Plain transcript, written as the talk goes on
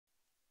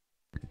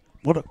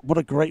What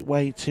a great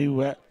way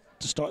to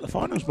start the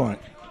finals,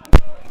 Mike.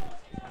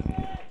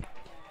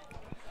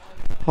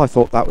 I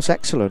thought that was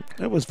excellent.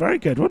 It was very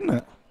good, wasn't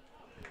it?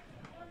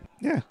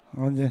 Yeah,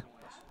 I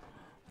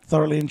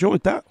thoroughly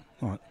enjoyed that.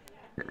 Right.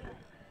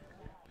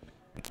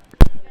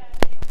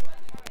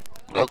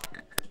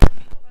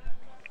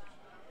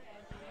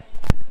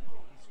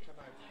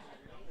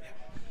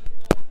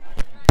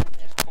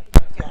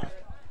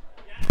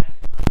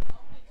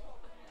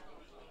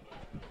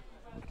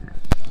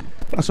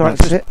 That's all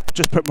right.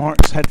 Just put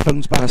Mark's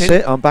headphones back in. That's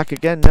it. I'm back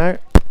again now.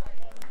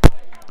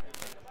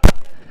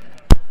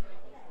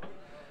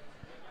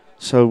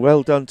 So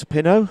well done to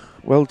Pino.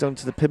 Well done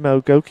to the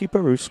Pimo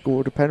goalkeeper who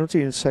scored a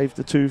penalty and saved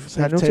the two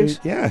penalties.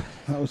 Yeah,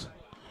 that was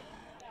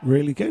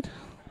really good.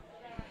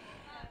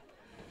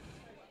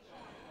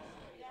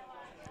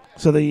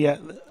 So the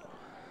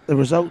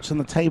results and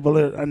the table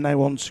are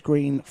now on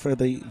screen for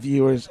the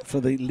viewers for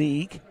the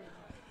league.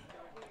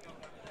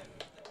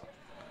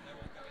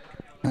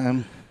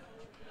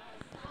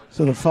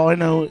 So the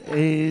final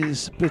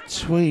is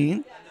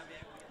between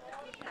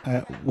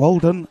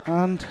Walden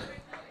and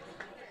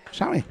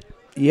Shammy.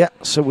 Yeah,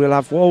 so we'll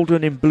have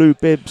Walden in blue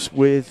bibs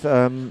with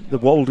the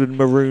Walden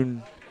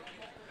maroon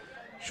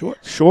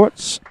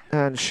shorts,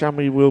 and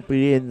Shammy will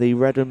be in the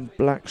red and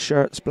black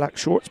shirts, black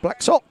shorts,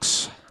 black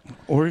socks.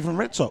 Or even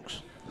red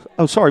socks.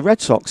 Oh, sorry,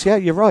 red socks. Yeah,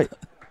 you're right.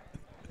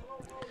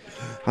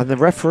 And the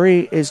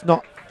referee is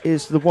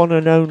the one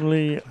and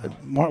only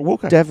Mark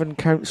Walker, Devon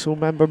Council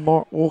member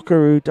Mark Walker,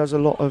 who does a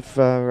lot of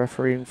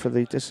refereeing for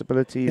the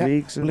disability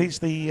leagues. Well,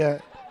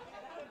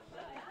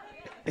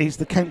 he's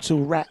the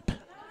council rep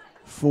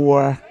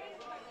for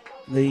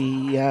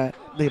the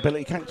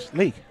Ability Council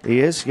League. He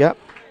is, yep.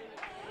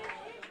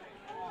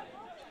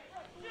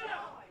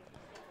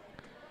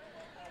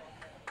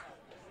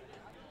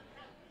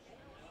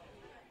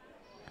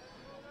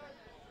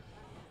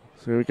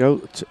 So here we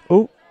go.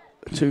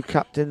 Two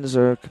captains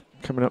are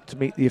coming up to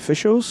meet the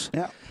officials.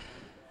 Yeah.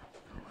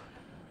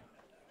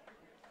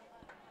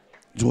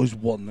 There's always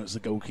one that's the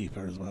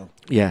goalkeeper as well.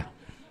 Yeah.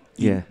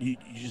 You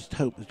just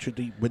hope that should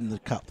he win the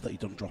cup that he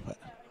don't drop it.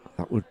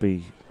 That would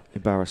be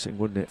embarrassing,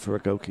 wouldn't it, for a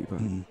goalkeeper?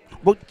 Mm.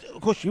 Well,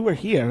 of course, you were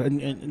here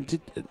and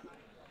did.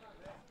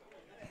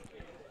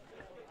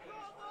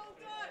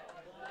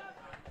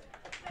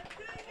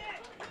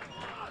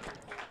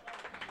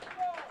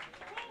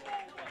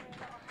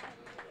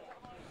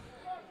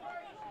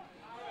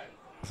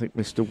 I think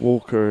Mr.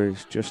 Walker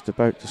is just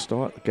about to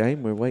start the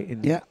game. We're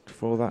waiting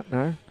for that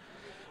now.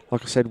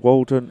 Like I said,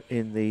 Walden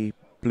in the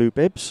blue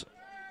bibs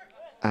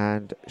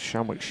and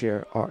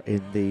Shamwickshire are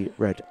in the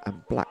red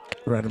and black.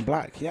 Red and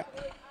black, yeah.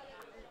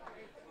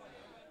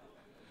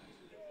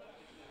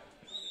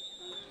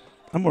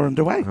 And we're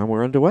underway.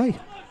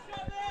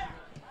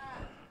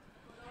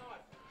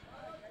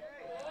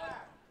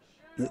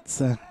 It's,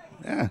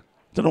 yeah.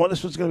 Don't know what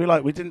this was going to be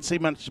like. We didn't see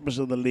much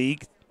of the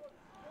league.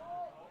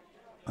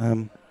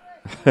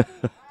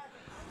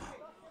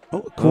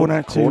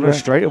 Corner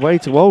straight away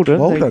to Walden.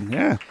 Walden,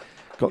 yeah.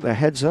 Got their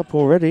heads up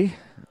already.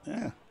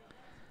 Yeah.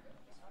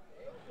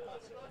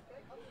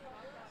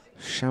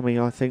 Shammy,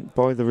 I think,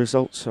 by the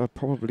results, are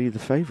probably the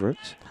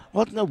favourites.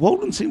 Well, no,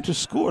 Walden seemed to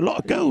score a lot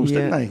of goals,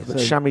 didn't they? But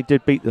Shammy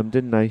did beat them,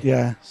 didn't they?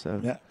 Yeah. So.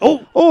 Yeah.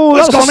 Oh,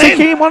 that's a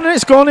sticky one, and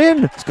it's gone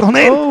in. It's gone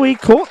in. Oh, he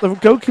caught the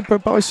goalkeeper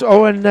by...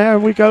 Oh, and there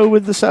we go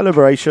with the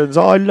celebrations.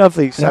 I love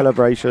these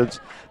celebrations.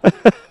 I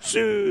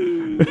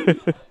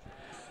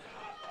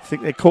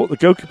think they caught the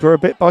goalkeeper a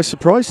bit by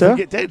surprise there. I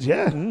think it did,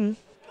 yeah. Mm.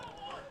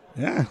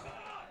 Yeah.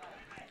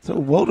 So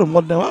Walden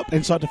 1-0 up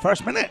inside the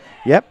first minute.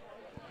 Yep.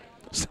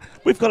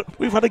 We've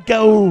had a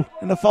goal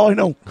in the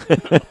final.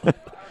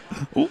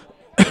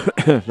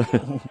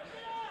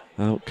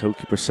 Oh,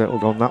 goalkeeper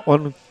settled on that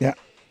one. Yeah.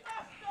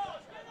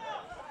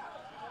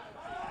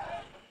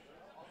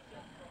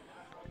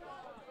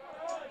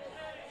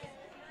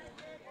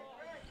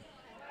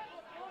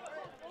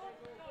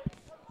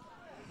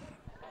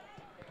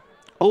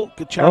 Oh,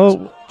 good chance.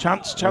 Oh.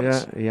 Chance.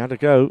 Yeah, he had a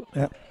go.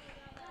 Yeah.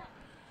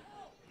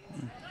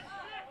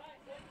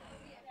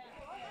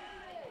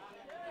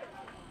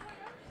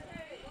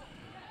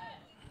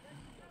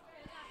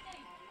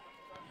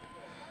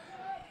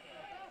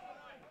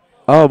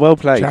 Oh, well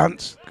played.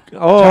 Chance.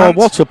 Oh, Chance.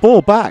 What a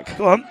ball back.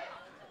 Go on.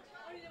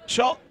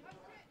 Shot.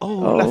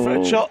 Oh,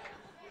 left-footed shot.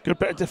 Good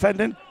bit of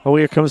defending. Oh,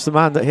 here comes the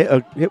man that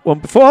hit one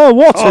before. Oh,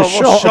 what a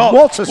shot.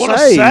 What a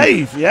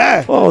save,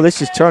 yeah. Oh,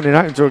 this is turning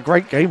out into a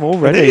great game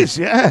already. It is,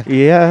 yeah.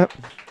 Yeah.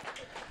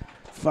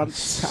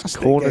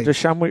 Fantastic corner game. to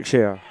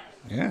Shamwickshire.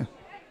 Yeah.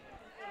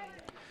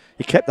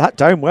 He kept that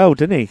down well,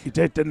 didn't he? He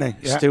did, didn't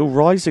he? Yeah. Still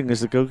rising as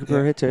the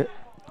goalkeeper hit it.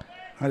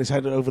 Had his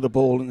head over the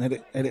ball and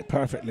hit it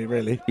perfectly,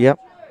 really. Yep.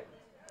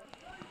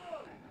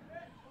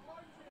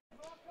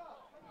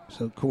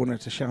 So corner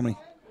to Shammy.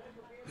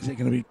 Is it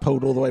going to be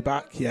pulled all the way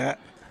back? Yeah.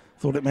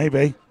 Thought it may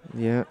be.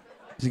 Yeah.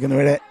 Is he going to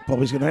hit it?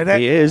 Bobby's going to hit it.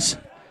 He is.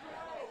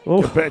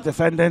 Oh. Good bit of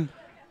defending.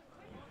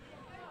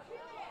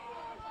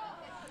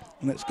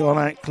 And it's gone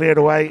out, cleared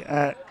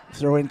away,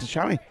 throw into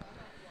Shammy.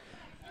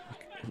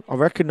 I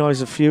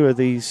recognise a few of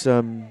these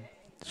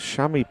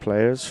chamois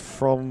players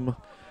from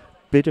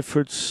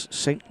Bideford's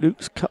St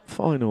Luke's Cup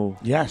final.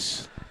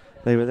 Yes.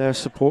 They were there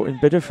supporting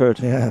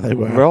Bideford. Yeah, they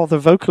were. Rather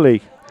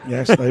vocally.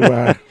 Yes, they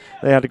were.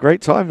 They had a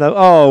great time, though.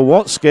 Oh,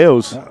 what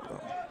skills.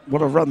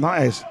 What a run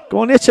that is. Go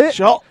on, hit it.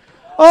 Shot.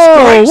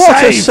 Oh, Great what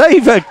save. a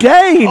save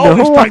again.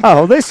 Oh,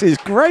 wow, this is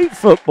great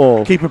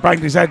football. Keeper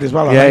banged his head as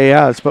well. Yeah, he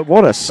has, but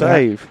what a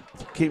save.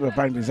 Keeper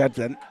banged his head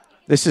then.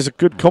 This is a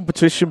good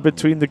competition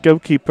between the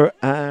goalkeeper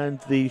and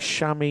the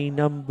chamois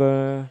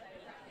number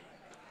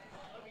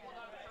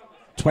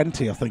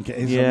 20, I think it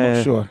is. Yeah, I'm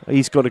not sure.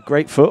 He's got a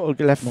great foot,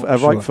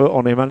 right foot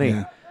on him, hasn't he?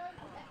 Yeah.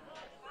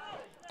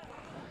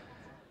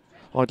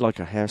 I'd like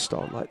a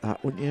hairstyle like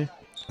that, wouldn't you?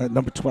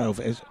 Number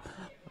 12 it is.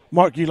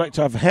 Mark, you like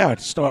to have hair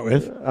to start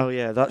with. Oh,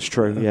 yeah, that's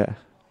true, yeah.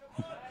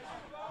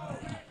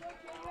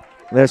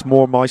 There's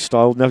more my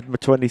style, number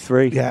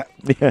 23. Yeah.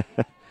 Yeah.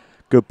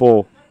 Good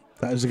ball.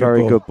 That was a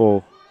very good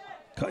ball.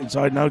 Cut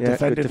inside now, yeah,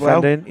 defended good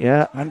well.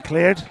 Yeah. And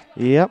cleared.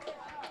 Yep.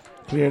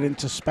 Cleared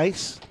into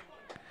space.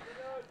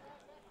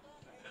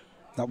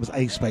 That was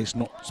a space,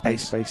 not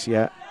space. A space,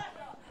 yeah.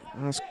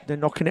 They're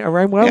knocking it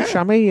around well,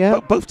 chamois, yeah.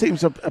 But both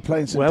teams are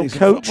playing some well decent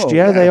coached, football.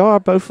 yeah, they are.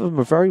 Both of them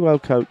are very well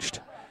coached.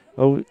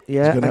 Oh,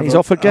 yeah, and he's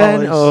off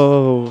again.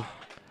 Oh,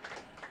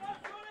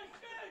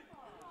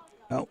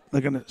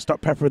 they're going to start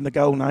peppering the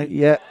goal now.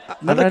 Yeah,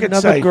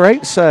 another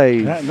great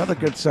save. Yeah, another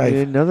good save. Yeah,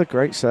 another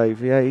great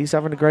save. Yeah, he's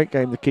having a great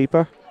game, the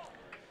keeper.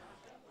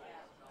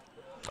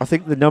 I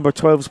think the number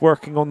 12's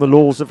working on the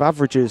laws of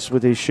averages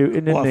with his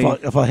shooting, isn't he?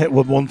 If I hit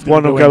one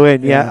will go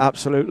in. Yeah,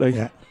 absolutely.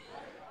 Yeah.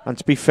 And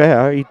to be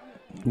fair, he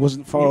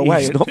wasn't far away.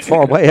 He's not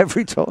far away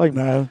every time.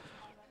 No.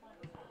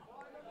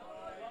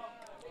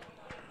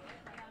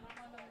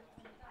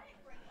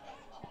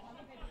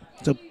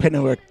 So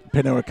Pinner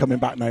are coming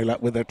back now,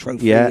 like with their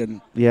trophy. Yeah,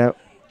 and yeah.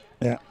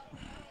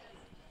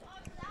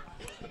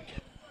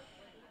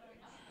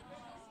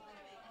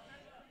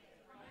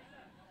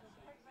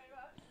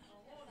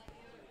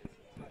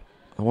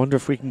 I wonder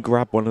if we can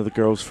grab one of the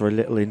girls for a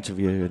little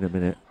interview in a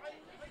minute.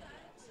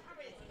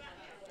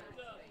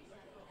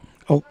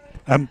 Oh,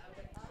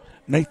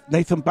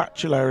 Nathan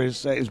Batchelor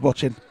is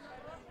watching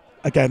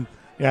again.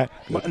 Yeah,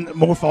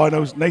 more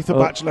finals. Nathan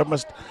Batchelor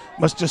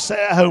must just sit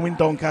at home in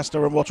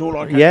Doncaster and watch all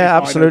our finals.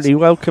 Absolutely.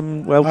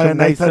 Welcome,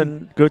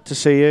 Nathan. Good to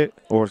see you,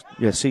 or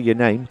see your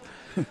name.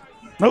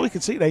 No, we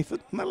can see Nathan.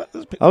 No,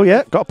 oh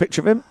yeah, got a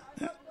picture of him.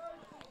 Yeah.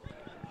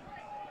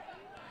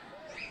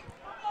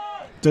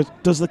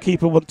 Does the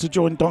keeper want to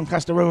join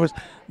Doncaster Rovers?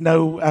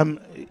 No,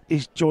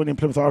 he's joining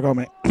Plymouth Argyle,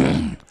 mate,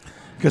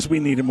 because we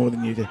need him more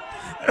than you do.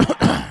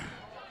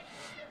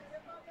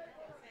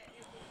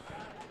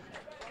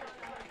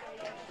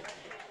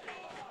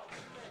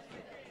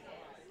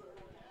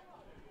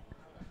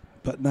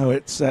 But no,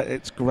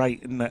 it's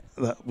great, isn't it?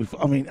 That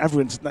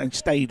everyone's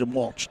stayed and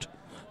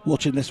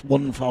watching this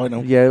one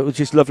final. Yeah, which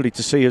is lovely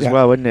to see as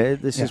well, isn't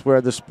it? This is where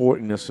the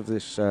sportiness of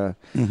this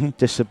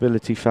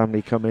disability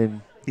family come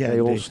in. Yeah,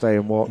 they all stay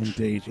and watch.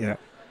 Indeed, yeah.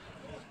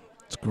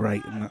 It's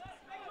great, isn't it?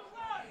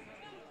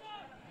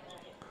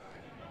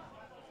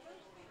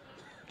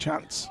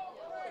 Chance.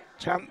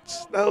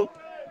 No,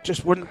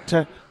 just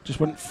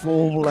wouldn't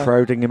fall.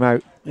 Crowding him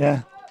out.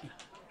 Yeah.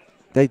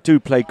 They do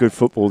play good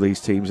football,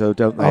 these teams, though,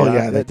 don't they? Oh,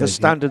 yeah. The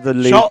standard of the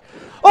league. Shot.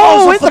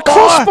 Oh, hit the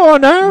crossbar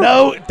now.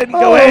 No, it didn't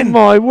go in. Oh,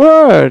 my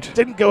word.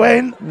 Didn't go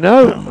in.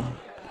 No.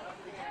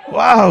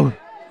 Wow.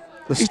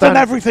 He's done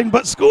everything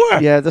but score.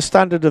 Yeah, the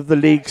standard of the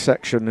league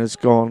section has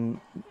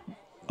gone.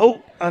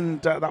 Oh,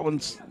 and that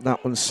one's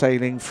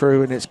sailing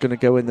through, and it's going to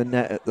go in the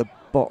net at the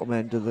bottom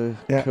end of the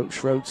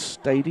Coach Road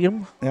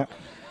Stadium. Yeah.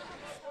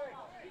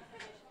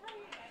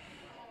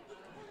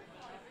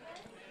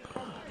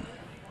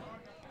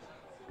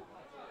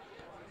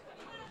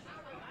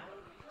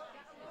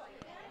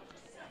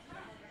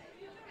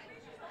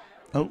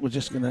 Oh, we're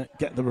just going to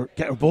get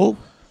a ball.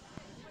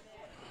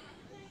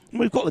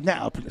 We've got the net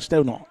up, and it's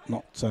still not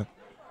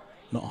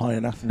high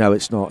enough. No,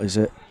 it's not, is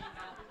it?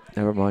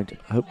 Never mind.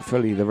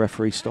 Hopefully, the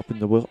referee's stopping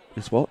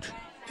his watch.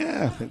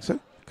 Yeah, I think so.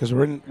 Because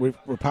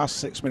we're past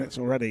 6 minutes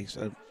already.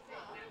 So,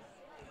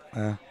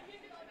 is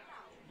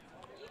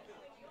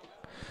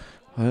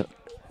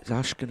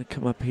Ash going to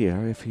come up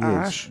here? If he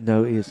Ash? is,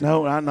 no, he isn't.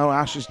 No,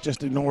 Ash is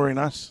just ignoring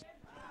us.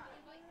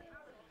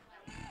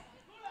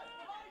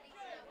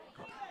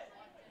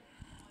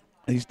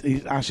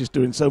 Ash is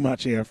doing so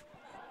much here,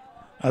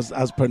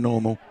 as per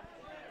normal.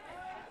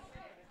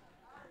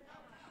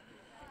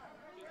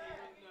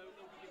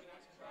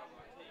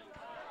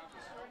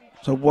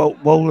 So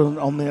Wolan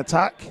on the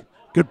attack.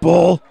 Good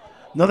ball.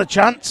 Another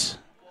chance.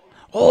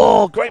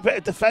 Oh, great bit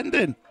of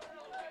defending.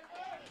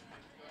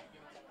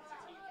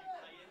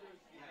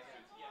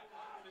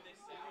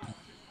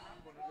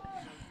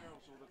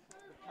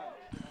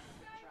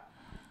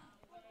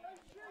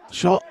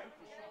 Shot.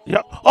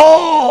 Yep.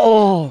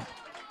 Oh!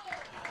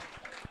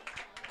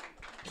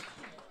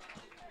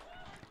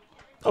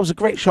 That was a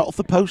great shot off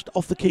the post,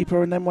 off the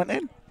keeper, and then went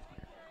in.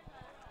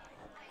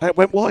 It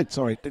went wide,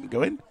 sorry, didn't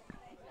go in.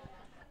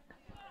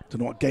 Don't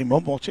know what game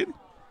I'm watching.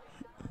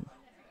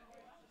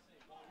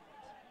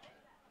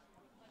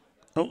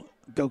 Oh,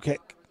 go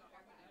kick.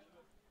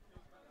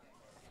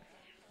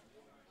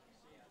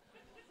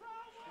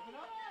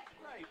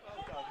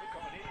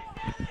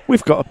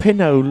 We've got a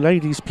Pinot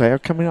ladies player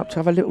coming up to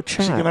have a little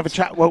chat. She's going to have a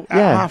chat. Well, at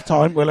half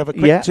time, we'll have a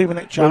quick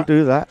 2-minute chat. We'll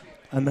do that.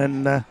 And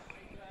then... the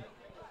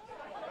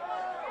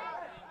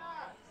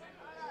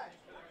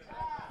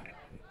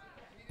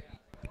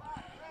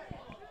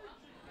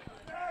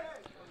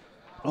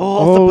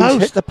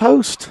post. Hit the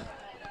post.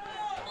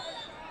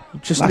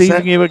 Just That's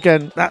leaving it. you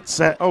again. That's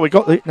it. Oh, we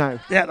got it now.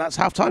 Yeah, that's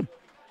half time.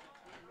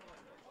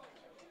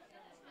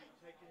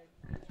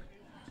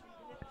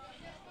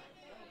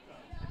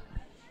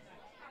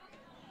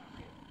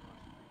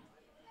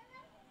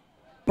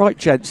 Right,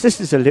 gents,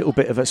 this is a little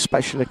bit of a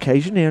special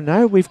occasion here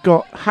now. We've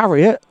got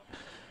Harriet,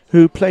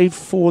 who played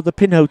for the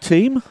Pinot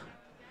team.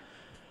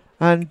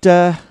 And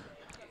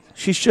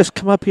she's just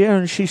come up here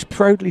and she's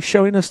proudly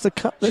showing us the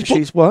cup that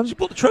she's won. She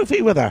brought the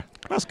trophy with her.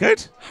 That's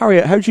good.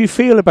 Harriet, how do you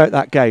feel about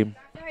that game?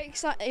 Very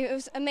exciting. It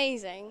was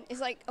amazing.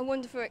 It's like a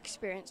wonderful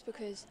experience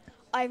because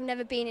I've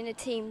never been in a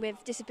team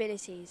with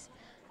disabilities.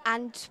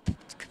 And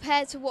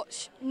compared to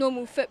watch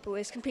normal football,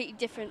 it's completely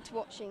different to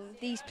watching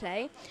these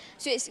play.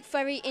 So it's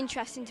very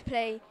interesting to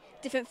play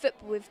different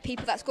football with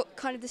people that's got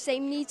kind of the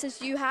same needs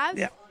as you have.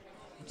 Yeah.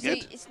 So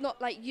it's not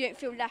like you don't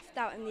feel left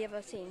out in the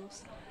other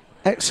teams.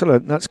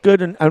 Excellent, that's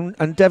good.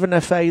 And Devon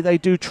FA, they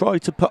do try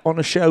to put on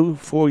a show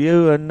for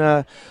you,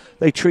 and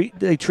they treat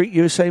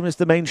you the same as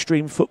the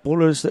mainstream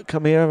footballers that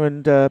come here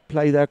and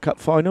play their cup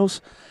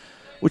finals,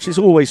 which is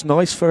always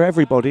nice for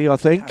everybody, I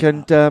think.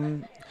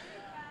 And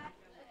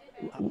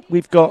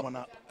we've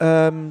got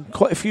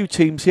quite a few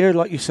teams here,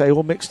 like you say,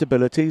 all mixed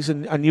abilities,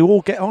 and you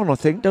all get on, I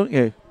think, don't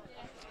you?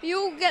 We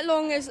all get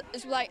along as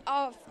like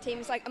our team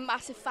is like a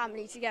massive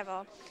family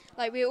together.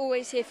 Like we're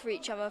always here for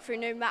each other through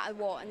no matter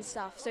what and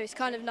stuff. So it's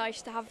kind of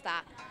nice to have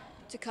that,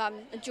 to come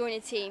and join a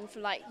team for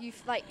like you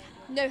like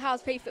know how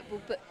to play football,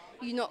 but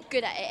you're not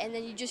good at it, and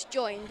then you just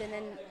joined, and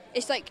then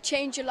it's like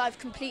change your life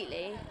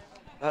completely.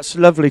 That's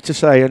lovely to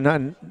say,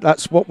 and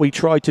that's what we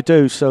try to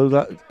do. So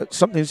that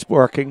something's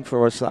working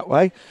for us that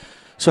way.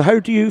 So how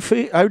do you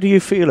feel? How do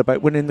you feel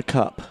about winning the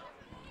cup?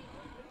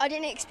 I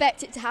didn't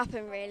expect it to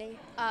happen really.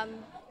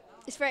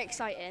 It's very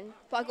exciting,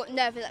 but I got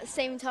nervous at the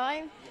same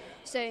time.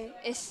 So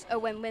it's a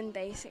win-win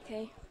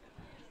basically.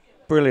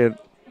 Brilliant,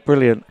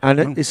 brilliant.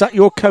 And is that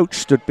your coach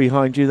stood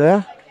behind you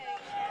there?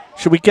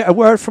 Should we get a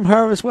word from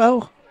her as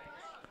well?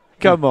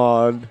 Come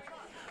on.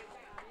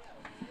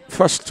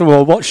 First of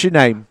all, what's your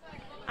name?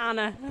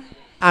 Anna.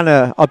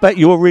 Anna, I bet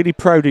you're really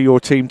proud of your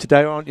team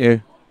today, aren't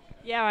you?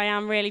 Yeah, I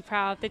am really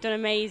proud. They've done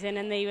amazing,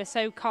 and they were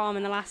so calm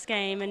in the last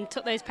game and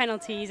took those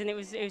penalties, and it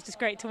was just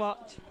great to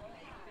watch.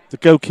 The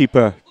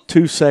goalkeeper,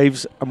 2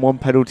 saves and 1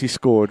 penalty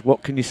scored.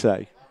 What can you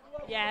say?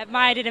 Yeah,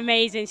 Maya did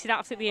amazing. She's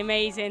absolutely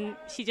amazing.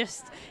 She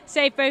just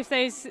saved both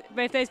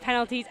those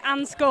penalties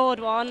and scored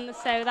one,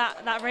 so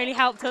that really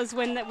helped us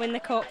win the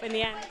cup in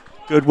the end.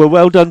 Good.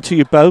 Well done to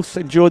you both.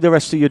 Enjoy the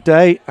rest of your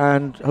day,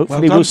 and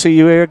hopefully we'll see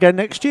you here again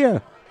next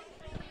year.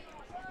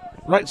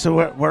 Right,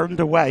 so we're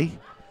underway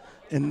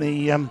in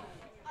the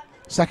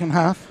second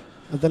half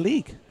of the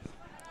league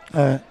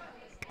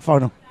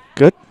final.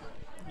 Good.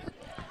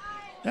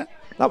 Yeah,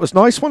 that was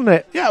nice, wasn't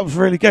it? Yeah, it was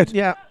really good.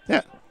 Yeah.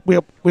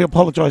 We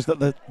apologise that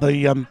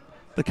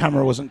the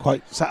camera wasn't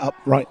quite set up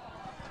right.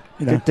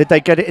 You know, did they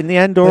get it in the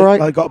end? All right.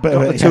 I got a bit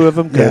of it. The two of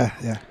them. Good.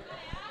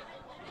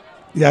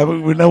 Yeah.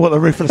 We know what the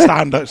roof of the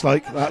stand looks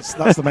like. That's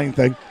the main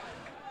thing.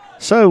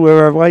 So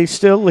we're away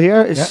still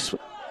here. It's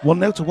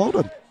 1-0 to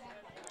Walden.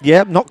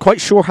 Yeah, not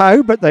quite sure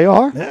how, but they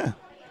are. Yeah.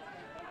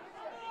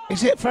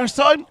 Is it first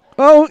time?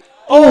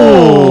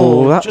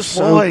 Oh, that's just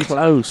so wide.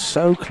 Close,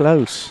 so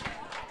close.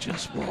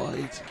 Just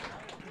wide.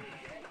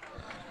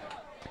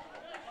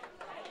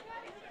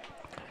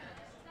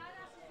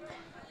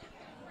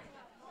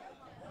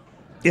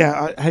 Yeah,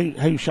 how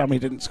Shammy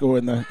didn't score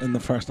in the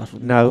first half.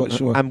 No, quite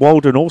sure. And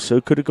Walden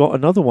also could have got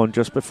another one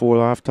just before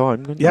half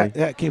time, couldn't they?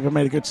 Yeah, keeper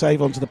made a good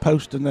save onto the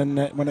post and then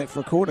went out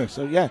for a corner.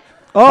 So yeah.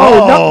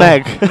 Oh,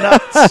 nutmeg!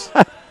 Nuts.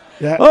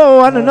 Yeah.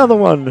 Oh, and another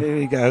one. Here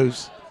he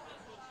goes.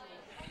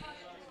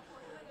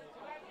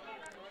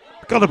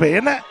 Got to be,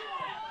 isn't it?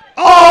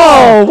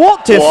 Oh,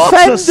 what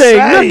defending!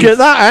 What Look at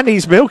that, and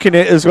he's milking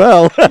it as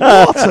well.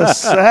 What a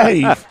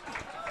save!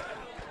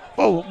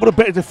 Oh, what a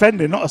bit of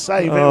defending, not a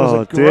save. It was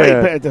a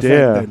great bit of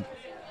defending.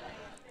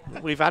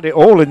 We've had it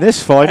all in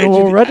this final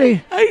already.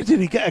 How did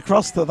he get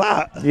across to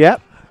that?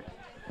 Yep.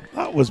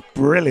 That was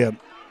brilliant.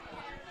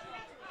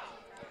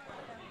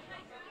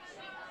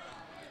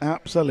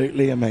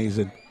 Absolutely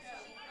amazing.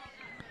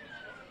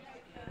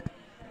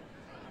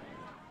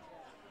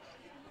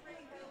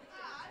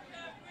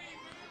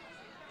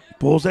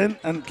 Ball's in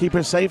and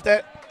keeper saved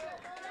it.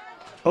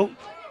 Oh,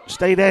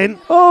 stayed in.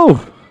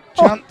 Oh.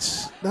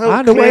 Chance. No,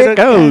 and away it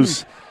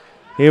goes.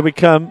 Here we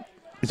come.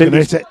 He's going to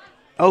hit it.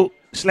 Oh,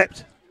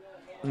 slipped.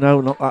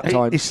 No, not that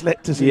time. He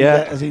slipped as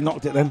he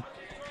knocked it then.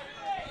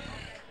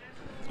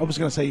 I was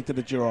going to say he did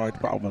a Gerard,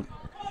 but I won't.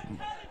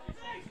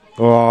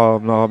 Oh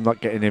no, I'm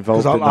not getting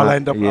involved. Because I'll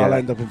end up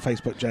in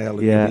Facebook jail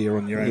and you'll be here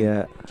on your own.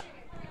 Yeah.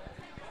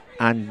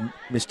 and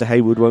Mr.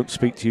 Haywood won't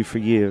speak to you for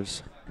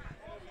years.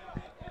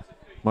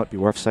 Might be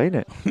worth saying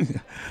it.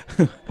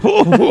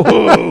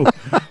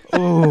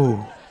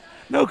 Oh.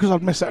 No, because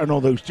I'd miss out on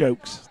all those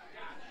jokes.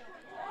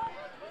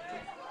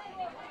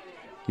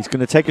 He's going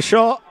to take a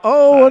shot.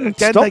 Oh, and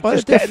again, stop they by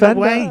just the get in the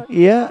defender. way.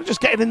 Yeah. They're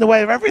just getting in the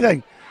way of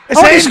everything. It's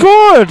Oh, in. he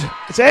scored!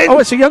 It's in. Oh,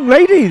 it's a young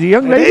lady. The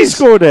young It lady is.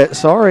 scored it.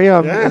 Sorry,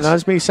 Yes. and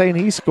that's me saying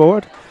he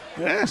scored.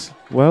 Yes.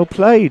 Well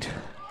played.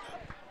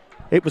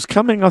 It was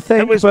coming, I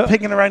think. It was but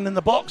picking around in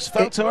the box,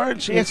 fell to her,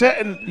 and she hit it,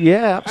 and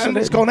yeah, absolutely. and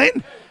it's gone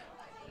in.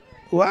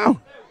 Wow.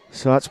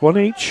 So that's one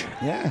each.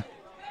 Yeah.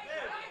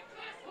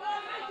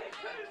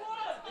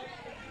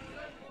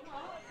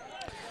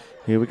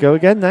 Here we go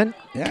again then.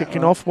 Yeah,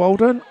 Kicking well. off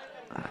Walden.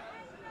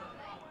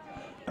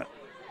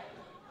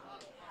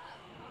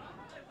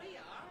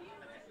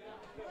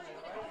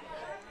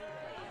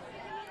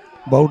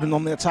 Walden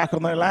on the attack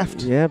on their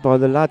left. Yeah, by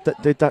the lad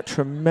that did that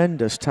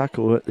tremendous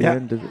tackle at the Yeah.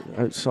 end of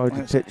outside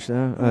Nice. the pitch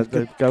there, Nice. the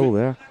Good- goal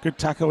there. Good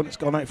tackle, and it's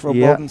gone out for a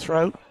Yeah. Walden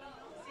throw.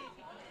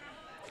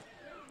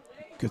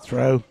 Good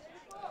throw.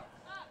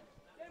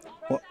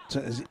 What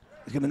is he?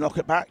 He's going to knock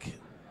it back.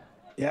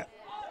 Yeah.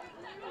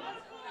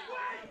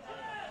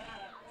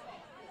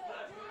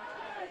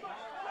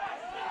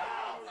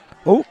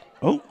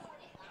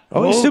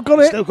 Oh, he's still got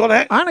it. Still got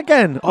it. And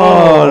again.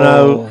 Oh. Oh,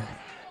 no.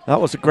 That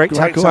was a great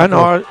tackle. And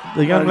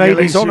the young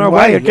lady's on her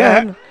way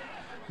again. Yeah.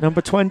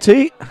 Number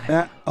 20.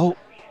 Yeah. Oh,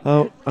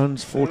 Oh, it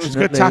unfortunately. was a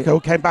good tackle.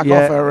 Came back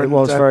Yeah, off her. it And,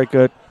 was very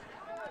good.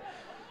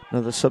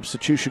 Another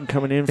substitution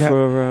coming in Yeah.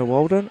 for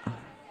Walden.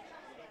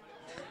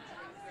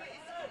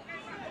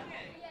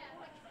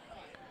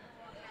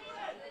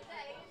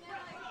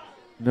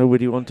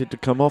 Nobody wanted to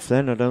come off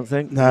then, I don't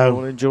think. No. They were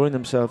all enjoying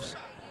themselves.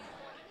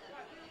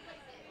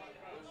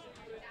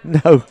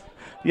 No.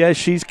 Yeah,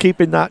 she's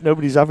keeping that.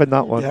 Nobody's having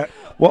that one. Yeah.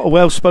 What a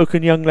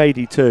well-spoken young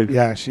lady too.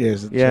 Yeah, she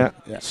is. isn't she? Yeah,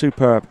 Yeah.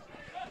 superb.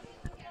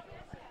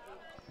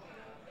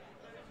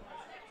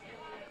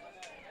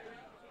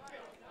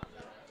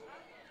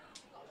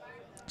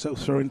 So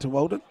throw into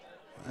Walden.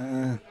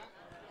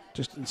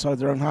 Just inside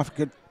their own half.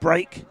 Good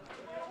break.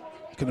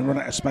 Going to run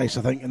out of space,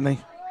 I think, isn't he?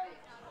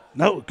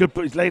 No, good,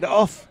 but he's laid it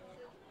off.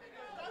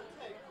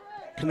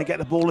 Can they get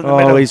the ball in the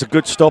middle? Oh, he's a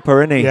good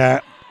stopper, isn't he?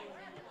 Yeah.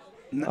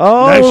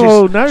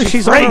 Oh, no,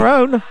 she's free. on her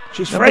own.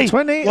 She's Number free.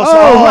 20. What's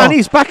Oh, that? and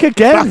he's back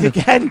again. Back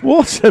again.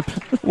 What a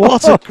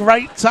What a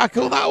great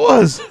tackle that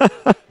was.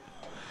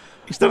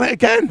 He's done it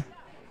again.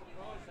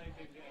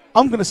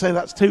 I'm going to say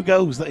that's 2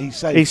 goals that he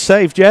saved. He's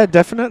saved, yeah,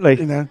 definitely.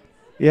 You know.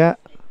 Yeah.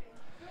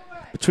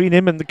 Between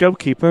him and the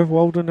goalkeeper,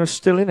 Walden are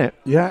still in it.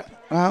 Yeah.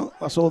 Well,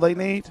 that's all they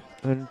need.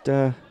 And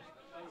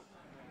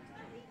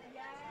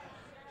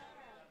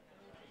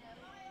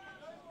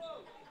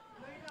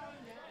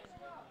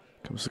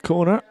comes the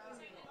corner.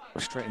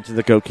 Straight into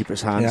the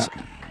goalkeeper's hands.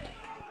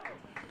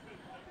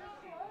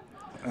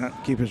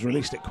 Keeper's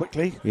released it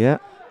quickly. Yeah.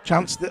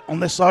 Chance on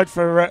this side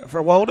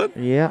for Walden.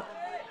 Yeah.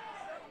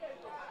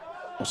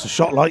 What's the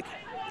shot like?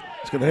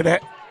 He's going to hit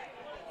it.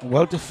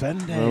 Well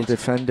defended. Well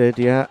defended,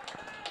 yeah.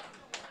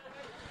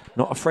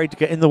 Not afraid to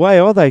get in the way,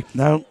 are they?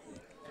 No,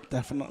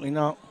 definitely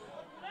not.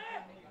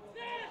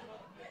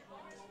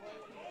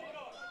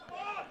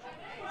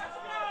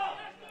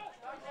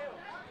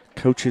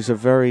 Coaches are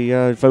very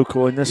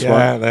vocal in this one.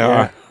 Yeah, they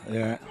are.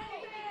 Yeah.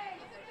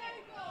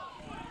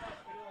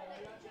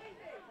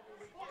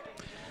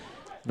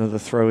 Another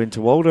throw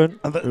into Walden.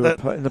 And who are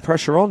putting the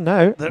pressure on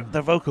now.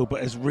 They're vocal,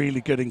 but it's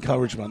really good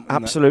encouragement. Isn't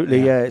Absolutely,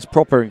 it? yeah. It's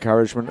proper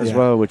encouragement as Yeah.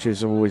 well, which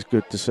is always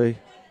good to see.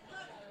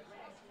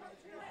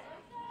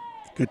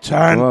 Good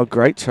turn. Well,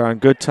 great turn.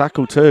 Good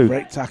tackle too.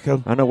 Great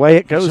tackle. And away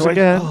it goes So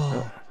again.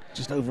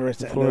 Just over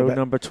it a For little bit.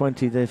 number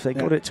 20, if they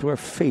got it to her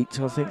feet,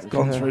 I think.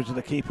 Gone through to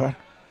the keeper.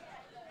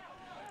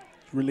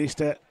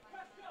 Released it.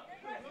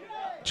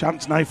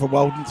 Chance now for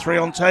Walden.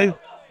 3-on-2.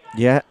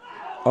 Yeah.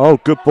 Oh,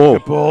 good ball.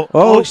 Good ball.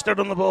 Oh. He stood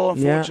on the ball,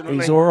 Yeah, unfortunately.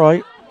 he's all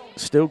right.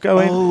 Still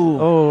going.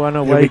 Oh. And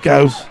Here away we it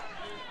go. goes.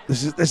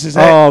 This is it.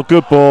 Oh,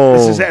 good ball.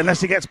 This is it,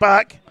 unless he gets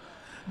back.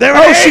 There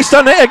Oh, it is. she's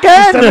done it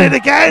again. She's done it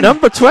again.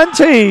 Number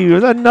 20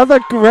 with another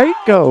great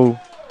goal.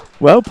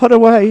 Well put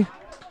away.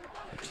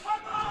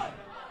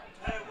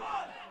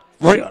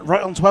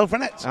 Right on 12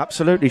 minutes.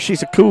 Absolutely.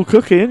 She's a cool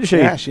cookie, isn't she?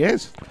 Yeah, she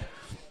is.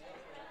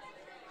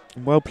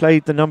 Well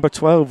played, the number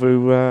 12,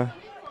 who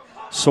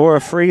saw her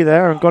free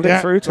there and got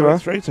it through to her.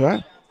 Through to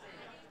her.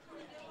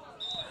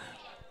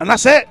 And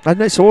that's it.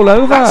 And it's all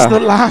over. That's the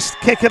last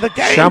kick of the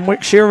game.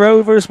 Shamwickshire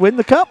Rovers win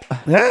the cup.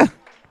 Yeah.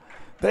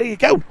 There you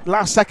go.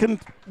 Last second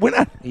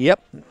winner.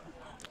 Yep.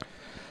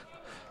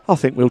 I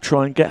think we'll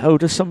try and get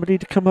hold of somebody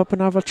to come up and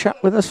have a chat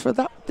with us for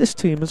this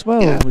team as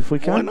well, if we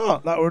can. Why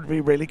not? That would be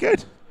really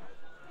good.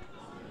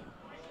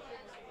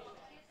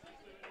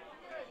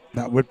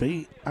 That would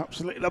be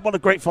absolutely. What a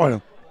great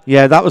final.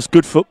 Yeah, that was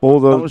good football.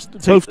 That was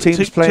Both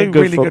teams playing two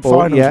good really good football.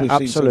 finals Yeah, we've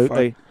seen so far.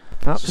 absolutely.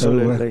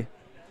 Absolutely.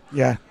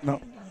 Yeah,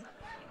 no.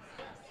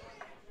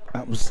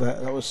 That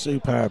was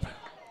superb.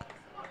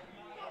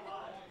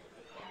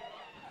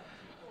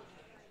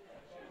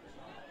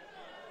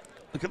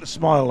 Look at the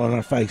smile on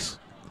her face.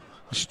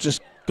 She's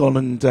just gone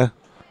and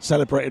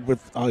celebrated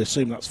with, I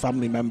assume that's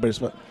family members,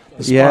 but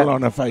the smile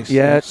on her face.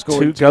 Yeah,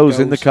 two goals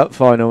in the cup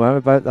final. How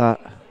about that?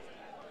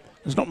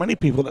 There's not many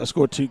people that have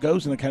scored 2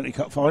 goals in the county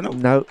cup final.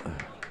 No.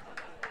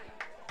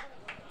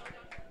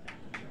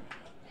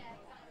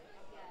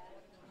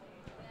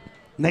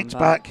 Nate's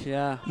back.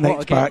 Yeah.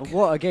 Nate's back.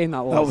 What a game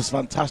that was. That was a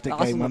fantastic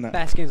game, wasn't it?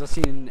 Best games I've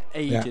seen in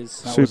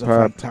ages. That was a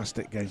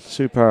fantastic game.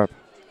 Superb.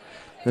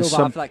 There's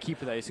some, that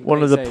keeper though.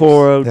 One of the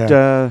poor old.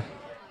 I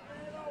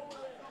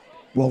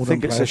Walden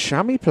think it's player. a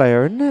chamois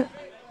player, isn't it?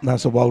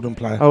 That's a Walden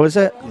player. Oh, is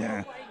it?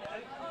 Yeah.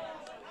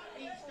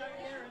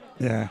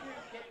 Yeah.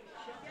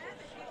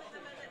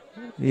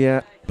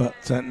 Yeah. But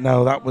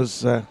no, that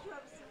was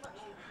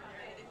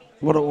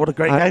what a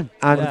great game.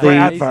 And great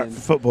advert for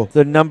football.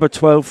 The number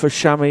 12 for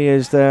Chamois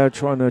is there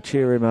trying to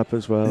cheer him up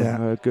as well. Yeah.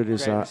 How good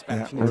is that?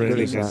 Yeah, How good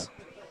is that?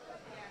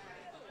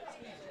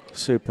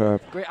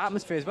 Superb. Great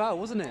atmosphere as well,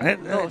 wasn't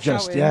it?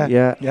 Just shouting.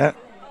 Yeah.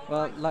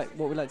 Well, like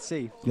what we like to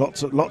see.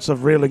 Lots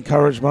of real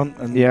encouragement,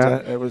 and Yeah.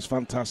 it was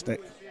fantastic.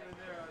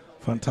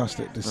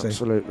 Fantastic to see.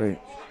 Absolutely.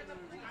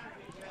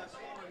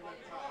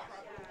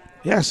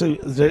 Yeah, so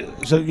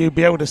you'll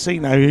be able to see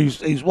now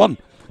who's won,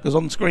 because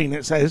on screen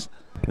it says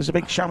there's a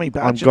big chamois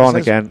badge. I'm and it gone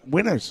says again.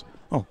 Winners.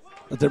 Oh,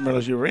 I didn't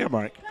realise you were here,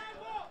 Mike.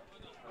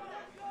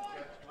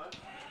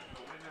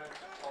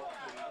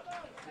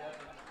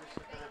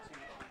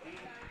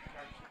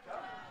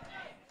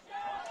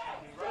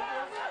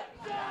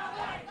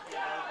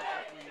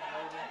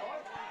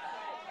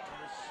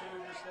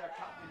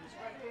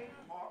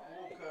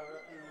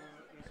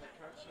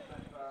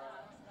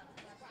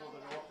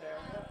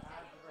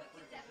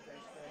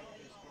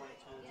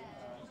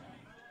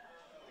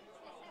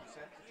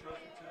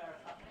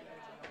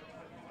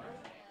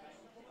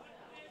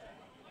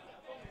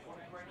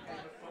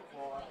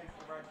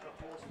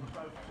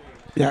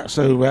 Yeah,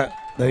 so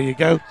there you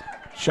go.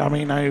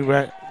 Chamois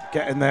now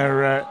getting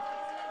their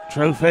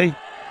trophy.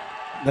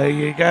 There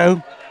you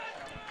go.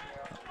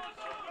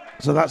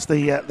 So that's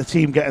the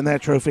team getting their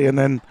trophy, and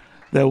then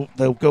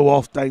they'll go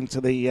off down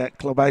to the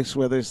clubhouse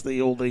where there's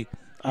all the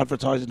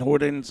advertising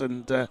hoardings,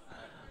 and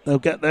they'll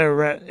get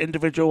their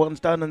individual ones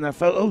done and their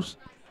photos.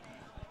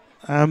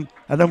 And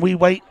then we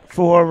wait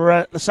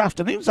for this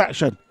afternoon's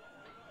action,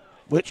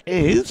 which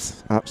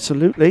is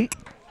Mr.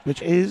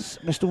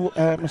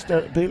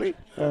 Bealey.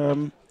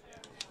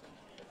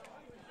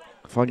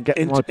 If I can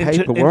get my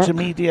paperwork.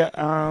 Intermediate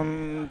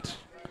and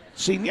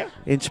senior.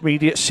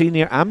 Intermediate,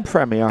 senior, and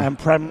premier. And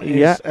Prem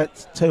is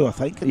at 2, I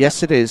think.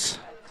 Yes, it is.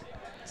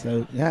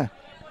 So yeah,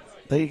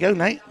 there you go,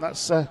 Nate.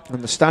 That's and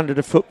the standard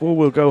of football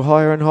will go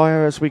higher and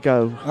higher as we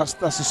go.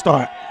 That's a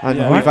start. And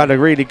we've had a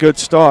really good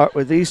start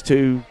with these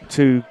two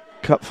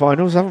cup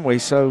finals, haven't we?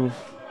 So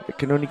it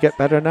can only get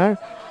better now.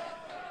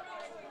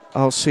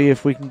 I'll see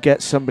if we can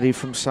get somebody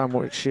from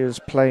Sandwich's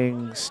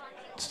playing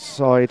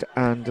side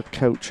and a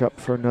coach up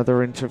for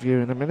another interview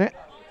in a minute.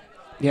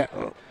 Yeah.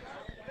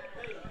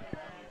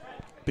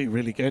 Be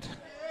really good.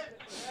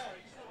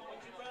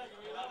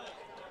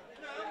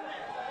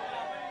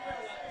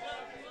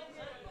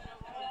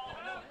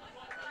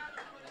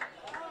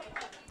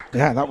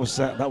 Yeah, that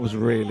was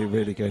really,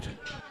 really good.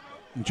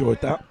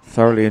 Enjoyed that.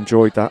 Thoroughly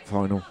enjoyed that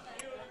final.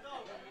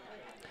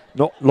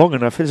 Not long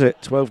enough, is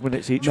it? 12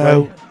 minutes each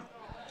way.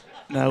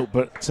 No,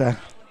 but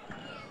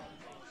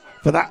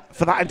for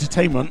that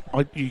entertainment,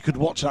 you could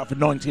watch that for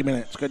 90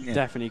 minutes, couldn't you?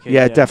 Definitely could.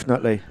 Yeah,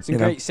 definitely. Some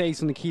great saves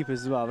from the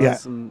keepers as well.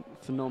 That's some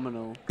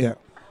phenomenal. Yeah.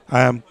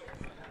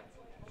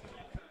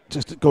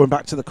 Just going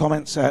back to the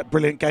comments,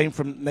 brilliant game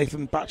from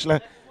Nathan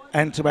Batchelor,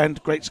 end to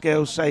end, great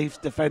skills, saves,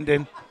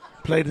 defending,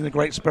 played in a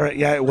great spirit.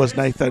 Yeah, it was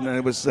Nathan, and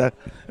it was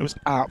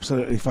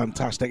absolutely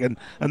fantastic, and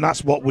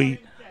that's what we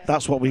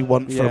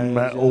want from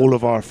all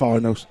of our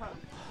finals.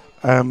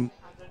 And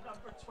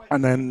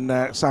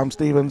then Sam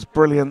Stevens,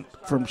 brilliant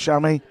from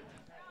Chamois.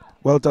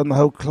 Well done, the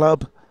whole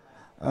club.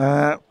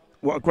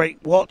 What a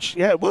great watch.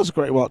 Yeah, it was a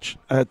great watch.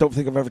 Don't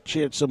think I've ever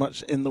cheered so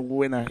much in the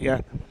winner.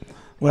 Yeah.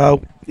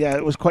 Well, yeah,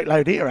 it was quite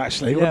loud here,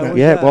 actually, wasn't it?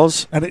 Yeah, it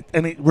was. And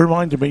it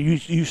reminded me,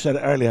 you said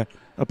it earlier,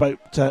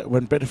 about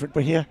when Bideford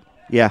were here.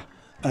 Yeah.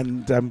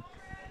 And, and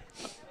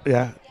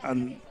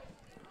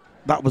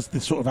that was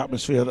the sort of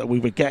atmosphere that we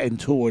were getting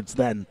towards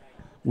then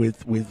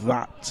with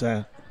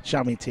that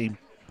Chamois team.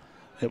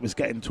 It was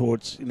getting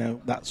towards,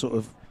 that sort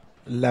of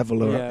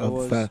level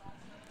of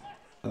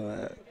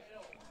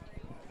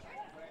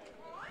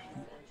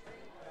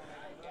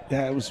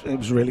it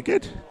was really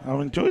good. I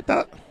enjoyed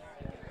that.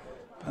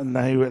 And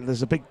now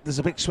there's a big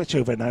switch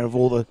over now of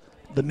all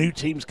the new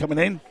teams coming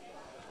in,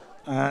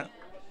 and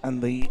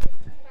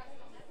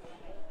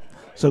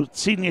so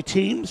senior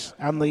teams,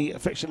 and the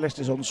fixture list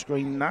is on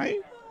screen now.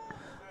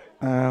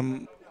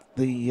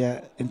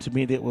 The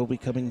intermediate will be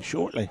coming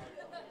shortly.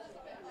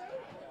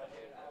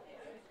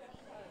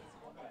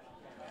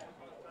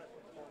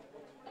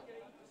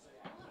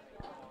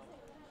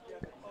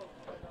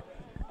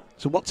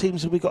 So what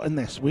teams have we got in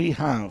this? We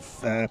have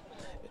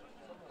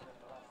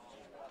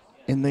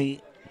in the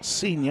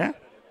senior,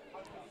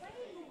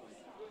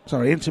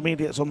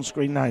 intermediate's on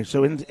screen now.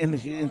 So in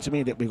the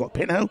intermediate we've got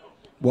Pinho,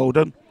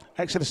 Walden,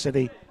 Exeter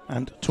City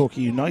and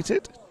Torquay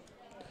United.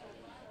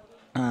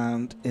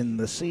 And in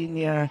the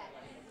senior,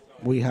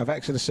 we have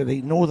Exeter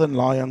City, Northern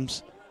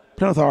Lions,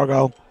 Plymouth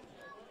Argyle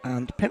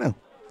and Pinnow.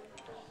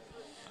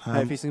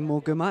 Hopefully some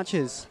more good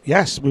matches.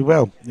 Yes, we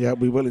will. Yeah,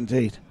 we will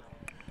indeed.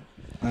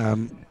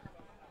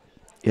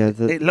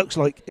 It looks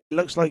like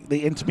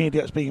the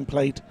intermediate's being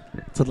played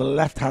to the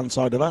left-hand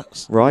side of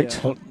us. Right.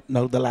 Yeah.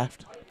 No, the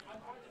left.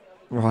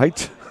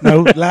 Right.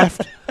 No,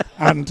 left.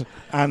 And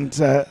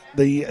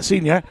the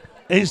senior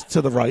is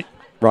to the right.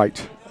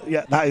 Right.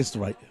 Yeah, that is the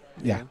right.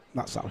 Yeah,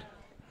 that's that one.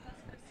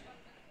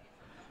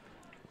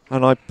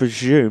 And I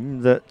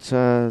presume that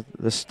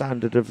the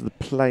standard of the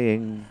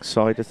playing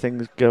side of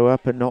things go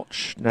up a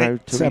notch now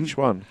to each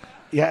one.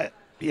 Yeah,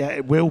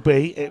 it will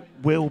be. It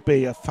will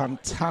be a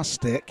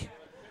fantastic.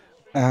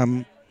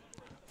 From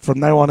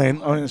now on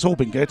in, I mean, it's all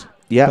been good.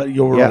 Yeah, but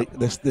you're right.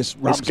 This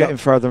ramps it's getting up,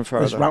 further and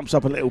further. This ramps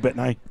up a little bit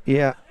now.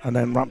 Yeah, and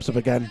then ramps up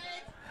again.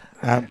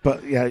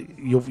 But yeah,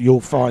 you'll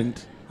find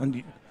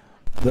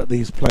that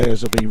these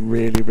players will be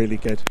really, really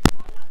good.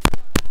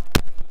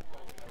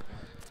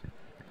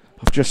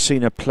 I've just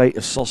seen a plate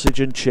of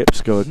sausage and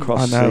chips go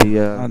across I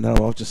the. know.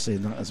 I've just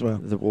seen that as well.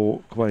 The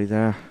walkway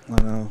there.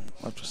 I know.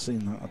 I've just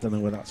seen that. I don't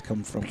know where that's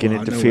come from.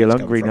 Beginning to feel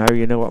hungry now.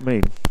 You know what I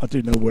mean? I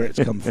do know where it's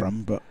come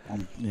from, but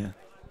yeah.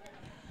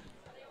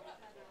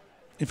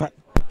 In fact,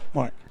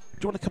 Mark, do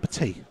you want a cup of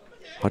tea?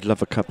 I'd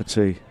love a cup of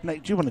tea.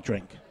 Nate, do you want a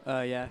drink?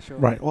 Yeah, sure.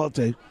 Right. What I'll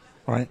do,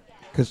 right?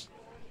 Because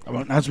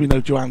as we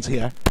know, Joanne's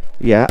here.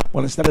 Yeah.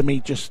 Well, instead of me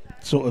just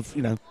sort of,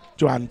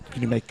 Joanne,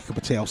 can you make a cup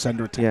of tea? I'll send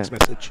her a text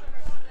message.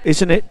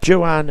 Isn't it,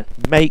 Joanne,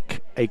 make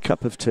a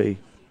cup of tea?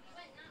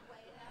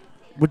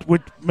 Would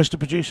Mr.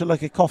 Producer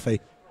like a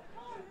coffee?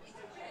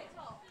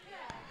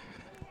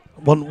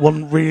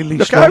 One really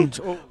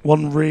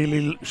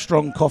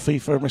strong coffee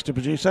for Mr.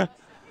 Producer.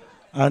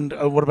 And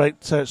what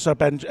about Sir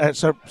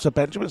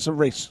Benjamin, Sir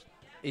Reese?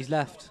 He's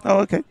left. Oh,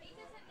 okay.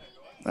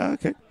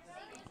 Okay.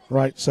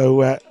 Right.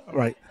 So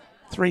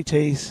 3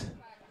 teas,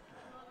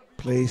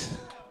 please,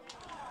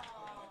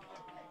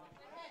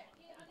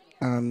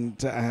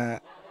 and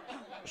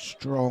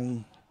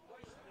strong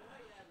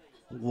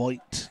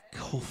white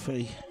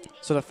coffee.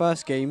 So the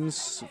first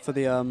games for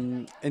the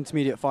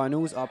intermediate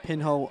finals are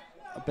Pinhole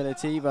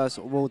Ability versus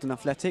Walden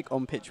Athletic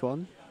on pitch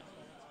 1.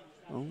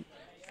 Oh.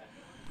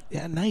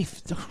 Yeah,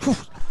 Nath,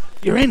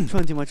 you're in.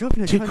 Trying to do my job.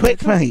 Too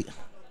quick, mate.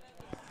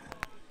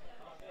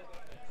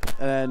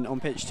 And then on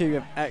pitch 2 we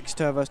have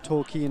Exeter versus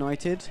Torquay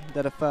United.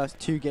 They're the first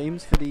 2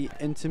 games for the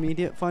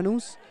intermediate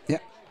finals. Yeah.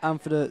 And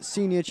for the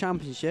senior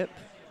championship,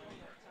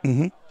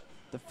 the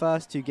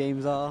first 2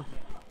 games are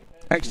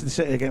Exeter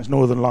City against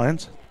Northern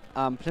Lions.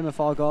 Plymouth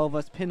Argyle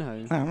versus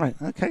Pinhole. Oh, right,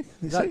 okay.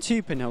 Is that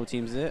 2 Pinhole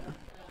teams, is it?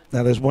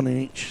 No, there's one in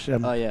each.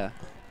 Oh, yeah.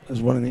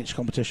 There's one in each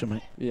competition,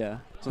 mate. Yeah.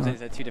 So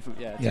they're 2 different.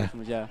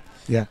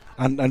 Yeah.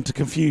 And to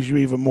confuse you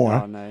even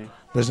more,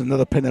 there's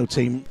another Pinhole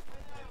team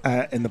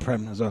in the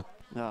Prem as well.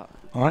 Oh.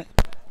 All right.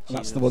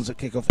 That's the ones that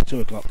kick off at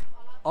 2:00.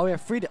 Oh yeah,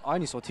 3. I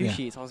only saw 2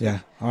 sheets. I was all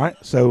right.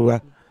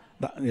 So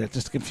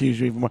just to confuse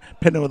you even more,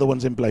 Pinhole are the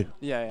ones in blue.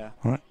 Yeah.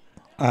 All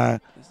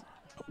right.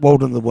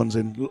 Walden are the ones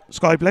in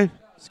sky blue.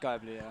 Sky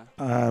blue, yeah.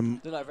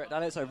 That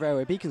looks like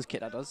Railway Beacons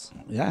kit. That does.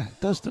 Yeah, it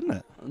does, doesn't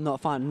it? Not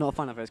a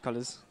fan of those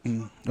colours.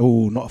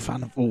 Not a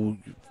fan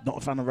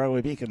of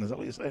Railway Beacon. Is that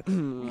what you're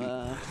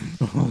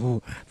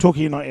saying?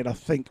 Torquay United, I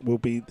think, will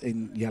be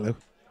in yellow.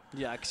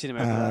 Yeah, I can see them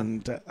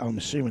and I'm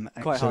assuming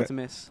quite hard to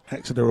miss.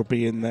 Exeter will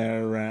be in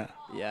their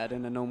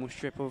doing a normal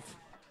strip of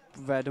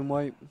red and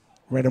white.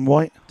 Red and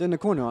white. They're in the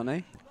corner, aren't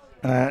they?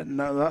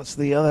 No, that's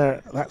the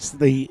other. That's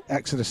the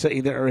Exeter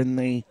City that are in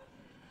the.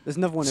 There's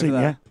another one senior.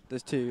 over there.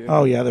 There's 2.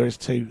 Oh yeah, there is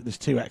 2. There's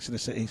 2 Exeter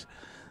Cities.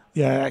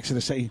 Yeah,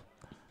 Exeter City.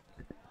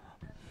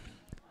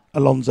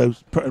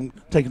 Alonso's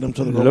taking them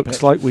to the wrong Looks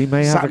pitch. like we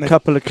may have a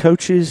couple of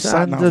coaches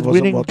and the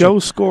winning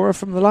goal scorer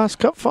from the last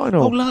cup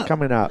final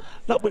coming up.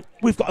 Look,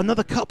 we've got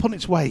another cup on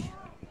its way.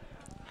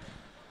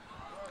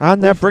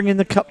 And they're bringing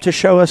the cup to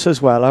show us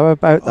as well. How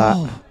about that?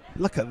 Oh,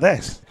 look at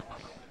this.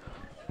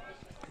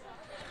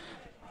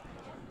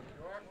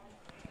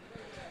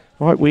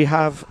 Right, we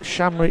have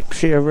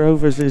Shamrockshire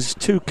Rovers'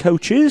 2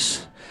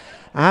 coaches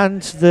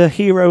and the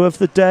hero of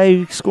the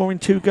day scoring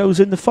 2 goals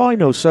in the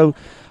final. So,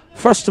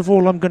 first of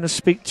all, I'm going to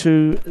speak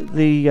to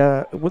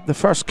the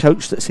first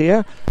coach that's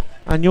here.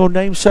 And your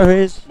name, sir,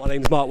 is? My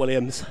name's Mark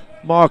Williams.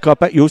 Mark, I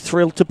bet you're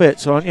thrilled to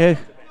bits, aren't you?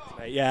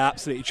 Yeah,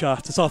 absolutely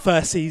chuffed. It's our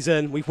first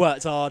season. We've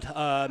worked hard.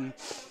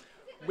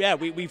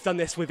 We've done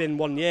this within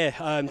 1 year.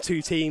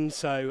 2 teams,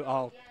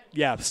 so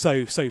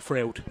so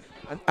thrilled.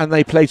 And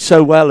they played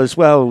so well as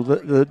well.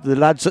 The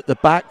lads at the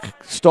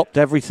back stopped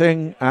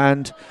everything,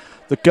 and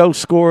the goal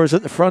scorers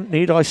at the front,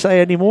 need I say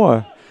any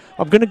more?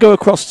 I'm going to go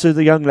across to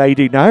the young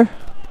lady now.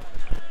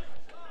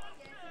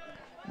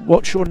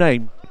 What's your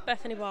name?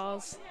 Bethany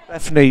Wiles.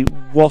 Bethany,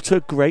 what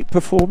a great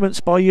performance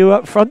by you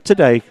up front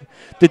today.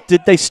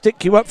 Did they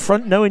stick you up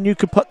front knowing you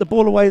could put the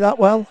ball away that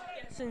well?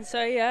 Yes, and so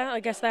I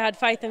guess they had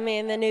faith in me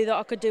and they knew that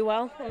I could do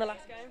well on the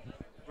last game.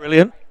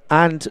 Brilliant.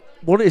 And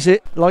what is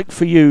it like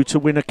for you to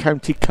win a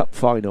county cup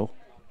final?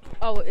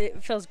 Oh,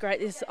 it feels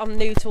great. I'm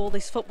new to all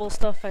this football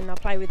stuff, and I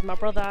play with my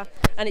brother,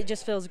 and it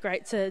just feels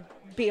great to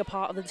be a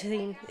part of the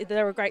team.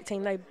 They're a great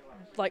team. They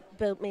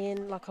built me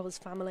in like I was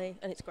family,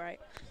 and it's great.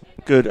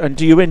 Good. And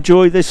do you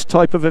enjoy this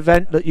type of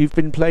event that you've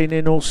been playing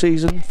in all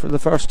season for the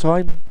first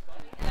time?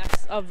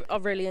 Yes,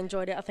 I've really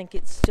enjoyed it. I think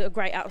it's a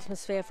great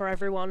atmosphere for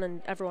everyone,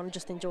 and everyone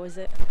just enjoys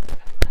it.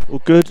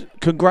 Well, good.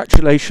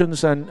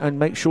 Congratulations, and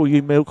make sure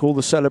you milk all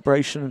the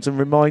celebrations and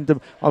remind them.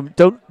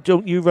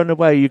 Don't you run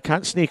away. You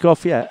can't sneak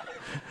off yet.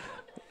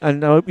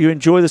 And I hope you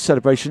enjoy the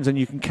celebrations, and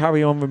you can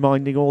carry on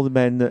reminding all the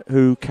men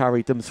who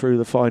carried them through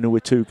the final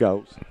with 2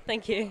 goals.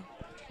 Thank you.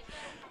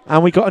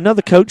 And we got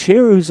another coach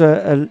here who's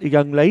a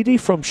young lady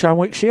from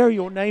Shamwickshire.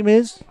 Your name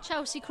is?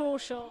 Chelsea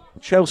Crawshaw.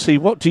 Chelsea,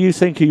 what do you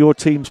think of your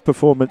team's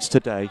performance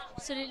today?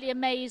 Absolutely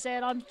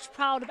amazing. I'm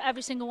proud of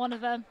every single one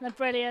of them. They're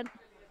brilliant.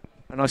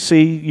 And I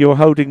see you're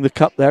holding the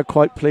cup there,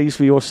 quite pleased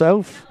for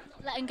yourself.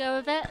 Letting go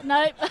of it?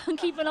 Nope, I'm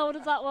keeping hold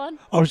of that one.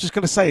 I was just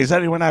going to say, is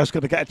anyone else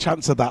going to get a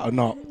chance of that or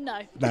not?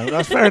 No. No,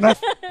 that's fair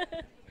enough.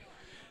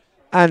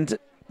 And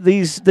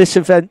this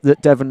event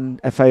that Devon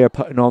FA are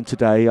putting on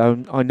today,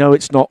 I know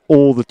it's not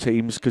all the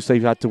teams because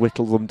they've had to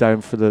whittle them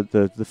down for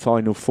the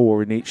final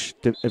 4 in each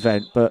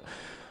event, but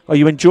are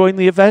you enjoying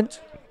the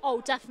event?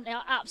 Oh, definitely.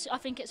 I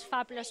think it's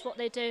fabulous what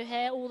they do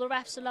here. All the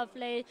refs are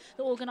lovely.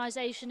 The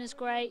organisation is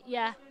great.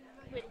 Yeah.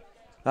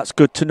 That's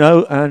good to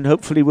know, and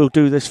hopefully we'll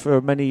do this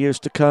for many years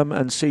to come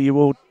and see you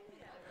all.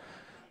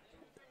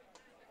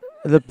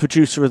 The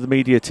producer of the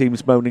media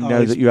team's moaning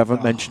now that you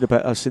haven't mentioned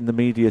about us in the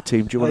media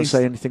team. Do you want to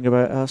say anything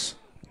about us?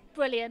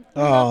 Brilliant.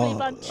 Lovely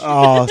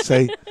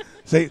bunch.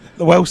 See,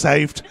 well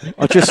saved.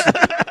 I just...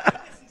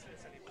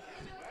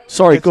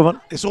 Sorry, go on.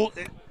 It's all...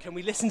 Can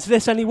we listen to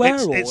this anywhere?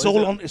 It's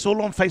all on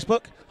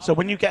Facebook. So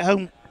when you get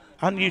home,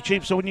 on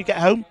YouTube, so when you get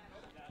home,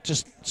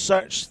 just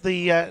search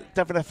the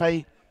Devon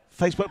FA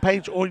Facebook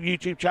page or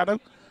YouTube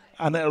channel,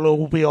 and it'll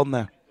all be on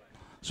there.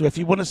 So if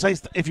you want to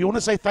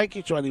say thank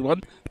you to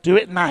anyone, do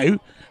it now,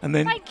 and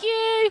then thank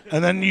you,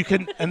 and then you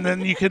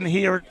can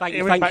hear. Thank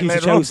you to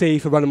Chelsea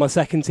for running my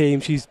second team.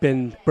 She's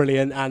been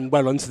brilliant, and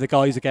well done to the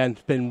guys again.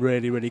 It's been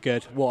really, really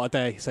good. What a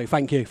day! So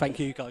thank you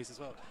guys as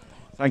well.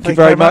 Thank you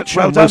very much.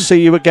 Well and done. We'll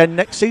see you again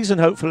next season,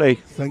 hopefully.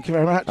 Thank you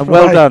very much. And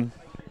well done.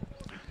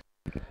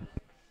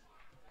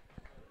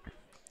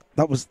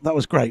 That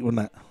was great,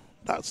 wasn't it?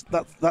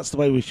 That's the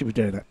way we should be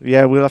doing it.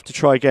 Yeah, we'll have to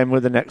try again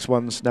with the next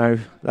ones now.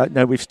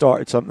 Now we've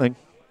started something.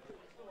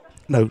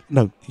 No,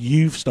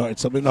 you've started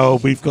something. No,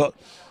 we've got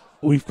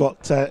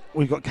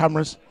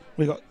cameras.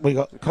 We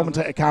got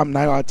commentator cam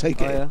now. I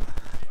take it.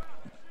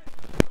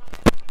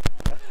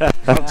 Yeah.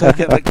 I'll take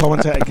it that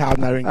commentator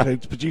cam now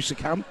includes producer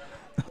cam.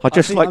 I'd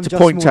just like to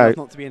point out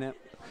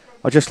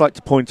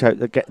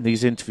that getting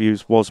these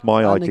interviews was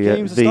my idea. The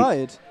games are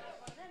started.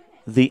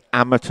 The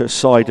amateur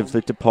side of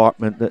the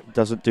department that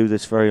doesn't do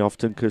this very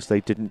often because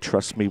they didn't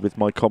trust me with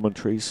my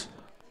commentaries.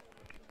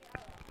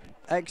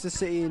 Exeter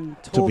City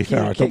and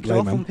Torquay kicked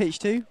off on pitch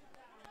 2.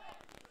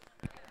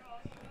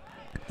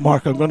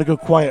 Mark, I'm going to go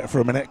quiet for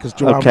a minute because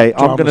I'm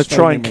going to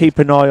try and keep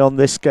an eye on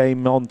this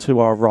game on to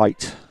our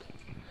right.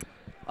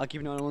 I'll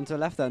keep an eye on one to the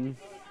left then.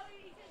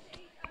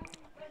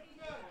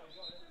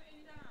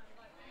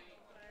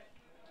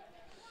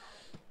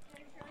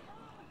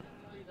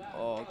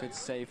 Oh, good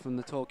save from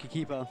the Torquay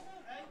keeper.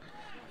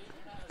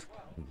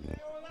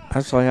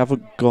 As I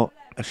haven't got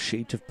a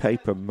sheet of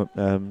paper,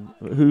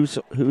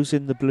 who's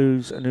in the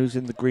blues and who's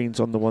in the greens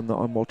on the one that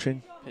I'm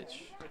watching?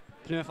 Pitch.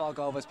 Plymouth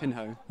Argyle vs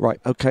Pinho.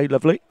 Right, okay,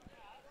 lovely.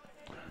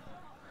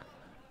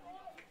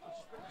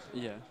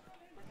 Yeah.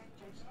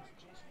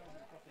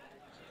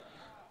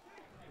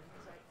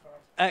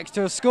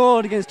 Exeter have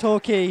scored against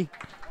Torquay.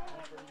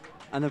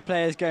 And the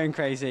players going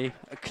crazy.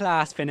 A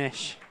class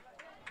finish.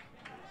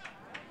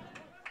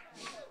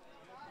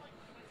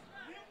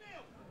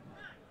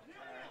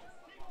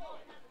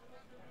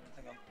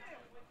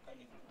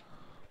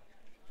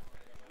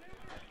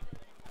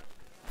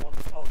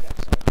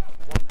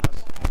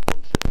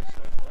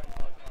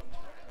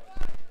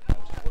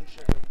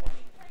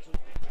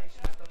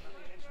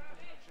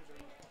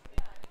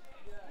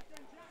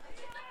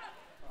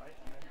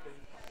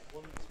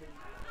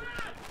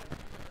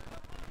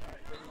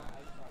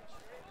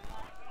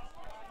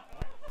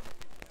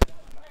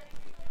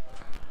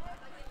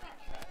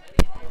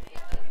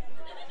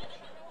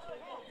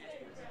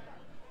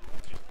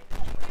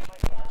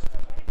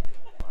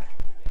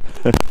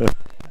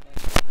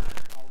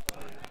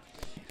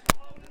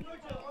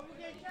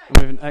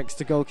 With an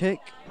Exeter goal kick.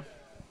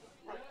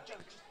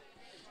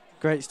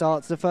 Great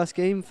start to the first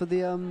game for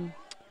the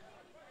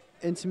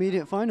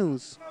intermediate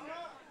finals.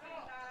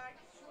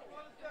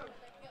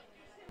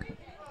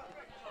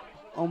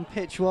 On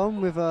pitch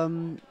 1 with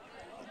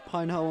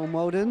Pinehole and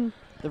Weldon.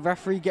 The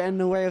referee getting in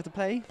the way of the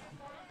play.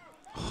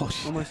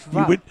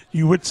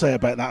 You would say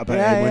about him,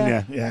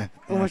 wouldn't you? Yeah.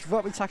 Almost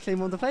rugby tackling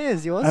one of the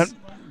players, he was.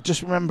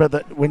 Just remember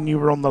that when you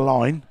were on the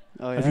line,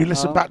 have you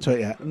listened back to it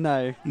yet?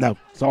 No. No.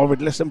 So I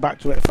would listen back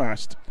to it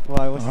first.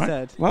 Why? What's he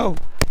said? Well,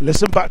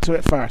 listen back to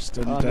it first,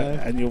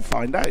 and you'll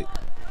find out.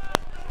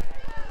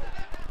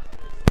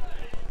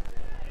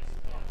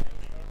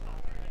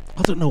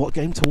 I don't know what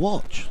game to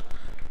watch.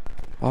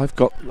 I've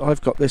got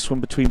this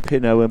one between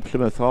Pinot and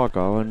Plymouth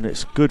Argyle, and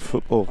it's good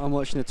football. I'm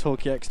watching the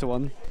Torquay Exeter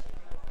one.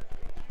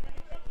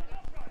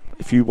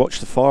 If you watch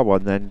the far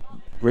one, then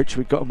Rich,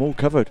 we've got them all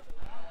covered.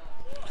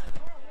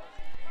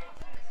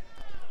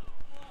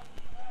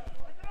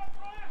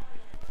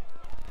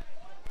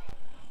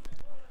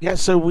 Yeah,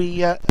 so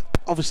we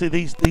obviously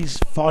these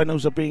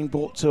finals are being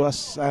brought to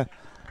us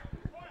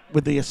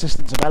with the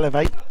assistance of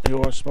Elevate, who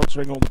are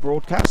sponsoring all the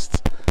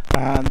broadcasts,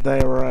 and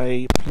they're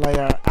a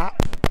player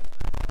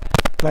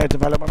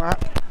development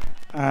app.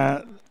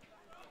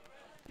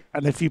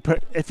 And if you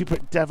put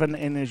Devon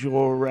in as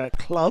your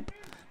club,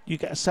 you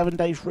get a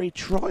 7-day free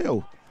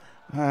trial.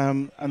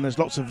 And there's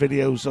lots of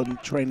videos on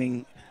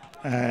training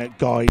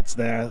guides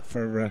there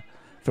for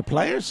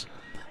players,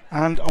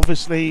 and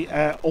obviously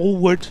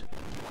Allwood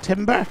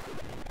Timber,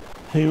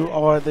 who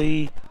are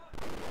the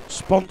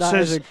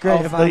sponsors of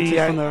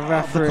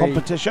the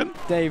competition.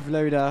 Dave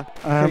Loader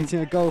creating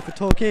a goal for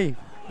Torquay.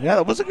 Yeah,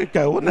 that was a good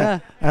goal,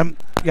 wasn't it?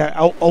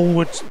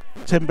 Allwood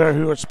Timber,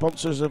 who are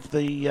sponsors of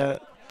the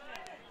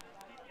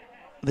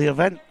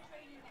event.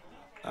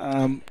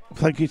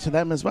 Thank you to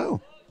them as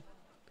well.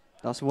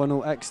 That's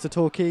 1-0 Exeter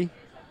Torquay.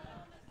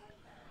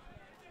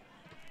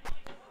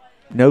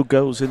 No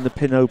goals in the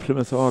Pinot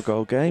Plymouth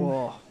Argyle game.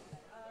 Whoa.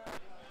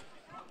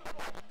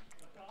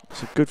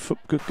 It's a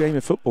good game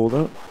of football,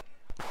 though.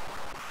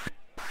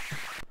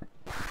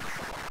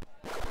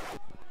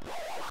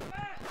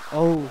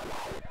 Oh,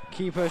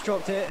 keeper has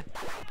dropped it.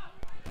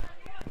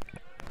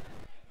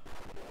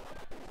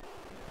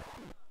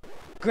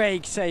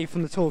 Great save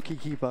from the Torquay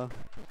keeper.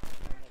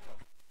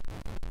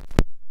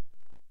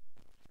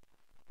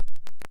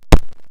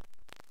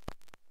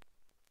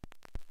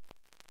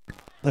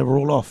 They were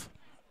all off.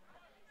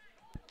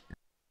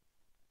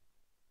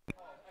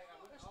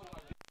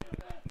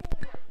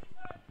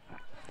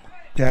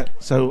 Yeah,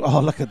 so,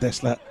 look at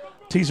this. Look.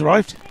 Tea's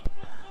arrived.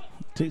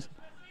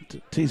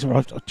 Tea's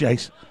arrived. Oh,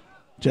 Jace,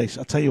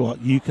 I'll tell you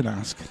what, you can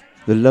ask.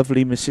 The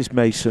lovely Mrs.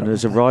 Mason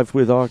has arrived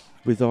with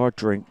our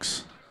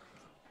drinks.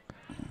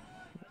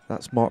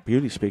 That's Mark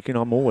Bewley speaking.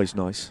 I'm always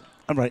nice.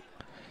 I'm right.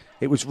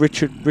 It was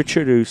Richard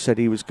who said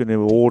he was going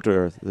to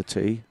order the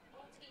tea.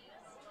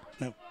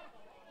 No.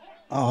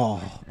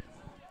 Oh,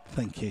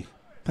 thank you,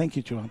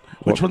 Joanne.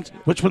 Which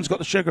one's got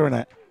the sugar in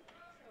it?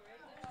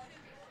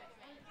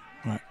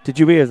 Right. Did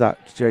you hear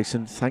that,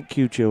 Jason? Thank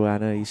you,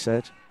 Joanna, he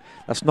said.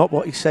 That's not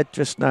what he said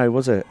just now,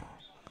 was it?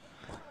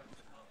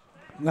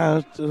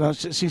 No,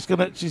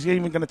 she's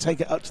even gonna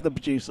take it up to the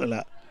producer,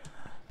 look.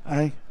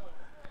 Hey?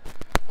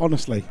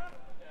 Honestly.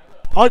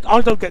 I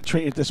don't get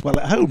treated this well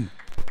at home.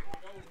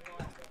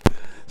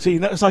 So you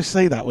notice I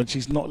say that when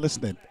she's not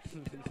listening.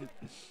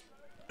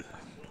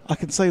 I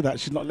can say that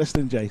she's not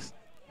listening, Jace.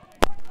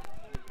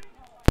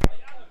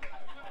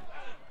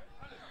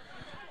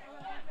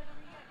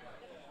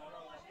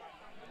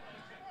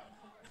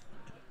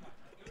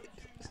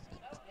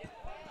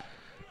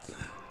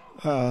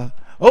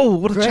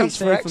 What a Great chance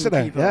for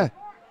Exeter. Yeah.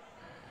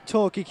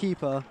 Torquay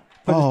keeper.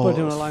 Put his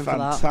body on the line for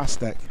that.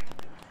 Fantastic.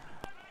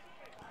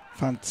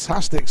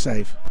 Fantastic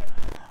save.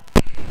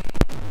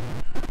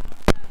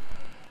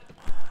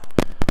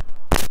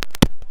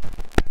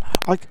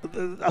 I'll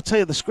tell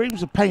you, the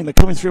screams of pain are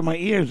coming through my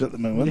ears at the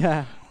moment.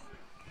 Yeah.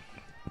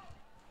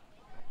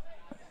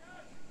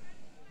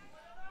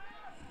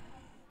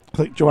 I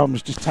think Joanne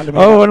was just telling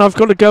me. Oh, and I've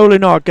got a goal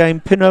in our game.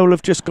 Pinole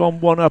have just gone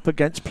 1-up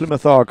against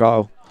Plymouth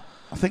Argyle.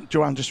 I think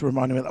Joanne just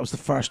reminded me that was the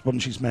first one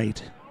she's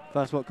made.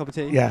 First what, cup of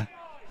tea? Yeah.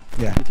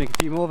 Yeah. You take a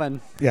few more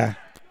then? Yeah.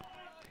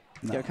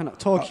 No. Yeah, kind of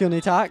Torquay on the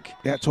attack.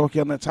 Yeah, Torquay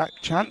on the attack.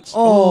 Chance.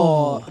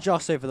 Oh,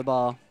 just over the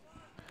bar.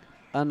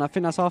 And I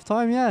think that's half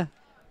time, yeah.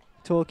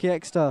 Torquay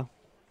Exeter.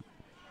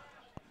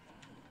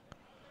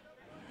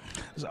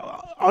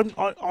 So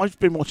I've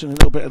been watching a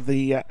little bit of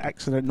the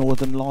Exeter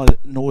Northern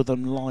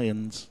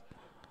Lions.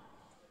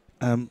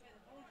 And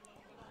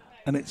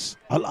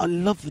I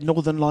love the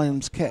Northern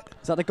Lions kit.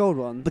 Is that the gold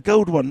one? The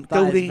gold one.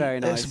 That is very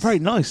nice. It's very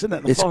nice, isn't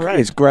it?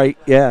 It's great,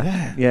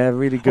 yeah,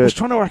 really good. I was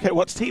trying to work out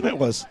what team it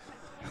was.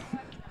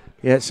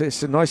 Yeah,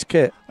 it's a nice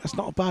kit. That's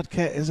not a bad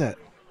kit, is it?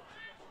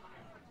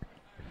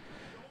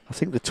 I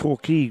think the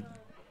Torquay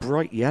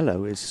bright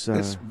yellow is...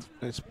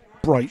 it's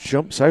bright.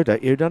 Jumps out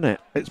at you, doesn't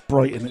it? It's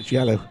bright and it's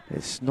yellow.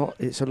 It's not.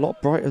 It's a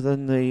lot brighter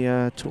than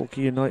the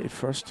Torquay United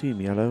first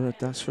team yellow,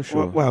 that's for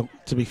sure. Well,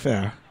 to be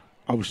fair,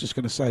 I was just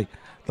going to say,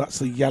 that's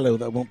the yellow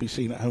that won't be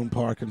seen at Home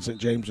Park and St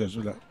James's,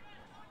 will it?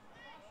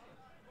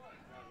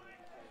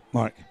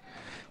 Mark,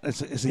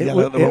 it's a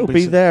yellow that won't be It'll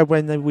be there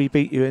when we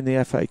beat you in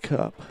the FA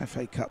Cup.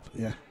 FA Cup,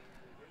 yeah.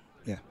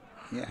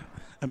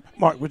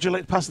 Mark, would you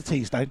like to pass the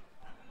teas down?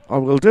 I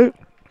will do.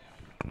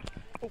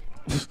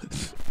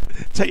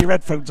 Take your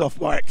headphones off,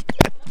 Mark.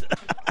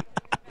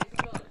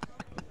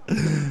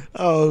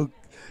 Oh,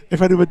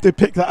 if anyone did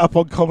pick that up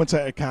on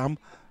commentator cam,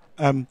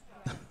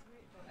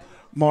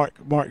 Mark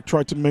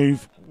tried to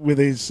move with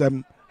his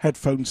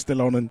headphones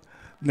still on and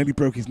nearly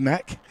broke his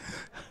neck.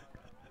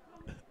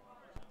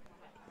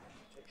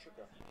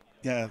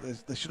 Yeah,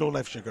 they should all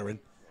have sugar in.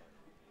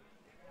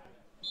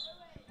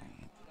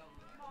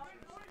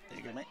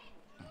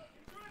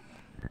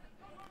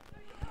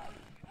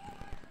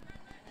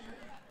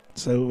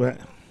 So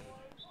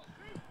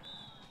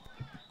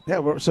yeah,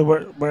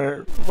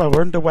 we're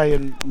underway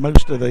in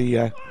most of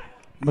the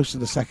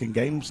second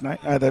games now.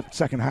 The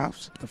second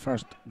halves, the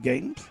first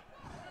games.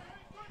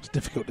 It's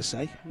difficult to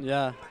say.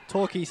 Yeah.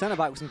 Torquay centre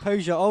back was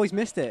composure. Always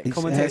missed it. He's,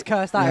 Commentators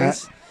cursed yeah.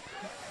 out.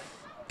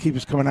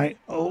 Keeper's coming out.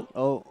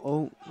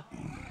 Oh.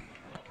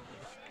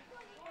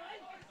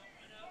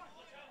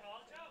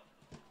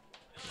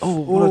 Oh,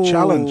 what a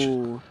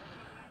challenge.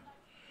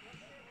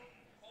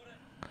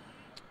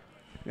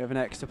 We have an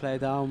extra player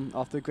down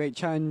after a great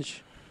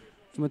challenge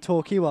from a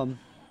Torquay one.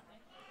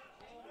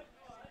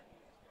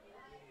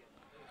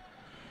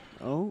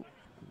 Oh.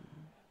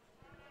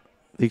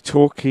 The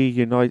Torquay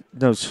United...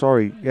 No,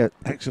 sorry. Yeah,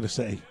 Exeter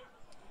City.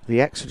 The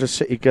Exeter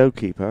City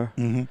goalkeeper.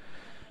 Mm-hmm.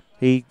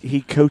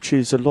 He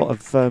coaches a lot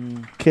of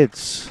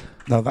kids.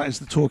 No, that is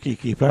the Torquay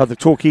keeper. Oh, the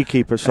Torquay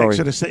keeper, sorry.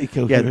 Exeter City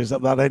goalkeeper is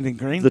up that end in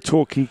green. The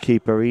Torquay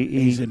keeper.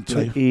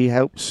 He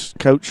helps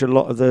coach a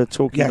lot of the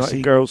Torquay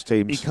United girls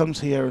teams. He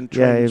comes here and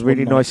trains. Yeah, he's a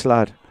really nice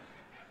lad.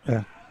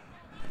 Yeah.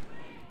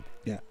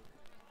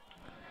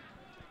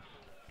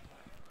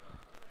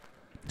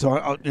 So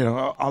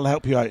I'll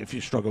help you out if you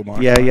struggle,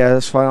 Mark. Yeah,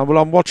 that's fine. Well,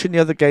 I'm watching the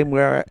other game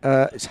where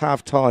it's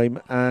half time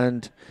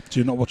and so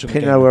you're not watching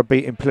Pinot are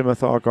beating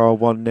Plymouth Argyle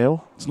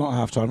 1-0. It's not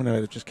half time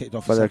anyway. They've just kicked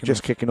off. But they're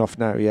just kicking off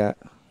now. Yeah.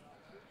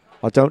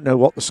 I don't know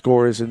what the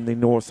score is in the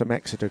Northam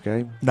Exeter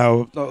game.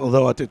 No,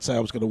 although I did say I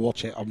was going to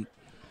watch it.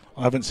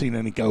 I haven't seen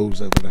any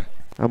goals over there.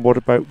 And what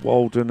about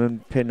Walden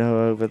and Pinot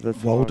over the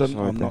Walden?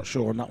 far side I'm not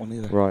sure on that one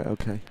either. Right.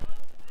 Okay.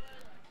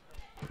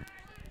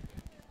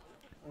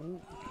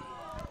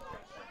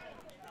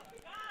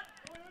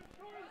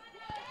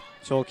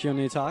 Torquay on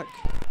the attack.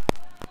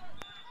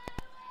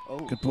 Oh.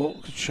 Good ball,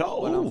 good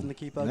shot. Well from the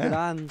keeper, good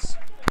hands.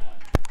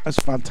 That's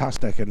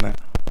fantastic, isn't it?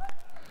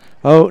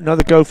 Oh,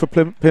 another goal for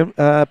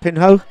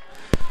Pinho.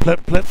 So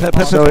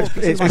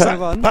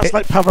that's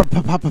like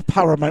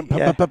Paramount.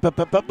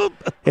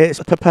 It's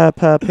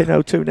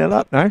Pinho 2-0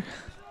 up now.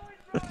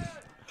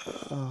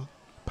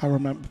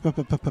 Paramount.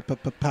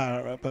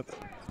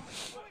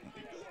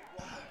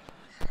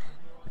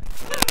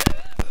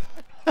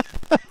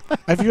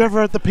 Have you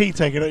ever heard the P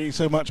taken at you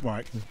so much,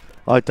 Mike?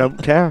 I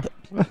don't care.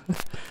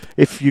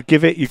 If you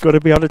give it, you've got to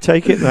be able to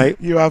take it, mate.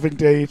 You have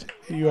indeed.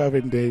 You have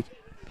indeed.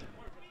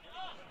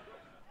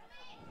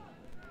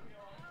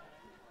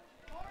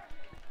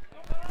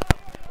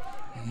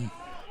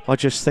 I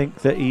just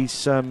think that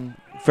he's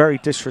very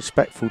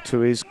disrespectful to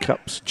his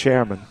Cup's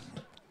chairman.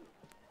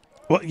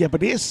 Well, yeah,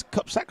 but he is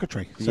Cup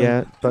secretary. So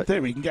yeah, but in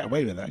theory, he can get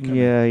away with that.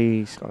 Yeah,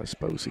 I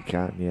suppose he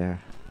can. Yeah,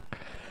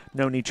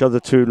 known each other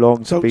too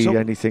long to be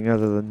anything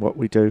other than what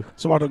we do.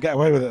 So I don't get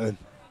away with it then.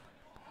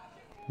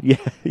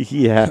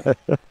 Yeah.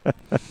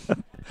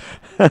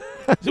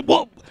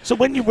 So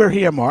when you were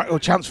here,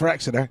 Mark, chance for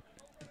Exeter,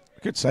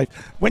 good save.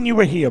 When you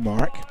were here,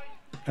 Mark,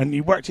 and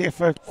you worked here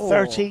for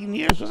 13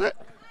 years, was it?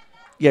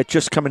 Yeah,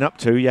 just coming up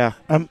to, yeah.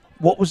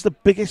 What was the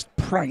biggest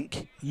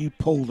prank you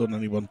pulled on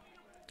anyone?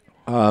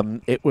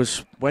 It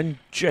was when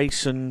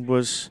Jason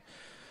was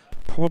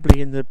probably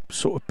in the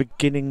sort of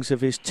beginnings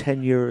of his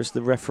tenure as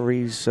the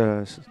referee's.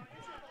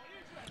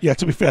 Yeah,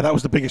 to be fair, that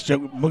was the biggest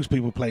joke most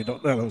people played.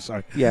 No,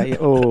 sorry. Yeah.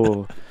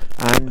 Oh,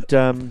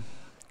 and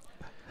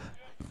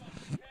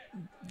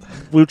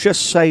we'll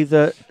just say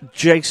that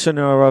Jason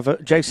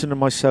and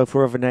myself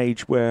are of an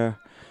age where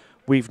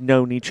we've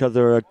known each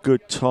other a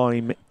good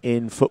time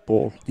in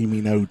football. You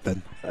mean owed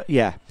then?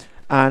 Yeah.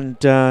 And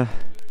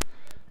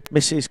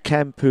Mrs.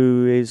 Kemp,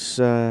 who is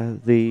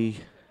the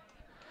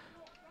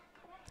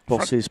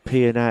boss's PA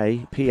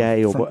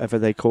or whatever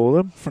they call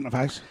them. Front of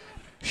house.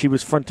 She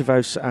was front of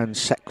house and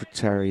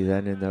secretary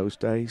then in those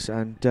days.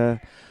 And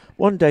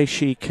one day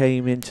she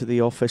came into the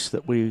office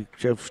that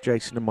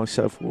Jason and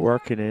myself were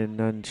working in,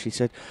 and she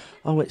said,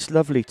 "Oh, it's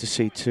lovely to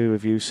see two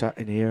of you sat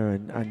in here,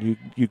 and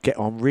you get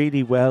on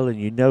really well,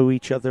 and you know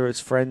each other as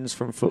friends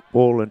from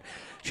football." And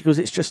she goes,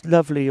 "It's just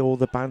lovely, all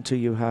the banter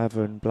you have,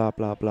 and blah,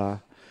 blah, blah."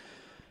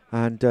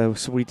 And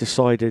so we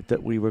decided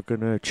that we were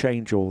going to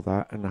change all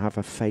that and have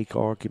a fake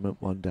argument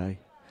one day.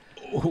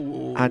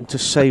 Ooh. And to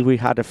say we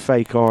had a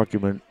fake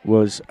argument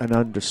was an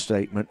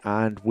understatement,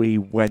 and we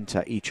went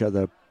at each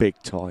other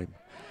big time.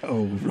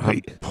 Oh,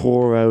 right. And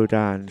poor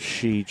Odan,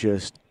 she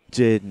just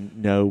didn't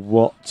know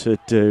what to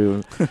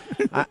do.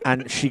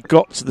 And she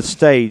got to the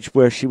stage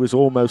where she was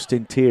almost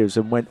in tears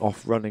and went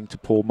off running to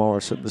Paul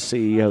Morrison, the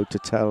CEO, to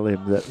tell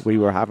him that we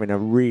were having a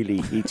really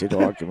heated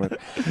argument.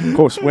 Of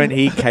course, when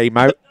he came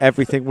out,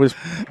 everything was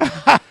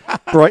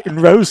bright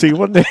and rosy,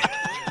 wasn't it?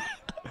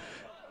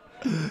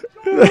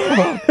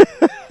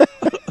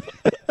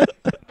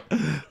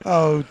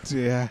 Oh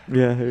dear.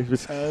 Yeah, it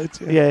was. Oh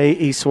dear. Yeah,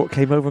 he sort of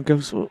came over and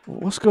goes,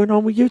 "What's going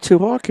on with you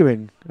two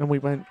arguing?" And we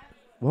went,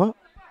 "What?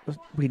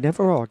 We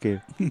never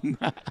argue."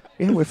 Yeah,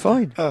 we're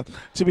fine.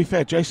 To be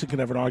fair, Jason can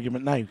have an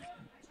argument now.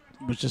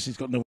 It's just he's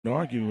got no one to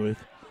argue with.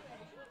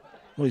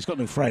 Well, he's got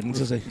no friends,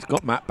 has he? He's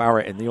got Matt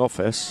Barrett in the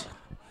office.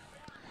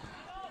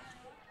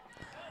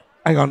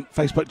 Hang on,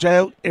 Facebook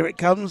jail. Here it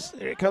comes.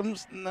 Here it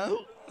comes.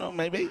 No,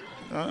 maybe.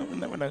 No, we'll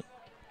never know.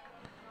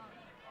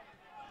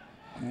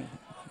 Yeah,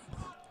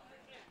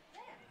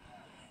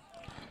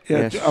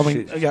 Yes, I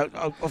mean, yeah,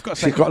 I've got to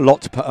say, She's got a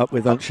lot to put up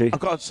with, hasn't she? I've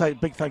got to say,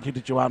 big thank you to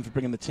Joanne for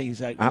bringing the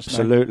teas out. just now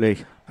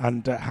Absolutely.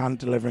 and hand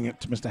delivering it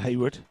to Mr.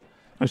 Hayward,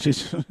 which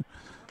is,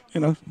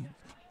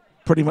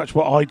 pretty much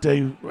what I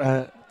do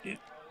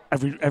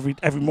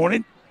every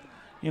morning.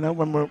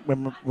 When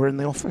we're in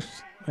the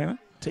office,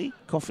 tea,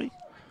 coffee,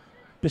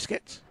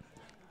 biscuits.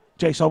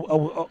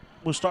 Jace,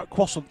 we'll start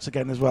croissants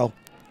again as well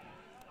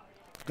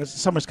because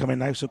summer's coming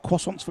now. So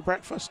croissants for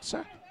breakfast,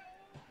 sir.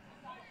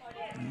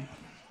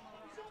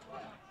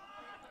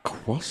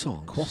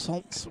 Croissants?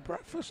 Croissants for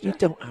breakfast. You Yeah.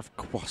 don't have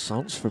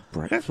croissants for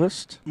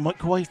breakfast.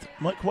 Microwave.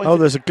 Oh,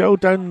 there's a goal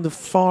down the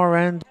far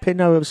end.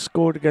 Pinot have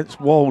scored against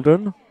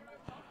Walden.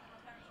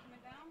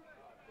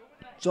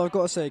 So I've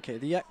got to say, okay,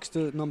 the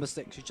extra number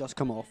 6 who's just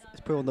come off is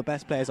probably one of the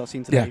best players I've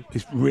seen today. Yeah,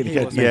 he's really He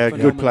good. was Yeah,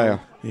 phenomenal. good player.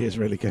 He is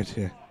really good.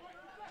 Yeah.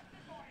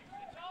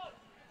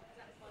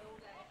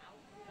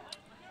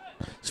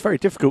 It's very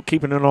difficult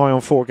keeping an eye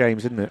on 4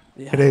 games, isn't it?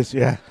 Yeah. It is.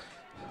 Yeah.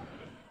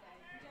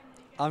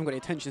 I haven't got any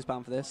attention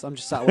span for this. I'm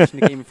just sat watching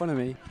the game in front of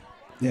me.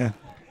 Yeah.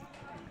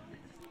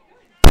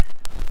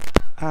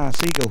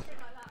 Seagull.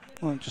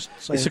 Well, just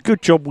say It's a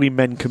good job we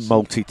men can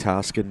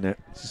multitask, isn't it?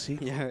 it's a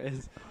seagull. Yeah, it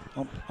is.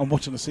 I'm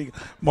watching the seagull.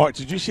 Mark,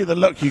 did you see the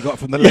look you got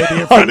from the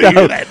lady in front of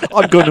you then?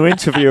 I'm going to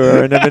interview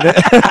her in a minute.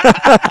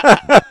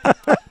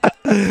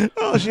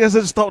 Oh, she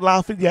hasn't stopped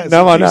laughing yet.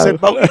 No, I she know. said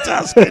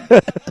multitasking.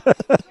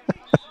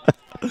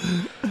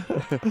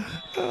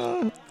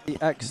 The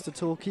Exeter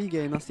Torquay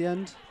game, that's the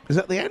end. Is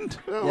that the end?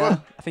 Oh, Yeah,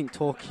 well. I think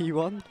Torquay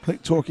won. I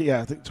think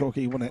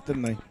Torquay won it,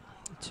 didn't they?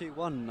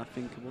 2-1, I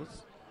think it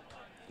was.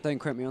 Don't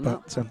quote me on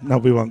that. But no,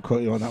 we won't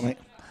quote you on that, mate.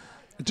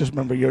 Just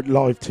remember, you're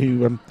live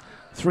to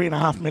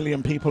 3.5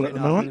 million people at the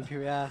moment.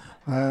 Yeah.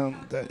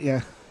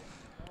 Yeah.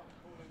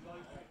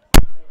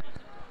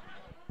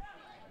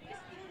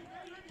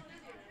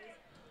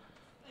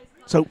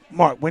 So,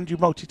 Mark, when do you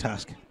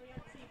multitask?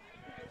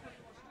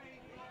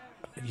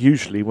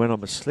 Usually when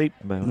I'm asleep,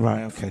 Mel.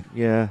 Right, okay.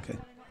 Yeah. Okay.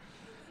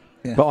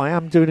 Yeah. But I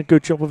am doing a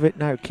good job of it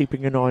now,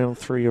 keeping an eye on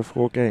 3 or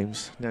 4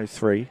 games. No,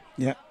 3.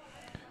 Yeah.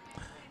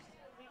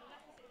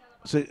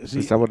 So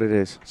Is that what it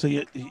is? So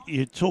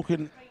you're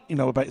talking,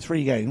 about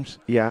 3 games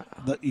Yeah.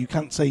 that you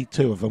can't say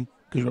 2 of them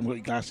because you haven't got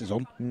your glasses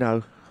on.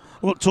 No.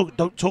 Well,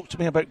 don't talk to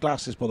me about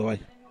glasses, by the way.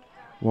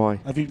 Why?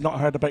 Have you not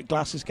heard about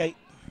Glasses Gate?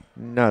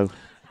 No.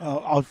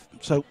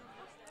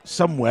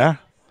 Somewhere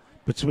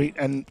between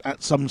and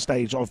at some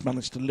stage I've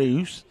managed to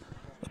lose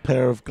a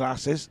pair of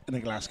glasses in a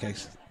glass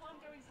case.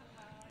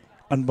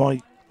 And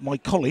my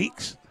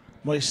colleagues,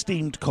 my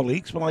esteemed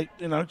colleagues, when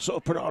I sort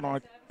of put it on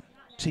our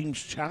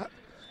Teams chat,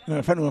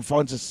 if anyone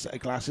finds a set of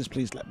glasses,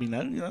 please let me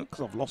know,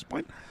 because I've lost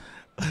mine.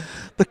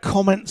 The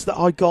comments that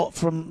I got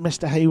from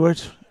Mr.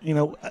 Hayward,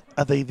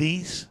 are they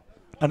these?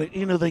 And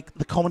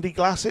the comedy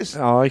glasses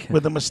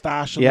with the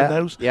moustache and the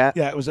nose. Yeah.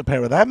 Yeah, it was a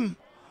pair of them.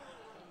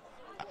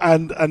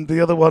 And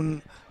the other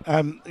one,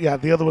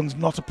 the other one's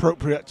not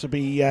appropriate to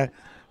be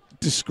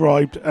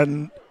described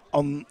and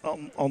on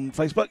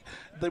Facebook.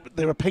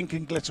 They were pink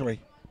and glittery.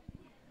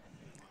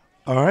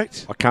 All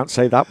right. I can't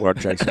say that word,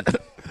 Jason.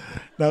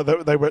 No,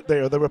 they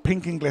were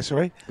pink and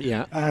glittery.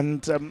 Yeah.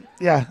 And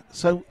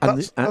so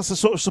And that's the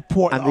sort of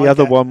support. And that the I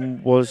other get.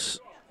 one was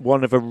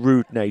one of a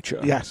rude nature.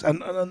 Yes,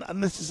 and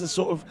this is the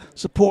sort of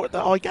support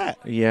that I get.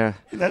 Yeah.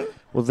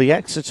 Well, the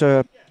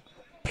Exeter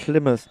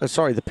Plymouth,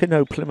 the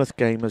Pinot Plymouth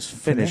game has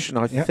finished, and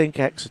I think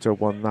Exeter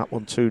won that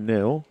one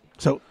 2-0.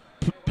 So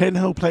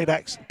Pinot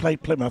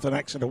played Plymouth and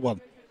Exeter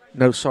won.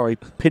 No, sorry,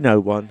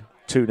 Pinot won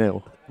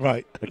 2-0.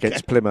 Right.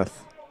 Against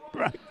Plymouth.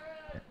 Right.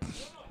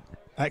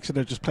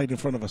 Exeter just played in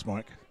front of us,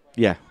 Mike.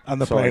 Yeah.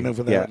 And they're playing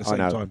over there at the same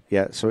time.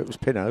 Yeah, so it was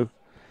Pinot.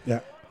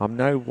 Yeah. I'm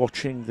now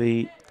watching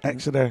the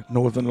Exeter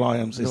Northern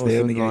Lions is the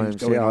only game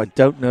going Yeah, on. I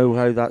don't know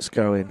how that's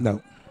going.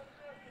 No.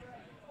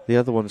 The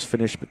other one's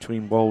finished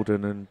between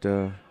Walden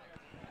and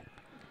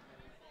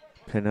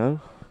Pinot.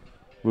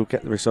 We'll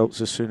get the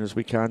results as soon as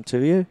we can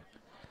to you.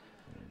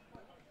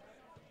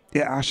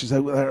 Yeah, Ash is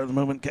over there at the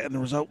moment getting the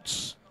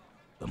results.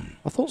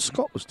 I thought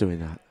Scott was doing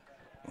that.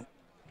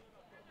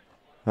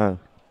 Oh,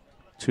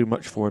 too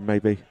much for him,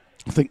 maybe.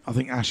 I think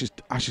Ash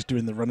is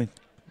doing the running.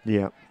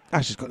 Yeah.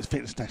 Ash has got his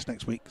fitness test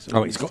next week. So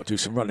Oh, he's got to do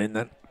some running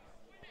then.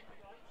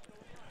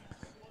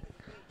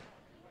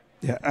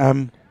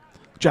 Yeah.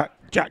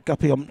 Jack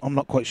Guppy, I'm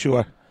not quite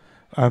sure.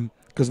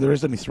 Because there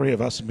is only 3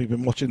 of us, and we've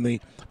been watching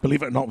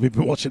believe it or not, we've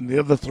been watching the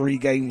other 3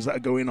 games that are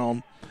going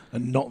on,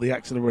 and not the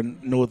Exeter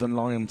and Northern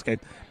Lions game.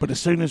 But as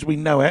soon as we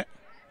know it,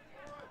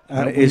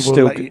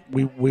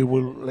 we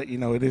will let you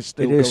know it is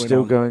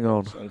still going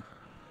on. So.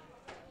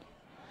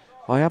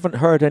 I haven't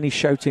heard any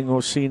shouting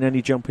or seen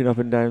any jumping up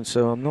and down,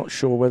 so I'm not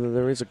sure whether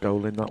there is a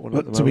goal in that one.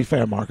 But to be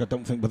fair, Mark, I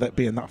don't think with it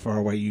being that far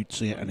away, you'd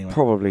see it anyway.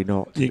 Probably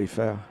not, to be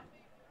fair.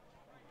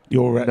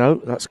 No,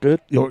 that's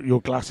good.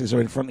 Your glasses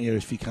are in front of you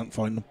if you can't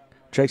find them.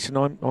 Jason,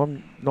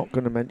 I'm not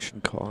going to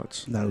mention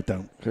cards. No,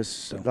 don't.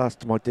 Because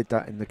last time I did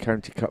that in the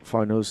County Cup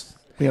finals,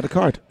 we had a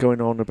card going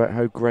on about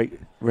how great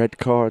red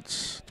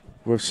cards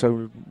were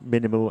so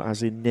minimal,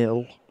 as in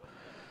nil.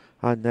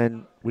 And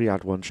then we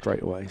had one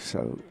straight away,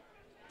 so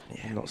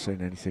I'm not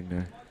saying anything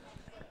now.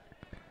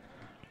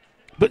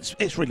 But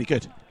it's really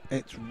good.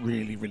 It's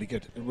really, really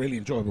good. Really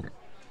enjoyable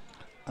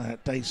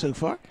day so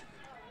far.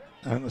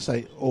 And I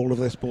say all of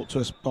this brought to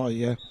us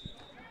by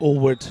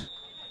Allward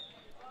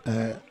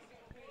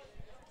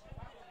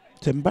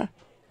Timber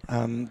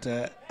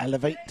and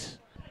Elevate,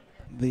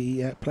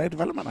 the player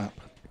development app.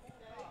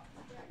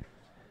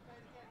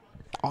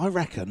 I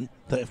reckon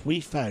that if we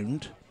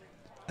found,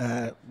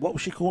 what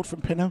was she called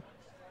from Pinot?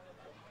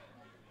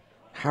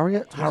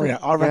 Harriet?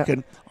 I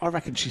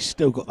reckon she's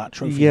still got that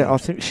trophy. Yeah, home. I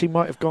think she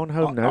might have gone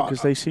home now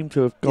because they seem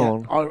to have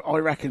gone. Yeah, I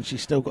reckon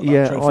she's still got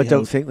that trophy. I don't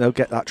home. think they'll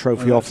get that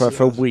trophy off her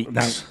for weeks.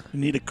 No, you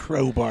need a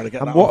crowbar to get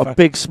and that what off a her.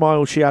 big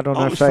smile she had on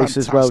her face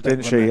as well,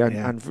 didn't she? It?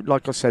 Yeah. And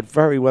like I said,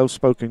 very well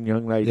spoken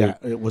young lady. Yeah,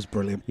 it was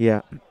brilliant.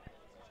 Yeah.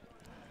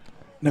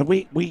 Now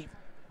we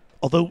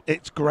although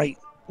it's great,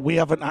 we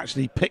haven't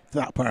actually picked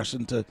that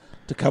person to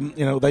come.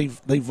 You know, they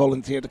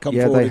volunteered to come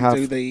forward and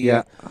do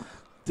the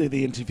do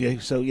the interview.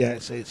 So yeah,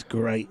 it's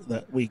great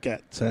that we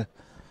get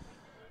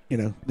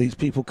these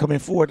people coming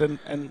forward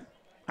and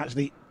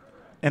actually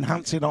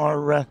enhancing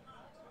our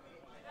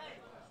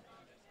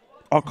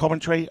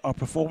commentary, our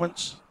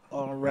performance,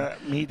 our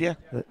media.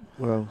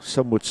 Well,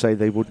 some would say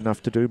they wouldn't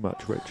have to do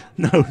much, Rich.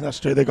 No, that's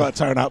true. They got to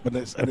turn up and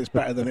it's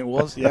better than it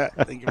was. Yeah,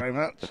 thank you very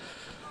much.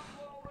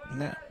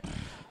 Yeah.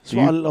 That's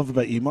what I love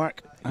about you,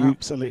 Mark.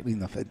 Absolutely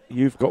nothing.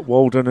 You've got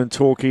Walden and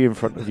Torquay in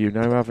front of you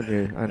now, haven't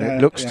you? And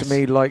it looks to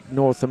me like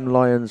Northam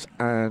Lions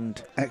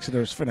and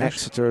Exeter is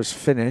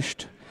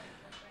finished.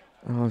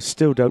 I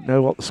still don't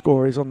know what the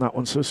score is on that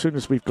one. So as soon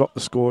as we've got the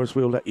scores,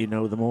 we'll let you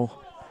know them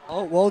all.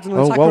 Oh,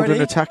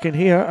 Walden attacking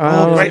here.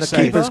 Great the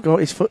save. keeper's got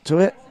his foot to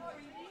it.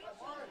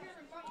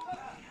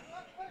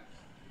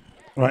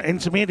 Right,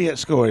 intermediate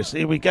scores.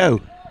 Here we go.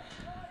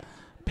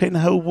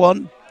 Pinhole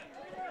 1.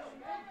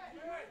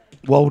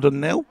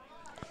 Walden 0.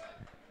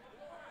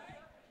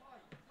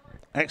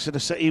 Exeter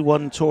City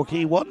 1,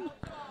 Torquay 1.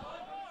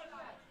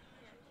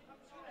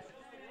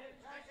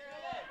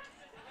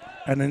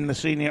 And in the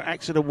senior,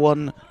 Exeter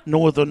 1,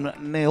 Northern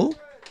 0.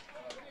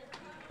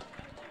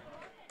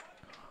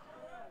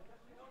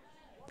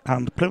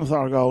 And Plymouth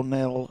Argyle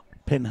 0,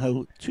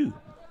 Pinhole 2.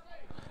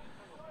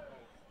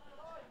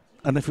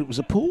 And if it was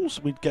a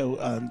pools, we'd go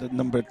under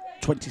number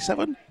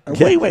 27.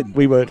 Away win.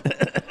 We would.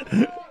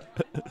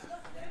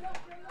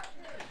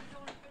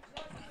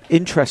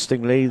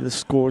 Interestingly, the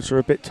scores are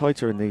a bit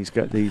tighter in these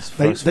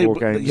first four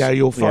games. Yeah,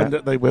 you'll find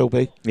that they will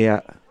be. Yeah.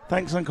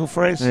 Thanks, Uncle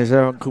Frizz. There's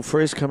our Uncle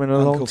Frizz coming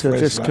along to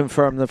just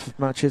confirm the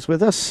matches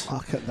with us.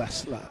 Look at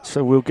this.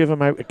 So we'll give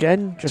them out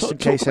again, just in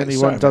case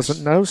anyone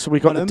doesn't know. So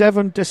we've got the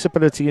Devon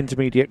Disability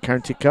Intermediate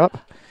County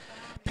Cup.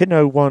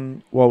 Pinot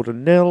 1,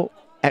 Walden 0.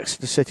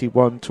 Exeter City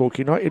 1,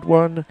 Torquay United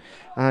 1.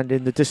 And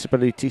in the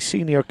Disability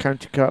Senior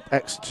County Cup,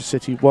 Exeter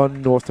City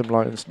 1, Northam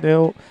Lions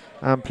 0.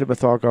 And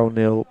Plymouth Argyle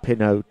 0,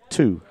 Pinot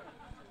 2.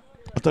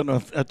 I don't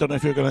know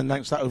if you're going to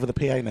announce that over the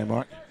PA now,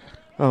 Mark.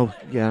 Oh,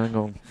 yeah, hang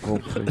on. Go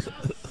on, please.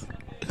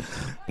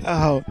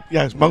 Oh,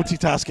 yeah, it's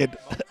multitasking.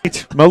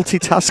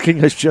 Multitasking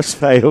has just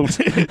failed.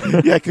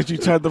 Yeah, because you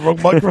turned the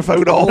wrong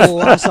microphone off. Oh,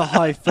 that's a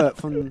high foot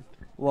from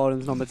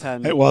Walden's number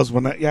 10. It was,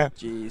 wasn't it? Yeah.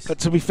 Jeez. But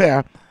to be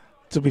fair,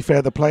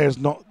 the player's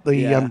not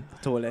the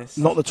tallest.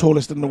 Not the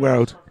tallest in the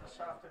world.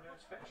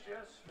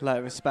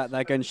 Like, respect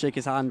that. Go and shake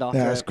his hand after.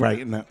 Yeah, it's great,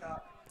 isn't it?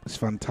 It's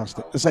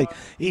fantastic. I say,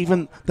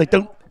 even they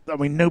don't. I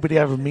mean, nobody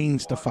ever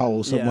means to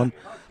foul someone,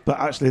 but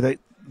actually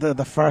they're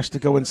the first to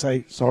go and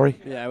say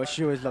sorry. Yeah, which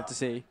you always love to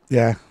see.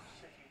 Yeah.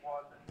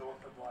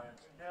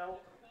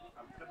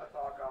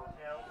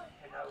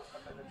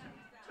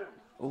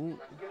 Ooh.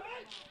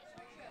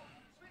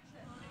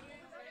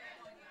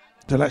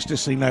 So let's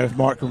just see now if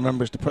Mark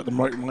remembers to put the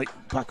mic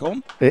back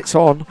on. It's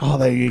on. Oh,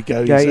 there you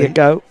go. There you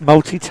go.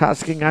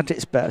 Multitasking at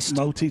its best.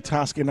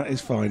 Multitasking at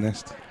its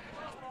finest.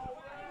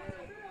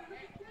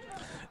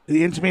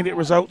 The intermediate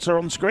results are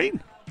on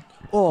screen.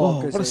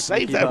 Oh, what a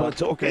save there by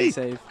Torquay.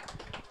 Save.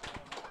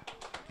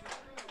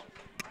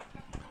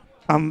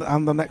 And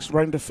the next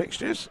round of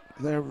fixtures,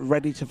 they're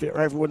ready for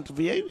everyone to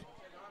view.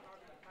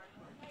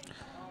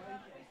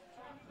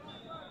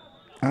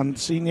 And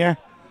senior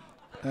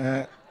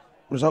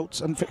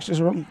results and fixtures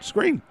are on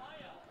screen.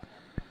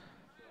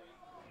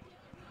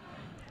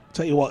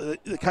 Tell you what,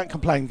 you can't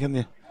complain, can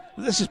you?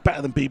 This is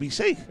better than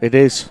BBC. It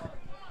is.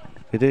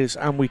 It is,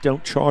 and we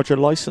don't charge a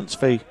licence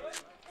fee.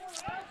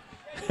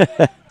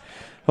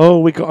 Oh,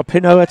 we got a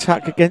Pinot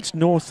attack against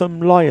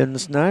Northam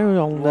Lions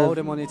now.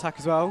 Walden on the attack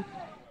as well.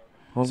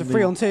 It's a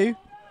 3-on-2.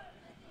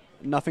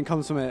 Nothing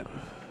comes from it.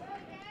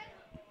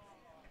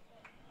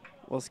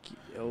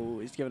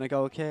 He's giving a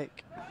goal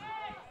kick.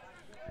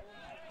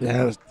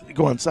 Yeah,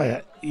 go on, say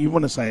it. You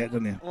want to say it,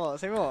 don't you? What?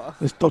 Say what?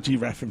 There's dodgy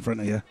ref in front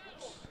of you.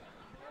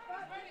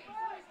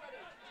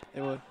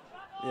 It would.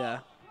 Yeah.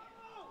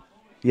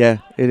 Yeah,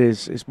 it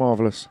is. It's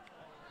marvellous.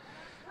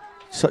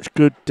 Such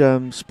good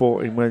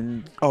sporting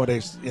when it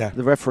is, yeah.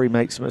 The referee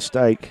makes a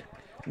mistake.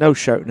 No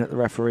shouting at the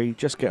referee.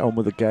 Just get on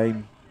with the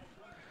game.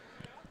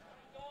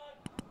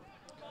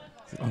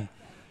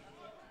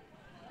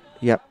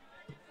 Yep.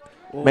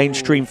 Oh.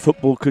 Mainstream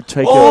football could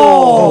take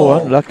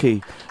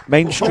unlucky.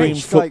 Mainstream Great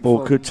strike football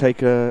from could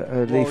take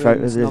a leaf out of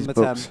Warriors, his number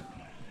books.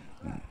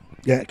 10.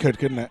 Yeah, it could,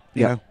 couldn't it?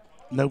 Yeah.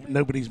 You know,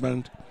 nobody's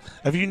moaned.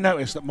 Have you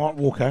noticed that Mark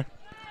Walker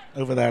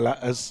over there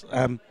has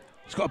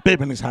he's got a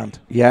bib in his hand?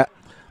 Yeah.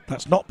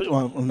 That's not.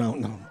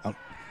 No.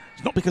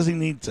 It's not because he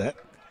needs it.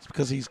 It's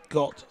because he's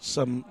got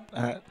some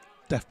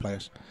deaf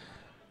players.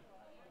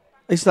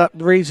 Is that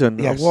the reason?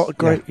 Yes. What a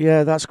great.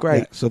 Yeah, that's great.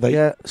 Yeah, so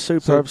they.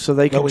 superb. So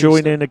they can he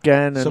join still- in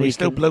again, and So he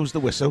still blows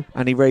the whistle,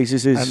 and he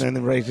raises his. and then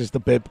he raises the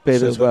bib Bib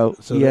so as well.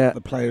 so Yeah. that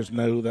the players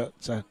know that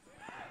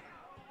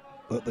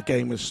that the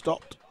game has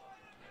stopped.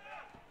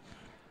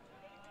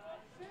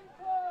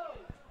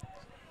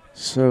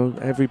 So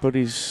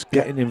everybody's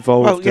getting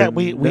involved. Well, yeah, and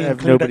we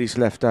include nobody's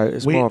left out.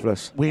 It's we-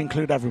 marvellous. We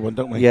include everyone,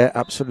 don't we? Yeah,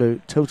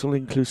 absolute. Total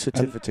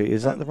inclusivity.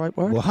 Is that the right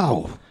word?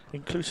 Wow.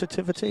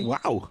 Inclusivity?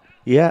 Wow.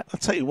 Yeah. I'll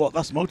tell you what,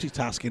 that's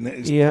multitasking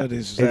at Yeah,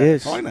 his it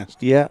is.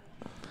 finest. Yeah.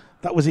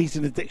 That was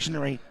eating a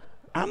dictionary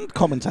and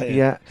commentating.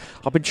 Yeah.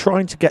 I've been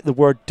trying to get the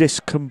word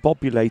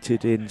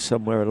discombobulated in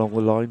somewhere along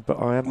the line, but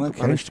I haven't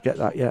managed to get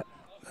that yet.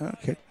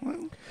 Okay.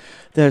 Well,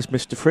 there's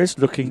Mr. Frizz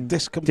looking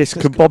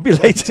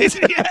discombobulated.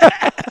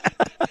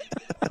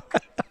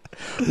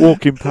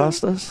 Walking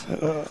past us.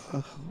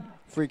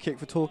 Free kick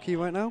for Torquay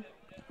right now.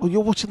 Oh,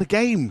 you're watching the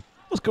game.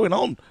 What's going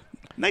on?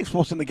 Nate's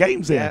watching the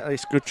games here. Yeah,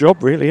 it's a good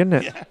job, really, isn't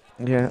it? Yeah.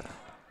 Yeah.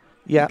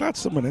 Yeah. I'm glad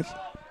someone is.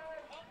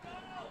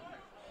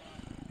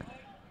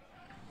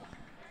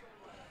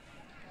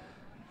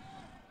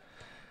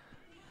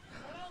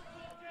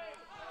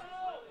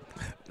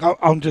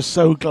 I'm just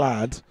so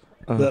glad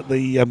that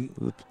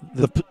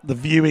the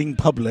viewing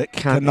public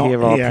Can't cannot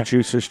hear our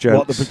producer's jokes.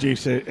 what the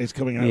producer is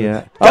coming out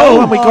Yeah. with.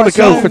 Oh, and we got to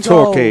go for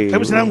goal. Torquay. It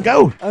was an own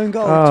goal. Own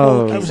goal. Oh.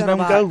 Torquay It was an own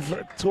centre-back. goal for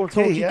Torquay.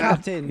 Torquay Yeah.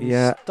 captain.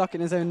 Yeah. Stuck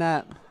in his own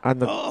net. And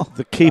the Oh.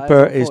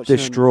 keeper That is is unfortunate.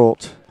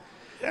 distraught.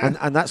 Yeah.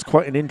 And that's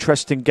quite an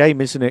interesting game,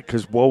 isn't it?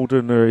 Because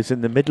Walden is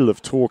in the middle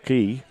of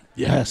Torquay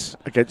Yes.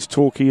 against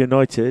Torquay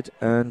United,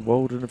 and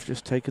Walden have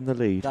just taken the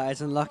lead. That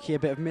is unlucky. A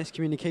bit of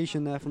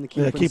miscommunication there from the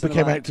keeper. The keeper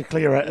came out to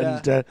clear it,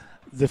 and the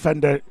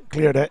defender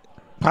cleared it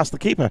past the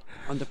keeper.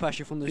 Under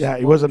pressure from the Yeah,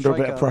 he was under a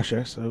striker. bit of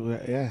pressure, so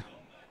yeah.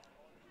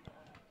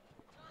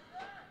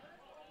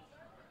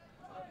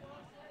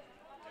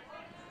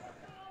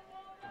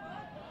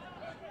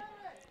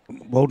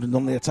 Walden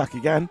on the attack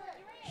again.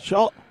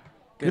 Shot.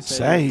 Good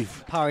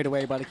save. Parried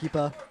away by the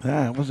keeper.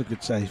 Yeah, it was a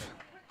good save.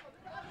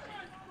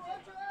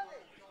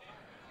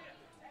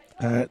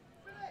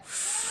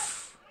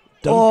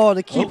 Oh,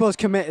 the keeper was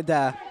committed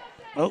there.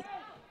 Oh,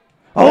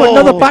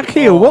 another back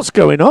heel. What's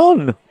going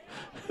on?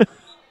 Is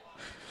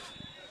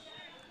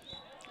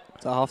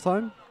that half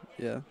time?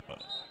 Yeah.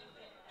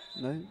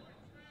 No?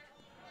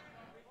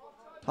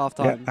 Half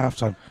yeah, time. half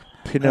time.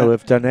 Pinot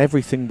have done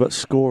everything but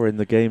score in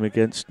the game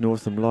against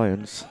Northam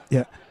Lions.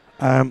 Yeah.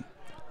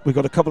 We've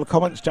got a couple of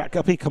comments. Jack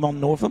Guppy, come on,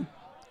 Northam.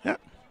 Yeah.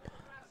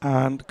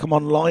 And come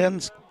on,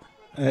 Lions.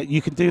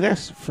 You can do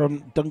this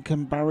from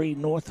Duncan Barry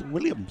North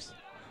Williams.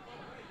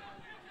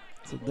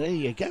 So there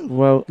you go.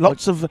 Well,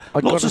 lots of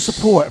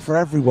support for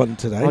everyone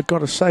today. I've got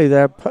to say,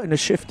 they're putting a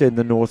shift in,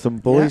 the Northam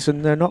boys,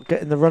 and they're not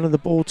getting the run of the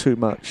ball too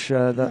much.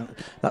 That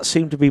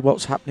seemed to be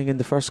what's happening in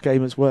the first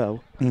game as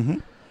well. Mm-hmm.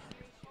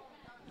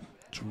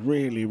 It's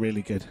really,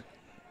 really good.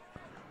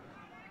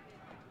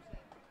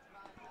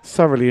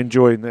 Thoroughly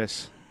enjoying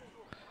this.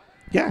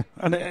 Yeah,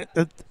 and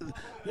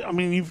I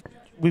mean,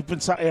 we've been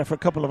sat here for a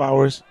couple of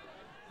hours,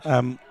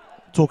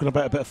 talking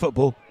about a bit of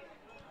football.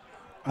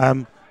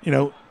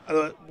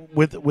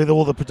 With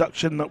all the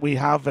production that we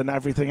have and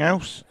everything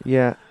else.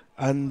 Yeah.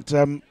 And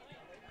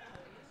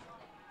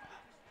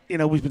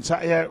we've been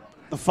sat here,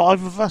 the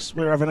five of us.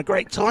 We're having a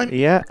great time.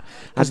 Yeah,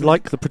 and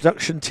like the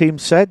production team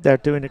said, they're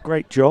doing a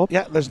great job.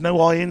 Yeah, there's no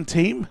I in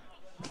team,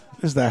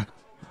 is there?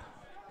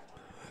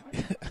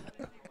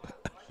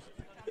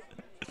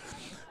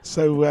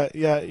 So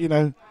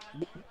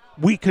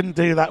we can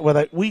do that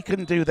without. We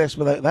can do this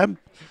without them,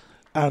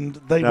 and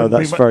they. No, wouldn't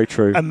that's be very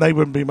true. And they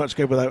wouldn't be much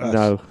good without us.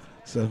 No.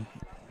 So.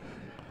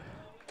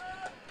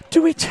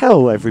 Do we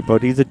tell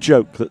everybody the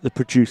joke that the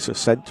producer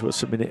sent to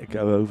us a minute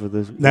ago over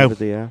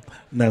the air?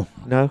 No.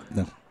 No.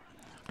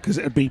 Because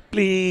it would be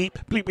bleep,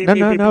 bleep, bleep, No,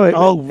 bleep, no, bleep.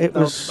 no. It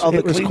was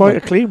clean quite one.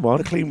 a clean one.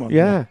 The clean one.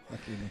 Yeah.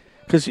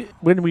 Because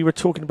when we were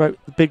talking about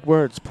the big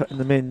words, putting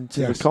them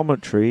into Yes. the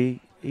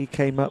commentary, he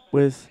came up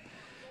with.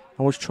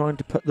 I was trying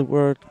to put the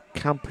word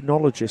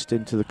campanologist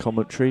into the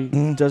commentary.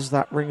 Does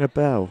that ring a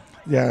bell?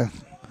 Yeah.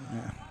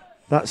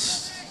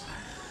 That's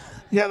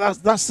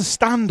the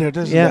standard,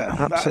 isn't it? Yeah,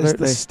 That absolutely. is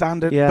the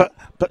standard. Yeah.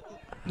 But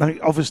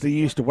obviously you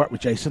used to work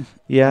with Jason.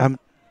 Yeah.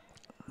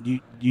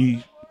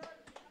 You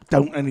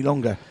don't any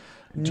longer.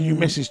 Do you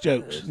miss his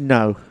jokes?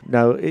 No.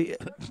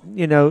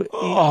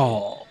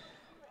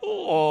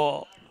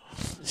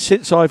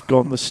 Since I've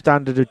gone, the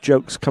standard of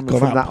jokes coming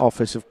from that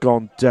office have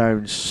gone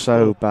down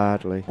so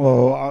badly.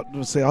 Well, I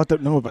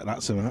don't know about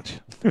that so much.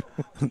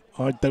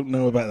 I don't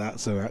know about that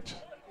so much.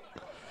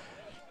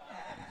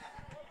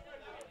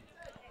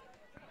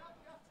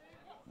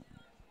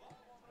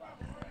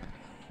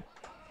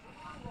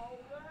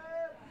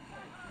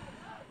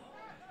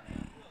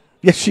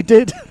 Yes, she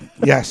did.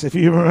 Yes, if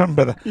you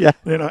remember that. Yeah.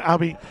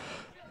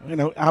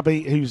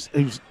 Abby, who's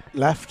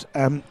left,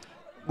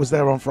 was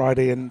there on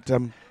Friday,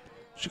 and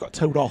she got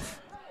told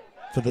off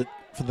for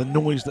the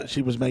noise that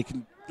she was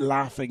making,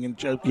 laughing and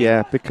joking.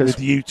 Yeah, because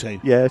with you two.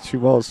 Yeah, she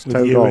was with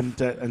told you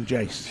off. And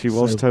Jace. She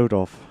was told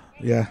off.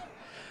 Yeah.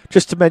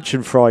 Just to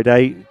mention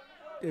Friday,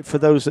 for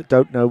those that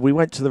don't know, we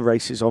went to the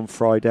races on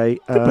Friday.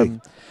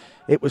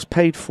 It was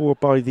paid for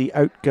by the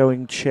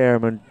outgoing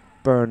chairman,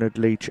 Bernard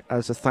Leach,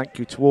 as a thank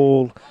you to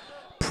all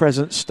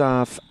present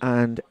staff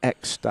and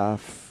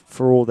ex-staff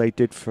for all they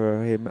did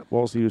for him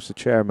whilst he was the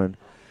chairman.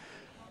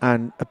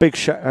 And a big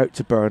shout out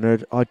to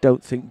Bernard. I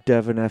don't think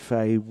Devon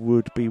FA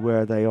would be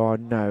where they are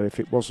now if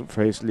it wasn't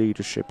for his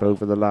leadership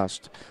over the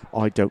last,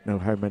 I don't know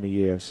how many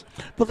years.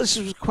 But this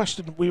is a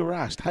question we were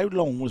asked. How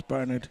long was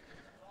Bernard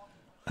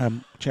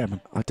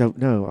chairman? I don't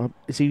know.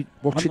 Is he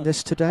watching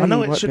this today? I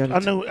know it should. I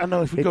know.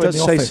 If we it go does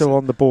in the say office, so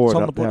on the board.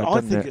 It's on the board. There,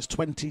 I think it? it's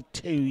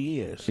 22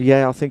 years.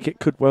 Yeah, I think it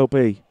could well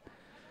be.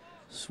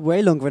 It's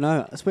way longer than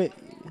I.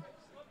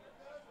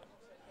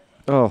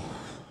 Oh,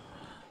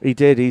 he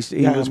did. He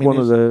was one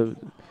of the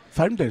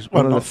founders.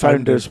 One of the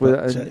founders with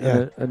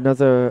but,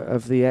 another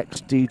of the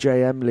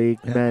ex-DJM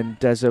League men,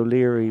 Des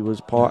O'Leary, was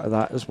part of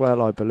that as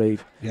well, I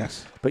believe.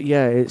 Yes. But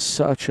yeah, it's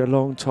such a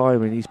long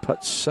time, and he's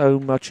put so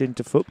much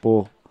into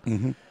football.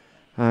 Mm-hmm.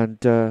 And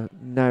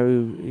now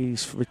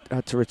he's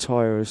had to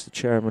retire as the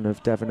chairman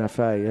of Devon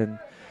FA, and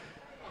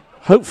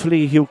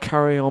hopefully he'll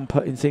carry on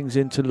putting things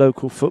into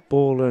local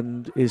football,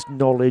 and his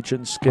knowledge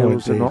and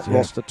skills are not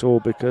lost at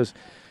all, because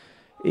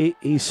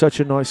he's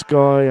such a nice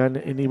guy,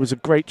 and he was a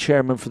great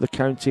chairman for the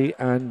county,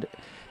 and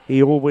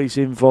he always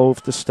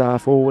involved the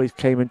staff, always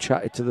came and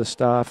chatted to the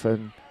staff,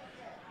 and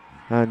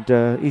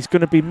he's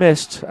going to be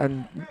missed.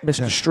 And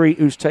Mr. Street,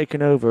 who's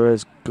taken over,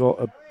 has got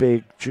a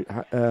big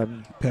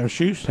pair of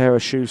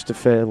shoes to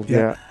fill.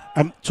 Yeah.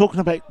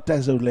 Talking about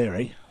Des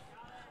O'Leary,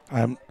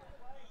 the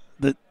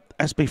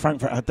SB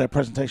Frankfurt had their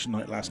presentation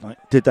night last night.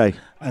 Did they?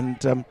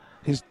 And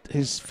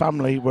his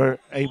family were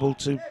able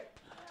to.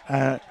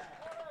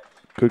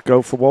 Good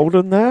goal for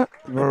Walden there.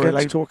 Were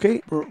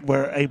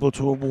able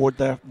to award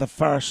the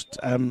first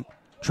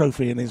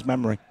trophy in his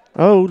memory.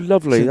 Oh,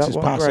 lovely! Since that his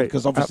was passing, great.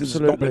 because obviously there's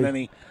not been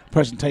any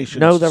presentations.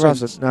 No, there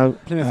hasn't. No.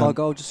 Plymouth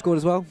Argyle just scored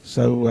as well.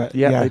 So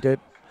they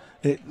did.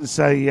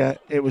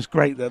 It was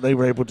great that they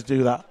were able to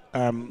do that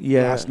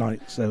last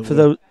night. So for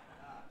those,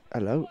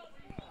 hello.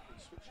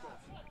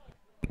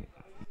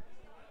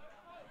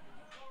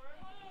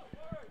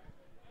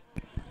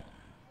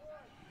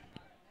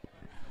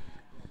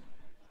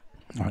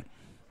 Right.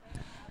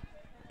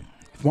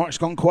 If Mark's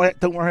gone quiet,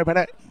 don't worry about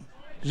it.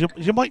 Is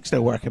your mic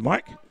still working,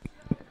 Mark?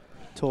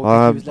 Is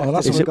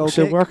it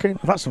still working?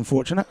 Well, that's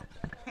unfortunate.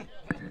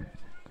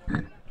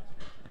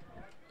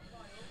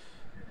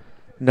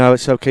 No,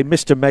 it's okay.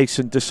 Mr.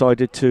 Mason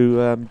decided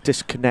to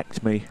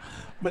disconnect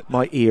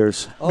my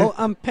ears. Oh,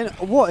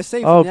 what a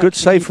save! Oh, good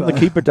save from the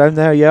keeper down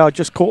there. Yeah, I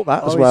just caught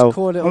that as well. He's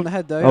caught it on the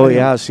head though. Oh, he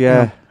has.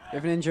 Yeah. You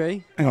have an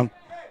injury? Hang on,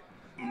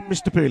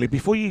 Mr. Pearley.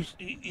 Before you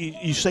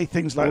say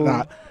things like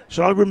that,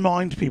 shall I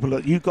remind people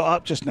that you got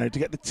up just now to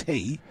get the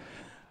tea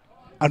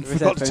and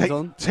forgot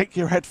to take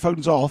your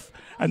headphones off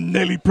and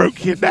nearly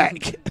broke your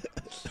neck?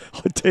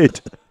 I did.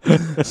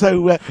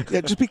 So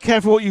just be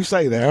careful what you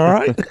say there, all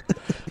right?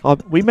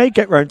 We may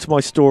get round to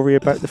my story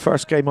about the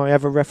first game I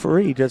ever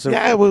refereed as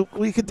a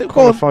we could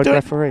qualified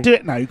referee. Do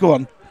it now. Go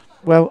on.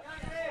 Well,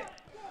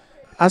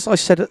 as I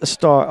said at the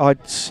start,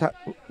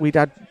 we'd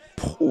had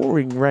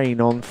pouring rain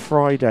on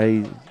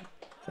Friday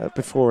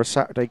before a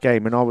Saturday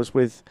game, and I was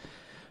with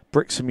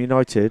Brixham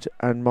United,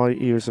 and my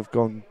ears have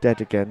gone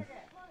dead again.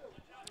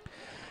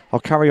 I'll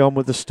carry on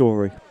with the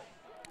story.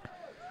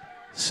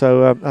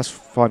 So that's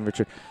fine,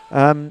 Richard.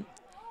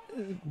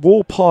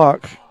 Wall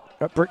Park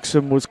at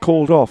Brixham was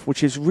called off,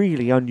 which is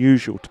really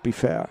unusual, to be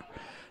fair.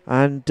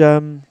 And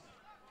the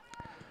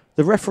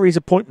referee's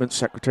appointment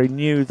secretary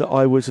knew that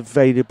I was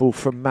available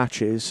for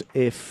matches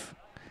if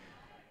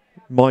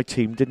my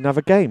team didn't have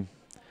a game.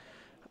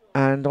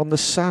 And on the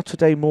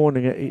Saturday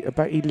morning at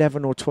about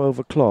 11 or 12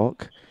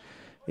 o'clock,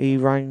 he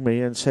rang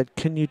me and said,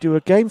 "Can you do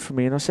a game for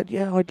me?" And I said,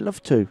 "Yeah, I'd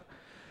love to."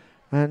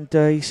 And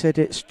he said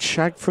it's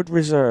Chagford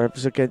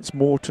Reserves against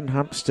Moreton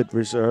Hampstead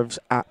Reserves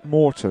at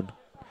Moreton.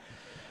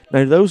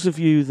 Now, those of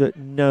you that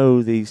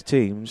know these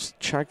teams,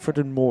 Chagford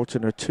and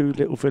Moreton are two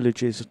little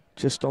villages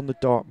just on the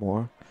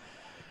Dartmoor.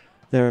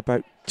 They're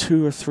about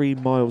 2 or 3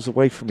 miles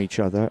away from each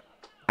other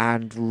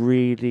and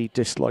really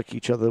dislike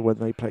each other when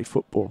they play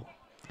football.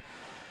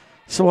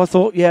 So I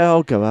thought, yeah,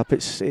 I'll go up.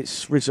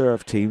 It's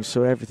reserve teams,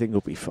 so everything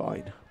will be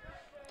fine.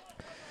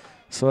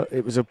 So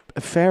it was a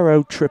fair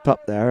old trip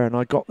up there, and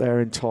I got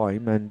there in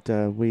time,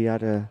 and we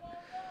had a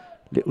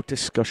little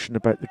discussion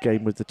about the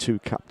game with the two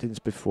captains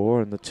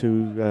before and the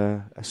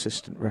two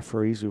assistant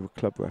referees who were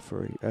club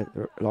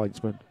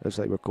linesmen, as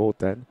they were called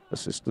then,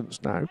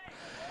 assistants now.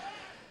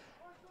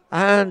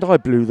 And I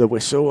blew the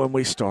whistle and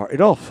we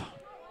started off.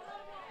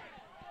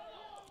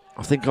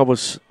 I think I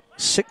was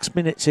 6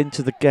 minutes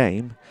into the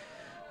game,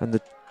 and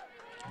the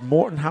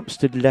Moreton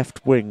Hampstead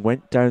left wing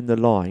went down the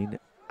line,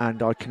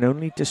 and I can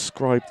only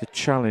describe the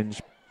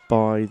challenge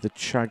by the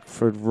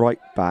Chagford right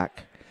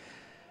back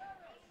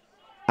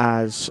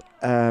as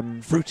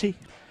fruity.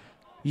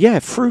 Yeah,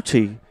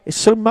 fruity. It's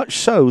so much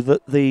so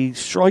that the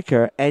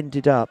striker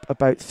ended up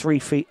about 3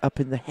 feet up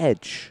in the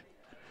hedge.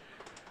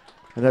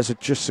 And that's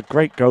just a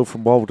great goal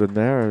from Walden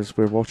there as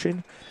we're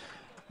watching.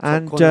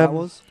 And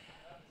it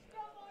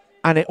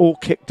all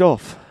kicked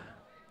off.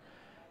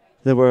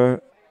 There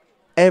were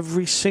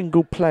every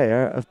single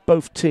player of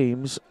both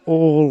teams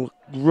all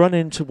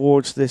running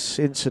towards this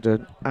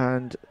incident,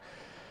 and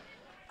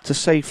to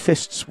say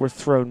fists were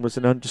thrown was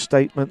an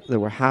understatement. There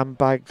were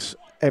handbags,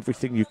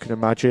 everything you can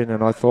imagine,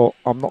 and I thought,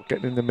 I'm not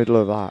getting in the middle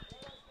of that.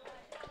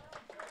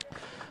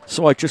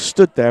 So I just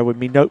stood there with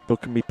my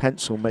notebook and my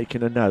pencil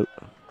making a note.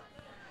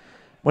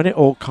 When it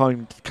all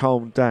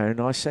calmed down,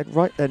 I said,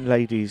 right then,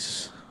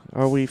 ladies,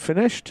 are we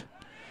finished?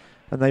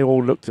 And they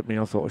all looked at me.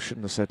 I thought I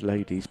shouldn't have said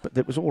ladies, but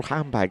it was all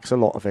handbags, a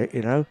lot of it,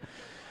 you know.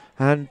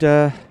 And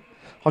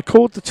I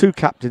called the 2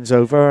 captains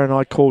over, and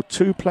I called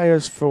 2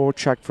 players for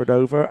Chagford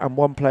over and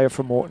 1 player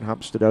for Morton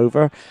Hampstead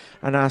over,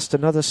 and asked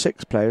another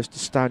 6 players to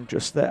stand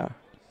just there,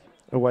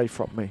 away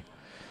from me.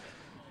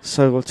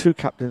 So the 2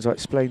 captains, I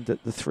explained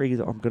that the 3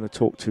 that I'm going to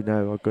talk to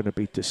now are going to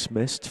be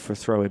dismissed for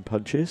throwing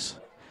punches.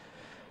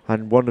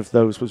 And one of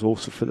those was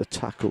also for the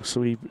tackle.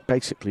 So he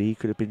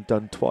could have been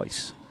done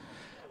twice.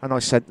 And I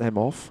sent them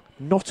off.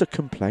 Not a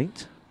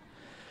complaint.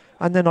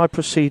 And then I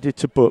proceeded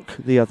to book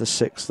the other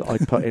 6 that I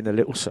put in a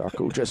little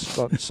circle just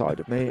front side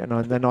of me. And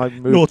then I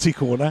moved naughty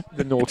corner.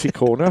 The naughty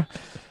corner.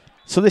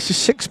 So this is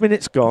 6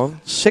 minutes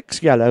gone,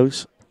 6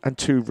 yellows and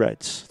 2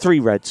 reds. 3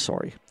 reds,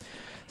 sorry.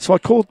 So I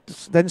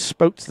then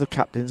spoke to the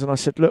captains and I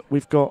said, look,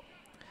 we've got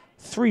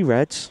 3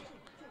 reds,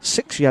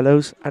 6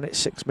 yellows, and it's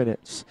 6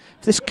 minutes.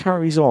 If this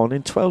carries on,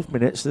 in 12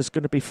 minutes, there's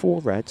going to be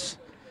 4 reds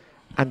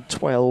and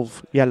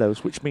 12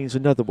 yellows, which means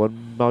another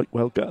one might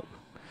well go.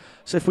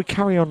 So if we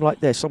carry on like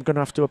this, I'm going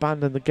to have to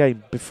abandon the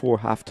game before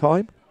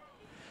half-time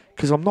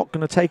because I'm not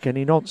going to take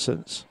any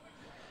nonsense.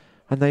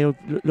 And they all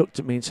looked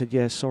at me and said,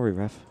 yeah, sorry,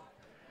 ref.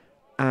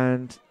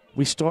 And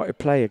we started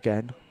play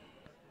again.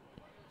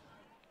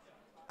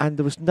 And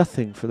there was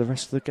nothing for the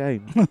rest of the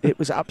game. It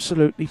was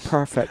absolutely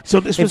perfect. So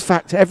in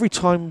fact, every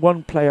time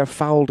one player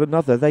fouled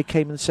another, they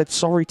came and said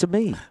sorry to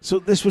me. So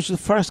this was the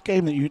first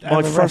game that you'd ever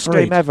My first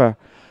refereed? game ever.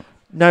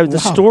 Now, the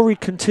story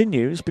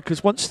continues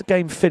because once the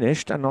game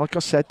finished, and like I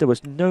said, there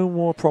was no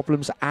more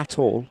problems at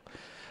all,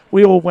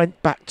 we all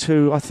went back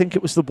to, I think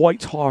it was the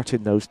White Hart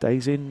in those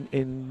days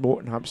in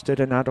Morton Hampstead,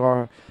 and had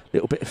our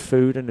little bit of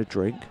food and a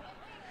drink.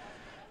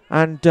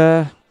 And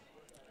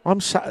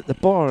I'm sat at the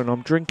bar and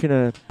I'm drinking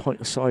a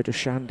pint of cider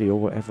shandy or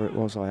whatever it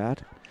was I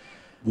had.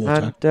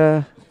 Water.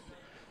 And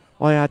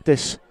I had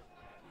this,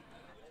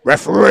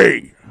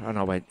 referee! And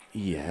I went,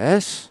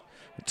 yes.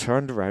 I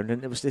turned around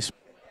and there was this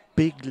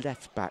big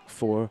left back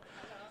for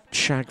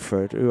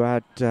Chagford who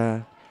had,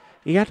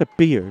 he had a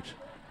beard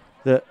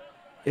that,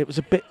 it was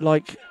a bit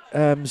like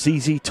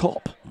ZZ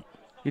Top.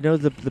 You know,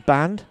 the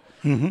band?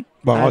 Mm-hmm.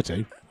 Well, I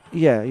do.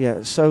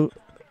 Yeah. So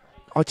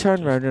I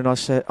turned around and I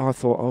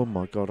thought, oh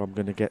my God, I'm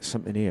going to get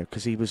something here,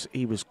 because he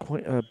was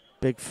quite a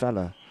big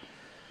fella.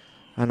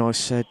 And I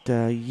said,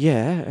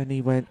 yeah, and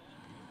he went,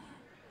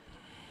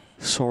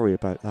 sorry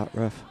about that,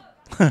 ref.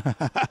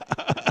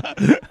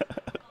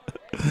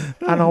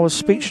 And I was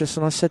speechless,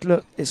 and I said,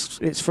 look,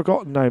 it's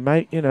forgotten now,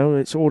 mate. You know,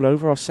 it's all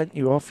over. I sent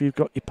you off. You've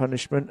got your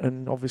punishment,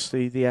 and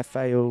obviously the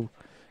FA will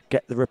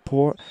get the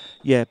report.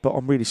 Yeah, but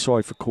I'm really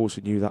sorry for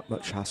causing you that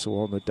much hassle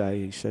on the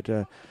day. He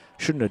said,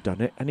 shouldn't have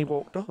done it, and he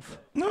walked off.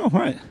 No,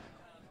 right.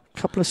 A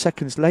couple of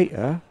seconds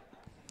later,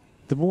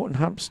 the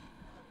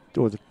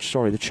the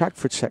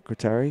Chagford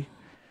secretary,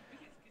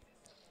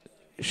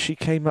 she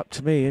came up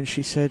to me and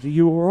she said, are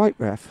you all right,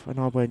 ref? And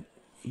I went,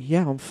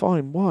 yeah, I'm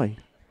fine. Why?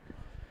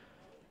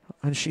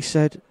 And she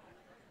said,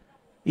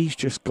 he's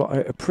just got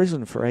out of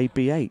prison for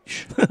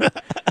ABH.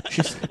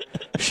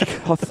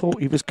 I thought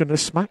he was going to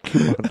smack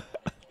you on.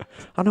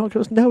 And I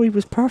goes, no, he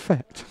was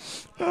perfect.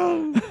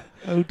 Oh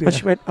dear. And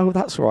she went, oh,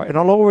 that's all right. And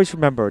I'll always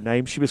remember her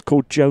name. She was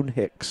called Joan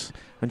Hicks.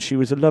 And she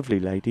was a lovely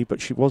lady, but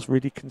she was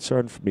really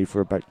concerned for me for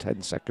about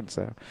 10 seconds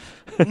there.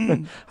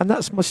 And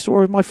that's my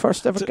story of my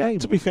first ever game.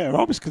 To be fair,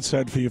 I was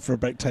concerned for you for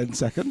about 10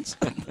 seconds.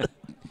 Do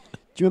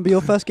you remember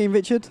your first game,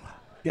 Richard?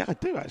 Yeah, I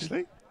do,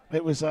 actually.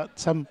 It was at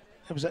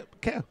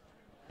Care.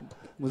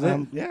 Was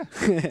it? Yeah.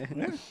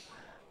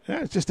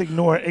 Yeah, just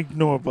ignore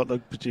what the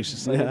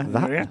producers say.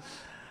 Yeah.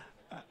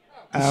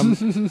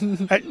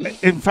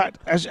 In fact,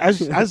 as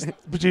the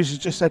producers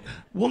just said,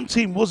 one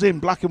team was in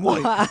black and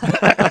white.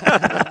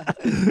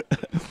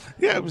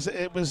 Yeah,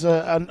 it was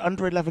an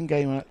under-11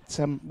 game at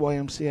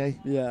YMCA.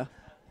 Yeah.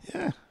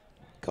 Yeah.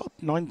 God,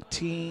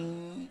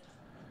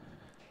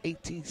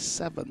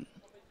 1987.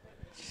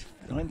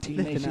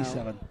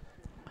 1987.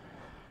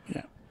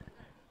 Yeah.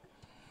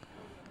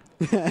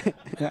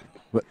 Yeah.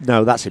 But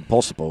no, that's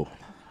impossible.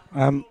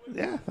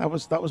 Yeah, that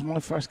was my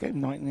first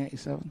game,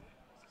 1987.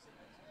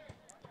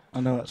 I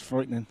know, that's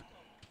frightening.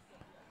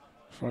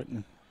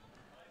 Frightening.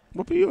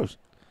 What about yours?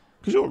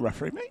 Because you're a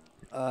referee, mate.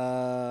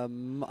 I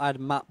had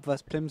Map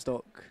versus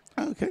Plymstock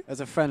Okay. as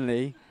a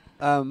friendly.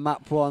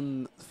 Map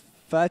won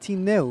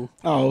 13-0.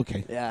 Oh,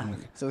 okay. Yeah,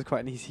 Okay. so it was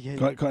quite an easy game.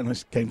 Quite a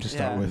nice game to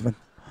start Yeah. with, then.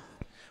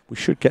 We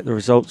should get the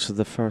results of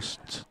the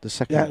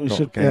second Yeah, we lot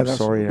should. of games. Yeah,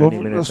 Sorry, well, any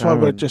minute that's why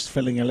now, we're and- just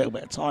filling a little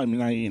bit of time.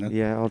 You know.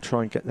 Yeah, I'll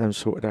try and get them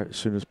sorted out as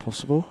soon as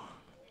possible.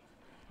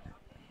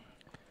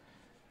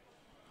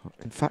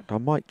 In fact, I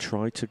might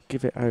try to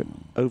give it out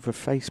over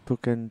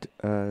Facebook and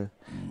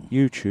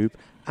YouTube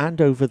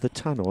and over the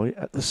tannoy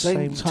at the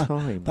same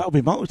time. That'll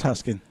be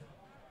multitasking.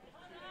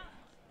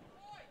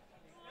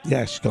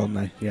 Yeah, she's gone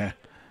now. Yeah.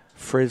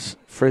 Frizz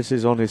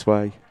is on his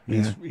way.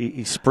 Yeah.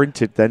 He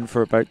sprinted then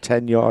for about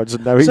 10 yards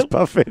and now he's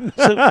puffing.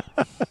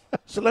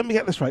 So let me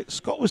get this right.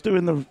 Scott was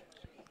doing the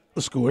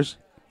scores.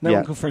 Now Yeah.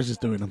 Uncle Frizz is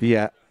doing them.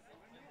 Yeah,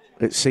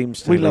 it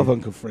seems to We be. love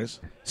Uncle Frizz.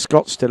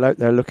 Scott's still out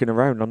there looking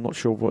around. I'm not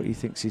sure what he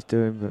thinks he's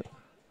doing, but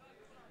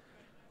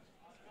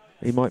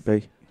he might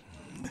be.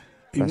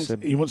 Bless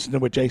him. He wants to know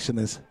where Jason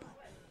is.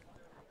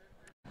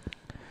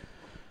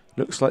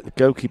 Looks like the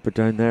goalkeeper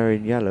down there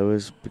in yellow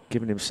has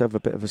given himself a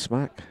bit of a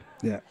smack.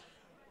 Yeah.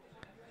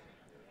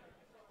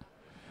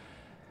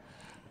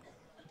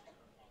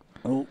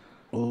 Oh.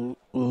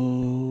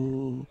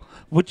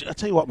 I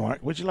tell you what, Mark?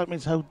 Would you like me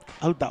to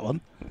hold that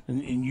one,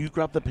 and you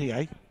grab the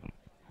PA?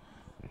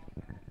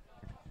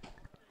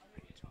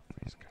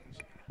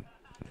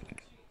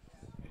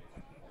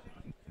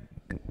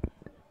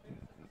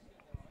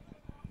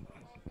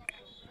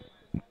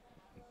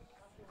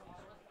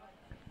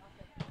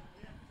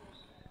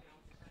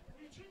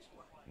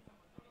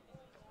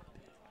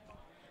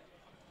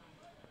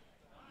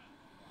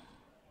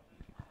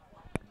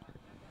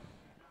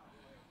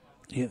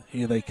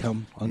 Here they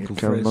come, Uncle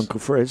Frizz. Uncle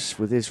Frizz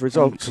with his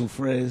results. Uncle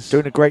Frizz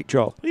Doing a great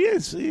job. He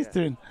is. He's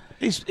doing.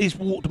 He's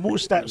walked more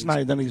steps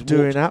now than he's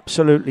Doing walked.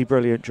 absolutely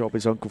brilliant job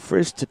is Uncle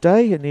Frizz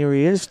today, and here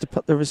he is to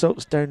put the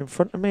results down in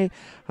front of me,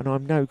 and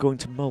I'm now going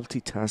to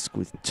multitask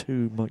with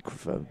 2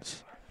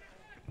 microphones.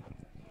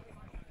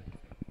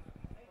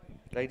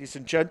 Ladies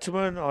and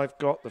gentlemen, I've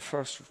got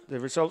the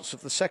results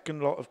of the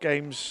second lot of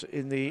games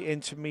in the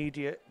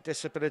Intermediate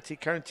Disability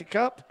County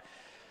Cup,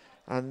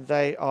 and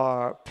they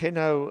are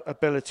Pinnow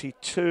Ability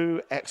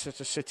 2,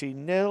 Exeter City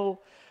 0,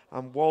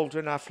 and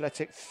Walden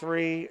Athletic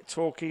 3,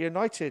 Torquay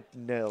United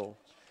 0.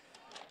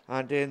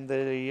 And in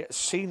the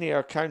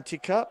Senior County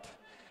Cup,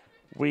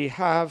 we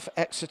have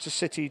Exeter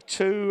City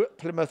 2,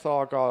 Plymouth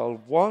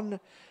Argyle 1,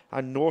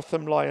 and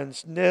Northam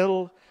Lions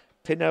 0,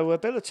 Pinnow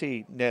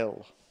Ability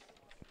 0.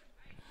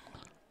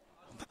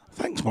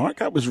 Thanks, Mark.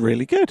 That was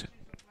really good.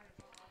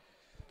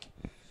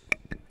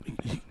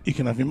 You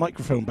can have your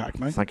microphone back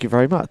now. Thank you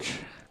very much.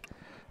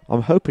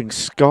 I'm hoping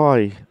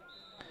Sky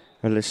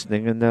are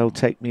listening and they'll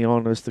take me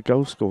on as the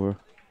goal scorer.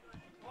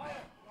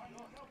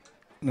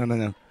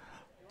 No.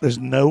 There's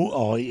no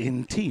I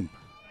in team.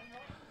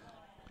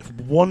 If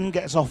one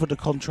gets offered a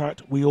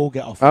contract, we all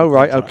get offered. Oh,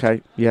 right, contract.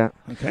 okay, yeah.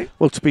 Okay.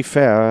 Well, to be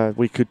fair,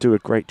 we could do a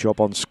great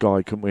job on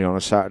Sky, couldn't we, on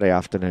a Saturday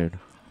afternoon?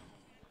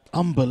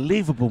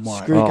 Unbelievable,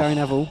 Mark. Screw Gary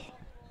Neville.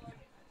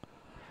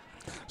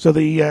 So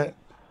the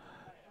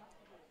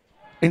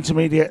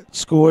intermediate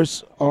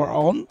scores are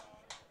on.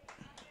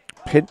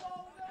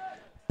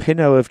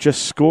 Pinnow have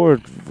just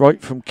scored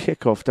right from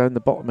kickoff down the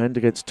bottom end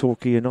against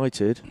Torquay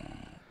United.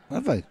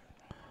 Have they?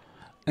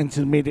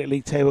 Intermediate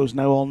league tables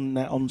now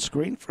on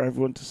screen for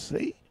everyone to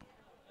see.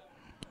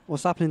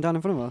 What's happening down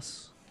in front of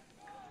us?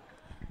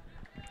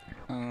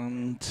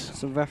 And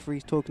some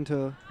referees talking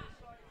to.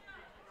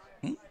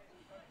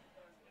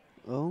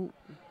 Oh.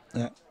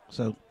 Yeah.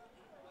 So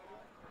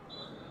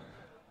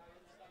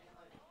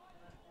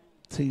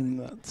team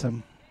that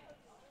I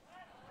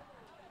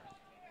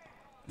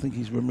think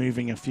he's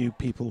removing a few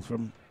people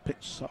from pitch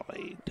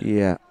side.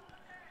 Yeah.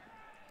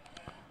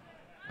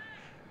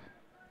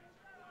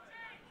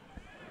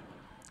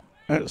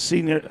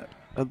 Senior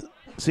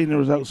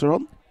results are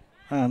on,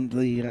 and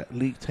the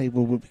league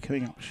table will be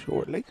coming up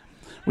shortly.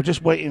 We're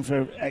just waiting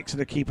for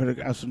Exeter keeper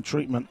to have some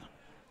treatment.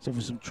 So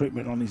for some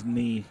treatment on his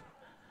knee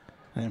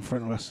in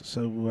front of us.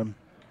 So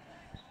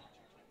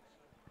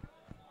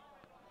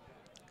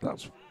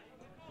that's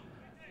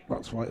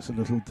why it's a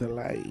little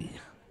delay.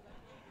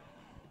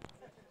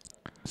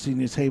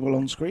 Senior table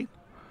on screen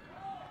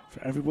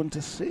for everyone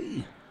to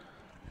see.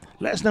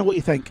 Let us know what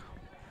you think.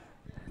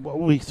 What are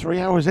we, 3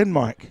 hours in,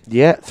 Mike?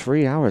 Yeah,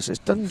 3 hours.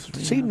 It doesn't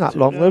seem that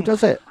long, though,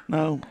 does it?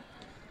 No.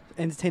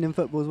 Entertaining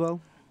football as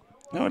well.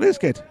 No, it is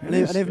good. I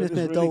don't think there's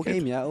been a dull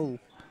game yet at all.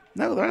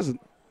 No, there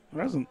hasn't.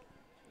 There hasn't.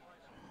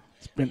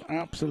 It's been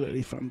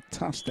absolutely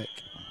fantastic.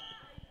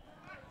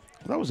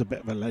 That was a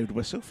bit of a loud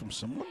whistle from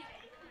someone.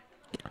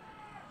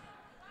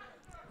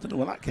 Don't know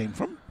where that came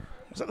from.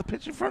 Was that the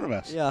pitch in front of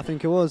us? Yeah, I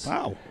think it was.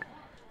 Wow.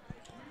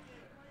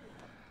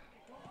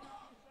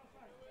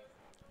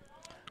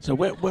 So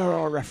where are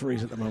our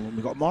referees at the moment?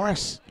 We've got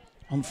Morris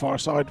on far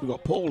side. We've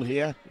got Paul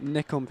here.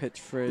 Nick on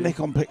pitch 3. Nick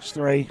on pitch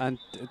 3. And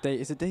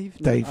is it Dave?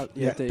 Dave.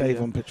 No,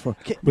 Dave on pitch 4.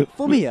 Okay,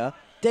 for me here,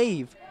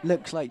 Dave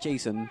looks like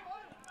Jason.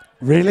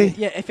 Really?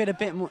 Yeah, if he had a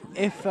bit more,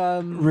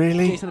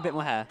 really? Jason had a bit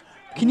more hair.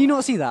 Can you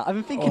not see that? I've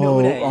been thinking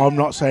all day. I'm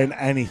not saying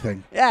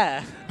anything.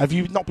 Yeah. Have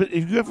you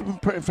ever been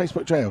put in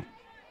Facebook jail?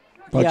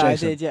 By Yeah,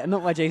 Jason? I did. Yeah,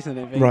 not by Jason.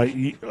 I think. Right.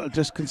 You,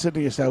 just consider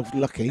yourself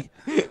lucky.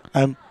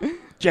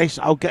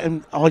 Jason, I'll get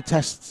him eye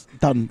tests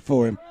done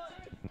for him.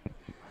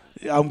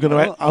 I'm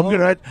gonna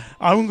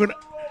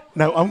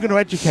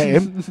educate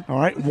him. All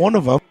right. One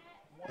of them.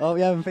 Oh,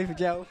 we haven't paid for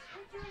jail.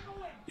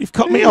 You've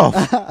cut me off.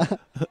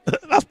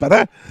 That's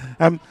better.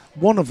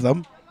 One of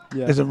them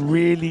Yeah. is a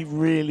really,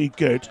 really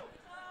good,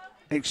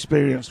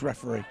 experienced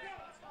referee.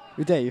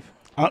 With Dave.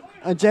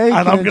 I'm joking.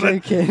 and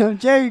I'm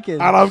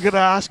joking. And I'm going to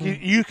ask you.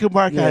 You can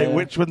work Yeah. out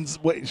which one's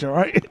which. All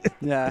right.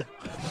 Yeah.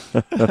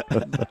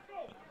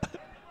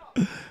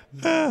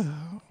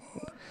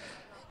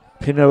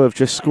 Pinot have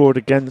just scored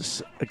again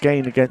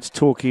against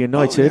Torquay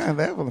United. Oh, yeah,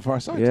 they're on the far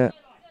side. Yeah.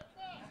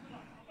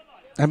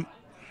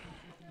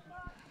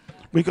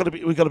 We got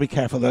to be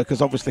careful though,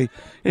 because obviously,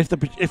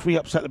 if we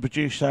upset the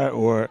producer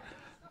or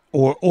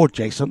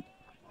Jason,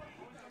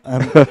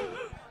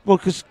 well,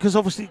 because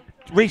obviously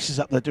Reese is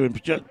up there doing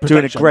production.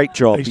 Doing a great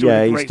job. He's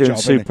doing He's doing a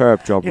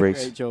superb job, Yeah.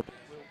 Reese. Great job.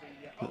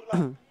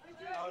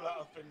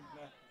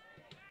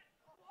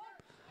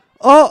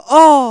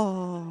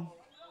 Oh!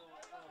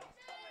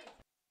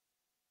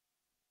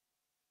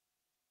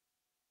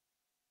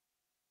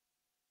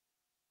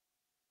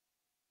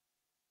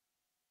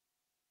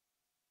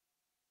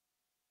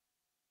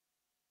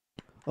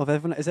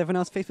 Is everyone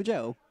else fit for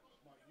jail?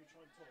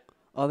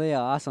 Oh, they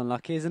are. That's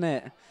unlucky, isn't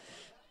it?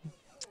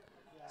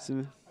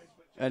 So,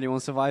 anyone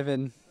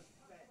surviving?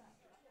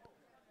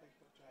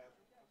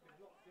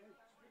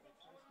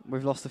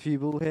 We've lost a few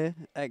ball here.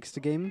 X to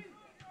game.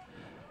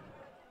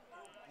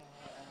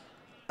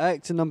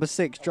 X to number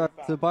 6, drive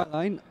to the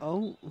byline.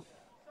 Oh.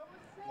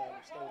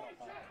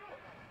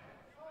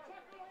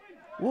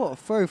 What a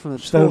throw from the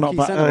Still not Torquay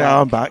back. centre Yeah,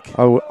 back. I'm back.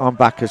 Oh, I'm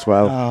back as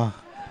well.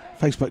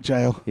 Facebook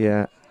jail.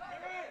 Yeah.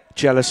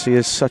 Jealousy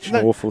is such an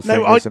awful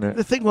thing, isn't it?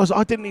 The thing was,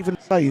 I didn't even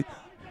say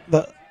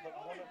that.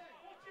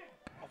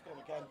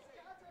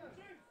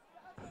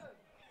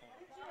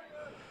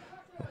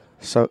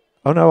 So,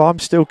 oh no, I'm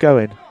still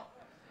going.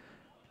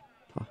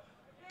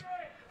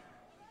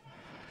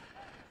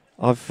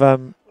 I've Let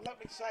me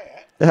say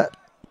it. Let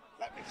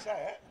me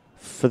say it.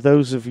 For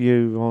those of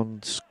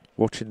you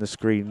watching the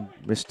screen,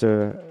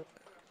 Mr.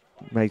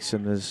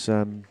 Mason has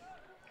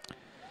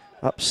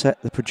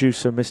upset the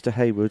producer, Mr.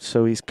 Hayward,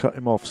 so he's cut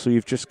him off. So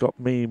you've just got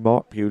me,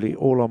 Mark Bewley,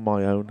 all on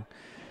my own.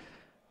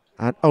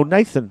 And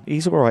Nathan,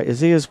 he's all right, is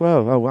he as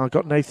well? Oh, I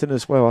got Nathan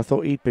as well. I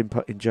thought he'd been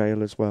put in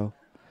jail as well.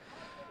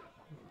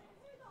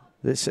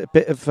 It's a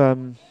bit of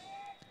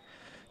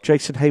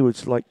Jason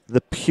Hayward's like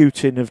the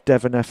Putin of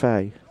Devon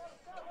FA.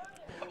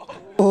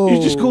 Oh.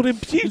 You just called him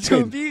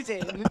Putin.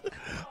 Putin.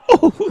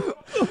 Oh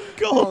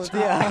God! Oh,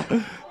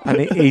 dear.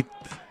 And he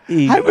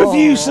how have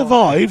you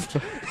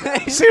survived?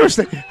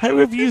 Seriously, how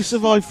have you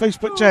survived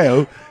Facebook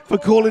jail for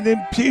calling him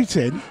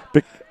Putin?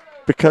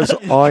 Because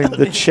I'm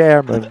the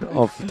chairman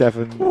of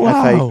Devon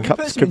FA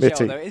Cups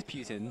Committee. Though, it is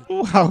Putin.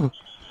 Wow!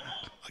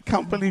 I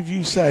can't believe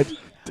you said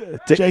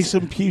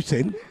Jason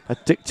Putin. A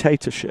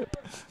dictatorship.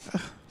 I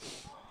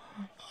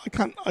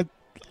can't.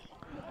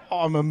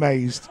 I'm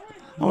amazed.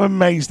 I'm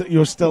amazed that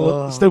you're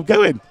still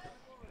going.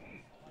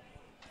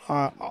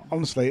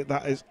 Honestly,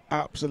 that is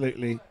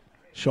absolutely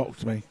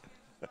shocked me.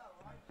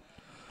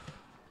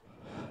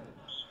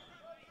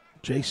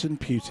 Jason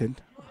Putin.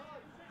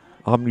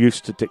 I'm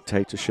used to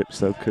dictatorships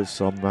though,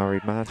 because I'm a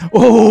married man.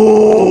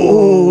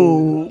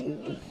 Oh,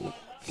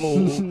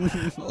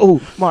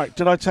 Mike,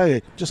 did I tell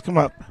you? Just come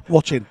up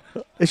watching.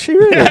 Is she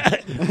really?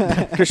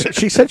 Because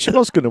she said she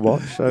was going to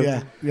watch. So.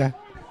 Yeah.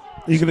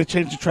 Are you going to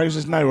change the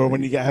trousers now, or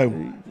when you get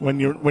home? When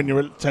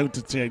you're told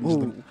to change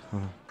them?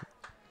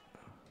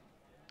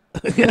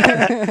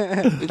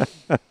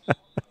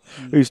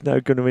 Who's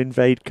now going to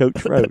invade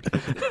Coach Road?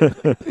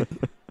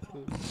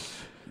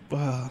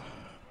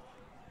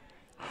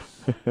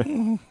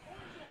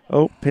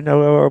 Pinot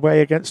are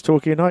away against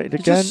Torquay United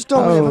again. Just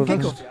stop him.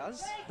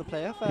 The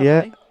player.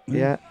 Yeah.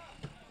 Yeah.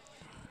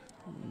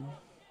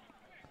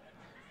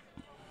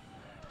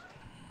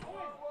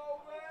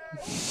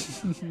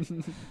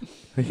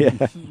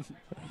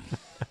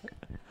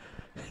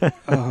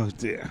 Oh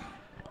dear!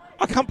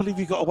 I can't believe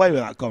you got away with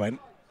that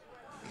comment.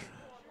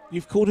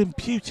 You've called him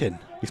Putin.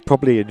 He's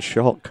probably in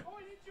shock.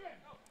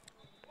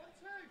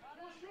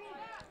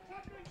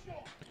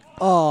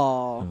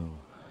 Oh.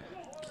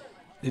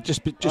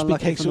 Just be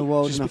careful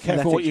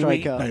what you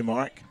eat, no,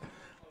 Mark.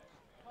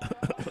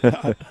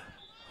 Right.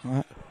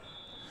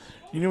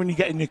 You know when you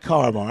get in your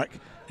car, Mark,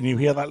 and you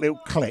hear that little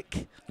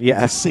click.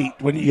 Yeah. The seat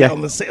when you get on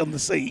the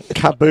seat.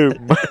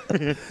 Kaboom.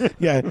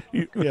 Yeah.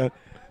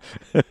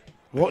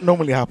 What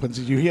normally happens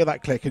is you hear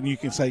that click and you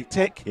can say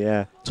tick,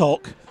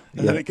 talk,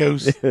 and then it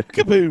goes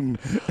kaboom.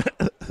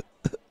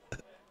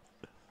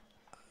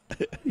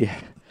 Yeah.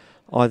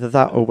 Either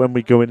that or when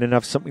we go in and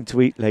have something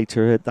to eat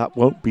later, that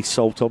won't be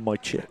salt on my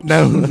chips.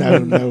 No,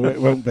 it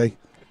won't be.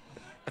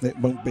 It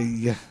won't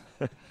be.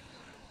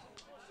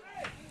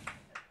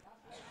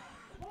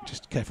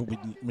 Just careful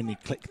when you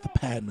click the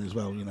pen as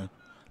well,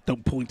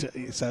 Don't point at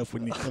yourself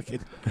when you're clicking.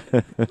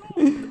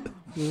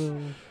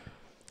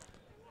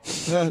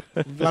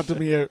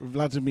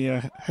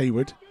 Vladimir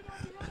Hayward.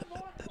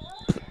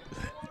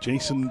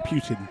 Jason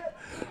Putin.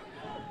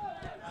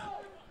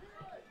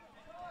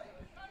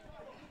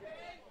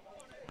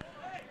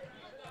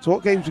 So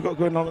what games we got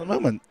going on at the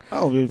moment?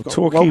 Oh, we've got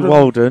Torquay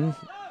Walden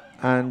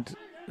and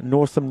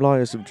Northam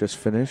Lions have just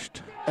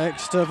finished.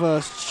 Exeter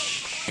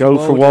versus Goal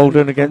for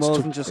Walden against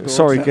Walden just scored.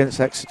 sorry, against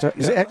Exeter.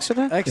 Is it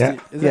Exeter? Exeter. Yeah.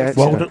 Is it Yeah,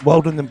 Exeter?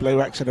 Walden in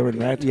blue, Exeter in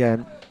red. Yeah.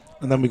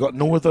 And then we got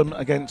Northam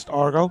against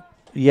Argyle.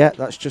 Yeah,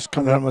 that's just And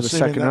coming then up I'm with the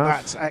assuming second that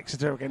half. that's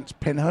Exeter against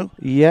Pinho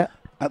Yeah,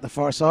 at the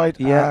far side.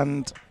 Yeah.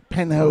 And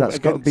Pinho that's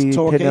got to against be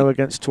Torquay. Pinho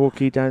against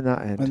Torquay down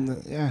that end.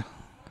 And yeah.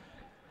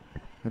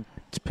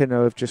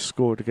 Pinho have just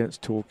scored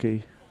against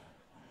Torquay.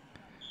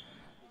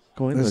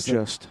 Going to There's,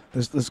 adjust.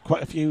 There's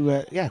quite a few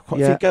a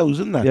few goals,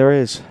 isn't there? There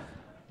is.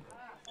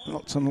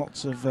 Lots and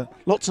lots of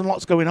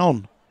lots going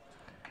on.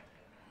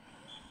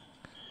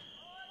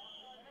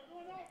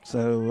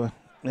 So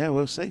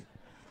we'll see.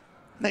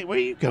 Nate, where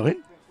are you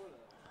going?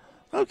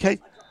 Okay,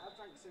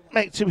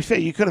 mate. To be fair,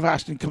 you could have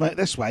asked him to come out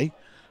this way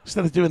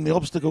instead of doing the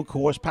obstacle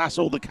course, past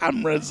all the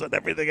cameras and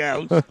everything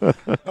else.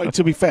 Like,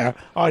 to be fair,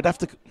 I'd have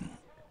to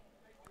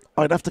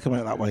come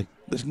out that way.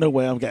 There's no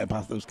way I'm getting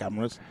past those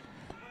cameras.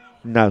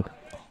 No.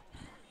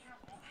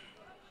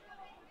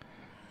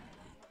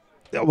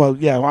 Well,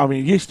 yeah. I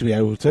mean, I used to be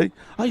able to.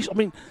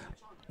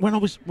 When I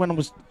was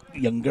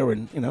younger,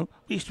 and we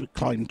used to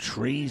climb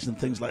trees and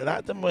things like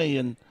that, didn't we?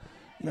 And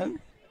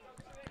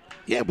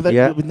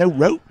with no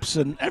ropes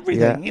and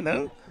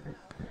everything.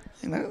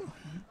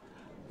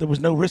 There was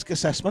no risk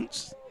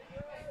assessments.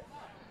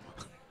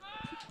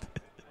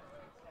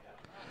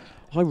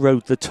 I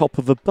rode the top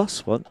of a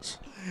bus once.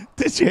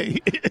 Did you?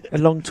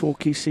 Along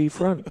Torquay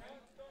seafront.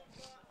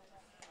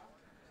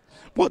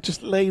 What?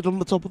 Just laid on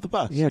the top of the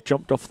bus? Yeah,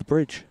 jumped off the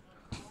bridge.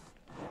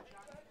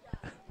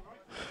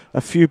 A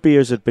few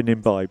beers had been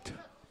imbibed.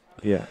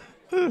 Yeah.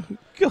 Oh,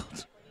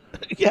 God.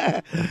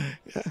 Yeah.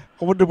 I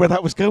wonder where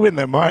that was going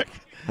then, Mark.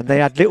 And they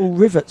had little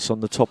rivets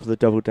on the top of the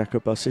double-decker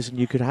buses, and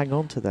you could hang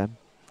on to them.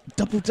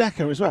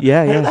 Double-decker as well?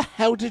 Yeah, How the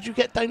hell did you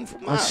get down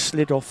from that? I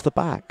slid off the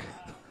back.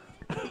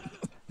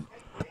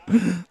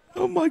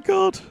 Oh, my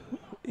God.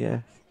 Yeah.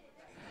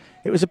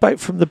 It was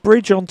about from the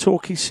bridge on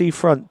Torquay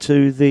seafront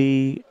to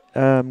the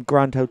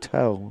Grand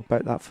Hotel,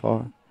 about that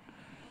far.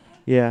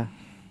 Yeah.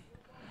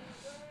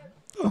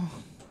 Oh.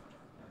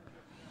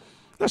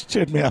 That's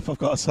cheered me up, I've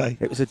got to say.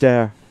 It was a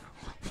dare.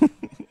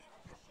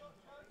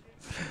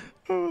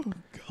 Oh,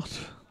 God.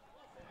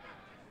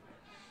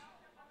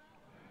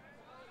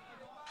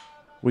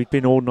 We'd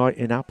been all night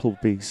in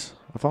Applebee's.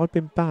 Have I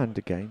been banned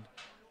again?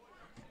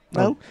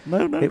 No.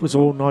 It was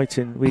all night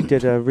in. We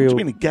did a real, What do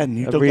you mean again?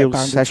 You a don't real get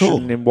banned session at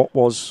all. in what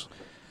was,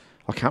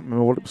 I can't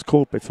remember what it was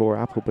called before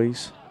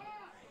Applebee's.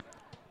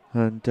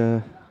 And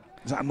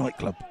Is that a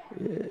nightclub?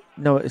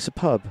 no, it's a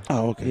pub.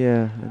 Oh, okay.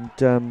 Yeah,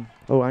 and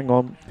hang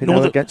on,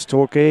 Pinot against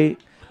Torquay,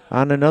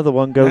 and another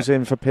one goes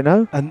in for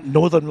Pinot. And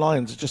Northern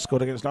Lions have just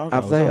scored against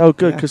Argyle. Have they? Well. Oh,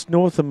 good, because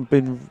Northam have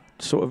been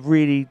sort of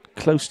really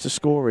close to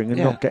scoring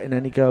and not getting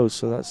any goals,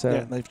 so that's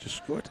they've just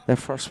scored. their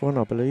first one,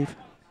 I believe.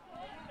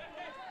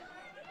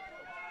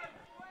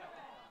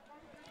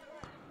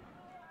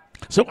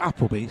 So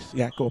Applebee's,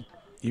 go on.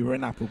 You were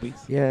in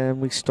Applebee's. Yeah, and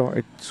we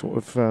started sort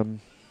of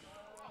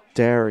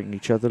daring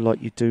each other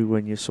like you do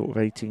when you're sort of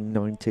 18,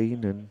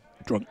 19 and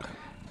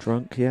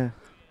drunk, yeah.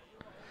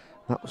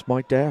 That was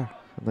my dare,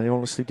 and they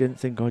honestly didn't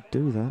think I'd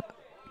do that.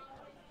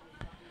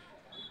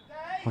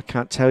 I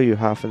can't tell you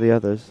half of the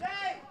others.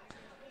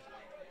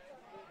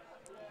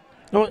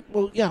 No,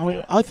 well,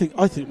 yeah. I think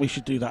we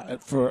should do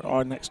that for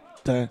our next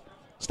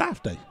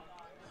staff day.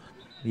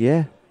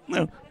 Yeah.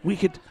 No, we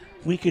could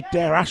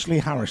dare Ashley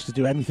Harris to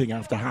do anything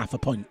after half a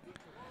pint.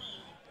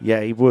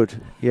 Yeah, he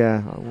would.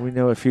 Yeah, we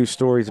know a few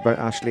stories about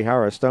Ashley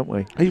Harris, don't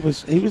we? He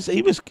was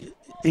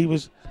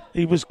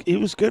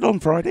good on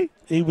Friday.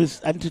 He was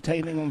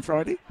entertaining on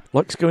Friday.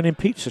 Likes going in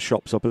pizza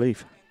shops, I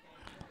believe.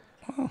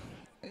 Oh,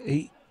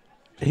 he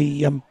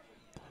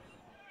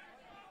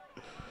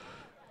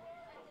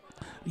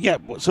yeah.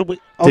 So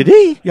we did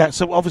he? Yeah.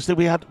 So obviously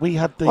we had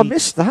the. I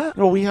missed that.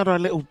 Well, we had our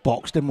little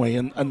box, didn't we?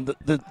 And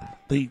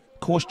the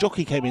course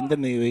jockey came in,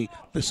 didn't he?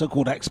 The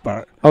so-called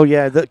expert. Oh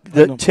yeah,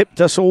 that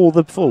tipped us all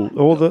the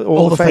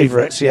all the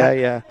favourites.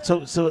 Yeah.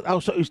 So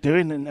that's what he was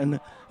doing, and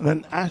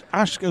then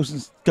Ash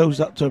goes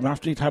up to him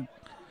after he'd had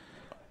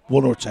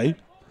one or two,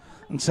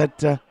 and said,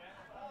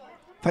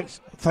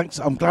 "Thanks.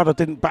 I'm glad I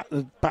didn't back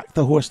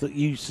the horse that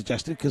you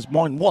suggested because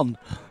mine won.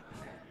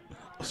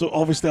 So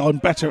obviously I'm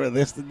better at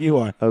this than you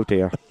are." Oh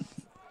dear.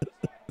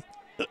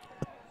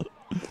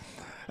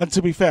 And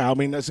to be fair, I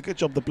mean, it's a good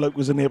job the bloke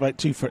was only about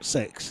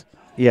 2'6".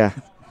 Yeah.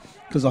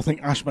 Because I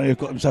think Ash may have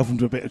got himself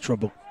into a bit of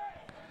trouble.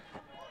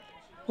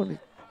 Well,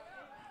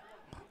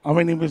 I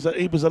mean, he was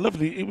a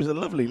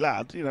lovely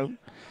lad, you know.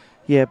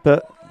 Yeah,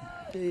 but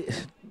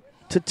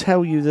to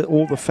tell you that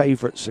all the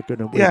favourites are going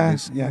to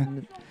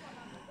win.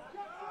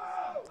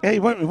 Yeah, he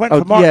went for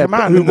Mark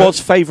Command. who was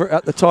favourite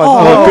at the time.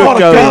 What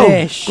good a goal.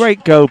 finish.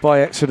 Great goal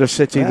by Exeter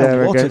City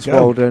there what a against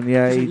goal. Walden.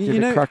 Yeah, So he you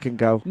did know- a cracking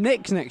goal.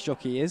 Nick's next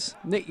jockey is.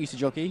 Nick used to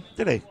jockey.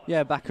 Did he?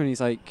 Yeah, back when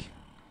he's like,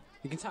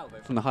 you can tell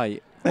from the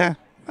height. Yeah.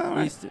 All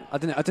right. I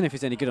don't know if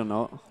he's any good or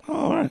not.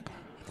 All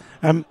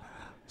right.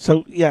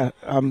 So yeah.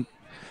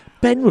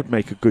 Ben would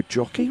make a good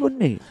jockey,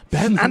 wouldn't he?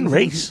 Ben and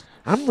Reese.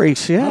 And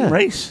Reese, yeah. And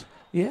Reese.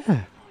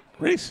 Yeah.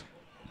 Reese.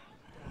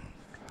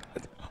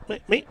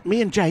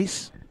 Me and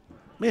Jace.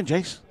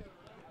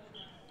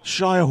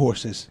 Shire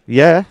horses.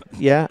 Yeah,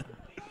 yeah.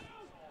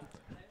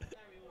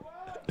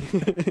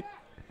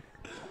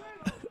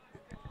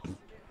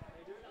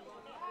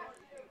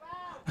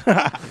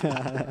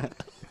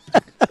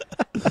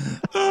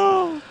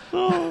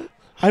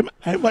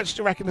 How much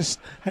do you reckon?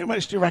 How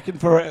much do you reckon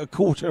for a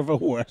quarter of a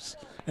horse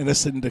in a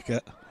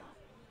syndicate?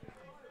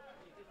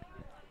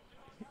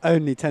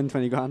 Only 10,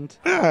 20 grand.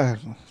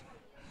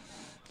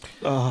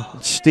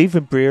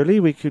 Stephen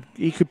Brearley,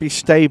 he could be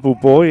stable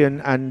boy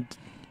and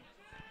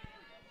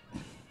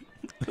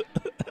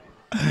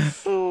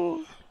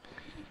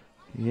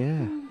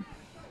yeah.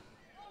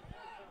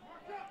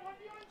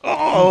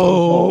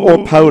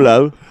 Or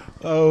Polo.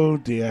 Oh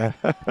dear.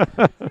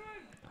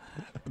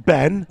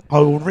 Ben, I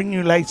will ring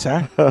you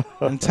later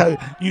and tell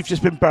you've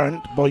just been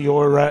burnt by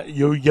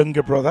your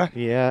younger brother.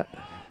 Yeah.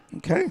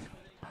 Okay.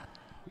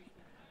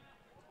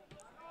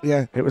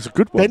 Yeah. It was a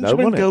good one, Benjamin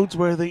though, wasn't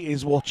Goldsworthy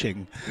is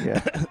watching. it?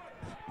 Yeah.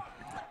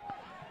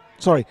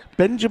 Sorry,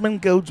 Benjamin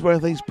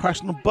Goldsworthy's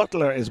personal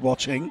butler is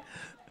watching.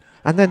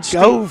 And then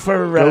Go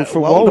for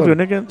Walden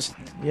against.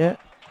 Yeah.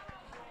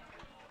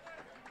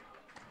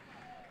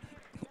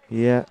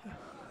 Yeah.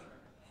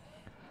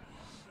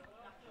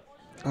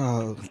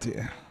 Oh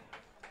dear.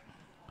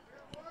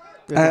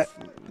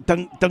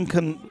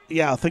 Duncan,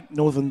 yeah, I think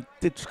Northern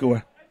did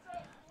score.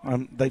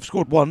 They've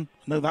scored one,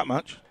 know that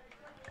much.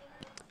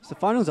 So the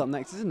finals up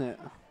next, isn't it?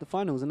 The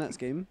finals the next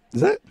game.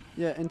 Is it?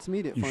 Yeah,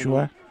 intermediate You final.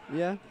 sure?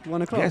 Yeah,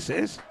 1 o'clock. Yes, it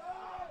is.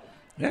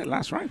 Yeah,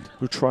 last round.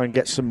 We'll try and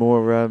get some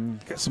more.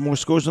 Get some more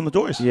scores on the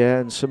doors. Yeah,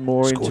 and some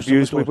more Scores on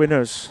interviews the with door.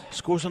 winners.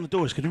 Scores on the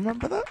doors. Can you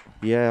remember that?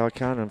 Yeah, I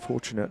can,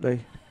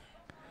 unfortunately.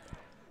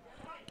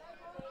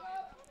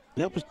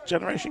 The Elvis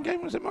Generation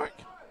game, was it, Mark?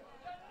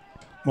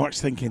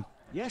 Mark's thinking.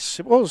 Yes,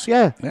 it was.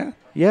 Yeah, Yeah.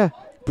 yeah.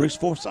 Bruce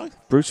Forsyth.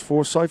 Bruce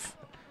Forsyth.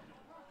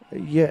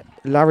 Yeah,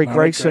 Larry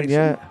Grayson. Grayson.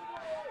 Yeah.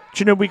 Do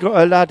you know we got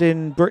a lad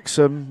in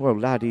Brixham? Well,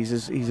 lad,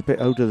 he's a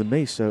bit older than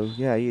me, so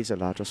yeah, he is a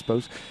lad, I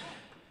suppose.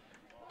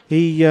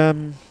 He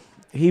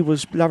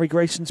was Larry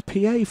Grayson's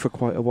PA for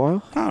quite a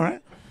while. All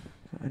right.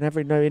 And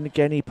every now and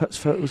again he puts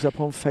photos up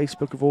on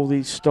Facebook of all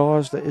these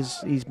stars that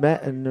he's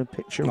met and a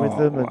picture with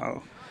them. And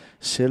Wow.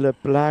 Cilla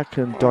Black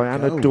and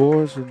Diana goal.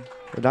 Dawes. And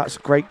that's a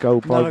great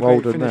goal by Another great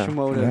Walden finish there. from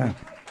Walden. Yeah.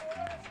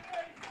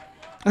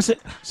 That's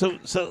it. So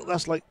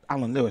that's like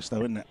Alan Lewis,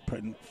 though, isn't it?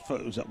 Putting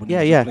photos up when Yeah,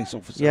 he was yeah. a police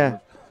officer. Yeah.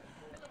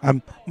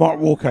 Mark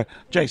Walker.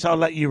 Jace, I'll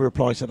let you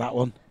reply to that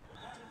one.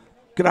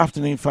 Good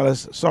afternoon,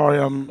 fellas. Sorry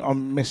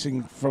I'm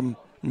missing from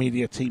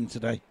media team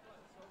today.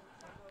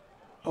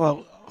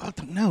 Well, I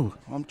don't know.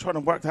 I'm trying to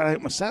work that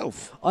out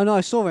myself. I know,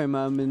 I saw him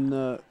in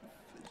the...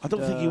 I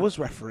don't think he was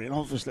refereeing,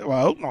 obviously. Well,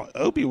 I hope not. I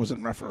hope he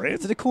wasn't refereeing.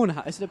 Is it a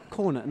corner? Is it a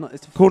corner? Not,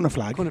 it's a Corner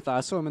flag. corner flag.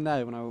 I saw him in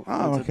there when I went to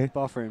okay. the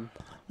bathroom.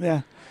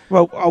 Yeah.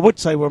 Well, I would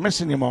say we're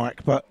missing you,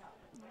 Mark, but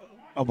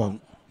I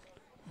won't.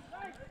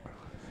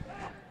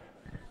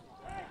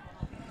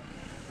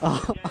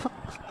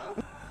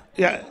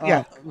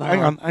 Yeah.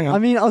 Hang on. I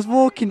mean, I was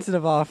walking to the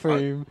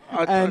bathroom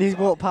and he's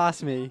walked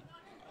past me.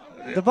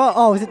 The bar.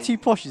 Oh, is it too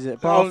posh? Is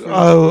it bathroom?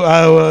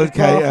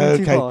 Okay.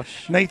 Too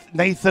posh.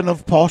 Nathan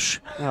of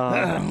Posh.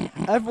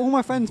 All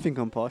my friends think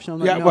I'm posh. And I'm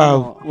like, Yeah. no,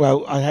 I'm not.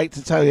 Well. I hate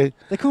to tell you.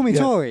 They call me yeah.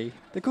 Tory.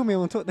 They call me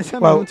on Tory. They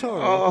tell me I'm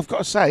Tory. I've got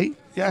to say,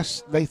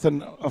 yes,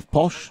 Nathan of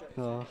Posh.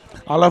 Oh.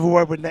 I'll have a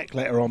word with Nick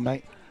later on,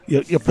 mate.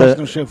 Your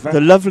personal chauffeur.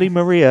 The lovely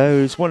Maria,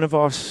 who's one of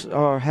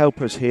our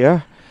helpers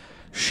here,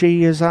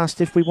 she has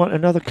asked if we want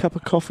another cup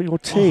of coffee or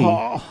tea.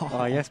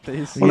 Oh, yes,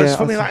 please. Well, Yeah, it's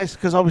funny I that is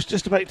because I was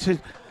just about to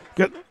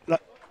get.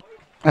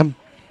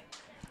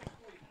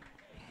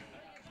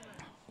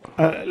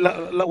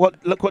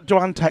 Look what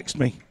Joanne texted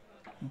me.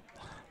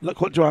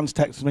 Look what Joanne's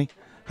texted me.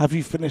 Have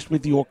you finished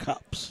with your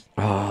cups?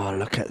 Oh,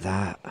 look at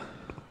that.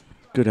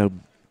 Good old.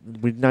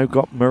 We've now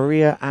got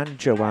Maria and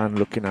Joanne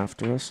looking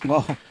after us.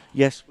 Well,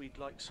 Yes, we'd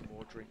like some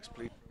more drinks,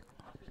 please.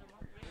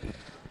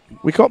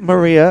 We got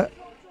Maria,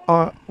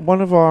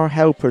 one of our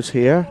helpers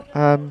here.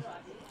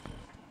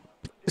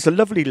 It's a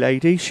lovely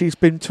lady. She's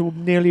been to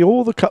nearly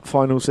all the cup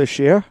finals this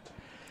year.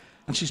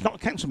 and she's not a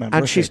council member.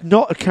 And is she's she?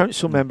 not a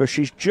council member.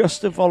 She's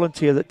just a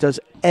volunteer that does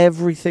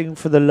everything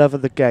for the love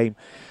of the game.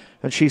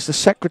 And she's the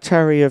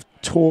secretary of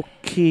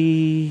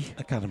Torquay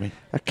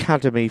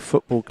Academy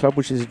Football Club,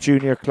 which is a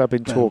junior club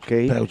in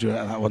Torquay. Bailed you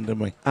out of that one, didn't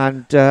we?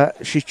 And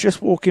she's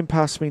just walking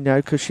past me now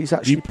because she's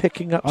actually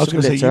picking up I was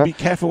some going to say, litter. you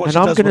be careful what And she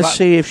I'm does going to with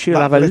see if she'll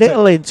that have a litter-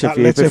 little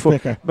interview that litter before.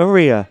 picker.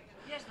 Maria,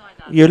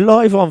 you're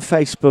live on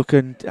Facebook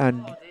and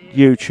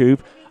YouTube.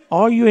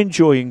 Are you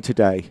enjoying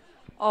today?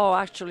 Oh,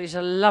 actually, it's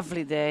a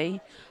lovely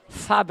day.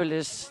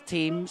 fabulous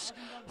teams,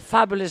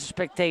 fabulous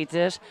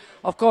spectators,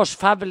 of course,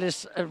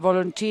 fabulous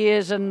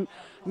volunteers and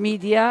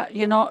media.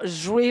 You know,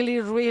 it's really,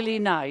 really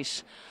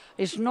nice.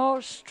 It's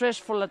not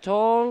stressful at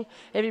all.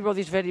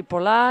 Everybody's very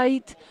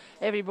polite.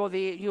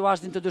 Everybody, you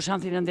ask them to do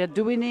something and they're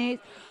doing it.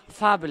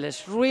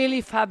 Fabulous,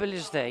 really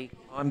fabulous day.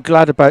 I'm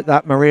glad about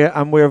that, Maria,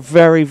 and we're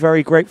very,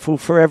 very grateful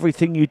for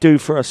everything you do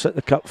for us at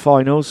the Cup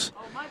finals.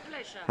 Oh, my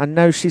pleasure. And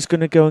now she's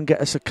going to go and get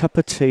us a cup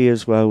of tea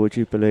as well, would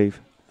you believe?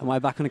 Am I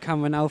back on the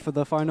camera now for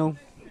the final?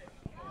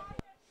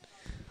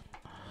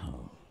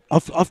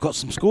 I've got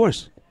some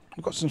scores.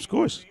 I've got some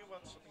scores.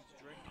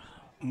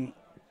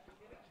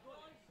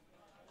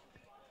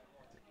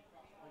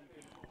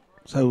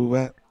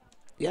 So,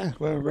 yeah,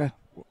 we're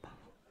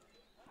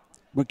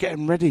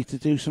getting ready to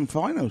do some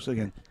finals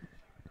again.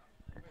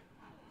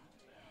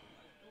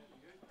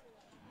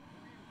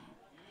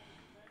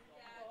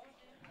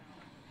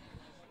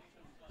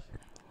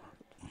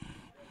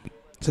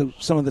 So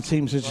some of the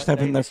teams are just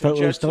having their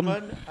photos done.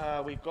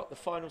 We've got the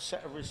final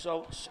set of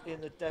results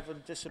in the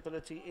Devon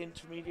Disability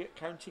Intermediate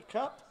County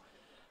Cup.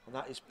 And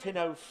that is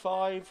Pinnow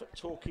 5,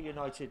 Torquay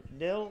United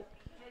 0,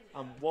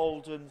 and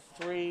Walden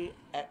 3,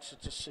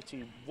 Exeter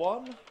City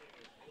 1.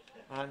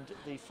 And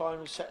the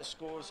final set of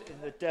scores in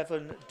the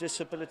Devon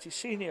Disability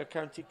Senior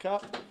County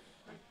Cup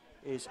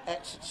is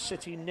Exeter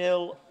City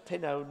 0,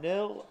 Pinnow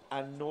 0,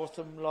 and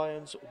Northam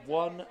Lions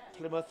 1,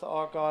 Plymouth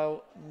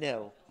Argyle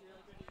 0.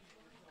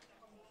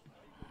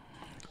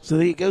 So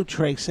there you go,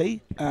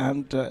 Tracy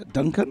and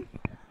Duncan.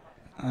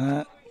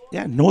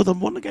 Yeah,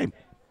 Northern won the game.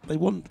 They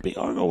beat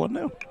Argyle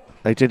 1-0.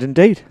 They did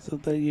indeed. So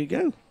there you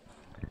go.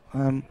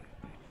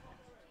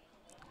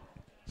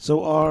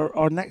 So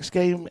our next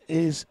game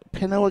is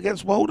Pinnow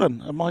against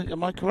Walden. Am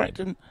I correct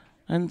in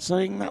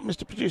saying that,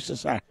 Mr. Producer,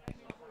 sir?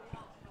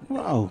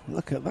 Wow,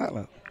 look at that.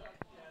 Look.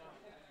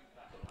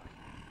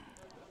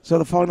 So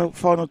the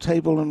final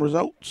table and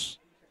results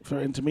for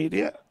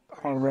intermediate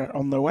are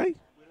on their way.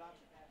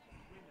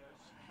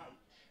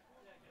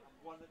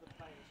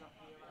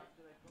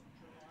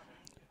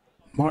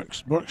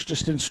 Mark's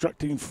just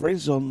instructing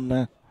Frizz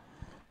on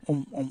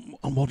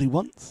what he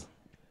wants.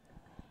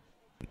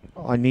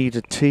 I need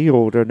a tea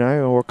order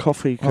now or a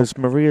coffee because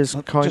Maria's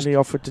kindly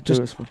offered to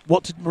do us one.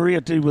 What did Maria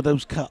do with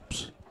those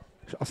cups?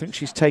 I think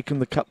she's taken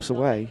the cups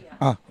away.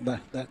 Ah, that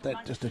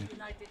just didn't.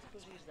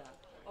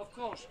 Of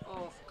course,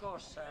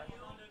 sir.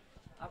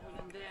 I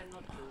wouldn't dare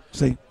not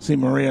to. See,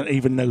 Maria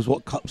even knows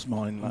what cup's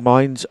mine. Like.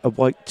 Mine's a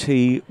white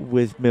tea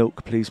with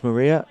milk, please,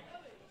 Maria.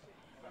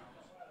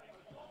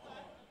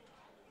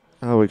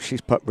 Oh, she's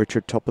put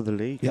Richard top of the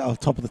league. Yeah,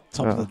 top of the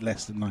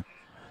list, didn't I?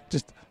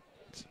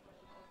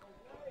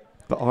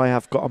 But I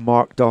have got a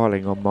Mark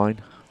Darling on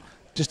mine.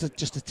 Just a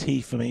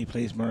tea for me,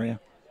 please, Maria.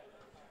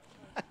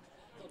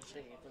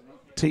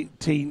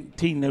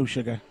 tea, no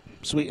sugar,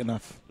 sweet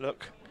enough.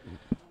 Look,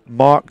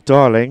 Mark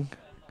Darling,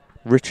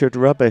 Richard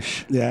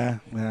Rubbish. Yeah,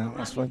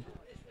 that's fine.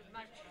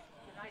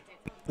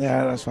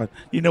 Yeah, that's fine.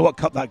 You know what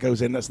cup that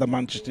goes in? That's the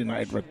Manchester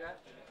United one.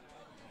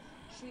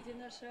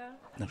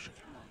 No sugar.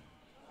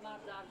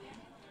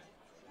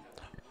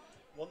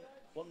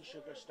 One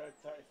sugar stirred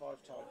 35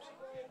 times.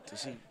 To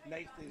see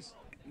Nathan's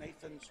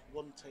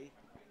one tea,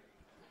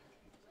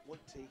 white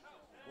tea,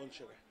 one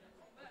sugar.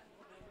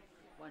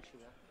 One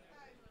sugar.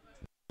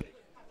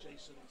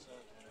 Jason's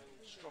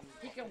strong.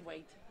 He can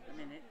wait a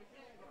minute.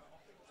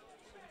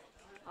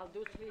 I'll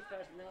do 3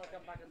 first and then I'll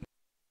come back and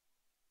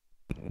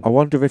I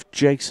wonder if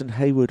Jason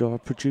Hayward, our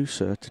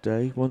producer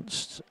today,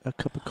 wants a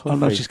cup of coffee. Oh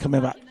no, she's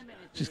coming back.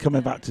 She's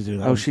coming back to do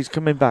that. Oh, she's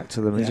coming back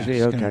to them, isn't she?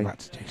 She's Okay. coming back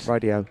to Jason.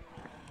 Radio.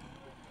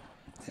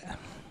 Yeah.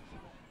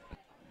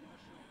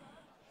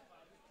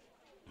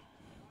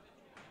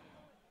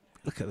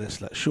 Look at this,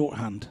 look,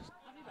 shorthand.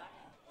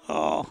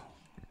 Oh.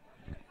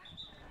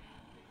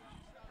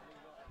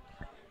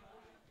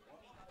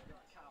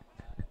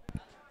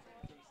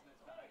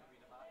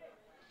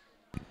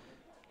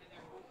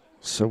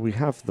 So we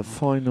have the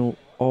final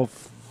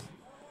of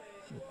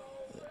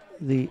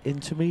the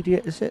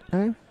intermediate, is it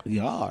now?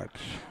 Yard.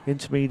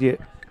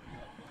 Intermediate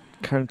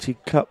County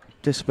Cup,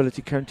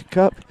 Disability County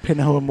Cup.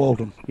 Pinhoe and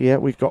Walden. Yeah,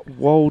 we've got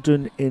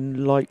Walden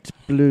in light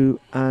blue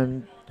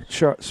and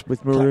shirts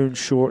with maroon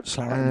shorts.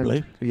 Claret and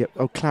blue. Yep.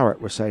 Oh,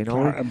 claret we're saying.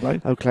 Claret and blue.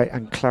 Okay,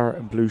 and claret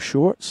and blue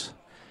shorts.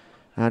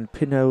 And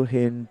Pinhoe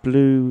in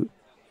blue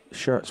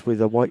shirts with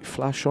a white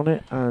flash on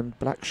it and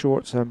black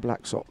shorts and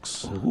black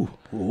socks. Ooh.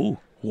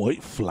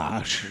 White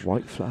flash.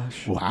 White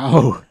flash.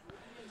 Wow.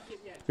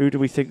 Who do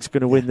we think's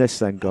going to win this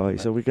then,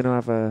 guys? Are we going to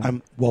have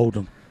a...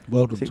 Walden.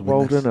 Walden to win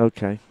Walden? this.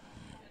 Okay.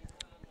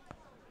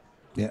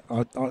 Yeah,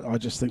 I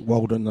just think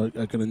Walden are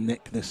going to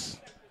nick this.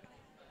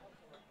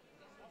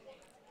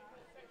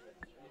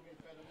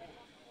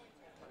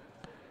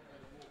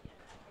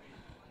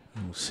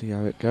 We'll see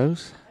how it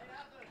goes.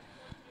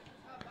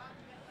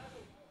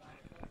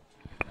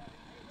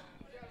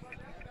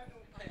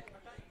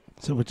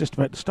 So we're just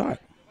about to start.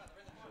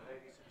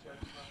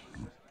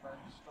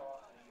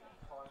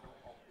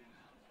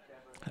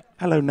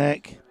 Hello,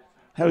 Nick.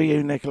 How are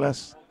you,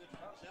 Nicholas?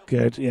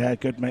 Good. Yeah,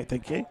 good, mate.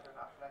 Thank you.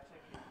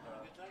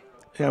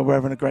 Yeah, we're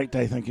having a great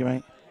day, thank you,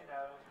 mate.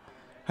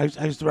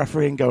 How's the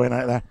refereeing going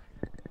out there?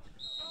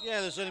 Yeah,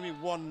 there's only been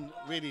one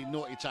really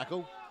naughty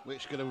tackle,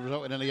 which could have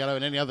resulted in a yellow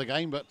in any other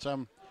game, but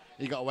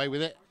he got away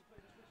with it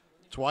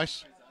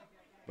twice.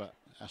 But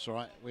that's all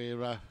right.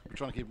 We're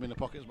trying to keep him in the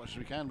pocket as much as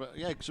we can. But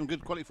yeah, some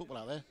good quality football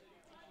out there.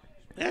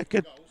 Yeah,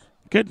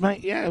 good,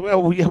 mate. Yeah,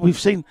 well, yeah, we've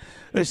seen.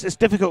 It's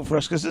difficult for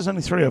us because there's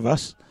only 3 of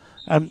us.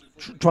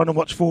 Trying to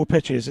watch 4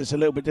 pitches, it's a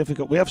little bit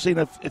difficult. We have seen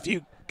a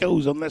few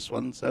goals on this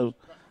one, so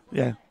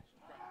yeah,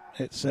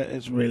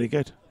 it's really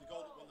good.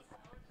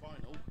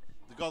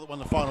 The goal that won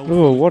the final.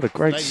 Oh, what a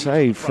great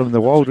save from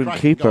the Walden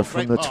keeper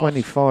from the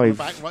 25.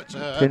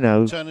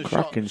 Pinot,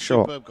 cracking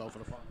shot.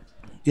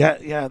 Yeah,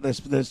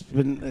 it's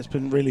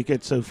been really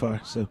good so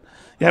far. So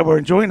yeah, we're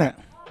enjoying it.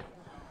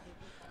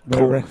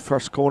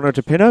 First corner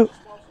to Pinot.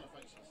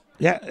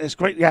 Yeah, it's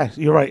great. Yeah,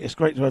 you're right. It's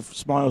great to have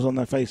smiles on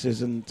their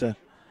faces and.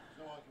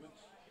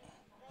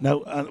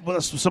 No, well,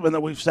 that's something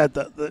that we've said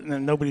that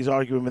nobody's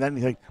arguing with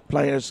anything.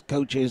 Players,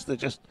 coaches, they're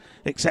just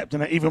accepting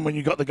it. Even when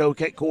you got the goal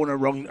kick corner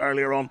wrong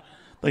earlier on,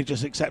 they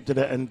just accepted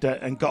it and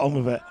got on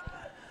with it.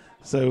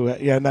 So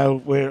yeah, now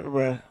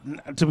we're.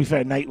 To be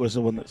fair, Nate was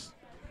the one that's.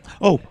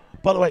 Oh,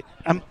 by the way,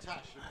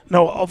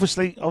 no,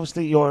 obviously,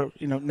 you're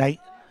Nate.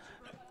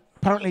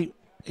 Apparently,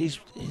 he's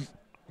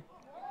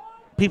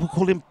people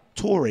call him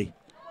Tory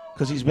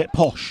because he's a bit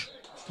posh.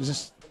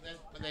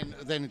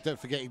 But then don't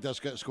forget he does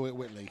go to school at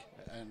Whitley.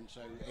 And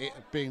so,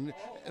 being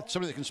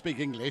somebody that can speak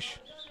English,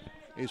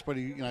 is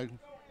probably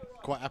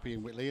quite happy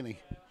in Whitley, isn't he?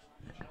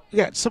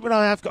 Yeah,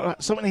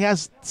 something he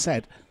has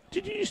said.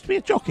 Did you used to be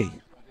a jockey?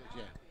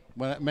 Yeah,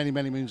 well, many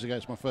moons ago,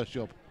 it's my first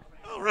job.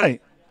 Oh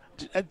right.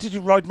 Did you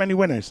ride many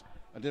winners?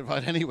 I didn't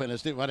ride any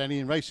winners. Didn't ride any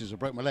in races. I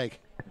broke my leg.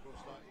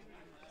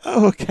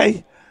 Oh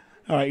okay.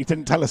 All right, he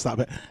didn't tell us that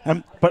bit.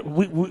 But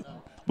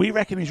we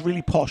reckon he's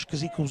really posh because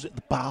he calls it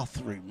the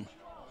bathroom.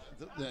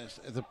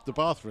 The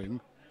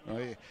bathroom.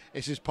 Right.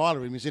 It's his parlour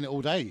room. He's in it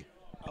all day.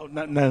 Oh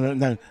no!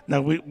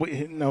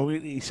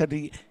 He said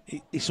he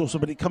saw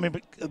somebody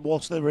coming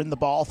whilst they were in the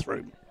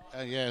bathroom.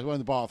 Yeah, we're in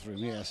the bathroom.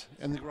 Yes,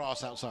 in the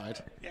grass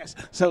outside. Yes.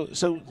 So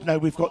no,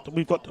 we've got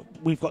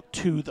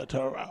 2 that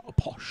are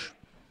posh.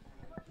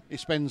 He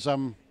spends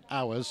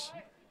hours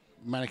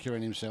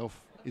manicuring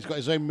himself. He's got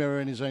his own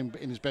mirror in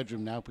his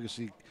bedroom now because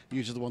he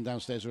uses the one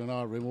downstairs or in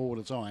our room all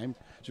the time.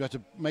 So we have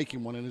to make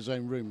him one in his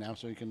own room now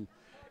so he can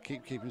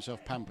keep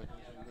himself pampered.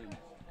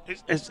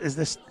 Is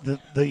this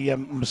the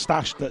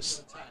moustache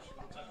that's?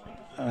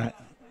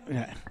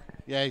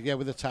 Yeah,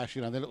 with the tash,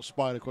 the little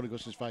spider crawling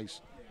across his face.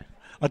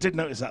 I did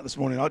notice that this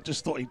morning. I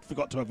just thought he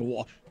forgot to have a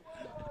wash.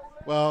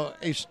 Well,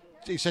 he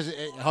says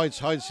it hides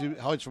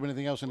from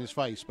anything else in his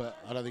face, but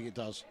I don't think it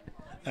does.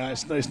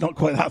 It's not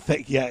quite that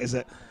thick yet, is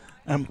it?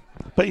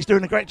 But he's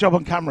doing a great job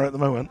on camera at the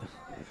moment.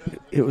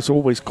 It was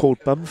always called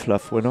bum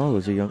fluff when I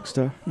was a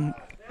youngster.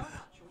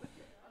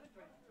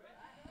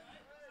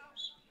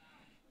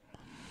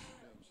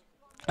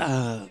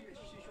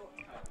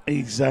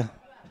 He's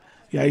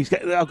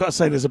getting. I've got to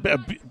say, there's a bit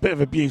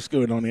of abuse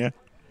going on here.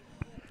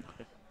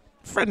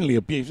 Friendly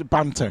abuse,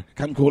 banter.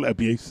 Can't call it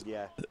abuse.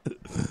 Yeah.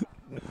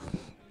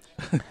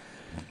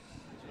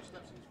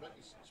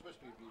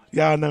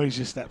 Yeah, I know he's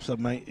your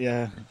stepson, mate.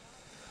 Yeah.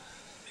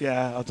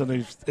 I don't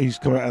know who's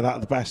come out of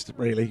that the best,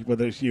 really,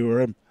 whether it's you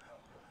or him.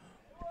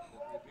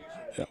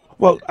 Yeah.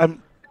 Well,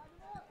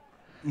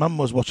 Mum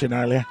was watching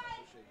earlier.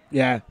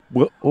 Yeah.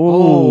 Well,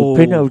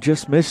 Pinot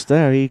just missed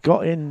there. He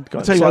got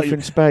himself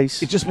in space.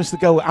 He just missed the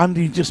goal, and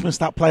he just missed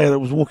that player that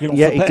was walking off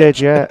the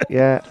pitch. Yeah, he did.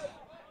 Yeah.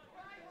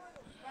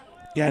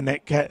 Yeah,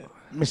 Nick.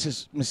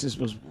 Mrs.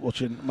 was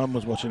watching. Mum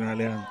was watching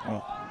earlier.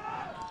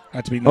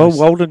 Had to be nice. Oh,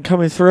 Walden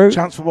coming through.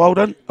 Chance for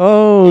Walden.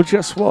 Oh,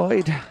 just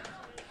wide.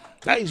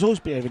 He's always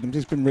behaving.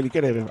 He's been really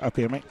good up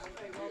here, mate.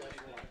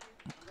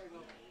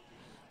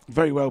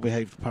 Very well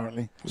behaved,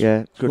 apparently.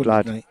 Yeah, good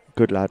lad. Mate.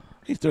 Good lad.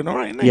 He's doing all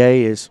right, isn't he? Yeah,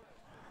 he is.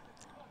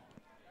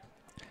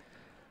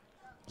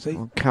 See?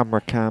 On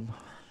camera cam.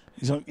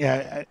 He's on.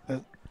 Yeah,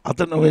 I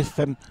don't know if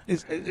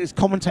is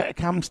commentator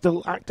Cam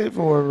still active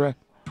or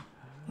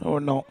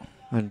not.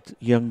 And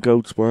young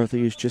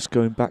Goldsworthy is just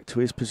going back to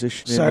his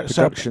position in the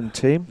production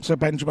team. So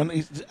Benjamin,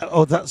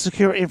 that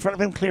security in front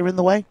of him clearing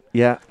the way.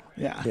 Yeah.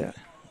 I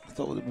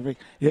thought it would be.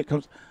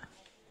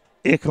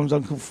 Here comes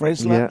Uncle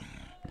Frizz. Yeah.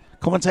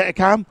 Commentator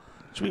Cam,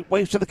 should we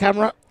wave to the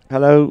camera?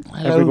 Hello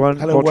everyone.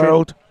 Hello watching.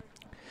 world.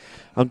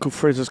 Uncle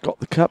Frizz has got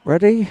the cup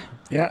ready.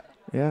 Yeah.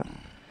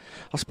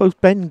 I suppose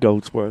Ben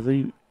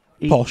Goldsworthy,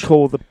 he'd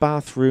call the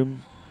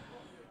bathroom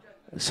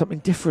something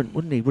different,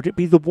 wouldn't he? Would it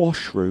be the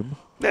washroom?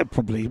 Yeah,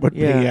 probably would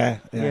be. Yeah,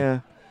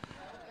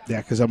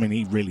 because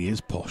he really is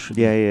posh.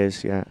 Yeah, he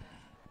is. Yeah.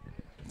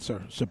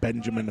 Sir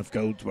Benjamin of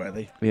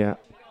Goldsworthy. Yeah.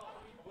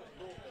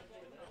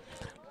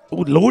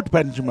 Oh, Lord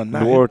Benjamin.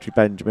 Lord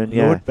Benjamin.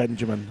 Yeah. Lord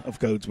Benjamin of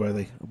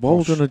Goldsworthy.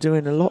 Walden are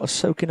doing a lot of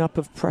soaking up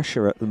of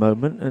pressure at the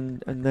moment,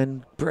 and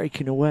then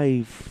breaking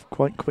away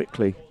quite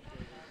quickly.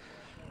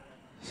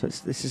 So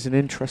this is an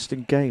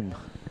interesting game.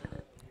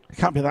 It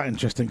can't be that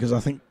interesting because I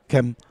think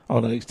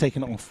he's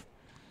taken it off.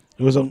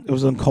 It was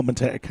on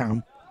commentator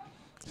Cam.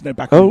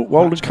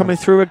 Walden coming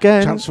through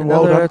again. Chance for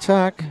Another Walden.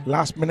 attack.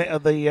 Last minute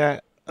of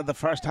the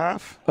first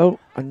half. Oh,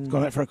 and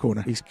gone out for a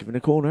corner. He's given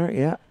a corner,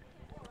 yeah.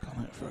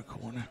 Gone out for a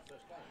corner.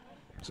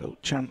 So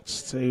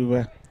chance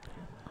to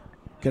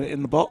get it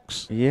in the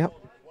box. Yep.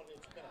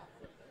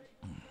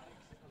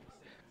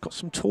 Got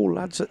some tall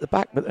lads at the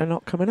back, but they're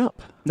not coming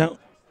up. No.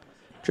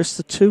 Just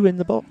the two in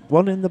the box.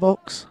 One in the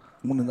box.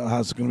 One in the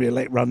house is going to be a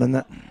late run, isn't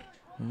it?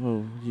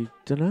 Oh, you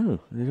don't know.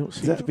 They don't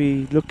seem to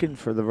be looking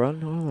for the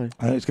run, are they?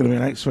 I think it's going to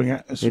be an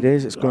outswinger. It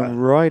is. It's going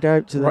right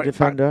out to the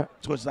defender.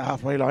 Towards the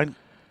halfway line.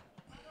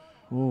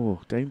 Oh,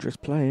 dangerous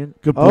playing.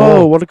 Good ball.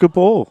 Oh, what a good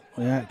ball.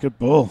 Yeah, good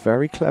ball.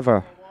 Very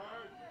clever.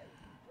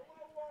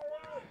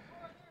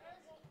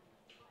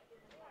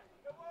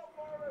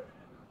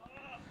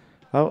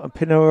 Oh, and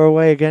Pinot are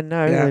away again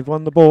now. Yeah. They've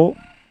won the ball.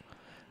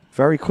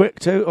 Very quick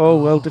too.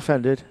 Oh, well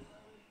defended.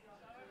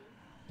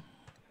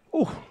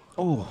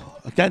 Oh,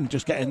 again,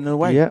 just getting in the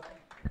way. Yep.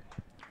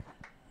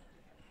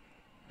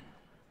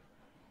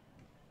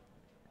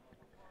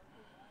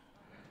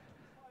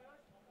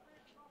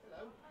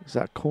 Is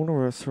that a corner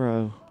or a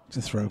throw? It's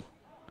a throw.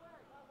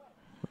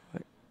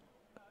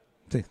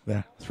 See,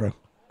 there, throw.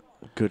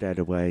 Good head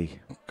away.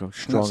 Got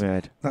strong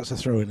head. That's a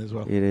throw in as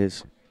well. It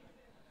is.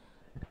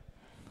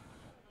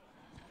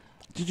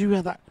 Did you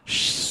hear that?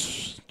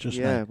 Shh, just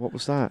yeah. now? What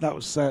was that?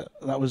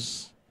 That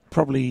was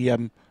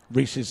probably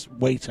Reese's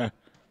waiter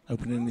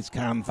opening his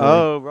can for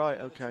Oh,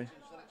 right. Okay.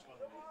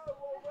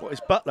 What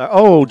is Butler?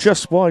 Oh,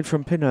 just wide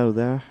from Pinot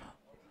there.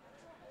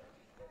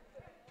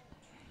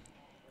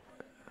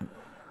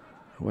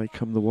 Away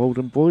come the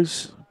Walden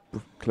boys.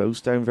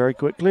 Closed down very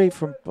quickly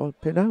from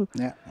Pinot.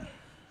 Yeah.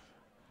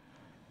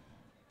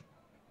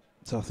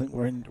 So I think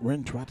we're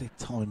into added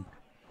time.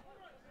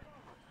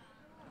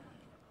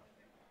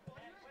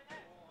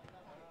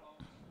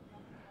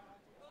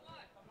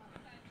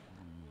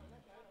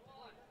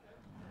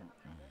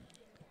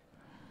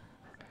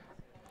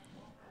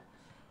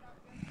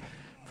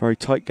 Very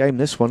tight game,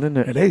 this one, isn't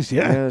it? It is,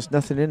 yeah. There's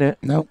nothing in it.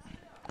 No.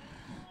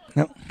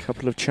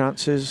 Couple of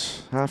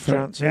chances,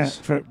 chances. Yeah,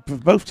 for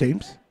both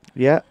teams.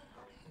 Yeah.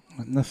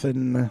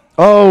 Nothing.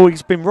 Oh,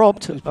 he's been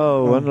robbed.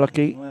 Oh,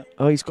 unlucky.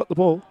 Oh, he's got the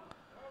ball.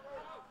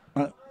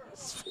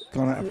 It's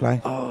gone out of play.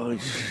 Oh,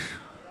 it's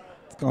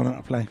gone out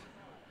of play.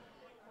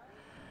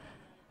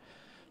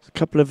 There's a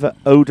couple of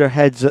older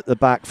heads at the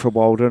back for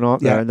Walden,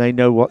 aren't there? And they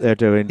know what they're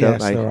doing, don't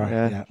they? Yes, they are.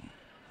 Yeah.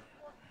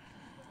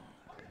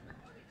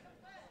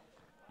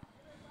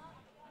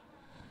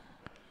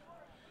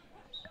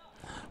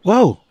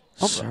 Whoa.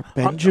 Sir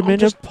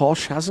Benjamin of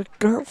Posh has a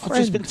girlfriend. I've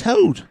just been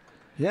told.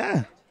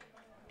 Yeah.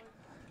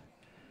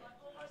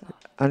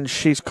 And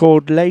she's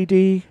called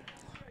Lady.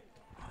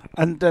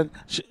 And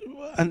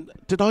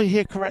did I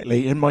hear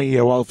correctly in my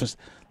ear, Walfus,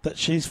 that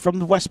she's from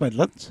the West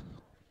Midlands?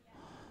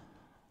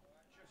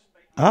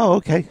 Oh,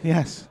 okay.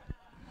 Yes.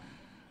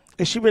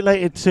 Is she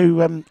related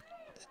to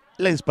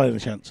Liz by any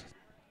chance?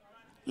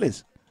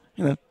 Liz,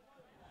 you know.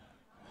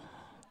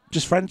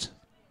 Just friends?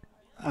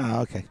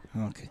 Ah, okay.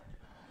 Okay.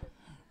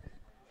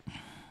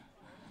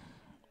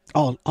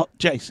 Oh,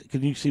 Jace,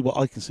 can you see what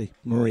I can see?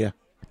 Maria.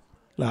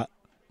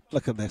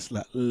 Look at this.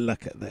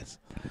 Look at this.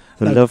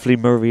 The lovely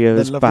Maria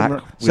is back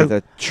with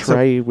a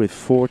tray with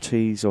 4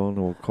 teas on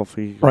or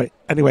coffee. Right.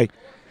 Anyway,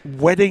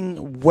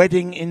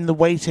 wedding in the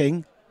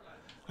waiting.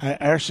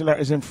 Ursula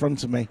is in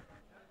front of me.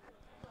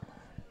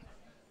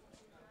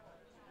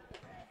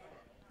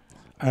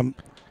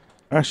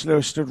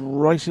 Ursula stood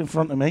right in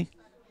front of me.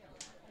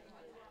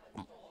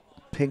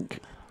 Pink.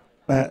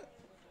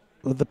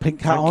 With the pink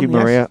hat on. Thank you,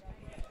 Maria. Yes.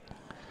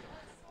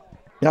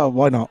 Yeah,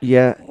 why not?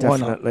 Yeah,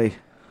 definitely.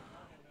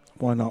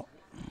 Why not?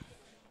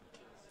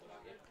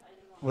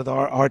 With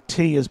our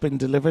tea has been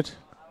delivered.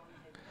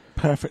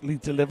 Perfectly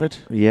delivered.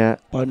 Yeah.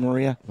 By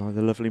Maria. By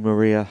the lovely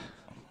Maria.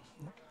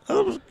 I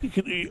thought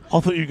you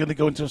were going to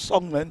go into a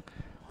song then.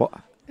 What?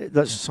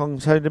 That's a song,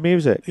 Sound of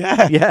Music?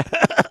 Yeah. Yeah.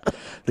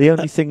 The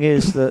only thing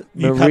is that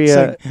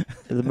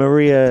the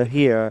Maria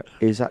here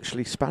is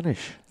actually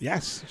Spanish.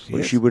 Yes, she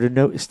which is. you would have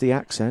noticed the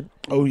accent.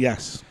 Oh,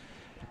 yes.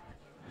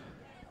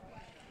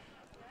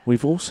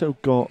 We've also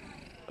got,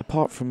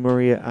 apart from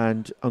Maria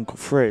and Uncle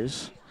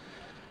Frizz,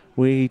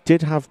 we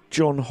did have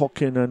John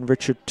Hockin and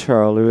Richard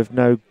Turl, who have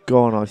now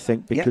gone, I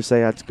think, because they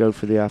had to go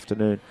for the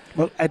afternoon.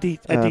 Well, Eddie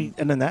and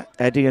Annette.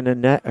 Eddie and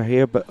Annette are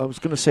here, but I was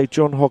going to say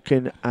John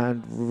Hockin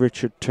and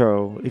Richard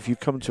Turl, if you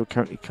come to a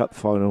County Cup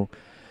final,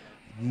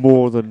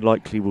 more than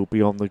likely will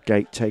be on the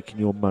gate taking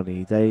your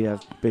money. They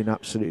have been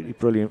absolutely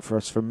brilliant for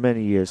us for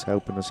many years,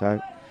 helping us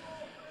out.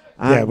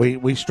 And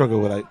we struggle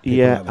with that.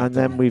 Yeah, and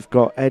then we've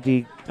got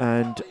Eddie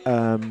and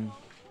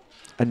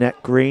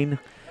Annette Green,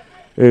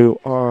 who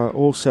are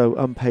also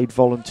unpaid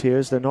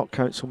volunteers. They're not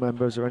council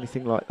members or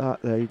anything like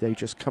that. They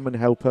just come and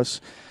help us.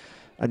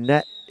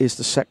 Annette is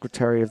the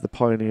secretary of the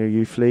Pioneer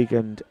Youth League,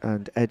 and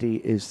Eddie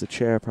is the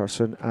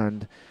chairperson.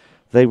 And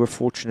they were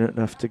fortunate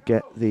enough to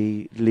get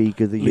the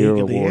League of the Year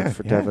award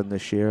for Devon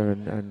this year,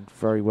 and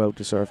very well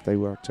deserved they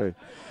were too.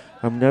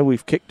 Now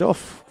we've kicked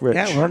off, Rich.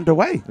 Yeah, we're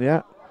underway.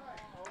 Yeah.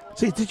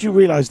 See, did you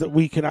realise that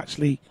we could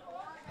actually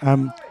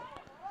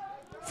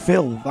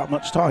fill that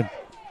much time.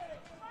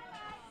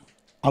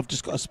 I've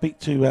just got to speak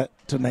to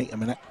Nate a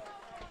minute.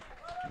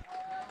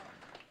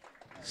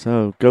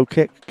 So, goal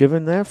kick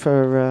given there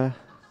for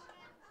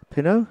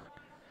Pinot.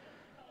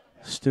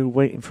 Still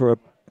waiting for a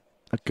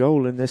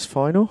goal in this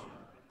final.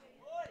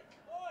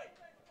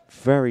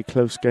 Very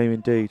close game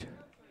indeed.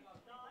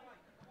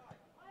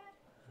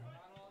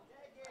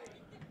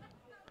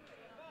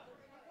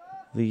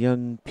 The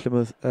young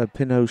Plymouth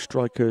Pinot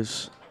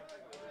strikers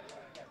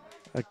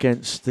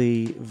against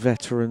the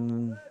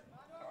veteran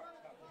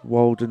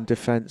Walden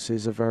defence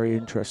is a very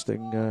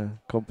interesting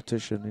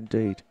competition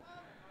indeed.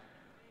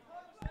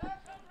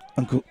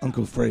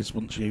 Uncle Fraser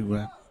wants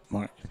you,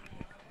 Mark.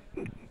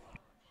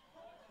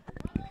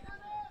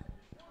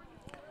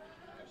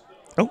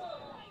 Oh.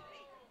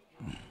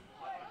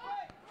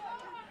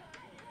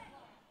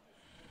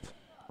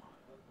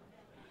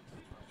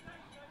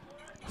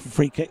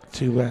 Free kick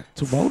to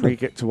Walden. Free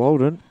kick to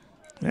Walden.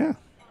 Yeah.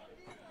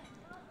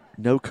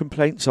 No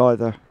complaints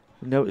either.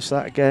 Notice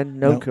that again.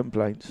 No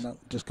complaints. No,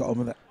 just got on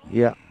with it.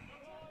 Yeah.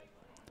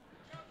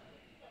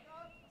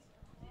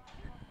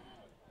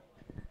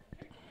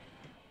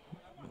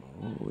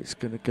 Oh, it's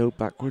going to go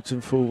backwards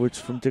and forwards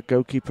from the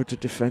goalkeeper to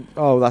defend.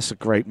 Oh, that's a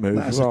great move.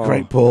 That's a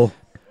great ball.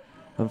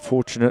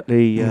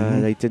 Unfortunately,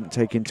 they didn't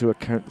take into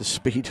account the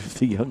speed of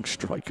the young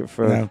striker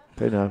for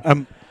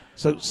Pinot.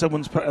 So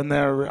someone's put in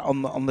there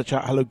on the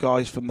chat, hello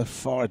guys from the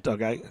far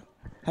dugout.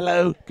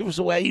 Hello, give us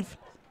a wave.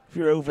 If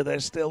you're over there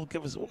still,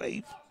 give us a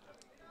wave.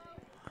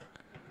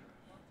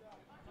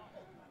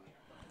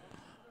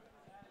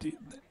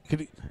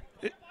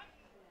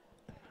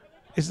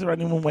 Is there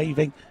anyone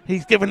waving?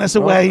 He's giving us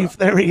a wave.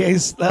 There he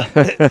is.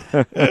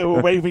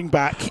 We're waving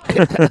back.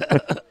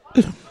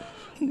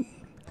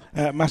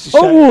 Massive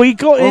shout. He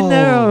got in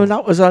there. Oh,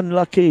 that was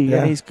unlucky. Yeah.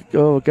 And he's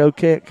goal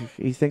kick.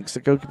 He thinks the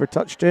goalkeeper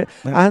touched it,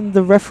 and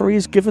the referee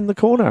has given the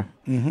corner.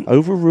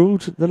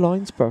 Overruled the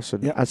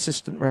linesperson. Yeah.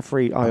 Assistant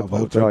referee, I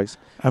apologise.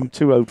 I'm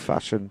too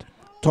old-fashioned.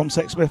 Tom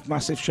Sexsmith,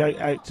 massive shout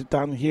out to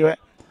Dan Hewitt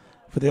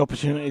for the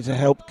opportunity to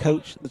help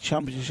coach the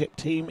championship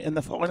team in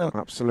the final.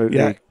 Absolutely.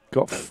 Yeah.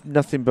 Got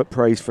nothing but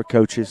praise for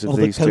coaches of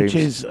these teams. All the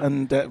coaches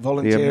and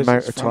volunteers. The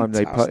amount of time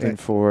they put in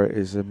for it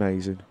is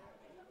amazing.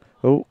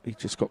 Oh, he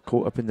just got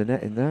caught up in the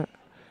net in that.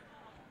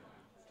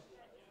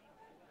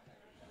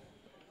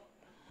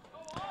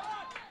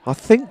 I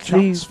think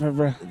these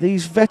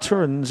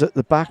veterans at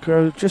the back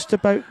are just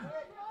about...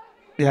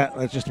 Yeah,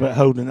 they're just about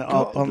holding it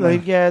up, aren't they?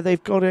 Yeah,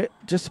 they've got it,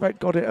 just about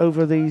got it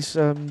over these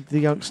the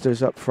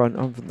youngsters up front,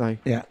 haven't they?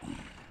 Yeah.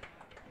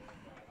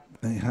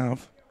 They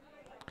have.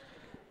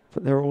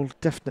 But they're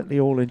definitely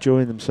all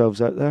enjoying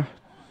themselves out there.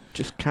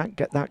 Just can't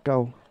get that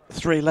goal.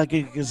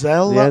 Three-legged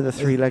gazelle. Yeah, the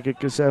three-legged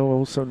gazelle,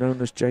 also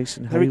known as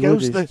Jason There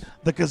Hayward. he goes.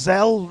 The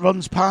gazelle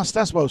runs past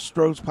us. Well,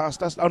 strolls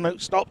past us. Oh, no,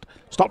 stopped.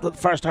 Stopped at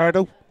the first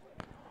hurdle.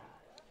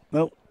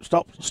 No,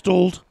 stopped.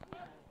 Stalled.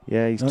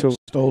 Yeah, he's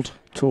stalled.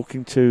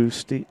 Talking to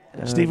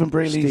Stephen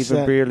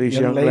Brearley's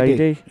young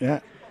lady. Yeah.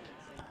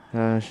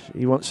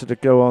 He wants her to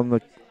go on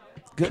the...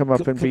 Come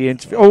up and be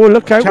interviewed. Oh,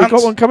 look out, we've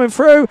got one coming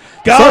through.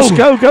 Go! First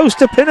goal goes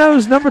to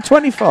Pinot's number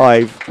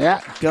 25.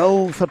 Yeah,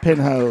 goal for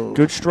Pinot.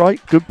 Good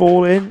strike, good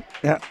ball in.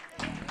 Yeah.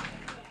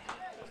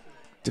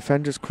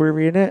 Defenders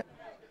querying it.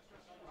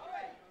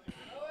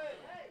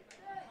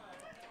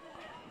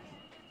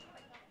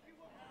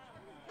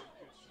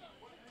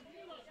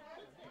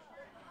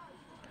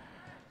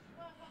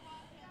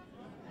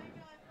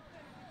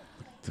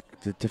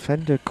 The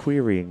defender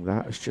querying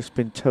that has just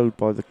been told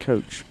by the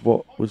coach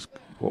what was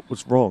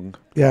wrong.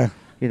 Yeah.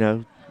 You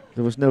know,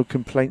 there was no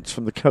complaints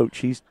from the coach.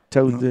 He's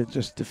told the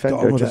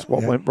defender just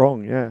what went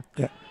wrong. Yeah.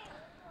 Yeah.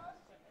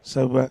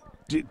 So,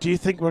 do you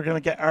think we're going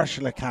to get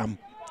Ursula Cam?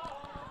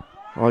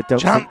 I don't.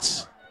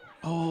 Chance.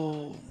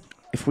 Oh.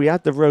 If we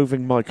had the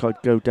roving mic,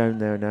 I'd go down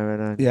there now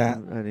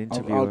and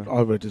interview her.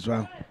 I would as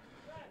well.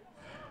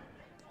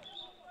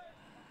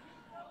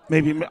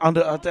 Maybe I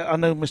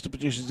know Mr.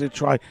 Producer did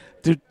try.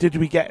 Did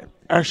we get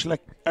Ursula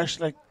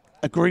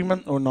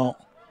agreement or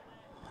not?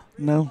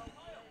 No.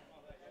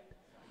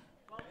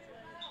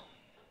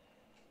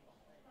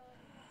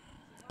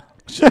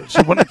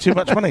 She wanted too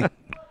much money.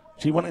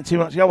 She wanted too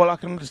much. Yeah, well, I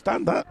can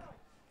understand that.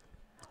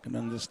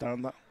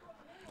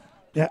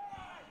 Yeah.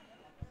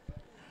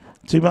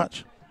 Too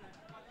much.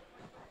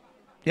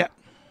 Yeah.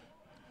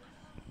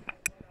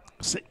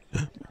 See,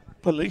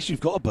 but at least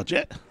you've got a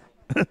budget.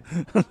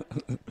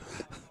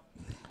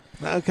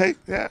 Okay,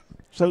 yeah.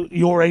 So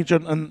your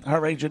agent and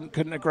her agent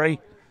couldn't agree.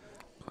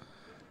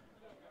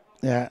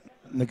 Yeah,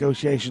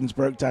 negotiations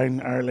broke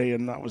down early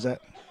and that was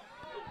it.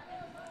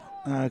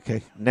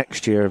 Okay.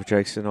 Next year,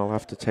 Jason, I'll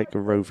have to take a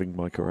roving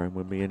mic around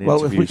with me and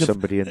interview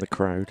somebody in the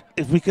crowd.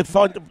 If we could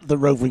find the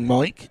roving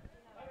mic.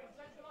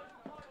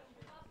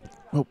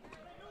 Oh.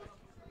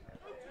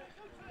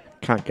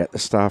 Can't get the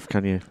staff,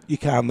 can you? You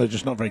can, they're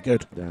just not very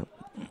good. No.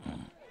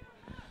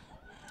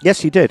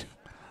 Yes, you did.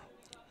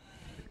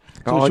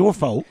 So it's your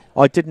fault.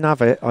 I didn't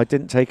have it. I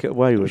didn't take it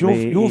away with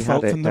me. Your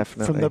fault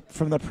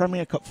from the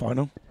Premier Cup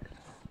final.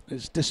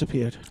 It's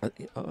disappeared.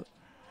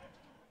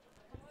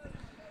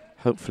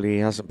 Hopefully he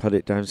hasn't put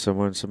it down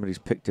somewhere and somebody's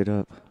picked it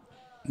up.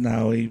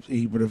 No,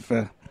 he would have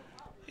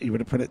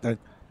put it down.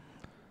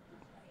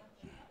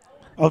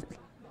 Oh,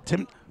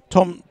 Tom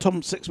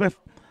Sixsmith,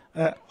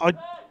 I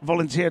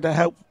volunteered to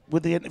help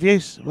with the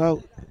interviews.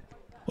 Well,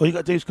 all you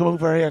got to do is come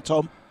over here,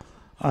 Tom,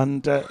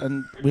 and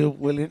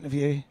we'll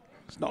interview you.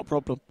 It's not a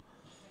problem.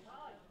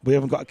 We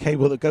haven't got a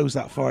cable that goes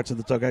that far to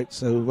the dugout,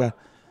 so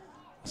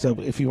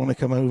if you want to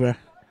come over.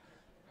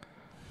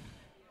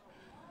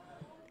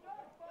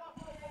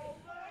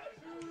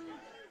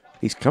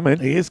 He's coming.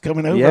 He is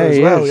coming over as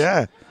well.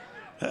 Yeah.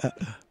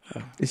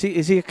 Is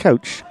he a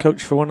coach?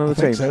 Coach for one of the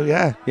teams? I think so.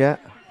 Yeah. Yeah.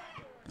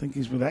 I think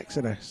he's with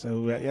Exeter.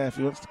 So yeah, if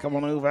he wants to come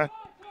on over.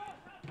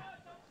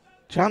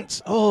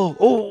 Chance.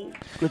 Oh,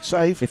 good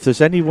save. If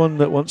there's anyone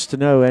that wants to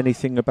know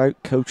anything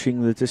about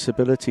coaching the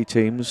disability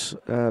teams,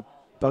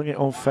 bung it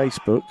on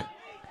Facebook,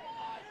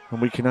 and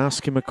we can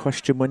ask him a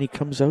question when he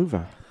comes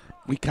over.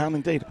 We can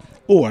indeed.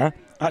 Or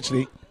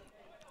actually,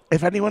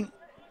 if anyone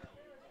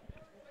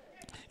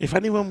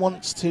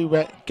wants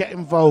to get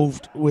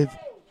involved with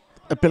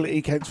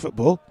Ability Counts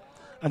Football,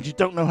 and you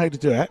don't know how to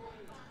do it,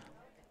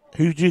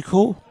 who do you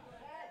call?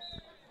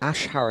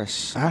 Ash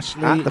Harris.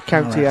 Ashley at the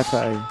County Harris.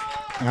 FA.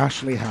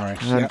 Ashley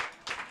Harris. And Yeah.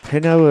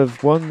 Pinot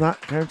have won that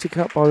County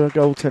Cup by a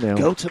goal to nil.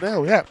 Goal to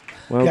nil. Yeah.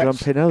 Well Yes. done,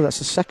 Pinot. That's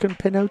the second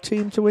Pinot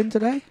team to win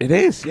today. It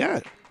is. Yeah.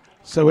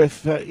 So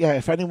if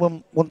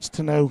anyone wants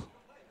to know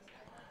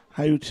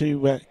how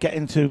to get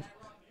into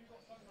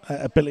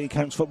Ability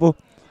Counts Football,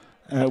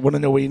 want to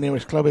know where your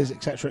nearest club is,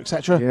 etc.,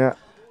 etc. Yeah.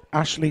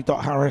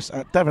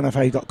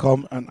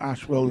 Ashley.harris@devonfa.com, and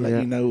Ash will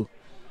let you know,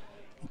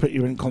 put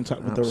you in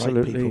contact with the right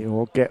Absolutely. people.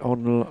 Or get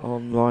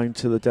online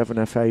to the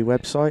Devon FA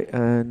website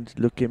and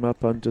look him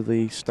up under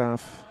the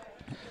staff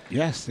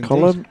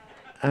column,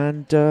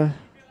 and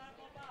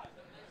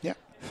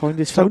find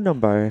his phone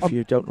number if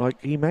you don't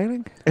like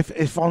emailing.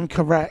 If I'm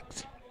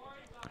correct,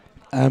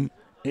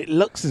 it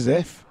looks as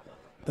if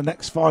the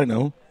next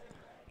final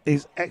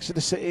is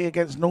Exeter City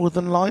against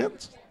Northern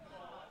Lions.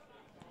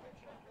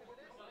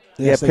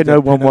 Yeah,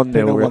 Pinot won 1-0.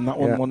 Pinot won that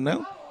one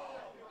 1-0.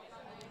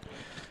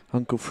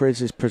 Uncle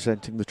Frizz is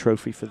presenting the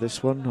trophy for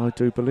this one, I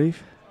do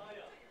believe.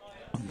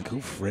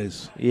 Uncle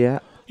Frizz. Yeah.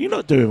 You're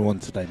not doing one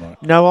today,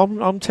 Mark. No,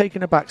 I'm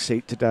taking a back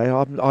seat today.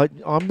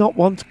 I'm not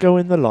one to go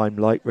in the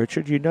limelight,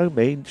 Richard. You know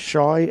me,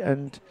 shy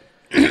and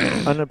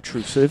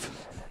unobtrusive.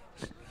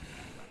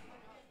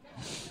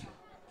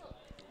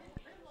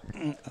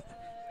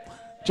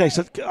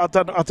 Jason, I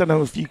don't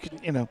know if you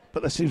can,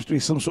 but there seems to be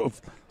some sort of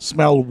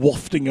smell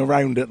wafting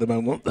around at the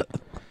moment.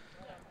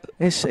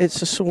 It's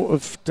a sort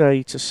of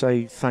day to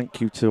say thank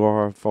you to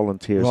our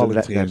volunteers and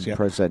let them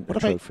present the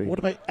trophy. What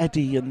about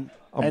Eddie and?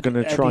 I'm going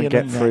to try and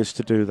get Frizz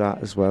to do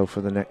that as well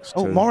for the next.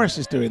 Oh, Morris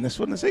is doing this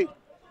one, is he?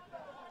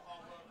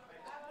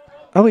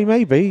 Oh, he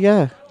may be.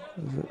 Yeah,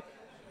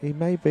 he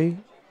may be.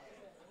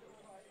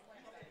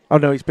 Oh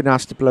no, he's been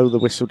asked to blow the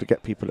whistle to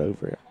get people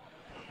over here.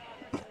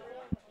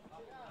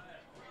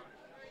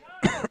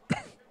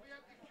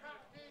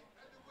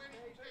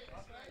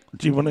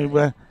 Do you want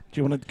to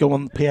go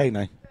on the PA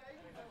now?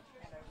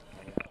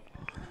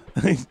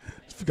 He's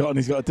forgotten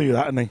he's got to do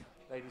that, hasn't he?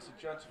 Ladies and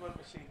gentlemen,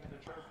 receiving the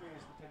trophy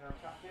is the Pinot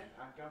captain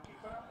and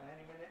goalkeeper. And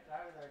any minute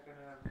now, they're going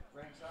to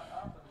raise that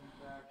up and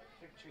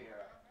big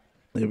cheer.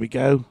 There we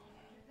go.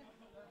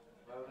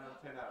 Well done,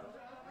 Pinot.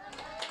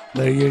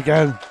 There you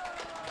go.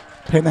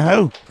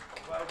 Pinot.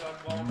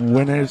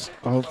 Winners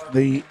of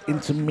the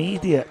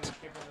intermediate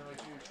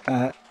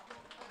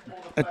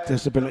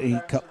Disability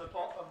Cup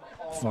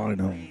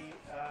final.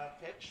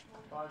 Pitch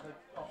by the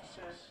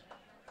officers.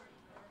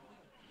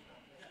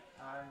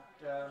 And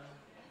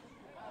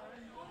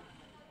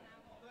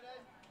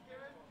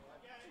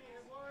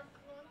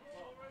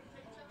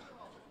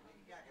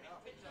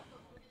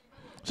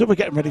so we're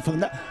getting ready for the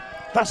net.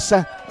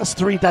 That's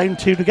 3 down,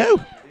 2 to go.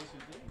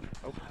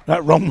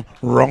 Wrong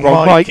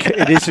mic.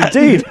 It is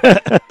indeed.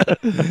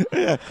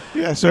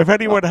 yeah. So if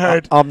anyone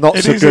heard, I'm not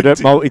so good at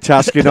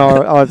multitasking,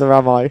 either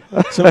am I.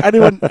 So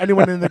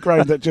anyone in the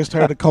ground that just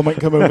heard a comment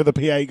come over the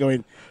PA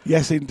going,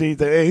 "Yes, indeed,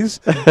 it is."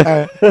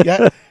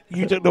 Yeah,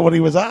 you don't know what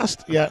he was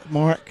asked. Yeah,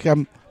 Mark.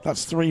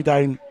 That's 3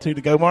 down, 2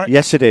 to go, Mark.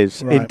 Yes, it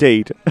is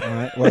indeed. All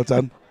right, well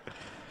done.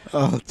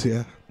 Oh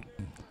dear.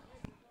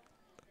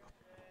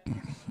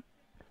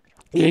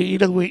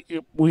 Yeah,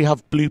 we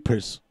have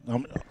bloopers.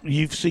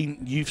 You've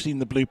seen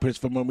the bloopers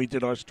from when we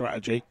did our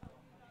strategy.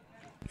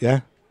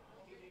 Yeah.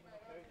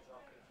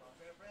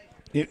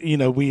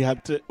 We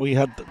had.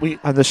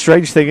 And the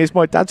strange thing is,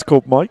 my dad's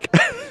called Mike.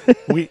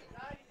 we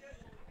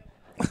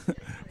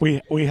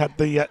had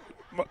the.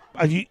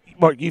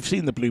 Mark, you've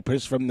seen the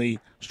bloopers from the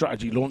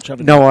strategy launch,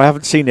 haven't you? No, I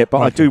haven't seen it, but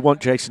I do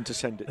want Jason to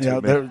send it to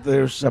me.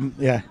 There's some.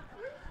 Yeah,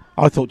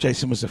 I thought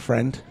Jason was a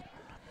friend.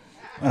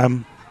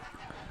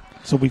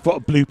 So we've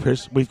got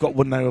bloopers. We've got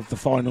one now of the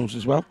finals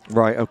as well.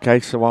 Right.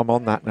 Okay. So I'm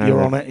on that now.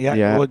 You're on it.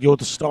 Yeah. Well, you're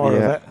the star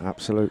of it.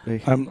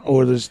 Absolutely.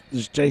 Or there's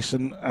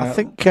Jason. I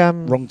think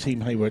wrong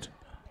team Hayward.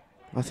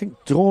 I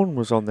think Dawn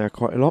was on there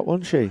quite a lot,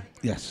 wasn't she?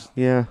 Yes.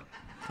 Yeah.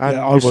 And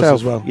I was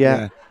as well.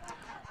 Yeah.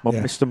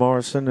 Mr.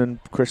 Morrison and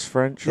Chris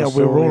French. Yeah,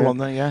 we were all on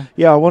there, yeah.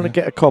 Yeah, I want to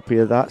get a copy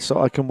of that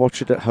so I can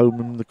watch it at home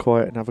in the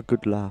quiet and have a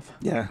good laugh.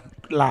 Yeah,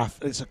 laugh.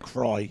 It's a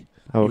cry.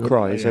 Oh, a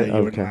cry, is it?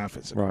 You wouldn't laugh,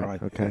 it's a cry.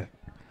 Okay.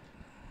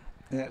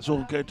 Yeah, it's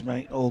all good,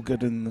 mate. All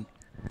good in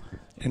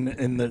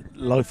the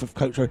life of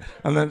Coach Road.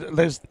 And then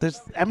there's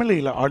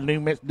Emily, like, our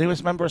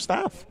newest member of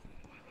staff.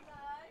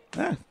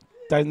 Yeah,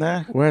 down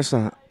there. Where's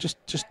that?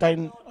 Just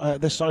down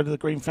this side of the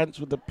green fence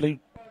with the blue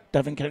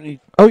Devon County.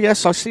 Oh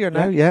yes, I see her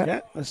now. Yeah,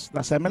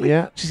 that's Emily.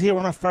 Yeah, she's here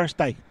on her first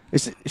day.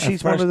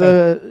 She's one of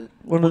the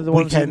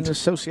ones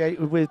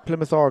associated with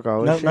Plymouth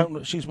Argyle.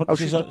 No, she's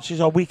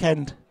our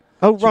weekend.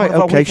 Oh right,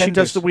 okay. She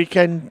does the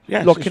weekend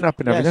locking up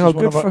and everything. Oh,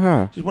 good for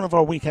her. She's one of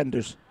our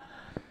weekenders.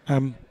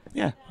 So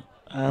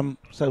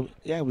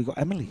we got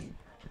Emily.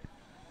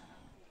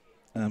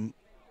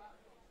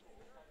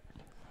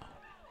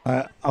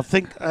 I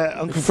think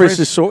Uncle Frizz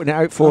is sorting it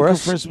out for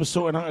us. Uncle Frizz was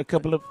sorting out a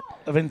couple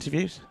of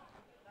interviews.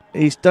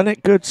 He's done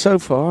it good so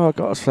far, I've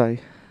got to say.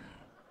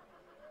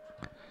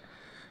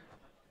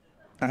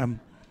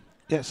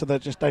 So they're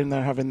just down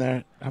there having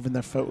their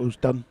photos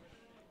done.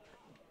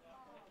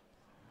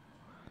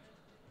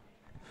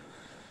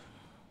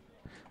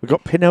 We've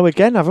got Pinot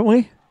again, haven't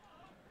we?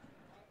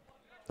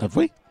 Have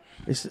we?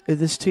 Is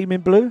this team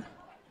in blue?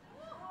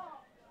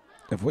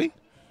 Have we?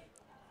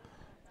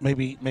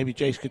 Maybe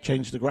Jace could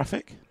change the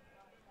graphic.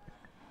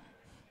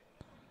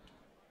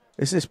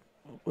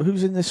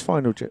 Who's in this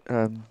final,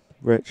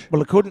 Rich?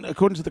 Well, according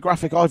to the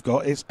graphic I've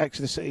got, it's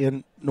Exeter City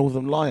and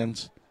Northern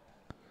Lions.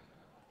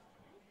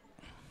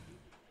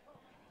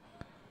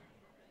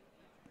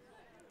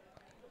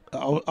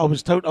 I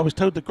was told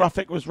the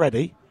graphic was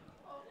ready.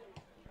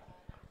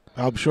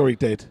 I'm sure he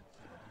did.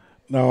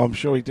 No, I'm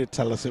sure he did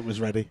tell us it was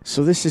ready.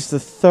 So this is the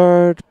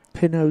third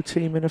Pinot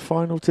team in a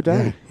final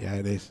today? Yeah,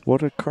 it is.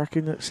 What a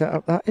cracking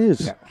setup that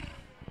is. Yeah.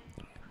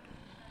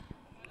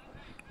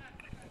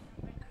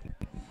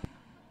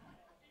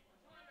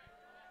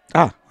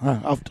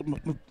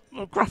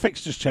 My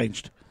graphics just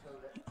changed.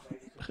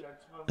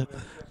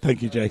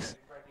 Thank you, Jace.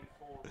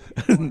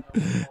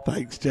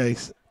 Thanks,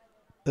 Jace.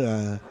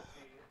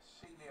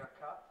 Senior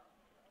Cup,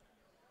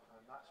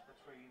 and that's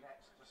between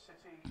Exeter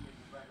City in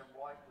red and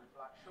white with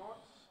black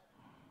shorts,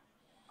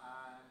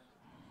 and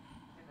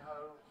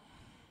Pinho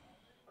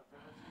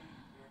Ability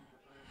in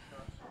the blue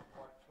shirts with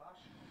white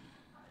flash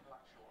and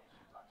black shorts,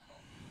 black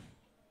socks.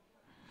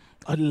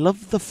 I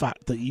love the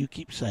fact that you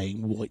keep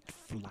saying white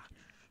flash.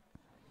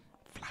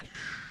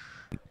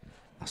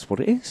 That's what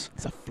it is.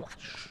 It's a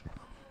flash.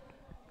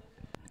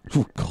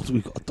 Oh God,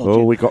 we've got a dodgy.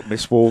 Oh, we got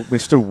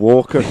Mr.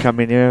 Walker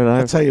coming here now.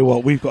 I tell you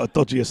what, we've got a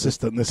dodgy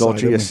assistant this side.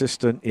 Dodgy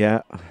assistant,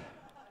 yeah.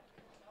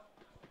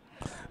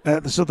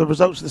 So the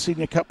results of the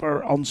Senior Cup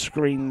are on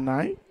screen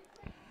now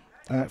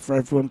for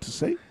everyone to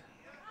see.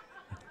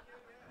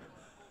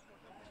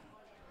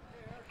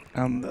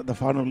 And the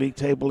final league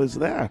table is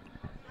there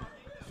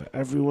for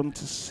everyone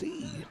to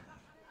see.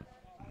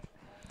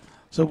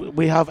 So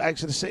we have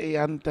Exeter City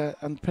and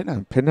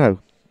Pinot. Pinot.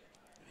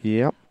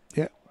 Yep.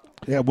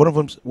 Yeah, one of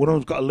them's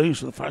got to lose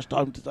for the first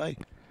time today.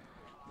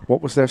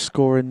 What was their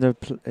score in the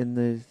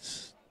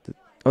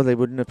oh, they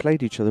wouldn't have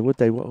played each other, would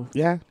they? What?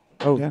 Yeah.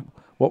 Oh, yeah.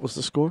 What was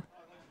the score?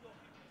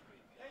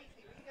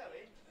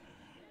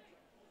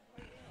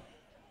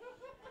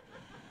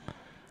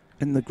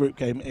 In the group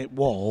game, it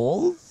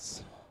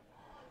was.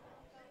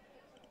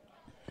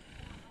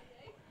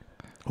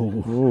 Oh,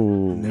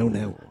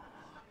 no.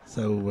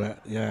 So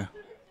yeah,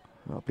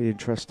 that'll be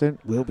interesting.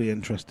 Will be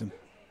interesting.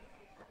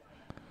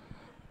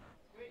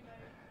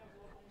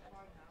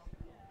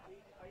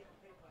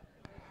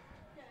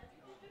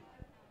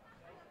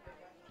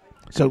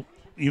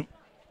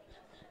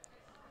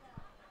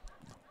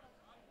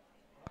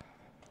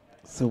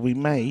 So we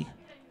may.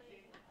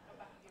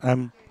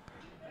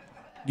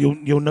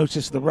 You'll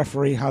notice the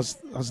referee has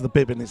the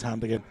bib in his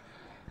hand again.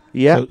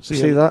 Yeah, so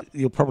see that?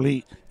 You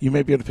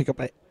may be able to pick up.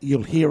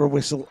 You'll hear a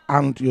whistle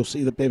and you'll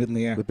see the bib in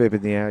the air. The bib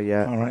in the air,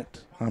 yeah. All right.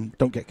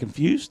 Don't get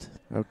confused.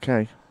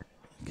 Okay.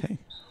 And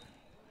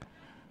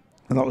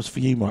that was for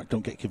you, Mark.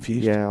 Don't get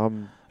confused. Yeah,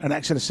 And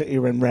Exeter City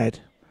are in red.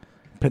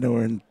 Pinot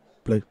are in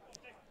blue.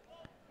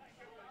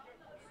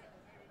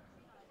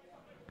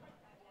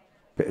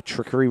 Bit of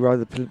trickery right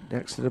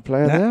next to the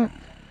player there.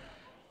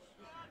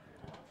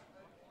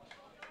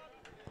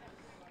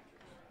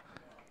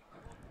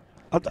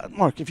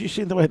 Mark, have you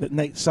seen the way that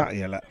Nate sat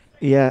here?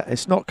 Yeah,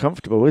 it's not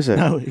comfortable, is it?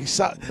 No, he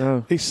sat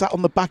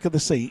on the back of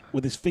the seat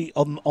with his feet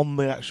on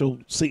the actual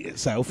seat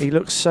itself. He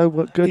looks so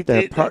good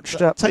there,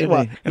 perched up. Tell you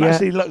what, it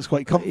actually looks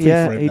quite comfy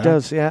for him. He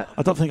does, yeah.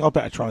 I don't think I'd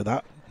better try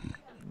that.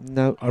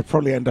 No. I'd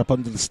probably end up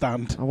under the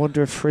stand. I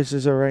wonder if Frizz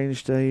has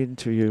arranged an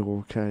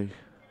interview, okay.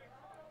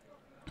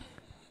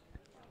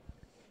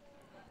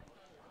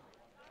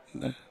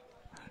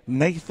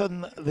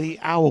 Nathan the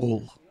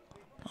Owl.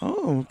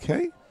 Oh,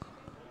 okay.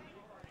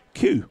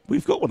 Q.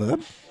 We've got one of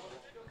them.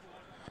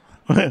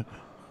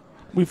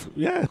 We've.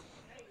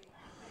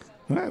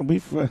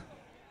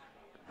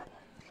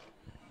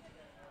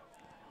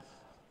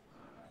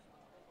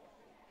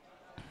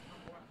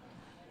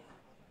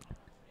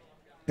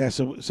 Yeah,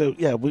 so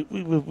yeah,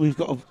 we've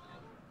got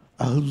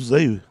a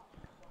Jose.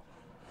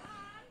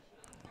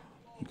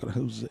 We've got a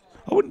Jose.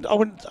 I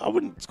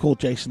wouldn't call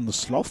Jason the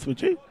Sloth,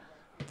 would you?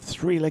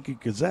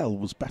 Three-legged gazelle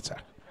was better.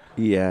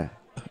 Yeah.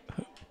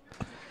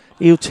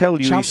 He'll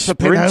tell you Chance he's for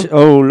Pinot. sprint.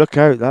 Oh, look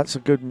out! That's a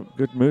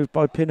good move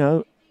by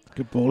Pinot.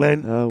 Good ball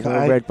in. Oh,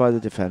 well read by the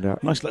defender.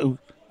 Nice little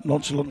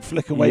nonchalant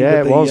flick away.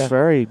 Yeah, with it was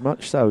very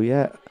much so.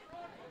 Yeah.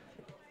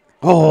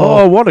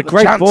 Oh, what a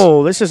great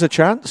ball! This is a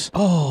chance.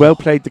 Oh, well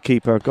played, the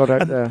keeper. Got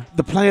out there.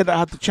 The player that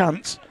had the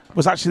chance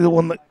was actually the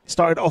one that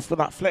started off with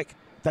that flick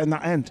down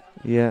that end.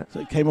 Yeah.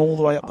 So it came all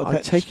the way up the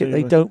pitch. I take it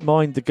they don't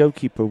mind the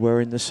goalkeeper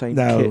wearing the same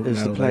kit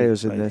as the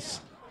players in this.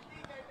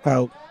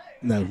 Well,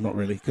 no, not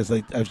really, because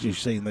they, as you've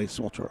seen, they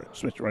switch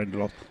around a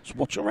lot.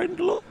 Switch around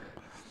a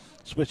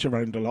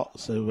lot.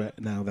 So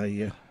now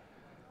they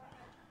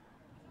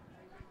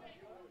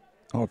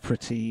are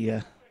pretty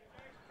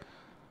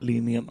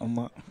lenient on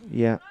that.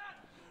 Yeah.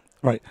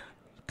 Right.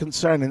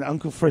 Concerning,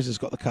 Uncle Frizz has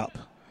got the cup.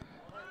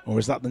 Or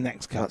is that the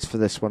next cup? That's for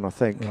this one, I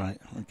think. Right,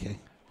 okay.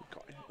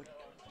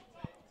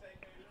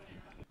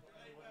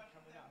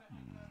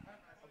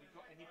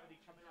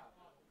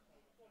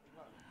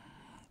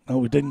 Oh,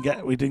 we didn't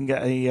get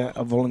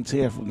a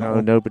volunteer from that. No,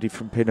 one. nobody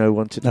from Pinot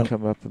wanted to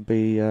come up and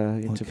be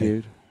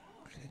interviewed.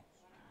 Okay.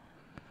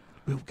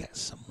 We'll get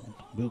someone.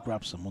 We'll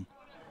grab someone.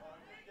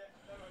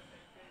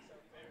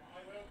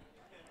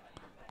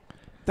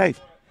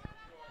 Dave,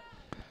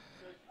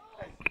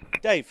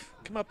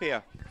 come up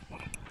here.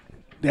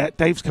 Yeah,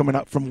 Dave's coming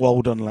up from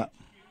Waldenlap.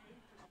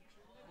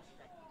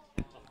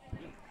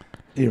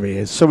 Here he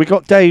is. So we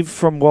got Dave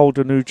from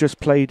Walden, who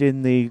just played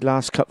in the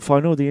last cup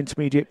final, the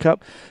Intermediate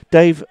Cup.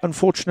 Dave,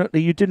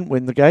 unfortunately, you didn't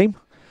win the game,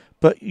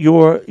 but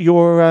your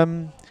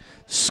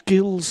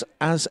skills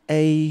as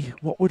a,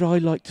 what would I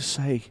like to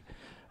say,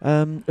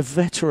 a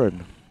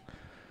veteran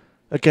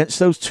against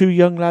those two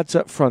young lads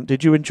up front.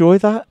 Did you enjoy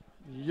that?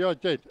 Yeah, I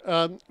did.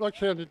 Like I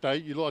said on the day,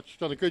 you've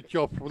done a good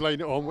job for laying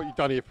it on what you've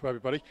done here for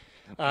everybody,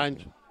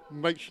 and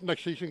makes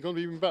next season going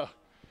to be even better.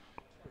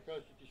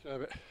 Because you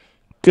deserve it.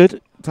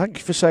 Good. Thank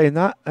you for saying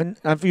that. And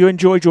have you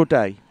enjoyed your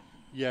day?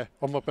 Yeah,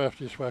 on my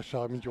birthday as well,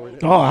 so I'm enjoying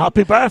it. Oh,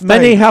 happy birthday.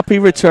 Many happy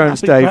returns,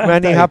 Happy Dave. birthday.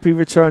 Many happy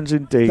returns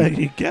indeed. There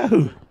you go.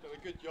 Done a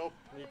good job.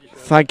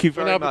 Thank you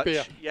Go and very have a much.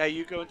 beer. Yeah,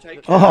 you go and take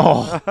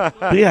Oh,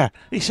 beer.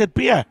 He said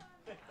beer.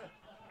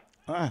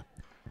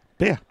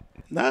 Beer.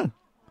 No.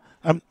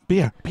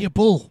 Beer. Beer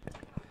ball.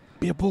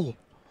 Beer ball.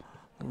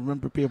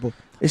 Remember beer ball.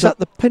 Is that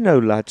the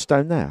Pinot lads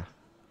down there?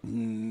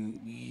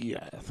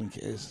 Yeah, I think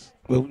it is.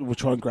 We'll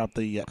try and grab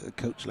the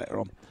coach later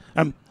on.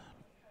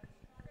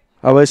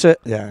 Oh, is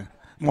it? Yeah.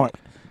 Right.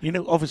 You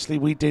know, obviously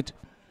we did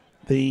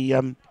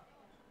the.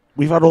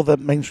 We've had all the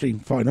mainstream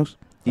finals.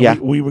 Yeah.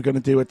 We were going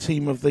to do a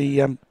team of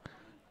the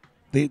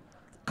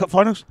cup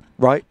finals.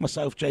 Right.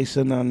 Myself,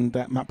 Jason, and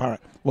Matt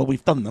Barrett. Well,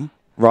 we've done them.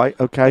 Right.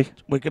 Okay.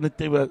 We're going to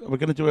do a. We're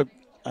going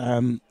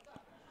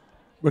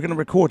to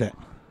record it.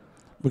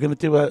 We're going to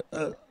do a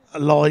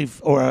live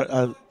or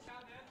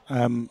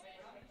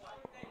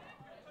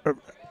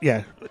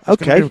yeah. It's going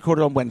to be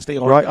recorded on Wednesday.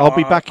 Right. I'll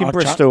be back in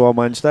Bristol on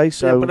Wednesday.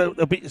 So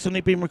yeah, but it's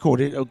only been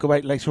recorded. It'll go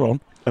out later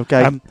on.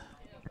 Okay.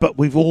 But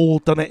we've all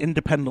done it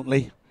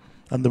independently,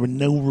 and there were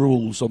no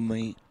rules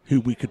on who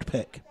we could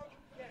pick.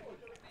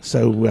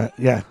 So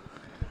yeah.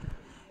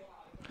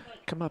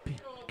 Come up here.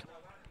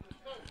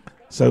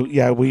 So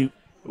yeah, we've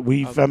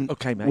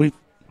okay, mate.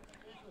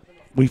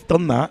 We've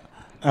done that.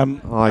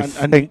 I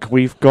think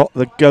we've got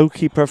the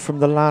goalkeeper from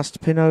the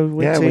last Pinot team,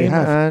 we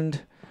have.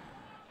 And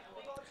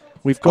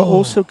we've got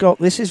also got.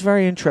 This is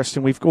very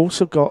interesting. We've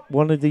also got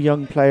one of the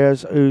young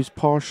players who's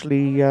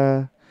partially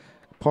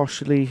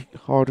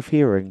hard of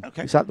hearing.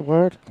 Okay. Is that the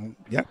word?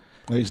 Yeah.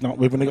 No, he's not.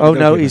 We've only got oh the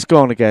no, goalkeeper. he's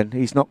gone again.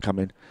 He's not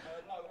coming.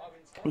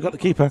 We've got the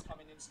keeper.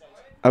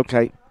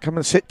 Okay, come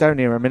and sit down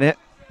here a minute.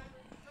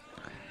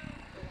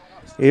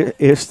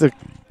 Here's the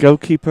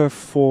goalkeeper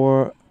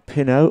for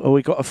Pinot. Oh,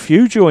 we got a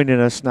few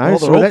joining us now,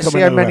 so let's see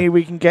how many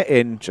we can get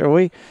in, shall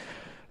we?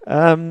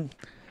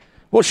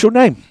 What's your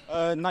name?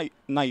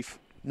 Nath.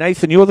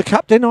 Nathan, you're the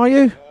captain, are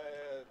you?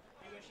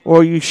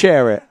 Or you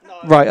share it?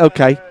 Right,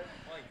 okay.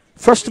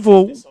 First of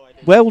all,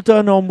 well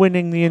done on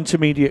winning the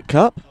Intermediate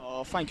Cup.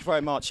 Oh, thank you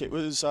very much. It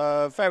was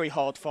a very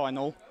hard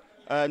final,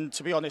 and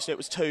to be honest, it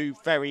was two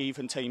very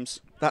even teams.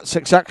 That's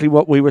exactly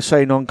what we were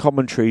saying on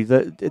commentary,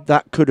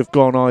 that could have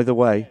gone either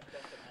way.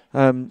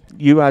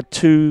 You had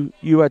two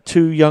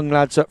young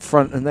lads up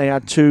front, and they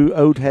had two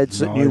old heads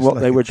that knew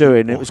what they were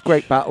doing. It was a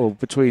great battle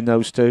between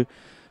those two.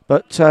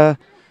 But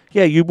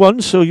yeah, you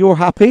won, so you're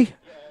happy.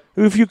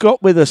 Who have you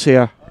got with us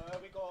here?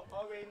 We got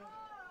Owen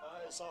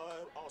as our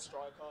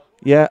striker.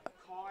 Yeah.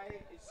 Kai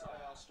is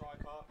our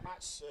striker.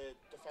 Matt's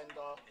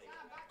defender.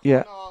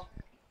 Yeah. Connor,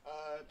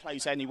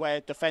 plays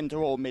anywhere, defender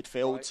or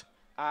midfield.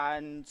 Right.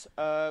 And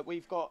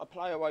we've got a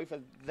player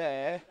over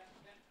there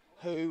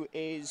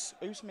who's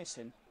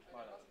missing.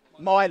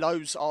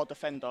 Milo's our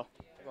defender.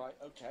 Right,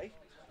 okay.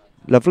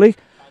 Lovely. And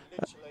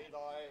literally,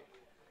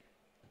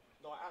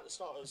 like at the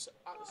start of the season,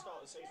 I'm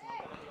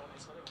going to be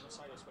honest, I didn't want to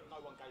say this, but no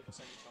one gave us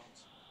any chance.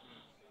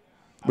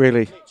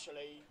 Really?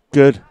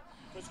 Good.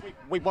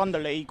 We won the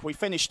league, we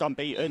finished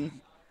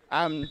unbeaten,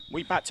 and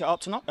we backed it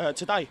up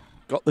today.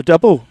 Got the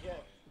double. Yeah,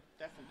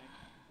 definitely.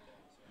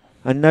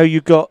 And now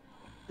you got.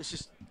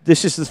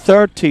 This is the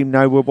third team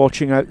now we're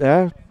watching out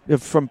there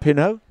from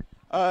Pinot.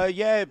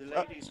 Yeah. The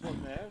ladies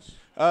won theirs.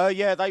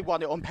 Yeah, they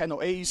won it on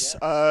penalties.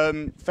 Yeah.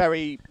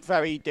 Very,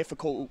 very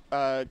difficult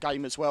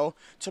game as well.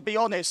 To be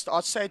honest,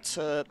 I said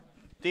to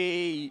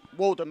the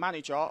Walden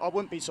manager, I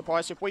wouldn't be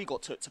surprised if we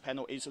got to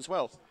penalties as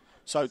well.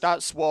 So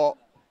that's what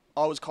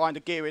I was kind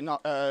of gearing our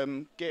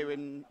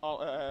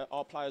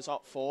players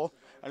up for.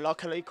 And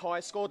luckily,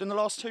 Kai scored in the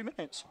last 2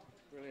 minutes.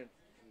 Brilliant.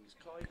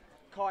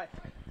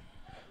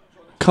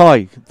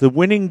 Kai, the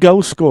winning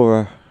goal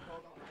scorer.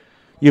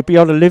 You'll be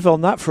able to live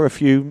on that for a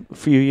few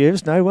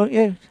years now, won't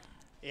you?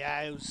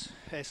 Yeah,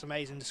 it's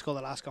amazing to score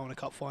the last goal in a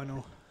cup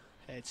final.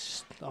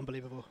 It's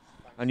unbelievable.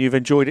 And you've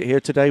enjoyed it here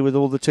today with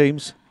all the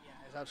teams?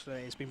 Yeah,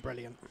 it's been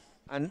brilliant.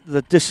 And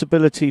the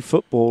disability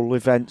football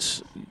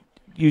events,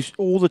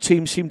 all the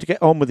teams seem to get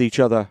on with each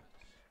other.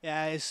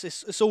 Yeah,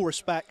 it's all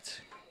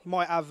respect. You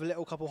might have a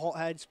little couple hot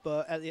heads,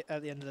 but at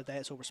the end of the day,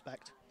 it's all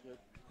respect.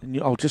 And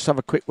I'll just have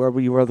a quick word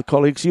with your other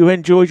colleagues. You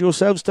enjoyed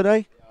yourselves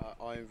today?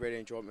 I really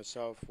enjoyed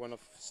myself. When I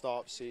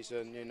started the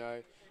season,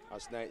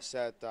 as Nate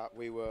said, that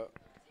we were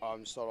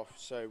started off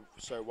so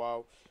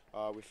well.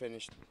 We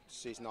finished the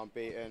season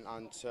unbeaten,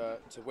 and to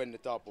win the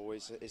double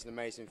is an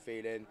amazing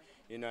feeling.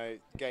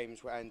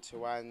 Games were end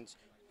to end,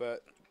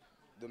 but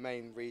the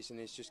main reason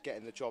is just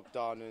getting the job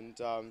done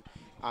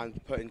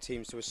and putting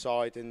teams to a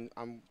side and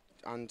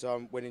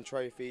winning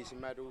trophies and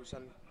medals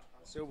and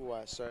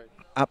silverware. So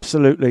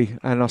absolutely,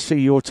 and I see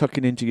you're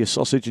tucking into your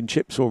sausage and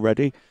chips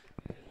already.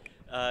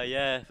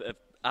 Yeah,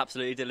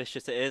 absolutely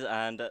delicious it is,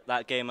 and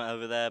that game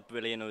over there,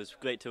 brilliant. It was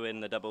great to win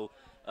the double.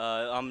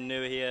 I'm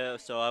new here,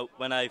 so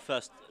when I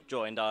first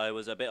joined, I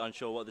was a bit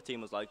unsure what the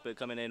team was like, but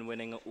coming in,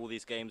 winning all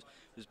these games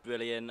was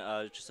brilliant.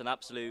 Just an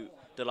absolute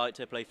delight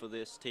to play for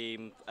this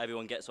team.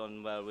 Everyone gets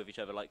on well with each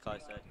other, like Kai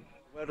said.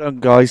 Well done,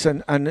 guys,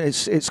 and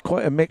it's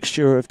quite a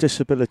mixture of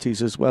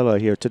disabilities as well, I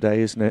hear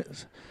today, isn't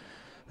it?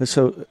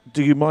 So,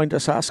 do you mind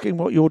us asking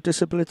what your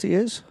disability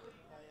is?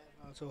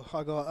 So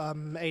I got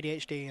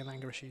ADHD and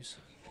anger issues.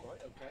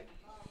 Right, okay.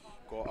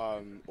 Got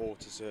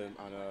autism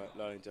and a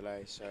learning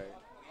delay. So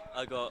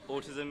I got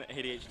autism,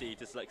 ADHD,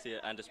 dyslexia,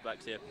 and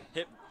dyspraxia,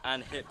 hip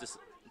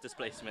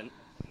displacement.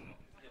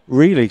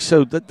 Really?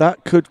 So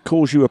that could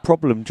cause you a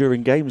problem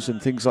during games and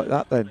things like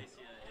that, then?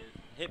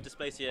 Hip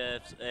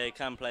dysplasia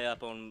can play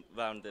up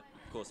around the,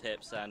 of course,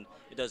 hips, and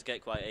it does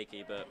get quite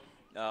achy, but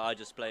I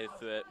just play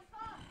through it.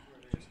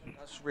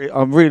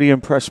 I'm really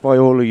impressed by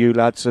all of you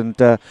lads, and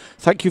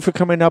thank you for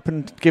coming up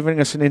and giving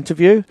us an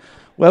interview.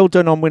 Well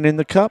done on winning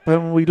the cup,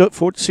 and we look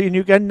forward to seeing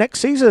you again next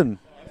season.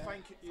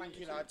 Thank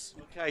you, lads.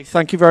 Okay,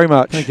 thank you very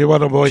much. Thank you, well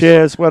done, boys.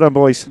 Cheers, well done,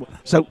 boys.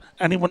 So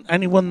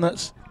anyone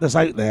that's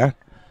out there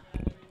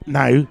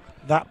now,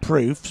 that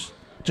proves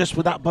just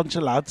with that bunch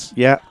of lads,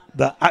 yeah,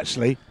 that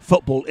actually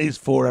football is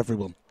for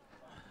everyone.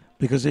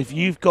 Because if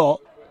you've got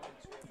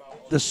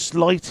the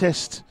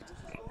slightest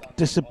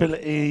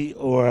disability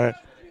or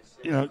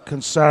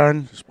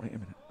concern, just wait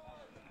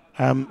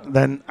a minute,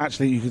 then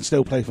actually you can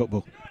still play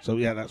football. So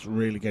yeah, that's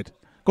really good.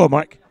 Go on,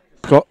 Mike.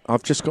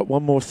 I've just got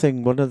one more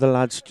thing. One of the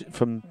lads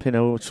from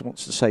Pinot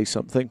wants to say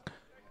something.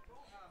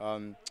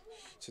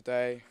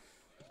 Today,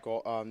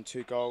 got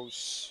 2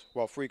 goals.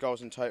 Well, 3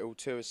 goals in total,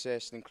 2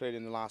 assists,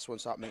 including the last one,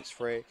 so that makes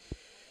 3.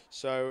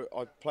 So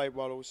I played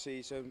well all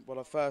season. When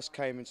I first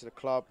came into the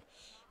club,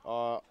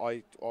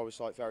 I was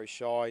very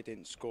shy,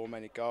 didn't score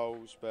many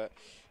goals, but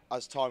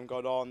as time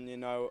got on,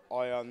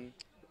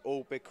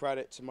 all big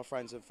credit to my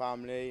friends and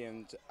family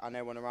and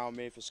everyone around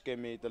me for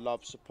giving me the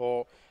love,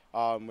 support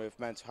with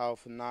mental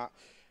health and that.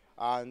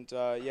 And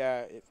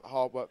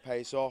hard work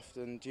pays off.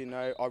 And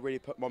I really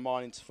put my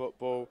mind into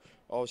football.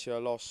 Obviously, I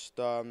lost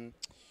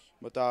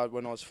my dad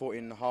when I was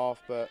 14 and a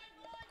half, but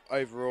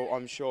overall,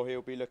 I'm sure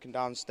he'll be looking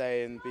down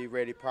today and be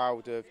really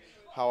proud of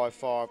how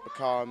far I've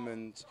become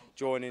and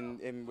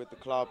joining in with the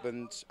club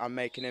and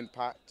making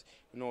impact,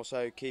 and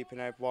also keeping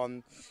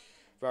everyone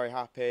very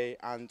happy,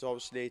 and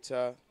obviously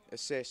to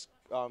assist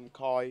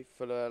Kai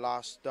for the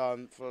last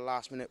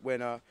minute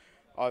winner.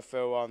 I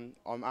feel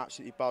I'm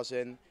absolutely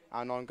buzzing,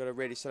 and I'm going to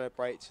really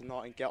celebrate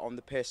tonight and get on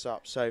the piss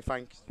up. So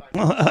thanks.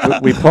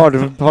 We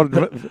pardon.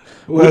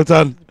 Well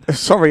done.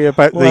 Sorry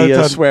about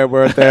the swear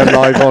word there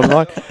live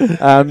online.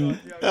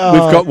 We've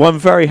got one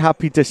very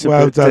happy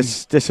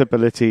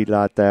disability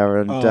lad there,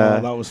 and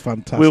that was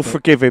fantastic. We'll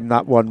forgive him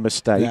that one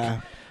mistake.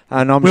 Yeah.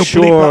 And I'm we'll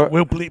sure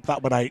we'll bleep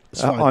that one out.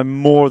 I'm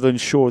more than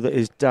sure that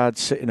his dad's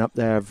sitting up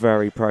there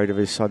very proud of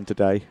his son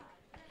today.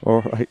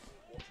 All right.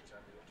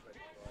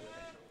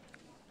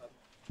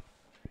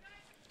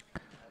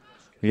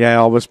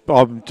 Yeah, I was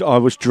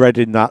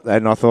dreading that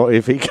then. I thought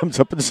if he comes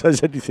up and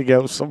says anything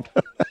else,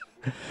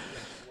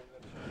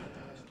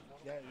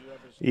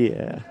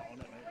 yeah.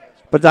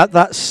 But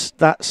that's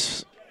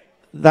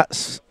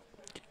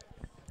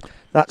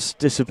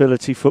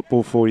disability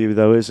football for you,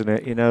 though, isn't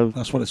it?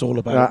 That's what it's all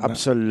about.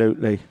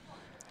 Absolutely.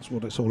 That's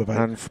what it's all about.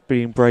 And for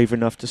being brave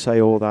enough to say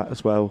all that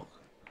as well.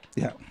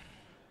 Yeah.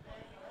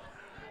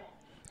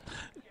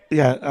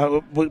 Yeah,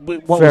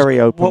 very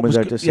open with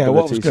their disabilities. Yeah,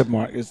 what was good,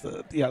 Mark, is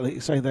that like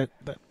you say they're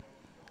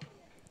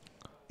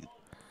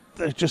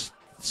just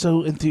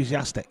so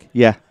enthusiastic.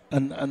 Yeah.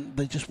 And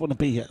they just want to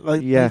be here.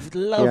 They've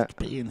loved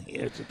being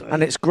here today.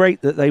 And it's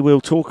great that they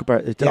will talk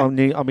about it. Yeah.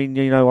 I mean,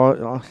 you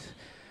know,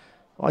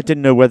 I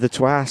didn't know whether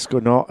to ask or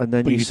not, and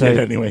then But you say, did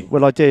anyway.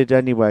 Well, I did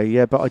anyway,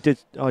 yeah. But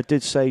I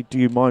did say, do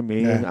you mind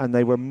me? Yeah. And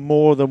they were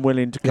more than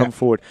willing to come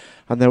forward.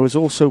 And there was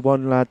also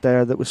one lad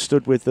there that was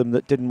stood with them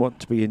that didn't want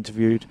to be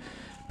interviewed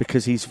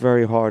because he's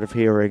very hard of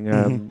hearing,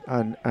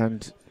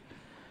 and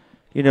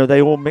you know,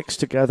 they all mixed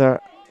together.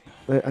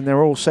 And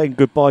they're all saying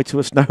goodbye to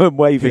us now and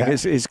waving. Yeah.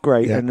 Is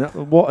great. Yeah.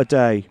 And what a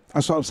day.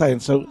 That's what I'm saying.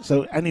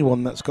 So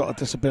anyone that's got a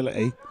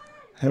disability,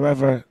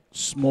 however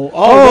small...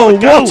 Oh,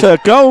 what a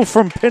goal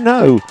from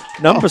Pinot,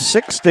 number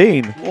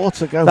 16.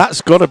 What a goal.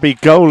 That's got to be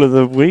goal of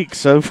the week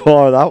so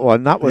far, that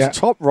one. That was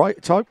top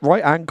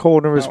right-hand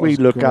corner as we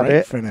look at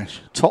it.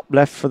 Finish. Top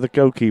left for the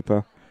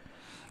goalkeeper.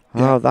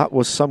 Yeah. Oh, that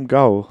was some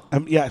goal.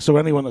 So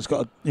anyone that's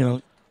got,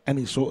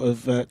 any sort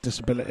of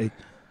disability...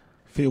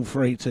 Feel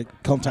free to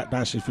contact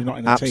Ash if you're not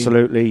in the team.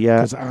 Absolutely, yeah.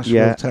 Because Ash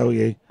will tell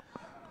you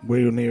where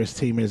your nearest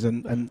team is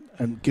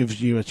and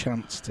gives you a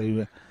chance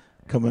to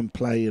come and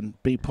play and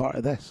be part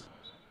of this.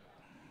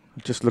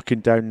 Just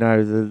looking down now,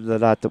 the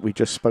lad that we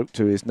just spoke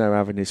to is now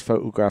having his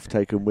photograph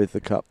taken with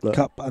the cup. Look.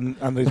 Cup and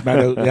his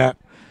medal, yeah.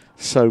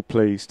 So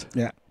pleased.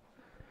 Yeah.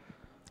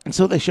 And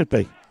so they should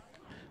be.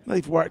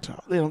 They've worked,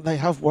 they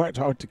have worked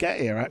hard to get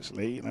here,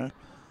 actually,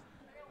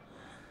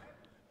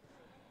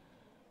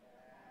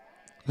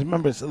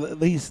 Remember, so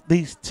these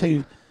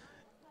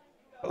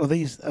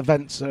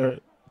events are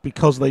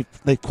because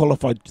they've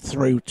qualified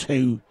through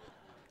two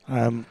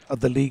of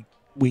the league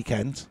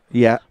weekends.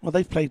 Yeah. Well,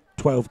 they've played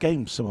 12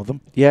 games, some of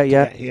them. Yeah, to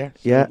yeah, get here.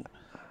 yeah.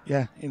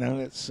 Yeah,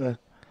 it's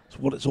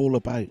what it's all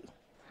about.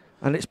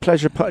 And it's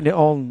pleasure putting it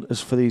on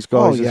as for these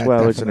guys as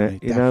well, isn't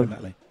it?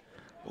 Definitely.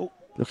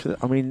 Look at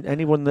that. I mean,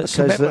 anyone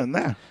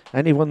that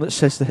anyone that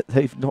says that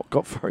they've not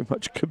got very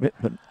much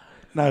commitment.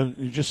 No,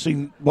 you've just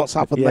seen what's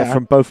happened there.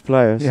 from both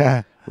players.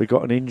 Yeah. We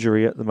got an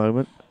injury at the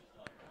moment.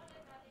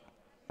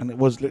 And it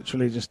was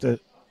literally just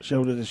a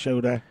shoulder to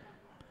shoulder.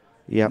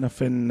 Yeah.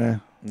 Nothing.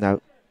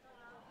 No.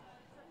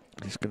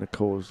 He's going to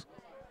call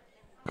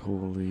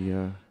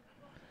the.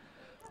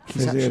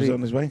 Physio's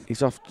on his way.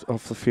 He's off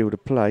the field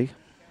of play.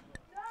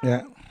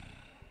 Yeah.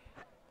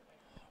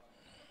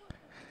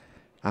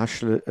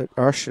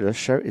 Ursula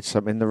shouted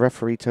something. The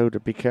referee told her,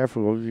 "Be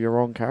careful, you're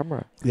on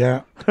camera."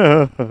 Yeah.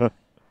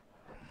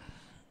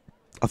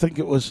 I think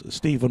it was,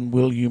 Stephen,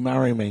 will you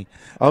marry me?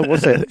 Oh,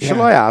 was it?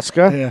 Shall I ask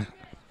her? Yeah.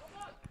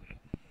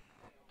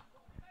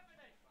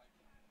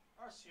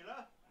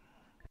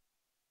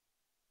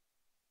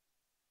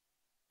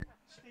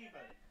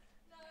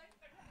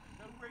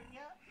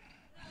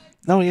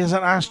 No, he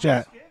hasn't asked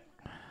yet.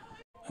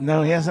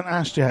 No, he hasn't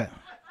asked yet.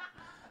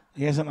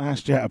 He hasn't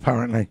asked yet,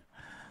 apparently.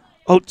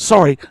 Oh,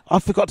 sorry, I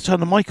forgot to turn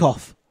the mic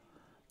off.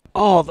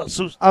 Oh, that was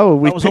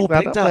all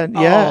picked up. Then.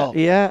 Yeah,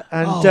 yeah,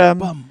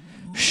 and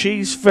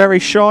she's very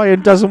shy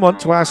and doesn't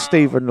want to ask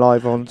Stephen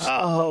live on the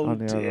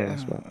other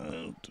as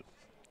well.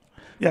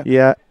 Yeah.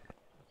 Yeah.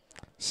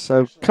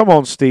 So come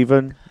on,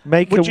 Stephen,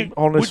 make an honest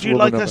woman. Would you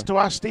like us to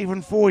ask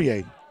Stephen for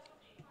you?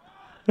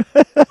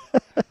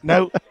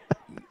 No.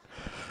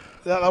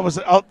 That was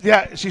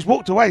yeah. She's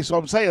walked away, so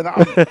I'm saying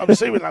that. I'm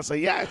assuming that's a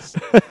yes.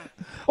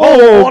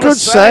 Oh, good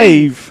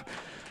save!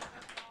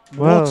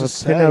 Well, what a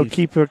save. Pinot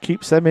keeper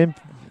keeps them in.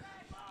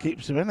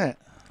 Keeps them in it.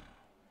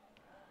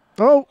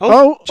 Oh,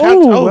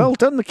 well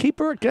done, the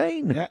keeper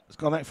again. Yeah, it's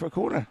gone out for a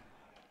corner.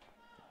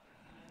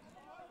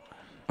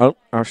 Oh,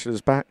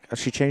 Ursula's back. Has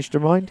she changed her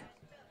mind?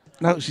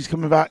 No, she's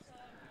coming back.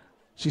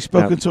 She's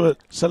spoken to a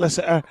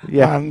solicitor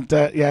and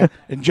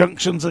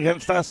injunctions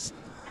against us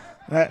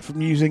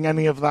from using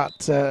any of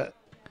that.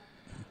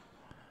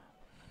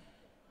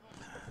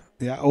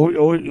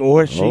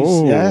 Or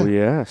she's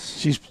yes.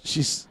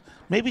 She's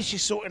maybe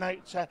she's sorting out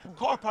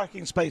car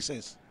parking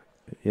spaces.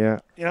 Yeah.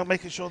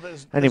 Making sure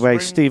there's anyway, room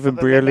Stephen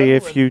for the Brearley, limo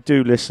if you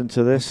do listen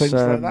to this, things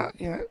like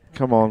that,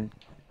 come on,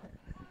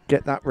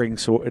 get that ring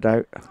sorted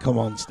out. Come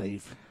on,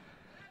 Steve.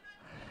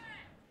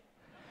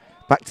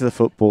 Back to the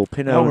football.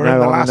 Pinot we're now in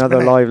the on last another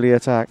minute. lively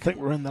attack. I think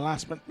we're in the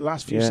last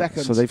few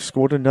seconds. So they've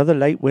scored another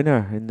late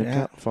winner in the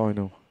cup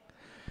final.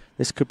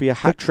 This could be a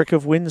hat trick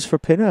of wins for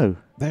Pinot.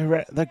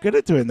 They're good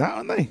at doing that,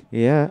 aren't they?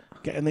 Yeah.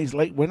 Getting these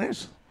late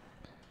winners.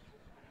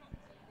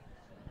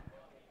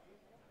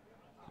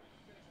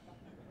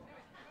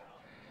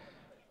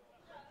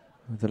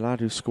 The lad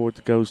who scored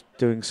the goal's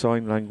doing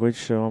sign language,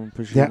 so I'm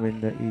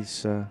presuming that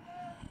he's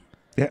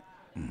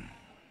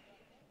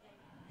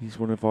he's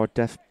one of our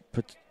deaf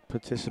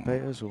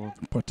participators or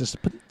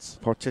participants.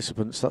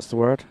 Participants, that's the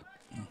word.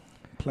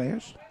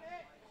 Players.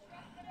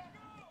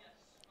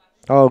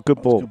 Oh,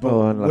 good ball.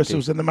 Oh, unlucky.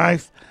 Whistles in the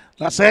mouth.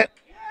 That's it.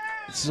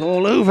 It's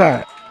all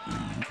over.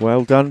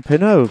 Well done,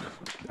 Pinot.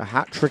 A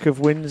hat trick of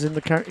wins in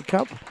the County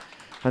Cup.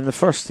 And the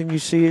first thing you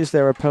see is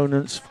their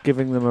opponents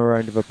giving them a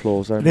round of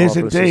applause. It is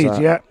indeed,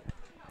 yeah.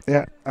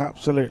 Yeah,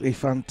 absolutely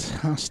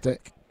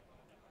fantastic.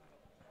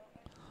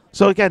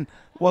 So again,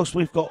 whilst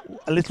we've got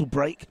a little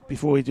break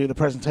before we do the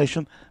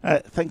presentation,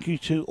 thank you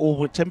to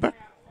Allwood Timber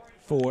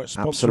for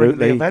sponsoring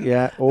the event.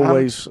 Yeah,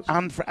 always.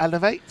 And for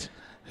Elevate,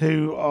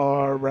 who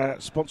are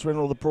sponsoring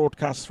all the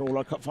broadcasts for all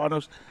our cup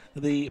finals.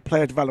 The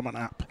player development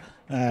app.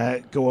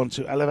 Go on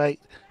to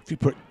Elevate. If you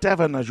put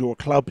Devon as your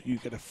club, you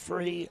get a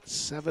free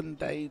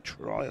 7-day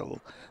trial.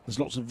 There's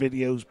lots of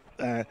videos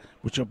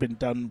which have been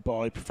done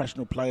by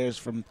professional players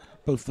from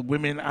both the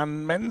women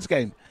and men's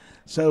game.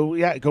 So,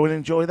 yeah, go and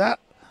enjoy that.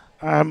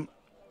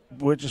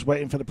 We're just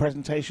waiting for the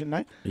presentation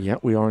now. Yeah,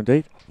 we are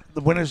indeed.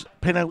 The winners,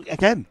 Pinot,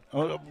 again.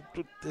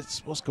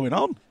 What's going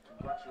on?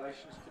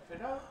 Congratulations to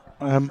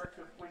Pinot.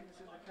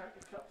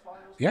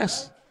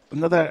 Yes,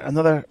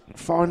 another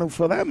final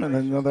for them, and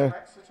another.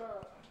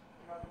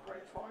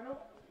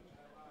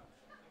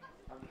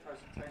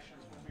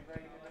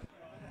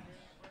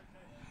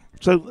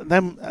 So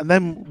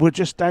then we're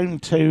just down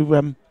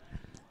to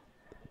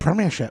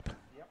Premiership.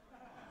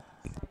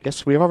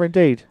 Yes, we are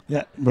indeed.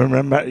 Yeah,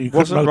 remember you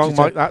wasn't wrong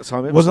mic that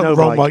time. It wasn't was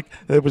wrong mic.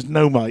 There was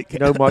no mic.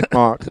 No mic,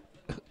 Mark.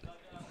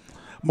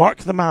 Mark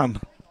the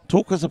man.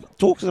 Talk to us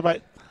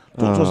about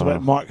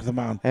Mark the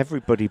man.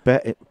 Everybody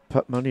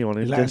put money on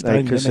it, didn't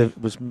they?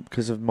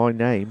 Because of my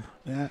name.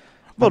 Yeah.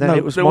 Well, no,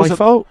 it was my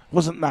fault.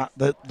 Wasn't that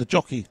the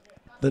jockey?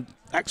 The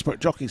expert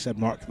jockey said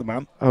Mark the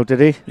man. Oh,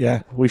 did he?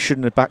 Yeah. We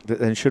shouldn't have backed it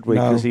then, should we?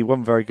 Because he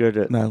wasn't very good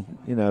at. No.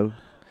 You know.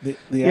 The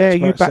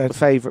you back the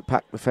favourite,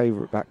 back the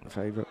favourite, back the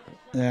favourite.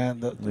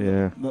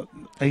 Yeah.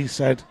 He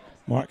said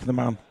Mark the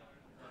man.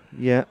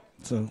 Yeah.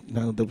 So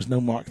no, there was no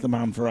Mark the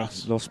man for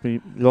us. Lost me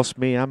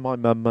and my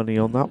mum money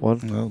on that one.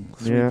 Well,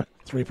 yeah.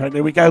 £3.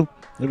 There we go.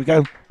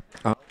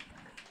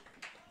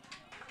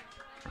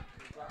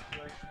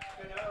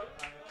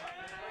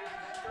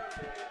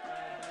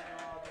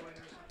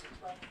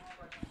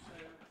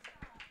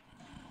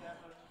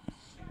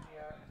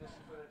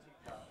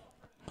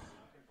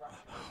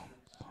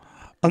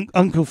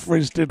 Uncle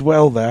Frizz did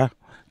well there,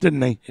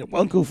 didn't he?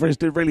 Uncle Frizz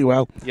did really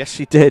well. Yes,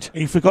 he did.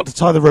 He forgot to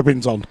tie the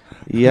ribbons on.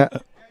 Yeah.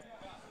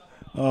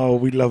 Oh,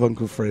 we love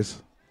Uncle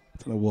Frizz.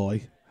 Don't know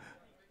why.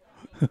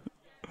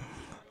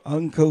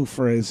 Uncle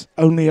Frizz.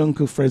 Only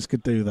Uncle Frizz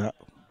could do that.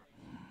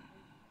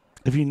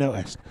 Have you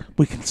noticed?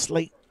 We can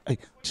slate. Hey,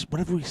 just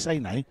whatever we say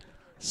now,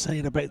 say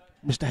it about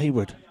Mr.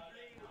 Hayward.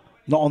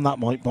 Not on that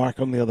mic, Mark,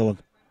 on the other one.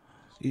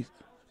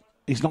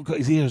 He's not got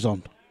his ears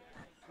on.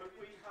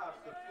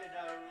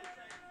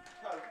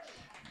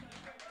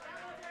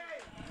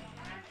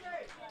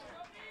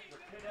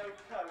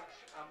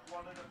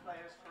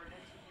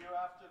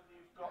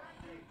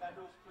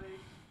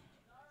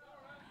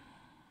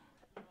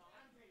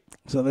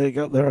 So there you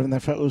go, they're having their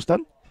photos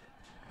done.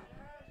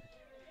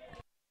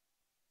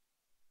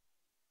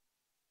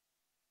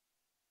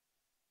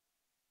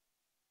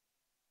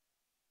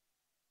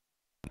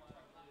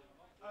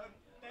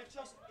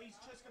 He's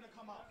just going to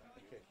come up.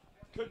 Okay.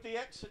 Could the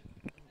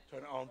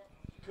Turn it on.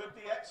 Could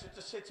the Exeter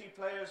City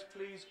players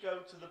please go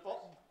to the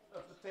bottom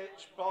of the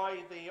pitch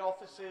by the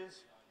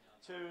offices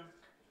to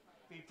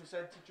be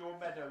presented your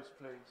medals,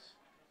 please?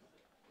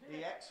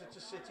 The Exeter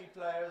City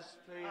players,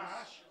 please.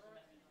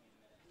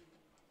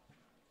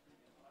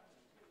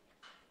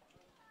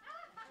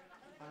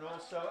 And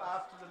also,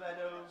 after the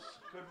medals,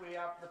 could we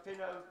have the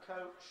Pinot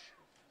coach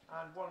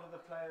and one of the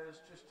players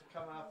just to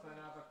come up and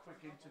have a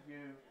quick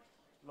interview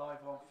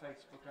live on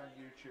Facebook and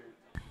YouTube?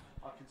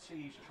 I can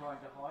see he's trying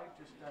to hide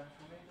just down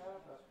from me there,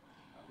 but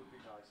that would be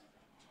nice.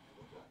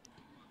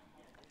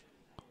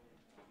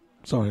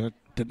 Sorry, I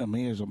didn't have my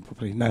ears on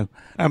properly. No.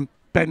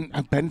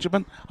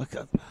 Benjamin?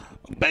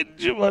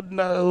 Benjamin,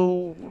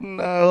 no.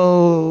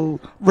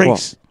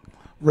 Reese.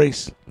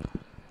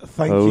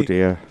 Thank you. Oh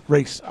dear.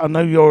 Reese, I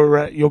know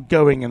you're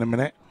going in a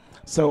minute,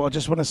 so I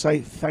just want to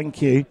say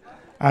thank you,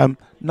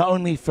 not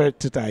only for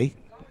today,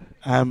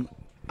 and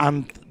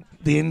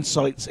the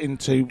insights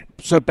into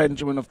Sir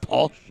Benjamin of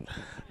Posh,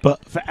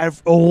 but for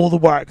all the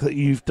work that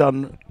you've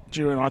done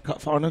during our cup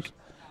finals.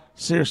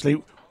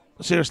 Seriously.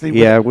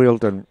 Yeah, well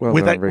done. Well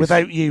done, Reese.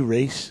 Without you,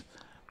 Reese,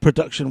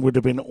 production would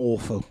have been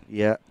awful.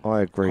 Yeah, I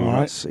agree. All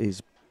right.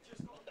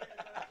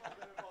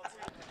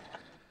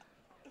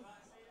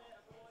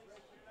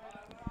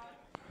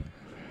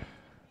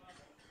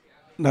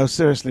 No,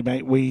 seriously,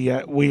 mate. We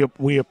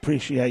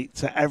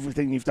appreciate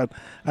everything you've done,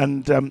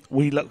 and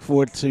we look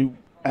forward to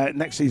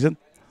next season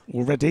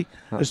already.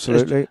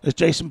 Absolutely. Has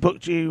Jason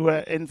booked you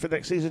in for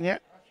next season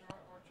yet?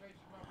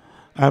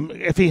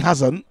 If he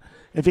hasn't,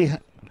 if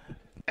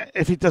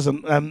he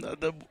doesn't,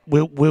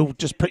 we'll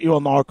just put you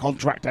on our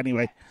contract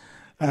anyway.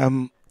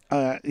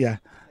 Yeah,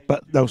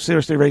 but no,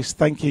 seriously, Reece,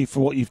 thank you for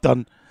what you've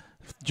done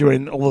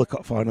during all the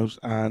cup finals,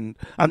 and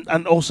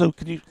also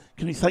can you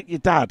thank your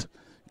dad?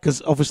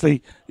 Because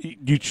obviously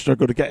you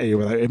struggle to get here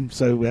without him.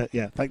 So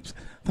yeah,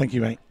 thank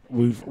you, mate.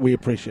 We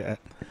appreciate it.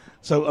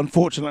 So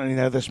unfortunately,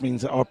 now this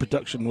means that our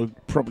production will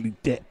probably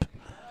dip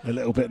a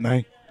little bit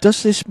now.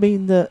 Does this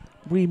mean that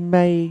we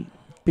may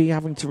be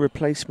having to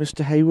replace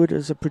Mr. Hayward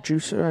as a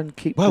producer and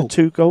keep Well- the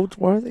 2 gold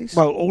worthies?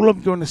 Well, all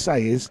I'm going to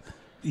say is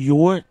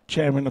you're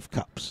chairman of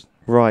Cups.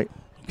 Right.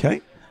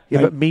 Okay? Yeah,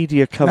 Now- but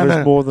media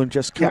covers more than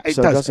just Yeah, Cups, it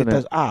though, does, doesn't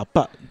it? does.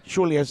 But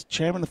surely as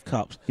chairman of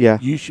Cups, Yeah.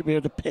 you should be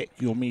able to pick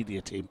your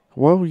media team.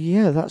 Well,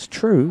 yeah, that's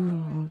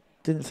true. I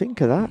didn't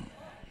think of that.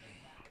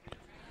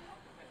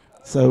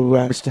 So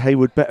Mr.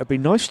 Hayward better be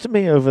nice to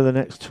me over the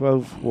next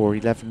 12 or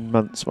 11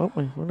 months, won't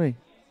he?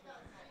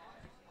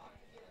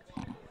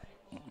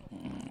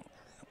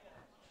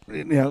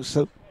 You know,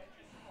 so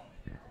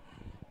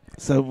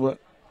So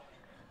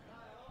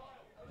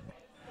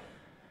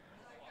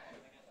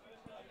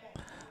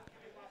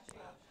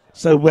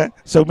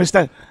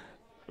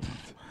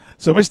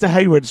Mr.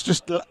 Hayward's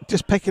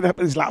just picking up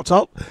his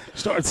laptop,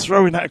 started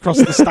throwing that across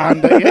the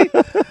stand at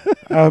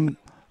you.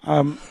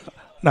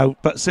 No,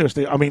 but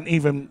seriously, I mean,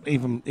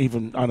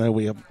 even I know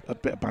we have a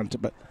bit of banter,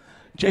 but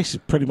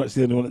Jason's pretty much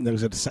the only one that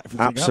knows how to set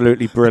everything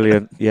Absolutely up.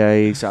 brilliant. Yeah,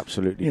 he's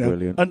absolutely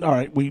brilliant. And all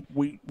right, we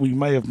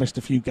may have missed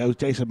a few goals.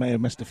 Jason may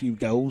have missed a few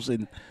goals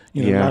in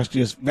Yeah. last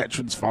year's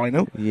Veterans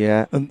final.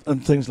 Yeah. And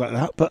things like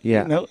that. But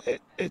Yeah.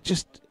 it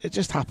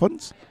just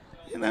happens.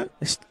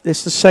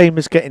 It's the same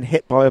as getting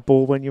hit by a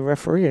ball when you're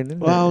refereeing, isn't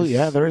Well, it?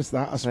 yeah, there is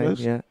that, I Same,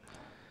 suppose.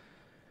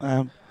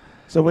 Yeah.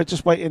 So we're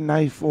just waiting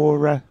now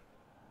for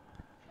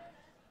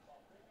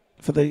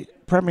the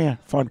Premier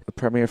final. The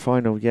Premier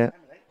final, yeah.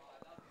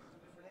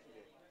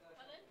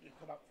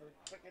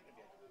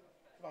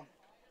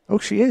 Oh,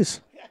 she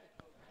is.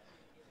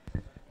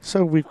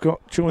 So we've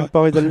got joined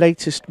by the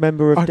latest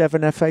member of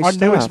Devon FA our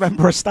staff. newest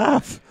member of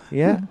staff.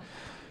 Yeah.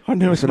 Our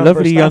newest There's a member of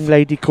lovely staff. young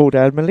lady called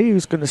Emily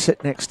who's going to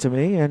sit next to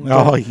me. And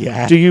Oh,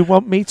 yeah. Do you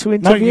want me to No,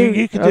 interview?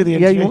 you can do the Yeah,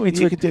 interview. you want me You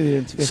to can do the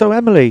interview. So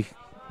Emily,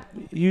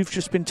 you've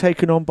just been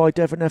taken on by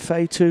Devon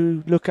FA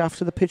to look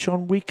after the pitch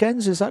on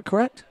weekends. Is that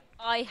correct?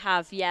 I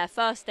have, yeah.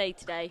 First day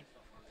today.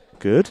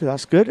 Good.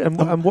 That's good.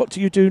 And what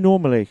do you do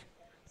normally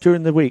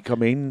during the week? I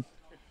mean,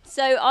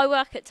 So I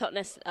work at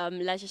Totnes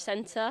Leisure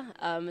Centre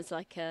as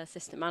like a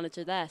assistant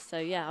manager there. So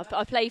yeah,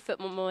 I play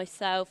football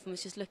myself and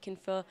was just looking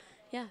for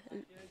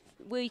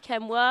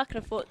weekend work.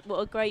 And I thought, what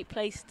a great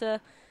place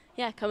to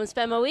come and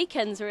spend my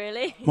weekends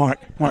really. Mark,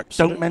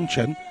 don't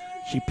mention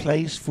she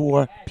played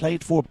for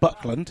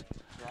Buckland,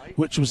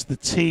 which was the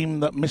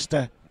team that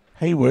Mr.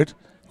 Hayward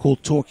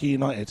called Torquay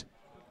United.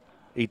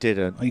 he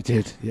didn't. He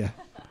did, yeah.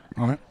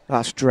 All right.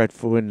 That's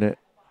dreadful, isn't it?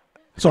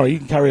 Sorry, you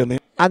can carry on there.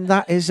 And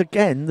that is,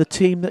 again, the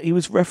team that he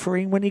was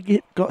refereeing when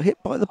he got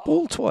hit by the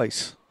ball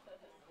twice.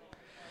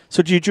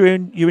 So do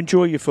you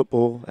enjoy your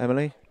football,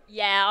 Emily?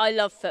 Yeah, I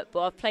love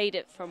football. I've played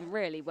it from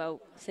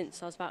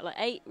since I was about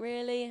 8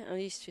 really. I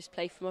used to just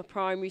play for my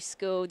primary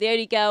school. The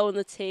only girl on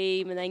the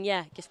team, and then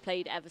just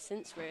played ever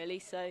since really.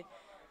 So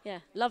yeah,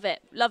 love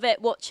it,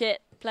 watch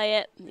it, play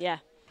it. Yeah.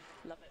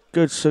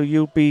 Good, so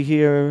you'll be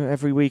here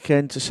every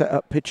weekend to set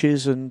up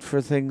pitches and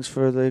for things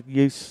for the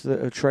youth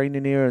that are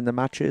training here and the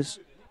matches?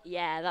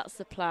 Yeah, that's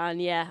the plan.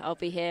 Yeah, I'll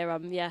be here.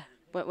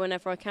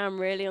 Whenever I can,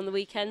 really, on the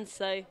weekends.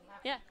 So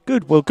yeah.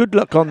 Good, well, good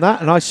luck on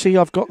that. And I see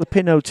I've got the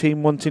Pinot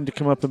team wanting to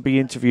come up and be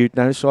interviewed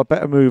now, so I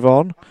better move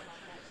on.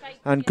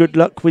 And good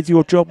luck with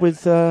your job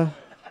with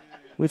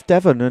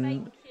Devon.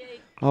 And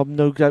I've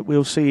no doubt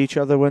we'll see each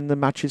other when the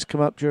matches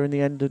come up during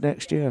the end of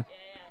next year.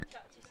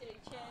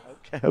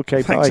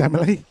 Okay, Thanks, bye.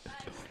 Emily.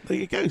 There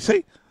you go.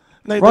 See,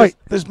 no, Right.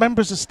 there's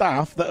members of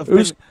staff that have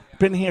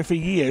been here for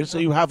years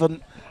who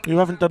haven't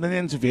done an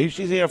interview.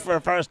 She's here for her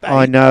first day.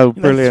 I know,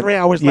 brilliant. 3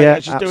 hours later, Yeah,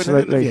 she's doing an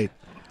absolutely. interview.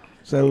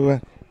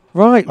 So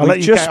Right, I'll let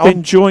we've you just get been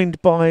on.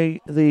 joined by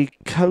the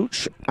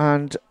coach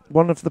and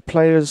one of the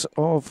players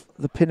of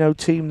the Pinot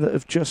team that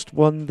have just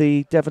won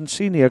the Devon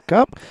Senior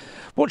Cup.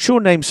 What's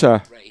your name,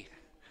 sir? Ray.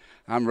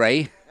 I'm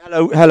Ray.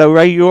 Hello,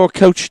 Ray. You're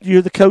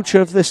the coach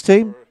of this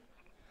team.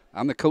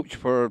 I'm the coach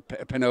for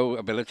Pinot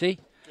Ability.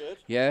 Good.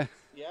 Yeah.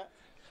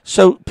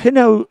 So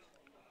Pinot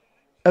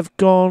have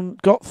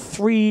got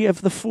 3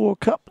 of the 4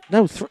 cup.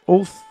 No,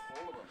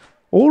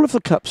 all of the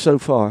cups so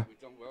far.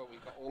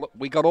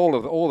 We got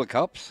all the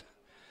cups.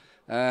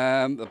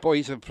 The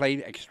boys have played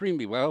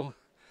extremely well.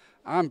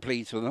 I'm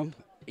pleased with them,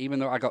 even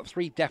though I got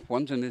 3 deaf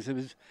ones and this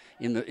was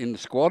in the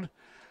squad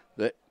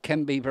that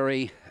can be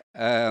very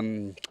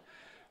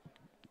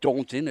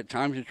daunting at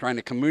times in trying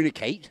to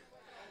communicate.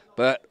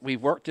 But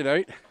we've worked it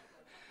out.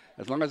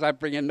 As long as I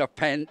bring enough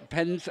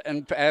pens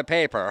and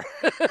paper.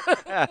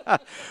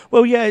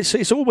 Well, yeah,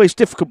 it's always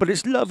difficult, but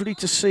it's lovely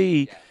to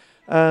see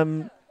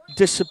many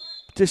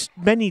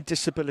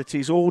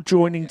disabilities all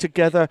joining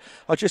together.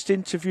 I just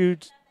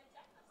interviewed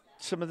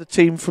some of the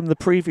team from the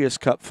previous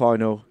cup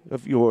final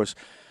of yours,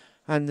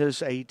 and there's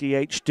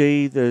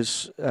ADHD,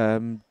 there's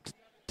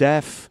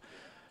deaf,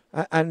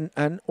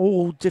 and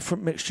all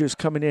different mixtures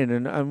coming in,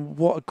 and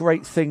what a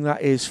great thing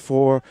that is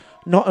for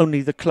not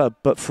only the club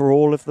but for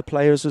all of the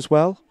players as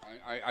well.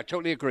 I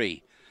totally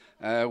agree.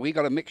 We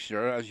got a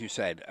mixture, as you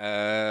said,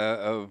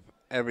 of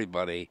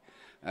everybody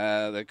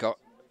that got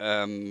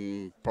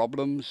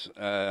problems.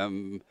 I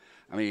mean,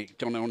 it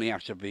don't only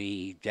have to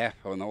be deaf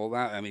and all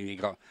that. I mean, you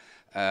got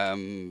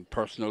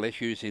personal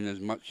issues in as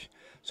much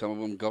Some of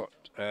them got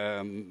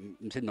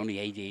didn't only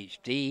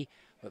ADHD,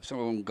 but some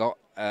of them got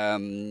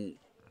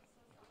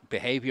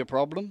behaviour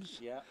problems.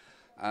 Yeah.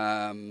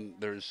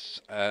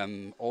 There's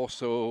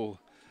also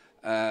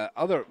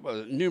other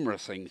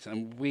numerous things,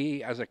 and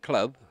we as a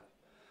club,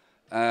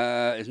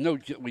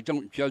 we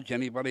don't judge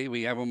anybody.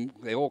 We have them;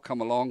 they all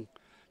come along,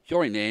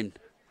 join in,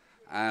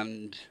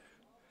 and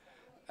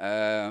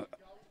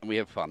we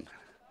have fun.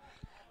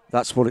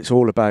 That's what it's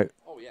all about.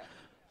 Oh yeah.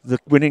 The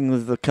winning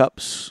of the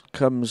cups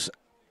comes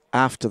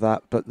after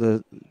that, but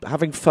the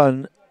having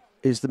fun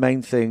is the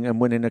main thing, and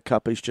winning a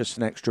cup is just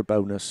an extra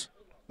bonus.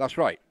 That's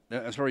right.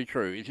 That's very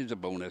true. It is a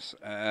bonus.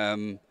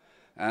 And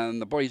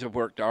the boys have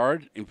worked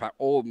hard. In fact,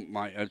 all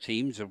my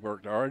teams have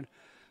worked hard.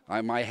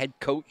 My head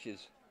coach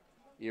is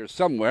here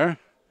somewhere,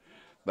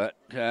 but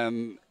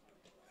the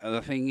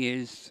thing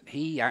is,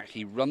 he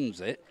actually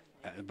runs it.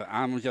 But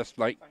I'm just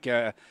like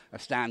a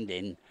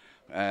stand-in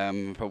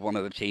for one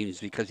of the teams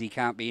because he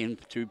can't be in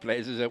 2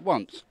 places at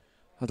once.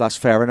 Well, that's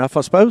fair enough,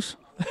 I suppose.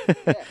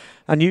 Yeah.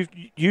 And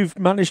you've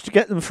managed to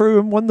get them through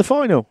and won the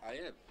final. I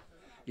have.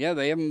 Yeah,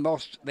 they haven't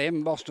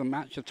lost a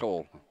match at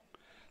all.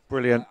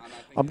 Brilliant.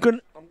 I'm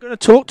going to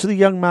talk to the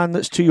young man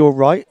that's to your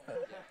right.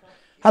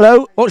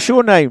 Hello, what's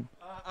your name?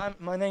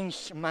 My name's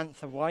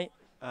Samantha White.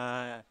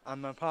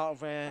 I'm a part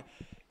of a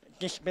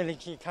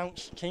disability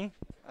accounts team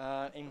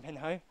in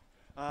Pinho.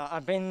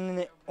 I've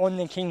been on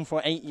the team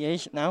for 8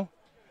 years now.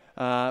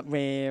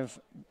 With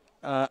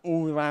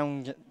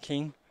all-round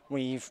team.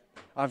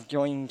 I've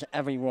joined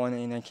everyone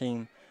in the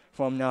team,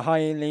 from the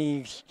higher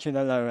leagues to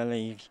the lower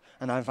leagues,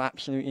 and I've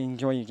absolutely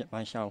enjoyed it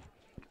myself.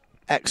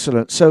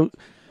 Excellent. So,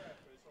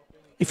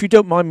 if you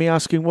don't mind me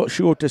asking, what's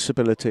your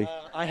disability?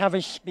 I have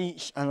a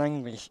speech and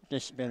language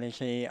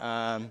disability.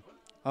 I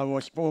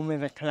was born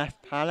with a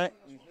cleft palate,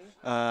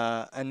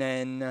 and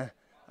then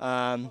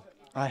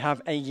I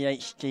have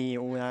ADHD,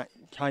 all that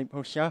type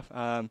of stuff.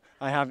 I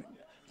have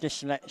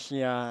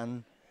dyslexia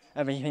and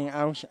everything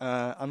else.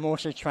 I'm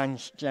also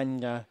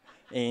transgender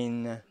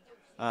in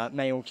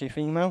male to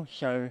female,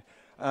 so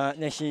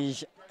this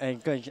is a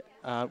good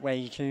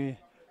way to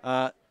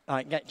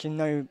get to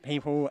know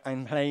people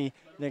and play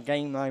the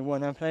game I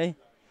want to play.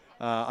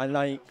 I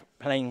like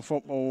playing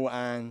football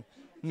and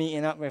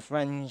meeting up with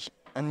friends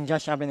and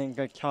just having a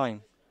good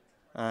time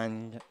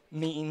and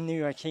meeting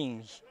newer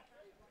teams.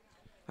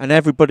 And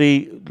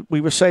everybody,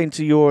 we were saying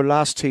to your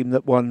last team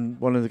that won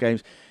one of the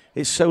games,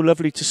 it's so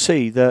lovely to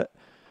see that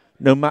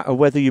no matter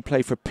whether you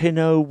play for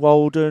Pinho,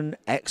 Walden,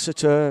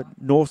 Exeter,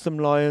 Northam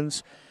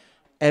Lions,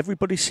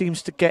 everybody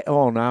seems to get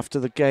on after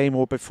the game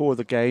or before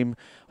the game.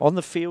 On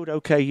the field,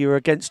 okay, you're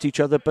against each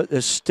other, but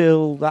there's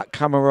still that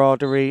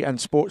camaraderie and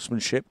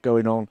sportsmanship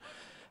going on.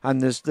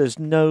 And there's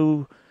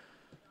no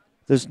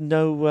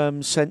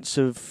sense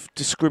of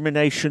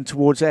discrimination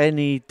towards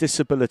any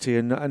disability,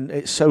 and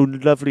it's so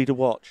lovely to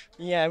watch.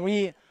 Yeah,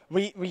 we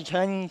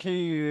tend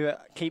to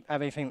keep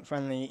everything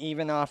friendly.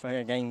 Even after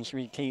the games,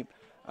 we keep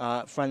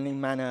friendly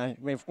manner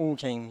with all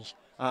teams.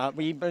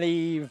 We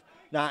believe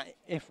that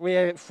if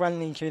we're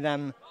friendly to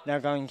them, they're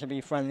going to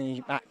be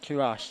friendly back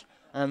to us.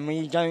 And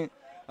we don't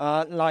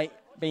like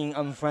being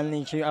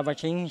unfriendly to other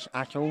teams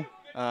at all.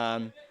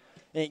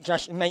 It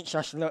just makes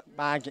us look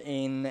bad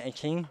in a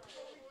team.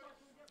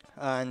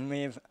 And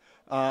with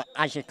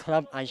as a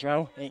club as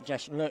well, it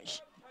just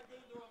looks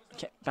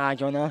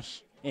bad on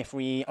us if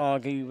we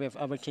argue with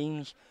other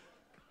teams.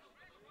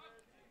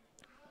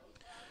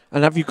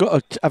 And have you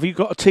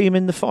got a team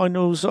in the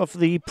finals of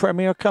the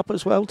Premier Cup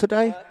as well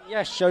today?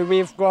 Yes, so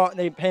we've got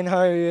the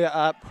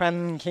Pinho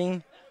Prem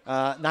team.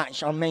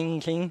 That's our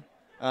main team.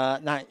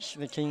 That's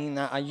the team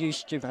that I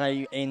used to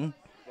play in,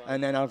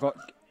 and then I got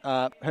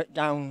put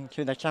down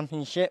to the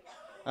Championship.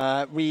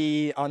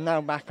 We are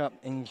now back up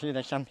into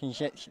the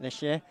Championships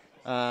this year.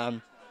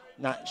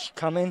 That's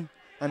coming,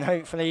 and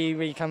hopefully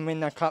we can win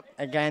the Cup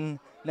again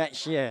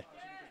next year.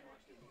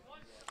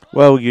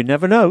 Well, you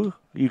never know.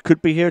 You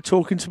could be here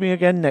talking to me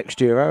again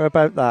next year. How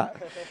about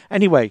that?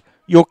 Anyway,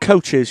 your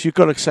coaches, you've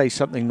got to say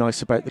something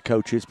nice about the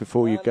coaches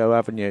before you go,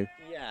 haven't you?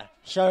 Yeah.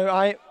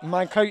 So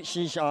my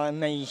coaches are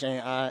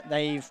amazing.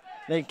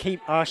 They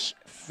keep us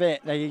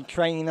fit. They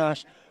train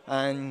us,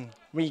 and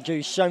we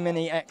do so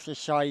many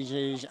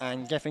exercises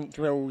and different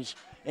drills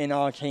in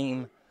our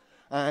team,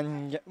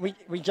 and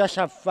we just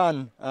have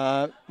fun.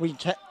 We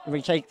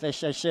take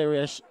this a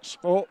serious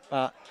sport,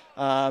 but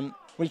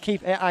we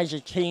keep it as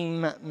a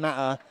team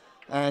matter,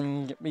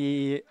 and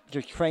we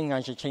just train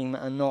as a team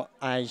and not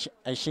as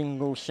a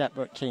single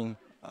separate team,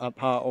 a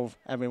part of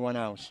everyone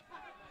else.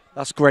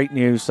 That's great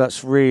news.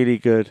 That's really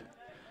good.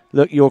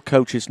 Look, your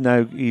coach is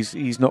now,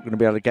 he's not going to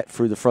be able to get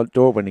through the front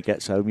door when he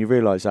gets home. You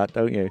realise that,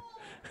 don't you?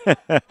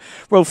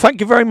 Well,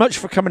 thank you very much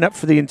for coming up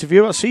for the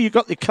interview. I see you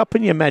got the cup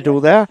and your medal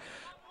there.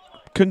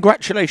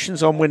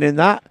 Congratulations on winning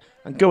that,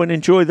 and go and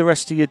enjoy the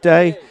rest of your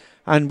day.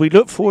 And we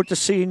look forward to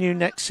seeing you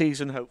next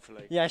season,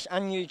 hopefully. Yes,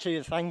 and you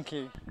too. Thank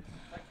you.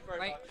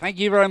 Thank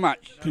you very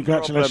much.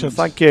 Congratulations.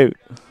 Thank you.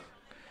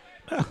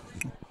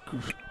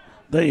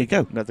 There you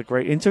go. Another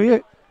great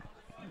interview.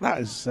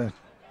 That is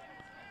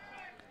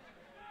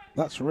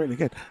That's really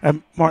good.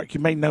 Mark, you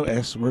may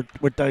notice we're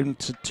down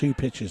to 2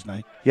 pitches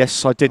now.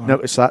 Yes, I did Right.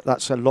 notice that.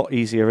 That's a lot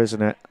easier,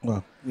 isn't it?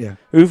 Well, yeah.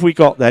 Who've we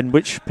got then?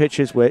 Which pitch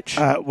is which?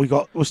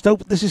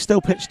 This is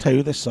still pitch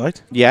 2 this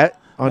side. Yeah,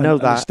 I know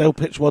and that. still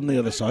pitch 1 the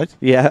other side.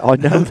 Yeah, I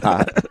know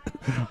that.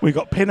 We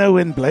got Pinot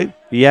in blue.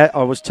 Yeah,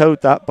 I was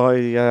told that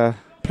by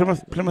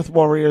Plymouth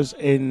Warriors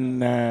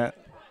in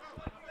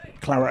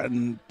claret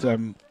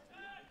and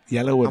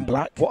yellow and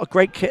black. What a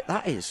great kit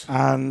that is.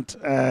 And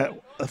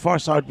the far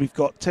side, we've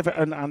got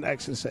Tiverton and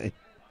Exeter City.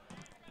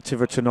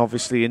 Tiverton,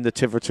 obviously, in the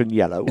Tiverton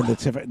yellow. In the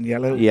Tiverton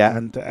yellow. Yeah.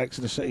 And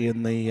Exeter City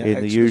in the in the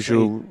Exeter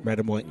usual City red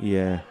and white.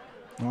 Yeah.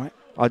 Right.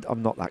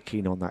 I'm not that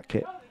keen on that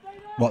kit.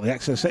 What, the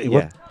Exeter City Yeah.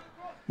 one?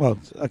 Well,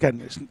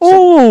 again, it's...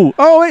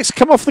 It's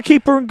come off the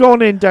keeper and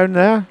gone in down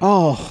there.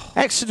 Oh.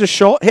 Exeter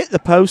shot, hit the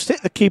post,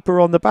 hit the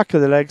keeper on the back of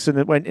the legs, and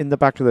it went in the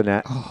back of the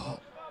net.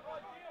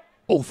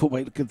 Awful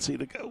way to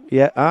concede a goal.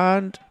 Yeah,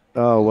 and...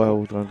 Oh,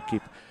 well done,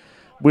 keeper.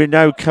 We're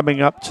now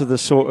coming up to the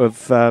sort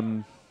of...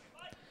 the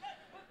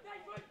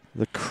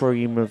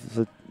cream of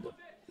the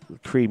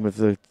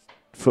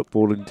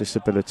football and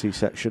disability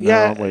section,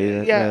 now, aren't we?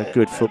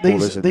 Good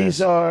footballers in These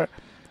this. are...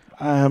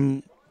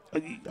 I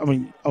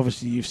mean,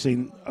 obviously you've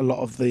seen a lot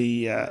of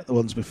the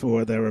ones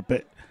before. They're a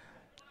bit...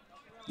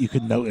 You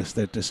can notice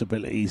their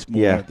disabilities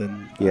more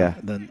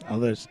than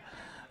others.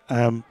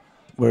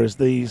 Whereas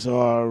these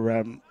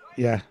are,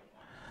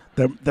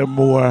 they're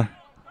more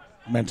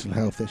mental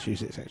health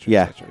issues, etc.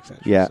 Yeah. etc.,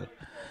 etc. Yeah. So,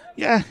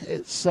 yeah,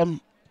 it's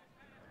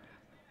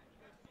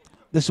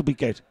this will be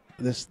good.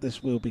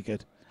 This will be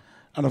good.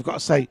 And I've got to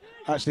say,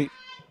 actually,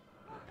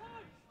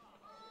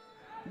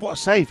 what a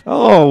save!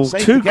 Oh,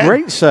 Saved 2 again.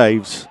 great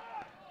saves.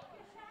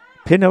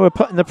 Pinot are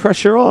putting the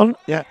pressure on.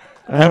 Yeah.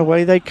 And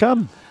away they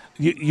come.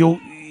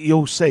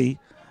 You'll see.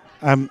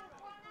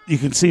 You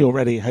can see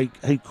already how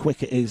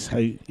quick it is.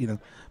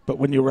 But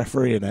when you're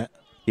refereeing it,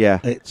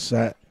 it's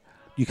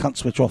you can't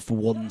switch off for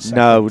 1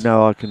 second.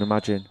 No, I can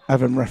imagine.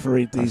 Having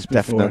refereed these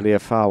That's before, definitely a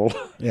foul.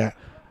 Yeah.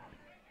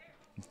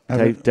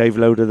 Dave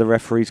Loader, the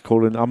referee's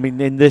calling. I mean,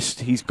 in this,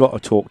 he's got to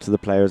talk to the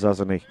players,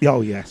 hasn't he?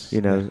 Oh, yes.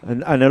 You know,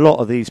 and a lot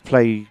of these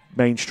play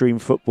mainstream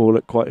football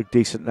at quite a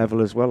decent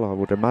level as well, I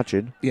would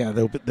imagine. Yeah,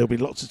 there'll be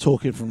lots of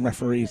talking from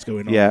referees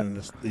going on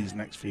in these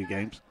next few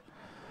games.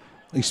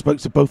 He spoke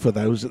to both of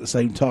those at the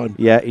same time.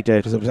 Yeah, he did.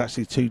 Because there was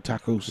actually 2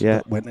 tackles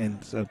that went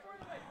in. So.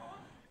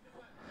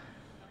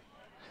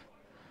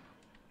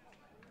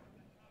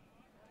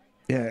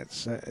 Yeah,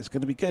 it's going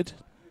to be good.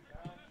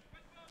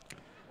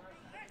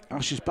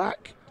 Ash is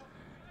back.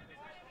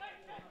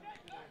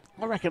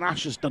 I reckon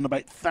Ash has done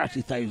about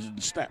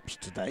 30,000 steps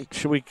today.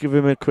 Shall we give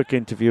him a quick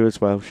interview as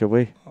well, shall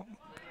we?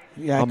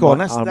 Yeah, go on.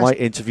 I might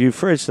interview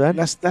Frizz then.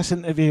 Let's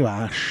interview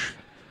Ash.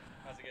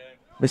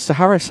 Mr.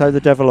 Harris, how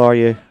the devil are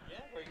you?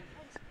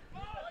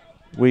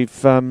 We've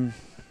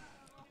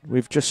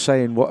just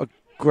saying what a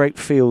great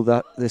feel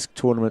that this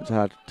tournament's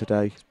had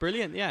today. It's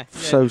brilliant, yeah.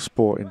 So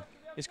sporting.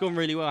 It's gone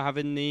really well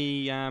having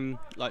the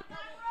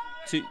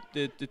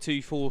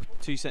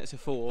two sets of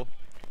 4,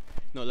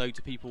 not loads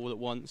of people all at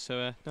once.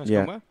 So no, it's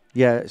gone well.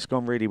 Yeah, it's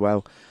gone really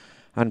well.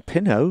 And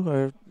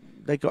Pinot,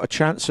 they got a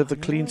chance of the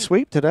clean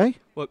sweep today.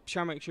 Well,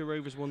 Shamrockshire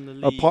Rovers won the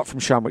league. Apart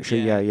from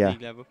Shamrockshire,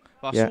 league level.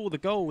 But I saw the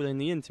goal in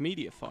the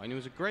intermediate final. It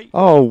was a great.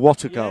 Oh,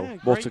 what a goal! Yeah,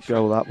 What a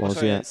goal that was!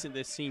 Sorry, yeah. It's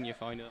the senior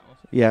final. That was.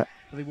 Yeah.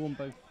 They won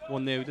both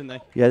 1-0, didn't they?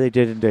 Yeah, they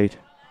did indeed.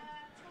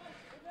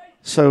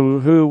 So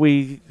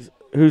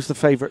who's the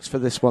favourites for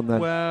this one then?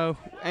 Well,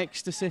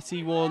 Exeter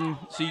City won.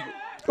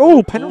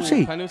 So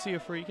penalty! Penalty or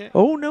free kick?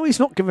 Oh no, he's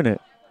not giving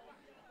it.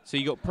 So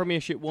you got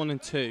Premiership 1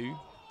 and 2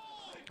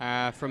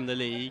 from the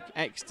league.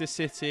 Exeter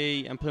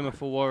City and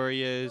Plymouth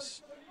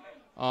Warriors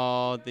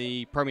are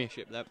the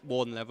Premiership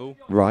 1 level.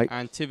 Right.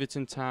 And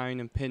Tiverton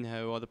Town and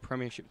Pinho are the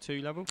Premiership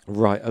 2 level.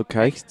 Right,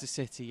 okay. Exeter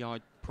City,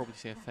 I'd probably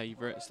say, are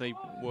favourites. They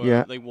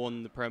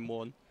won the Prem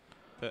 1.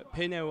 But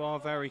Pinho are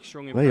very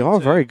strong in They Prem are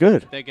 2. very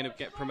good. They're going to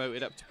get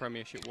promoted up to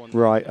Premiership 1.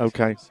 Right,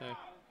 okay. So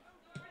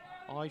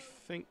I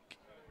think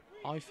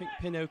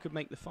Pinho could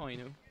make the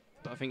final.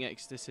 But I think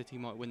Exeter City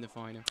might win the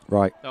final.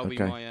 Right, That'll okay.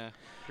 be my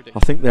prediction. I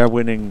think they're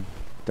winning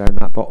down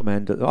that bottom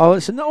end.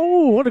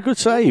 What a good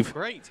save.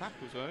 Great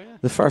tackle as well, yeah.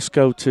 The first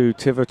go to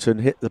Tiverton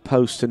hit the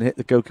post and hit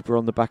the goalkeeper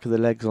on the back of the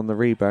legs on the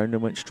rebound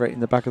and went straight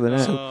in the back of the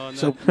net.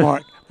 So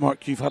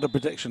Mark, you've had a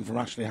prediction from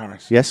Ashley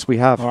Harris. Yes, we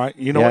have. All right,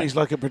 you know what he's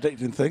like at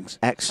predicting things.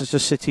 Exeter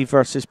City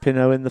versus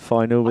Pinot in the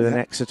final with an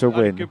Exeter I had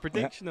a win. good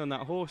prediction on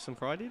that horse on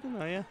Friday,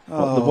 didn't I? Yeah.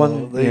 What, the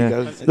one, there you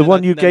go. The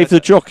one you gave the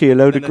jockey a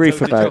load of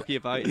grief about.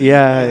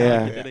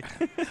 Yeah.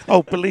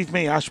 Oh, believe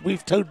me, Ash,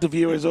 we've told the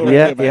viewers already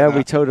about that. Yeah,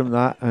 we told them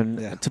that.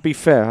 And to be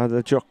fair,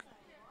 the jockey.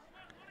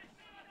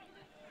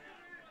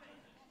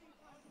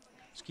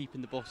 Just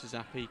keeping the bosses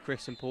happy.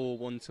 Chris and Paul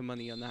won some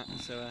money on that,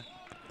 so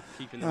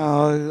keeping them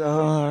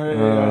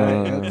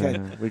okay.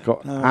 We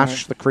got All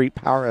Ash right. the Creep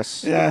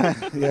Harris.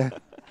 Yeah.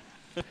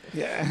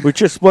 We're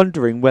just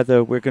wondering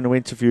whether we're going to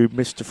interview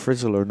Mr.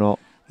 Frizzle or not.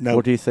 No.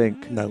 What do you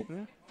think? No,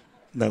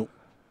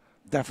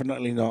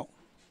 definitely not.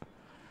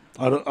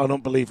 I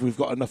don't believe we've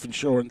got enough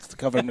insurance to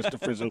cover Mr.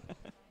 Frizzle.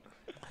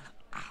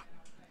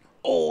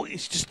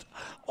 he's just.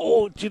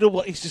 Oh, do you know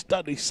what he's just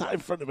done? He sat in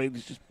front of me and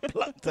he's just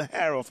plucked the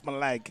hair off my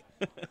leg.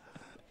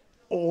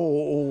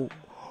 Oh,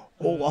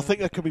 I think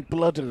there could be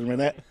blood in a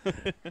minute.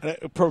 And it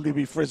would probably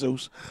be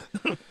frizzles.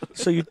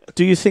 So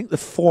do you think the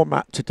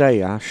format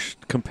today, Ash,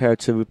 compared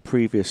to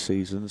previous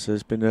seasons,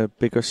 has been a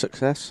bigger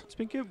success? It's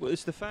been good. Well,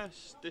 it's the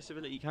first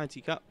Disability County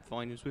Cup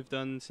finals we've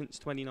done since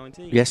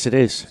 2019. Yes, it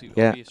is. For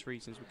Yeah. obvious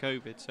reasons with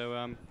COVID.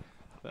 So,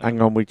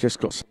 Hang on, we just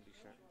got...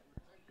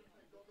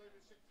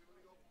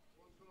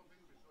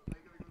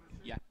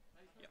 Yeah.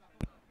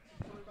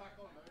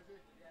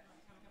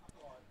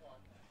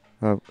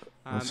 Oh,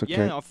 that's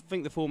okay. Yeah, I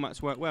think the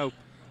formats work well.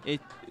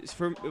 It's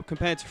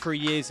compared to 3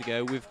 years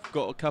ago, we've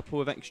got a couple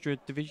of extra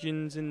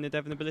divisions in the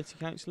Devon Ability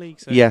Council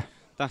League. So Yeah.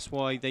 that's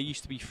why there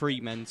used to be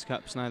 3 men's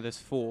cups, now there's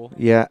 4.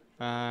 Yeah.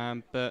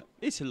 But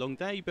it's a long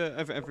day, but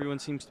everyone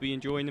seems to be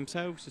enjoying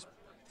themselves. The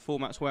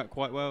formats work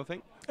quite well, I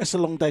think. It's a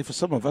long day for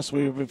some of us.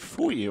 We were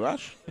before you,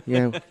 Ash.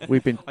 Yeah,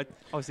 we've been... I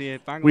was here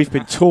bang We've on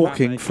been half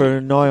talking an hour,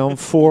 for nigh on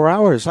 4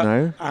 hours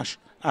now. Ash,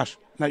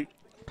 now,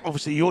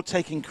 obviously you're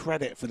taking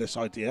credit for this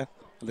idea,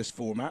 for this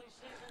format,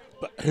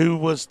 but who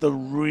was the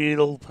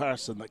real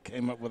person that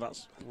came up with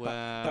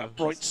that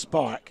bright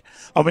spark?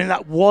 I mean,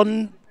 that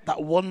one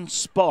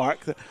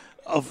spark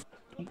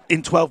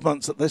in 12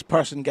 months that this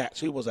person gets,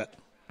 who was it?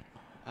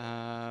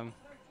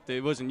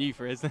 It wasn't you,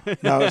 Frizz.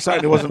 No, it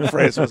certainly wasn't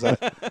Frizz, was it?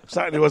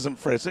 Certainly wasn't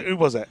Frizz. Who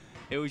was it?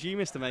 It was you,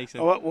 Mr. Mason.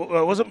 Oh,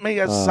 well, it wasn't me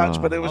as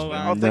such, but it was.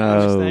 I think no.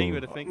 Mr.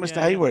 Hayward, I think. Mr.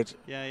 Yeah, Hayward.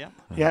 Yeah.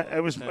 Yeah,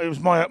 it was. It was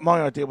my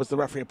idea was the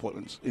referee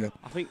appointments. You know.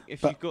 I think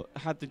if you've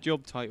had the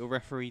job title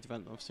referee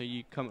development officer,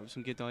 you come up with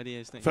some good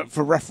ideas. Don't you?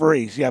 For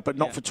referees, yeah, but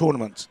not for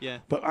tournaments. Yeah.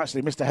 But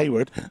actually, Mr.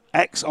 Hayward,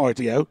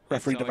 ex-RDO,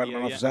 referee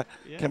development officer,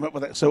 came up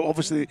with it. So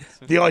obviously,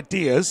 the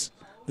ideas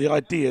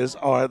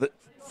are that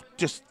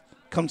just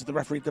come to the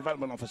referee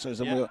development officers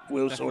and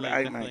we'll sort it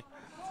out, mate.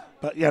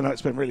 But yeah, no,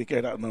 it's been really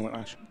good at the moment,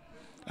 Ash.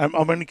 I'm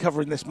only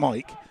covering this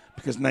mic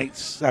because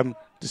Nate's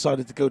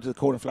decided to go to the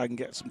corner flag and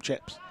get some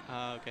chips.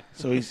 Okay.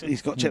 So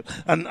he's got chips,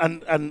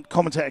 and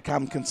commentator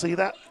Cam can see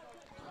that.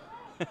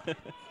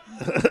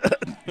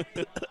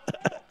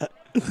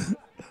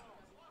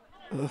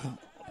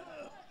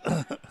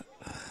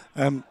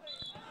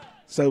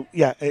 So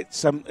yeah,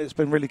 it's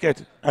been really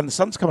good, and the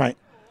sun's come out.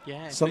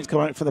 Yeah, sun's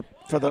come out for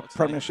the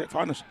Premiership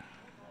finals.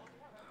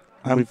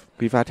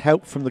 We've had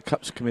help from the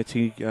Cups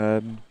Committee.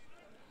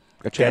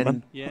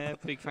 Chairman. Yeah,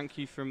 big thank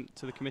you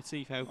to the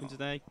committee for helping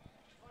today.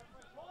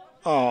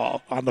 Oh,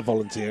 and the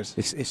volunteers.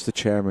 It's the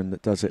chairman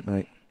that does it,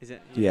 mate. Is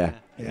it? Yeah.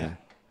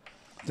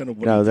 Don't know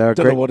what no, they're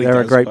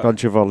a great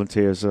bunch of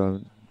volunteers.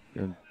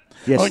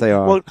 Yes, they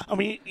are. Well, I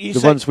mean,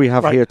 the ones we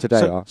have here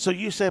today are. So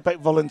you say about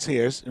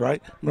volunteers,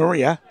 right?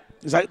 Maria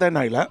is out there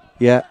now,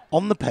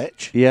 on the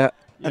pitch,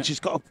 and she's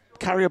got to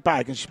carry a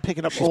bag and she's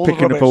picking up all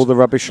the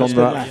rubbish on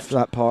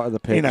that part of the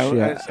pitch. You know,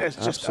 yeah. it's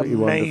just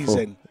Absolutely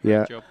amazing.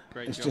 Wonderful.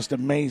 Yeah, it's just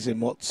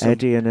amazing what's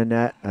Eddie and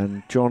Annette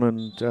and John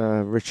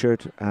and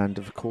Richard and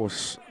of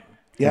course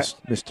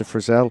Mr.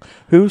 Frizzell,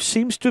 who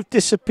seems to have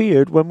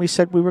disappeared when we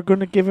said we were going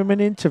to give him an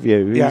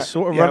interview. He's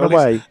sort of run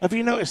away. Have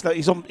you noticed that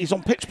he's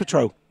on pitch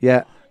patrol?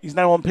 Yeah, he's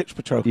now on pitch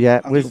patrol.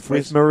 Yeah,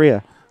 with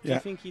Maria. Do you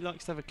think he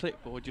likes to have a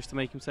clipboard just to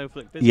make himself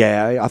look busy?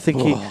 Yeah, I think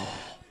he.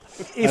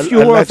 If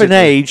you're of an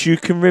age, you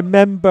can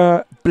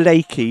remember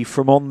Blakey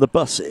from On the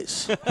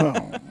Buses.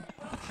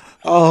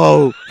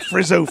 Oh,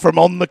 Frizzo from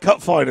On the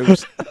Cup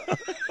Finals.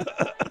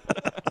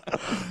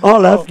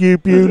 I'll have you,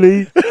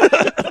 Bewley.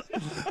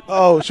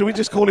 Oh, should we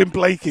just call him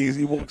Blakey as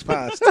he walks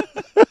past?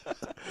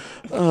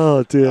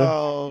 Oh, dear.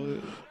 Oh,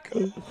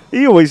 God.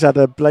 He always had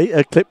a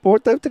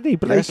clipboard, though, didn't he,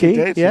 Blakey? Yes, he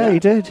did. Yeah, he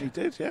did. He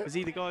did, yeah. Was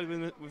he the guy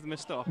with the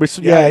moustache?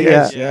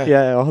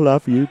 Yeah, I'll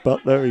have you,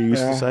 Butler, he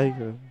used to say.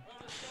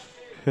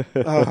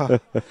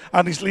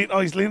 And he's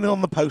leaning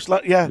on the post,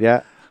 like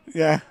yeah.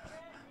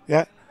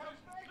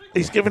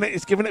 He's giving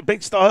it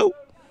big style.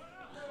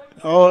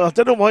 Oh, I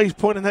don't know why he's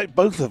pointing out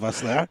both of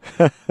us there.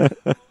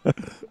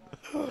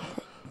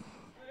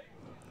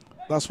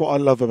 That's what I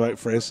love about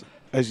Frizz,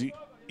 as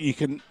you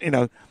can,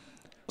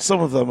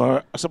 some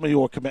of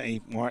your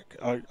committee, Mark,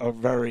 are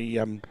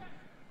very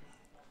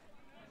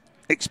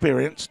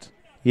experienced.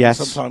 Yes.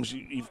 Sometimes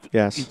you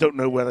don't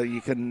know whether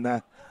you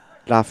can.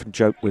 Laugh and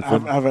joke with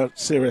them. Have a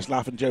serious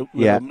laugh and joke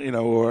with them,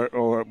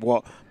 or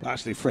what. But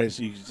actually, Frizz,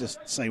 you just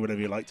say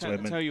whatever you like to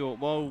him. Tell you what,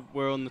 while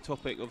we're on the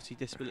topic, obviously,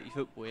 disability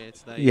football here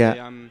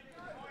today,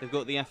 they've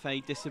got the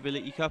FA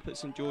Disability Cup at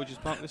St George's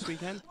Park this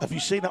weekend. Have you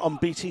seen it on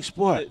BT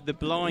Sport? The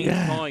blind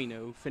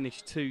final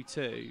finished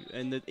 2-2,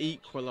 and the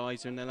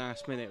equaliser in the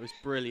last minute was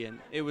brilliant.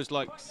 It was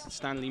like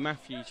Stanley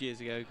Matthews years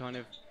ago, kind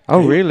of.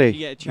 Oh, really? If you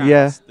get a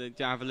chance to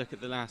have a look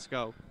at the last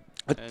goal.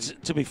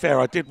 To be fair,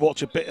 I did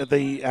watch a bit of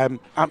the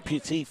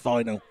amputee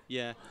final.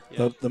 Yeah.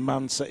 The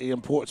Man City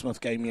and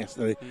Portsmouth game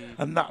yesterday,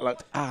 and that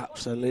looked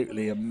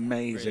absolutely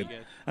amazing. Really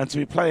good. And to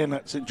be playing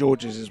at St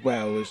George's as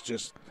well was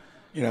just,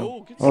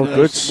 good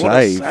what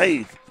save. A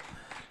save.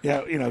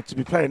 Yeah, to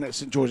be playing at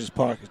St George's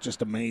Park is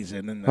just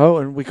amazing. Isn't it? Oh,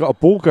 and we got a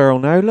ball girl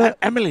now. Look,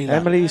 Emily.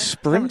 Emily's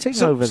sprinting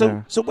over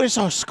there. So where's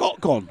our Scott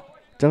gone?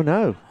 Don't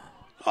know.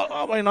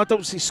 I mean, I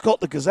don't see Scott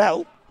the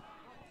Gazelle.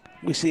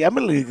 We see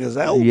Emily the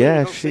Gazelle. but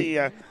Yeah, we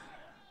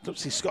don't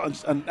see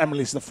Scott and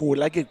Emily's the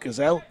four-legged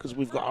gazelle because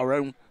we've got our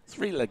own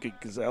three-legged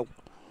gazelle,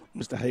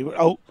 Mr. Hayward.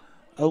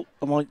 Oh,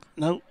 am I?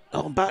 No,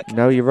 I'm back.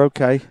 No, you're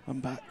okay. I'm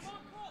back.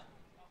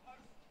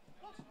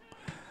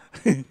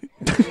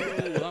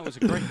 That was a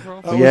great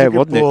cross. Yeah,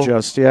 wasn't it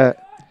just? Yeah.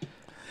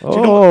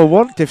 Oh,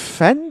 what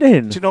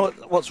defending! Do you know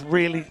what's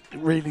really,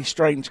 really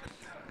strange?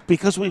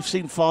 Because we've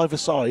seen 5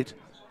 aside,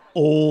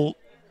 all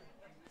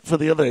for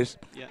the others,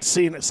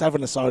 seeing it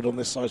 7 aside on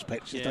this size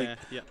pitch, you think,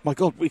 my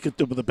God, we could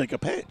do with a bigger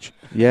pitch.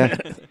 Yeah.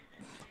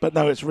 But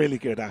no, it's really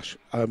good, Ash.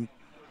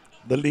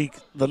 The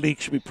league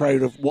should be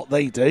proud of what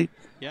they do.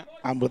 Yeah.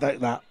 And without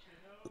that,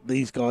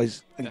 these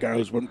guys and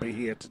girls wouldn't be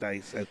here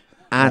today. So.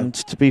 And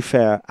to be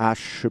fair, Ash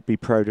should be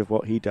proud of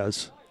what he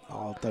does.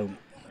 Oh, don't.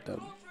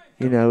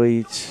 You know,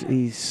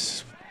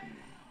 he's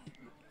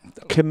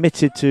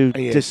committed to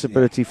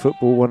disability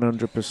football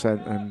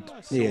 100%, and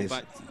He is.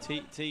 Back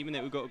to team,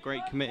 innit? We've got a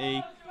great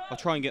committee. I'll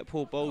try and get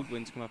Paul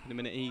Baldwin to come up in a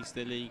minute. He's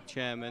the league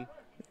chairman.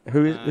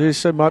 Who's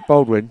so Mike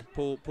Baldwin?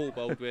 Paul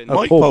Baldwin.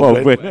 Oh, Paul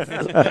Baldwin.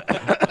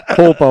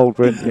 Paul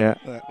Baldwin,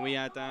 yeah. We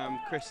had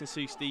Chris and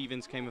Sue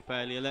Stevens came up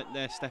earlier.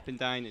 They're stepping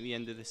down at the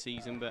end of the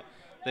season, but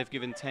they've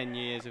given 10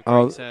 years of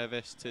great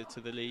service to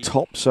the league.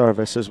 Top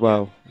service as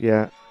well,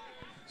 yeah.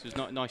 So it's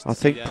not nice. I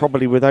think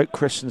probably without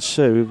Chris and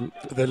Sue,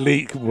 the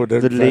league would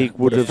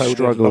have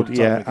struggled.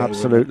 Yeah,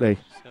 absolutely.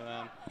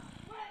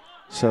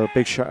 So a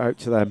big shout out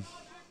to them,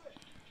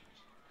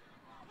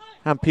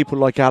 and people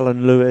like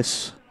Alan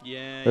Lewis,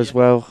 as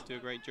well. Do a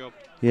great job.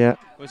 Yeah.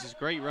 Well, this is a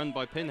great run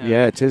by Pinho.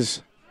 Yeah, it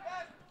is.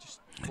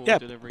 Yeah,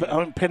 but I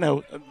mean,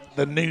 Pinho,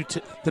 the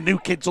new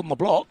kids on the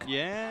block.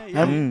 Yeah.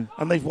 And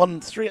they've won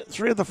three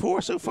of the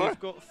 4 so far. We've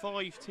got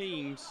 5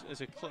 teams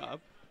as a club.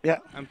 Yeah.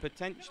 And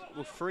potentially,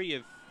 3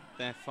 of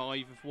their 5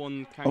 have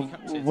won county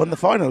cups. Won the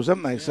finals,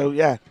 haven't they? So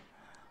yeah.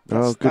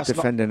 Good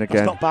defending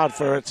again. That's not bad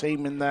for a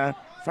team in their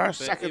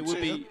second it would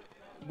season.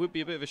 would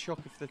be a bit of a shock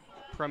if the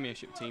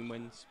Premiership team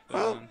wins. But,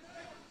 well,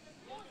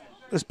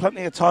 there's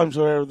plenty of times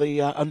where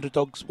the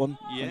underdogs won.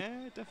 Yeah,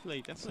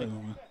 definitely. So,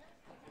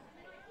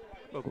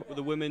 well,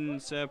 the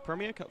women's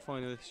Premier Cup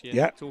final this year.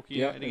 Yeah, Torquay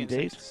United against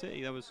Exeter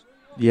City. That was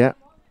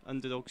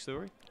underdog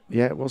story.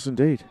 Yeah, it was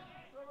indeed.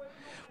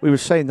 We were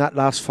saying that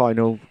last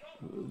final,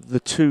 the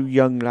 2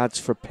 young lads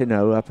for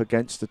Pinho up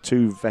against the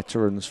 2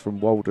 veterans from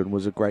Walden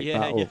was a great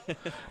battle.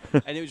 Yeah.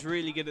 And it was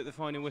really good at the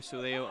final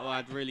whistle. They all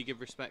had really good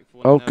respect for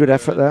one another. Good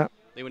effort there.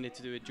 They wanted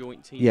to do a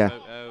joint team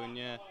photo, and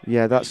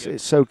yeah, that's really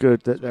it's so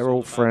good that they're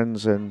all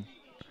friends and.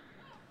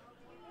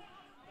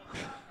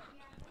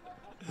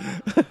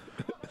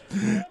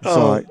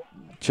 Sorry,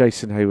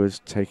 Jason Hayward's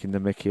taking the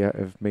mickey out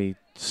of me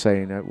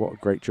saying what a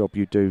great job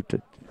you do,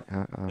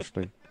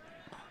 Ashley.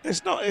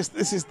 It's not.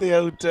 This is the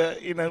old,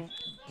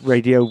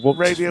 Radio 1,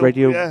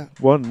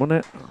 wasn't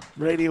it?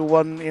 Radio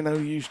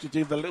 1, used to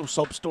do the little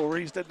sob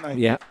stories, didn't they?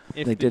 Yeah,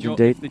 they did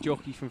indeed. If the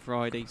jockey from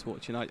Friday's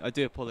watching, I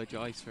do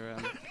apologise for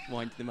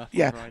winding them up.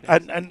 Yeah,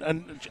 on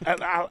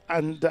Friday.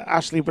 and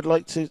Ashley would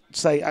like to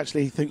say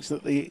actually he thinks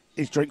that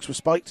his drinks were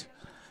spiked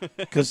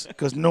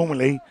because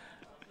normally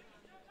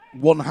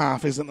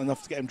 1/2 isn't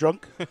enough to get him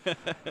drunk.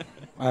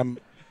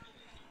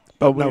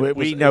 But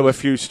we know a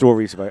few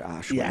stories about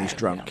Ash when he's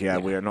drunk. Yeah,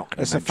 we are not going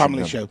to It's a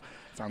family show.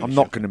 I'm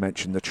not going to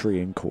mention the tree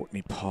in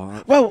Courtney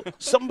Park. Well,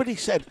 somebody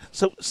said,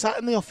 sat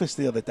in the office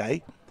the other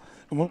day,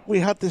 and we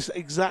had this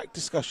exact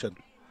discussion,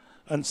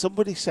 and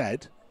somebody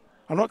said,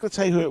 I'm not going to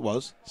tell you who it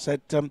was,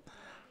 said,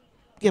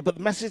 yeah, but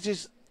the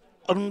messages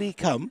only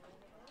come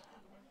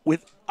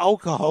with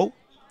alcohol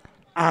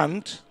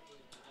and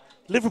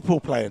Liverpool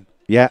playing.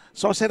 Yeah.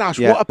 So I said, Ash,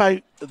 what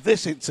about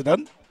this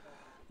incident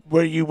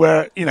where you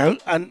were,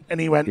 and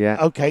he went,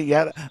 okay,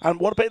 yeah. And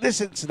what about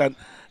this incident?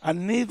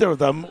 And neither of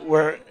them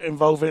were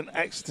involving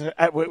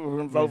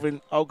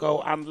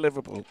alcohol and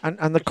Liverpool.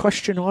 And the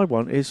question I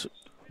want is,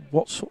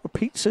 what sort of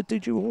pizza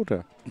did you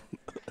order?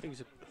 I think it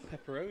was a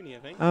pepperoni, I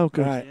think. Oh,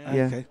 good. Right,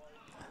 yeah.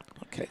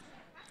 Okay.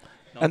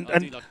 No, I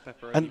do like a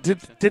pepperoni and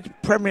pizza. did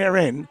Premier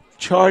Inn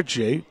charge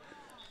you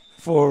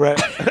for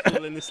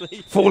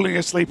falling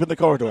asleep in the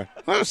corridor?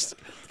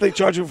 They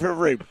charge you for a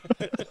room.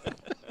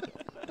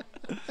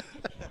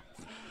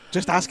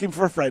 Just asking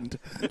for a friend.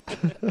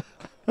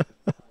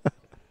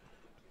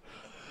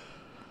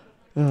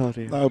 Oh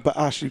dear. No, but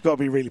Ash, you've got to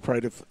be really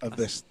proud of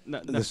this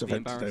this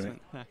event today.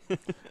 embarrassment.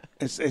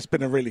 It's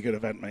been a really good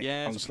event, mate.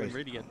 Yeah, honestly, it's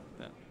been really good.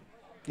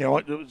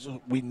 Yeah.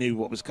 We knew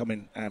what was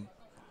coming.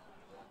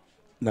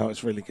 No,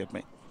 it's really good,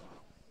 mate.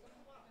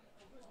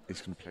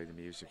 He's going to play the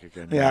music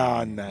again. Yeah,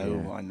 I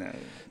know.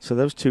 So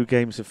those 2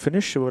 games have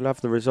finished, so we'll have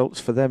the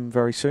results for them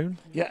very soon.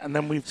 Yeah, and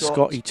then we've got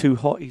Scotty 2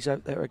 Hotties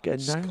out there again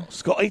now.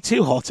 Scotty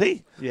 2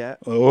 Hottie? Yeah.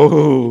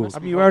 Oh.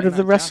 Have you heard of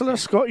the wrestler,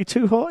 Scotty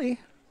 2 Hottie?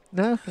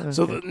 No? Okay.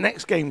 So the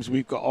next games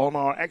we've got on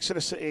are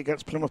Exeter City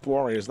against Plymouth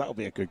Warriors. That'll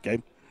be a good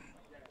game.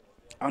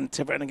 And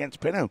Tiverton against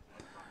Pinho.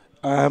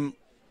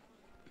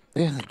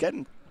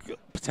 Again,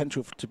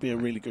 potential to be a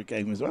really good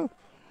game as well.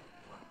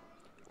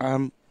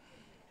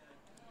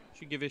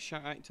 Should we give a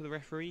shout out to the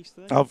referees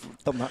today?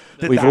 I've done that.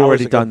 We've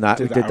already done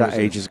that. We did that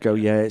ages ago.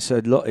 Yeah, it's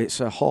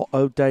a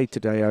hot day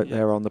today out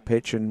there on the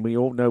pitch, and we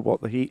all know what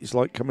the heat is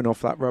like coming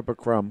off that rubber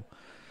crumb.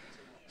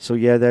 So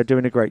yeah, they're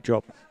doing a great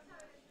job.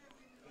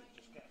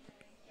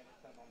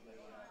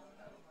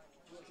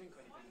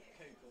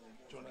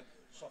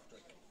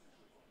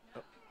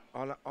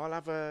 I'll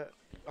have a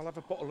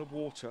bottle of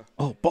water.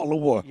 Oh, bottle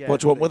of water. Yeah, What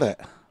do you want with it?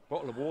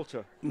 Bottle of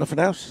water. Nothing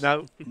else?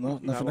 No,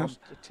 nothing else.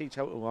 I'm a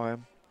teetotal, I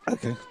am.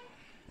 Okay.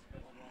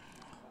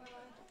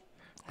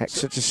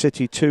 Exeter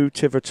City 2,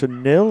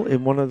 Tiverton 0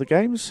 in one of the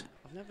games.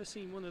 I've never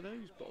seen one of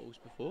those bottles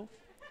before.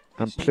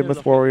 And It's, Plymouth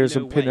like Warriors a,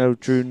 and Pinot weight.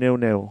 drew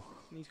 0-0.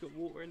 And he's got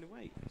water in the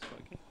weight. That's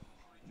quite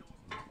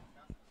good.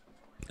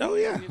 Oh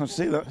yeah, I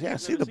see that. Yeah, I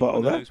see the Never seen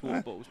bottle one of there. those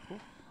water bottles before.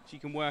 So you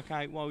can work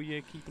out while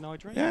you're keeping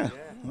hydrated. Yeah,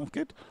 that's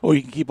good. Or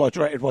you can keep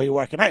hydrated while you're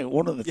working out.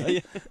 One of the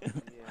things.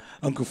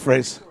 Uncle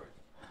Frizz.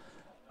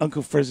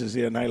 Uncle Frizz is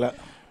here, Naylor.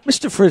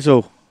 Mr.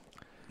 Frizzle.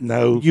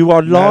 No. You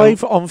are No.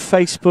 live on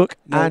Facebook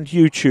No. and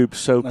YouTube,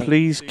 so No.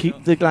 please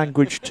keep the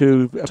language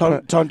to a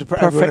Time to put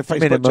everyone in perfect Facebook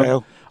minimum.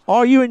 jail.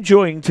 Are you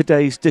enjoying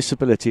today's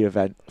disability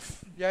event?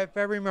 Yeah,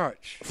 very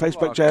much.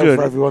 Facebook jail Good.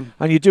 for everyone.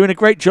 And you're doing a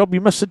great job. You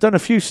must have done a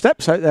few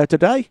steps out there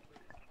today.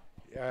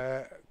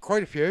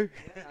 Quite a few.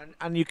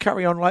 And you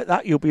carry on like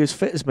that, you'll be as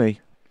fit as me.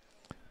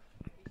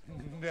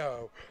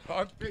 No,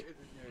 I'm fitter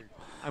than you.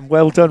 And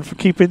well done for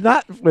keeping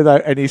that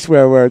without any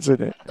swear words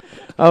in it.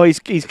 Oh, he's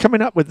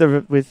coming up with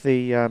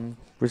the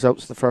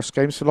results of the first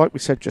game. So like we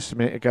said just a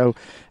minute ago,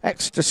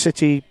 Exeter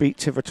City beat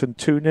Tiverton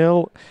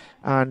 2-0,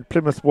 and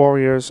Plymouth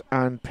Warriors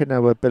and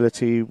Pinot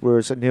Ability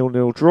was a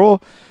 0-0 draw.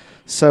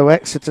 So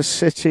Exeter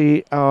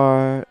City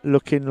are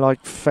looking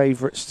like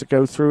favourites to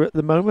go through at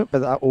the moment, but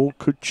that all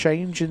could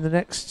change in the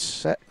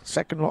next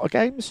second lot of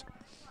games.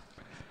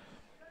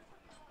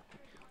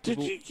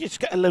 Did you just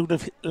get a load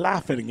of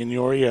laughing in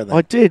your ear then?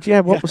 I did,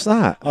 yeah. What was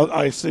that?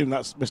 I assume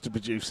that's Mr.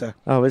 Producer.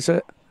 Oh, is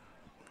it?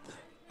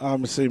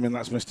 I'm assuming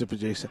that's Mr.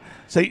 Producer.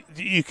 So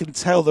you can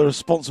tell the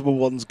responsible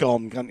one's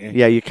gone, can't you?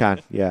 Yeah, you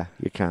can. Yeah,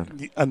 you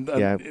can. And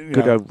yeah, you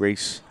good know, old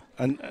Reese.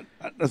 And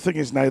the thing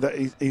is now that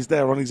he's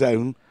there on his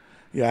own,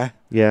 yeah.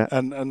 Yeah.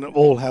 And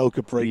all hell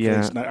could break Yeah.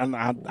 loose now,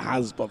 and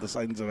has by the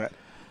signs of it.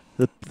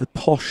 The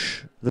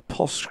posh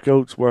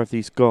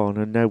Goldsworthy's gone,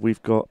 and now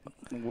we've got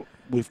the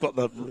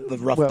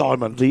rough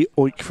diamond. The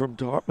Oik from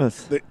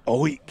Dartmouth. The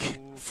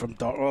Oik from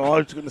Dartmouth. I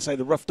was going to say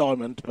the rough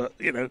diamond, but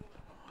you know,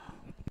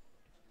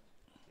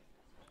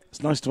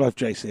 it's nice to have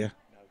Jace here.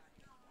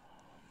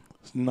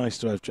 It's nice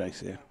to have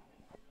Jace here.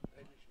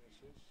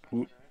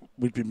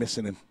 We'd be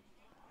missing him.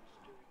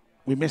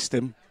 We missed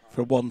him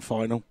for one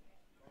final.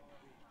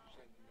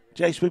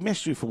 Jace, we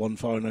missed you for one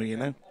final, you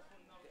know.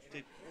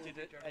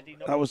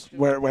 That was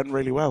where it went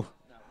really well.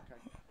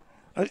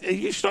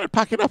 You started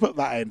packing up at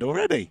that end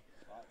already.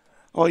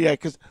 Oh, yeah,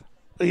 because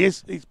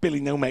he's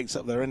Billy No Mates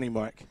up there, isn't he,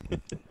 Mike?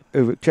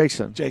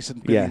 Jason? Jason,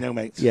 Billy Yeah. No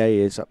Mates. Yeah, he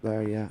is up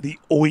there, yeah. The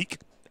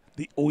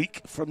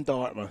Oik from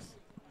Dartmouth.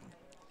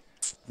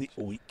 The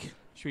Oik.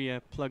 Should we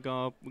plug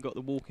our... We've got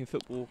the walking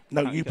football...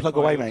 No, County you Cup plug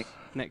away, finals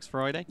mate. Next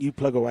Friday. You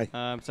plug away.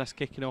 So that's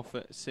kicking off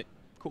at 6:15,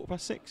 I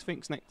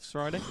think, next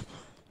Friday.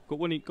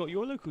 Got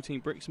your local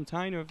team, Brixham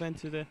Town, who have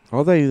entered a...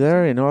 Are they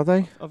there in, are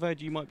they? I've heard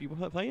you might be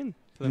playing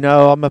for them.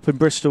 No, I'm up in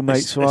Bristol, mate.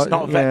 It's not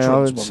a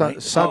veterans one,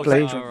 mate.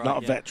 Sadly.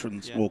 Not a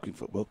veterans walking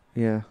football.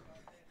 Yeah.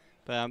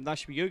 But that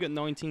should be good. We've got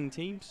 19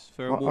 teams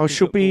for a I walking should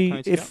football be...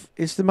 County Cup.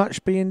 Is the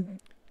match being...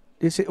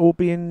 Is it all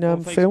being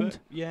On filmed? Facebook?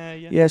 Yeah.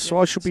 Yeah, so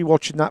I should be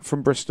watching that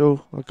from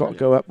Bristol. I've got to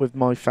go up with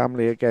my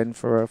family again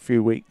for a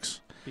few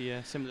weeks. Be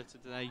similar to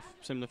today,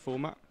 similar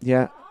format.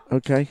 Yeah,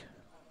 okay.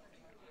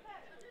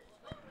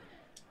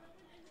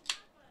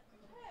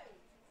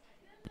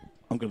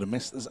 I'm going to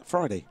miss. Is it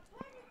Friday?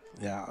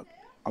 Yeah,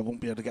 I won't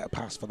be able to get a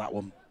pass for that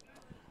one.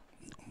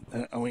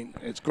 I mean,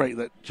 it's great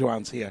that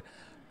Joanne's here.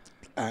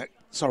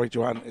 Sorry,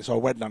 Joanne, it's our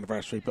wedding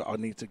anniversary, but I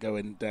need to go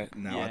in there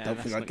now. Yeah, I don't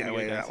think I'd get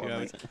away with that one,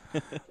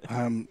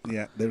 mate.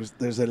 Yeah,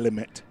 there's a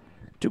limit.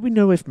 Do we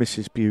know if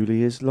Mrs.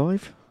 Bewley is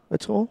live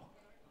at all?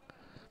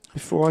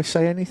 Before I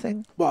say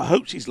anything? Well, I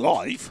hope she's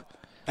live.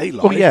 Hey,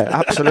 live. Oh, yeah,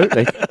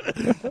 absolutely.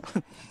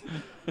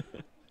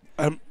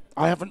 I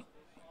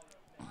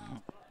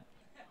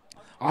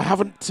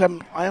haven't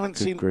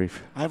seen.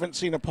 Grief. I haven't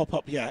seen her pop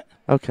up yet.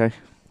 Okay.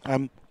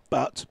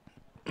 But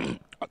do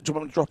you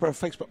want me to drop her a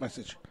Facebook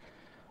message?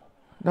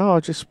 No,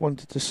 I just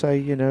wanted to say,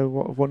 you know,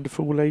 what a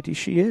wonderful lady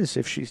she is,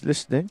 if she's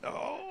listening.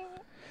 Oh.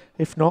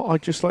 If not,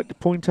 I'd just like to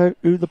point out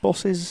who the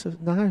boss is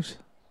in the house.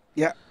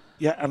 Yeah,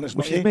 and it's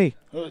Which not is me.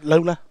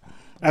 Lola.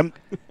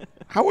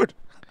 Howard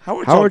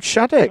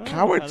Shattuck.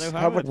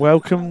 Howard.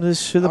 Welcome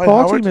to the Hi,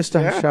 party, Howard.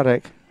 Mr. Yeah.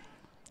 Shattuck.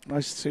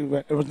 Nice to.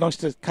 It was nice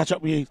to catch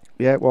up with you.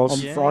 Yeah, it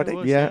was. On Friday. it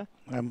was, Yeah.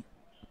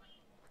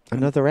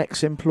 Another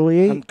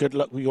ex-employee. And good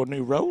luck with your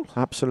new role.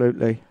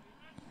 Absolutely.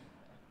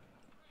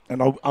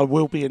 And I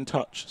will be in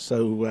touch.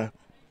 So,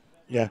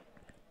 yeah.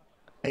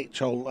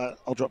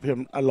 I'll drop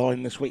him a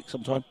line this week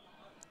sometime.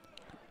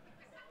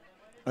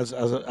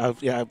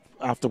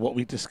 After what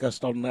we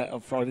discussed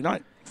on Friday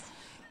night.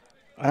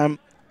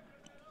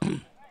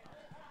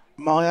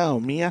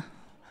 Mia.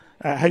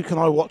 How can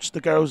I watch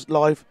the girls'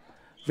 live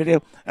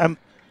video?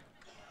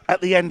 At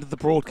the end of the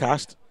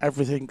broadcast,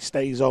 everything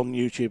stays on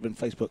YouTube and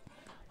Facebook.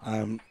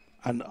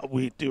 And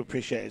we do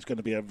appreciate it's going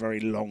to be a very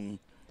long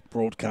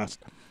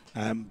broadcast.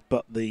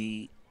 But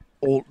they're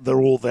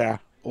all there.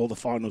 All the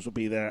finals will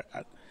be there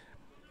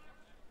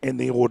in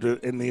the order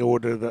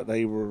that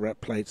they were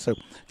played. So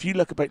if you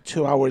look about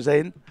 2 hours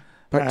in,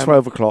 About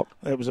 12 o'clock.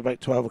 It was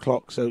about 12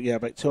 o'clock. So yeah,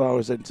 about 2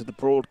 hours into the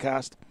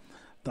broadcast,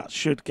 that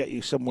should get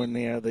you somewhere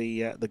near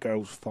the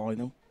girls'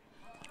 final.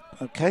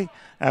 Okay.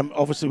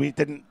 Obviously,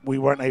 we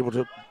weren't able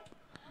to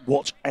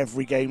watch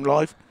every game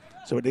live,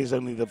 so it is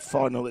only the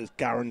final that is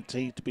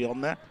guaranteed to be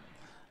on there.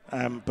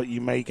 But you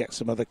may get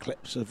some other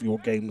clips of your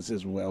games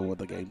as well with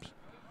the games.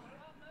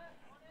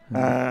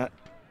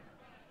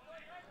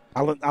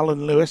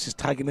 Alan Lewis is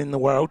tagging in the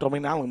world. I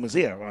mean, Alan was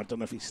here. I don't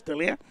know if he's still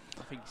here.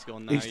 I think he's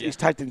gone now. He's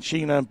tagged in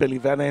Sheena and Billy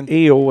Venn.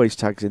 He always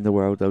tags in the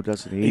world, though,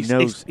 doesn't he?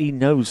 He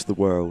knows the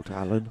world,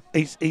 Alan.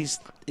 He's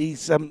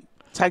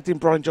tagged in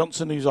Brian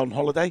Johnson, who's on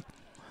holiday.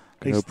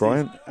 Hello,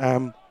 Brian.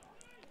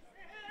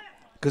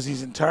 Because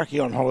he's in Turkey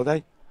on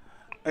holiday.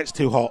 It's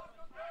too hot.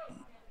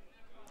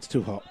 It's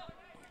too hot.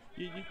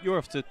 You're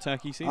off to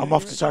Turkey soon. I'm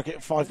off to Turkey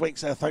in 5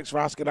 weeks. Thanks for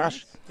asking,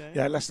 Ash. Okay.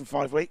 Yeah, less than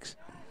 5 weeks.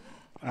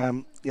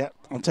 Yeah,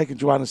 I'm taking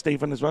Joanne and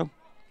Stephen as well.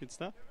 Good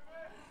stuff.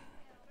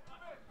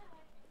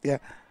 Yeah.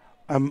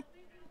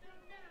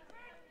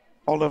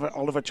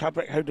 Oliver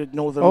Chadwick, how did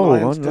Northern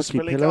Lions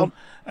disability go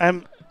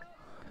on?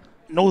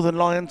 Northern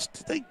Lions,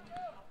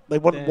 they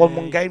won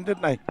one game,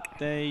 didn't they?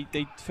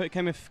 They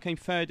came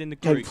third in the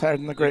group. Came third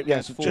in the group,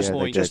 yes. Yeah, 4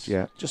 points.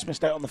 Just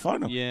missed out on the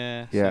final.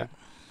 Yeah. Yeah.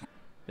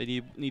 So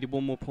they needed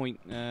one more point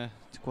to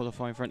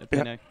qualify in front of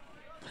Pinot.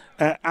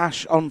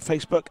 Ash on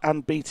Facebook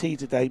and BT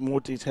today. More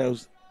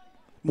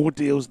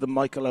deals than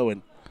Michael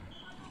Owen.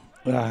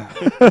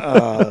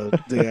 Oh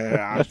dear,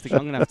 Ash. I'm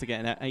going to have to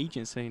get an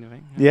agent soon, I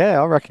think.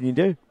 Yeah, I reckon you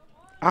do.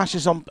 Ash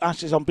is on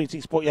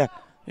BT Sport. Yeah.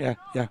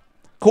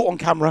 Caught on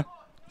camera.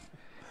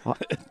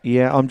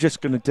 Yeah, I'm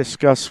just going to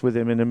discuss with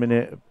him in a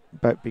minute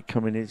about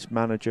becoming his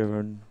manager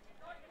and.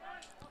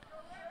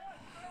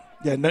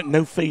 Yeah,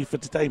 no fee for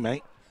today,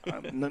 mate.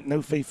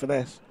 No fee for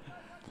this.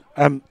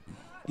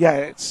 Yeah,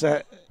 it's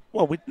none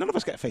of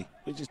us get a fee.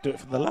 We just do it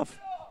for the love.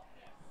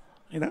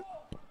 You know,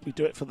 we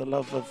do it for the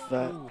love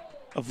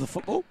of the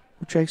football.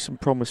 Well, Jason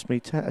promised me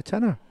a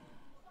tenner.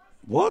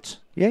 What?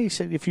 Yeah, he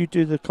said if you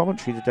do the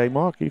commentary today,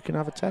 Mark, you can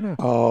have a tenner.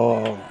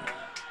 Oh.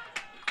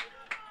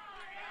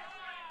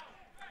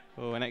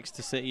 Oh, and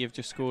Exeter City have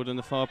just scored on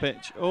the far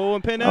pitch. Oh,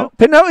 and Pinot. Oh,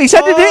 Pinot, he's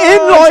headed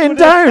it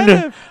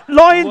in,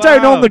 lying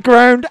down on the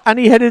ground, and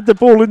he headed the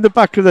ball in the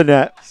back of the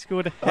net. He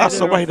scored a That's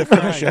the way to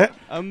finish it.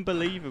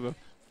 Unbelievable.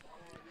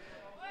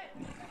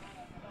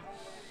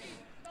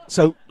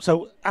 So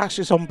Ash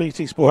is on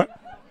BT Sport.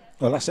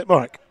 Well, that's it,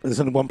 Mark. There's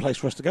only one place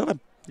for us to go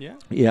then. Yeah.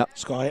 Yeah.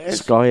 Sky it is.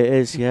 Sky it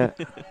is, yeah.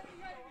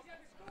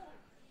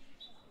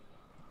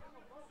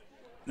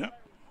 Yeah.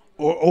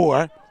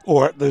 Or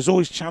there's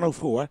always Channel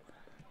 4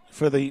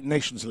 for the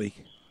Nations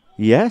League.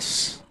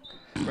 Yes.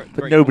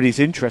 But nobody's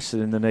interested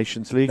in the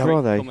Nations League,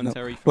 are they?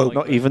 No. Well,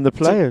 not even the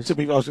players. I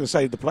was going to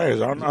say the players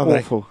aren't, are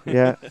Awful.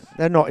 Yeah.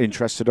 They're not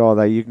interested, are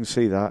they? You can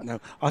see that. No.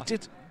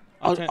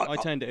 I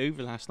turned it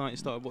over last night and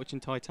started watching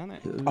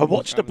Titanic. I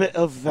watched a bit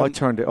of. I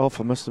turned it off,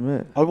 I must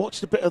admit. I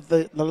watched a bit of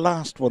the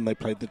last one they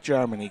played, the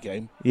Germany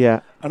game. Yeah.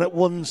 And at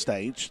one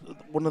stage,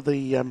 one of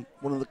the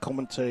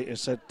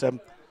commentators said,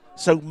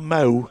 "So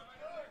Mo,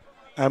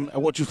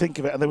 what do you think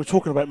of it?" And they were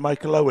talking about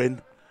Michael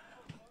Owen,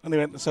 and they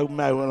went, "So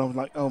Mo," and I'm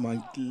like, "Oh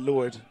my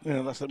lord!" You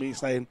know, that's like me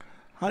saying,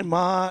 "Hi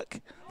Mark,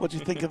 what do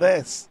you think of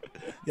this?"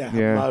 Yeah.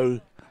 Mo.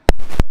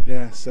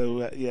 Yeah.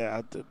 So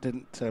I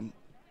didn't.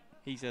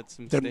 He's had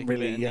some didn't stick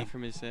really,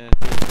 from his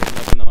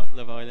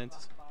Love Island.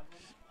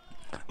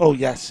 Oh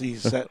yes,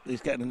 he's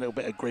getting a little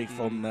bit of grief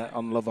on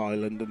Love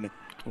Island, and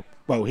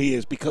well, he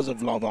is because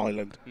of Love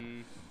Island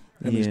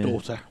and his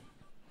daughter.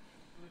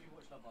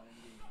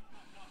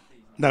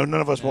 No,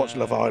 none of us watch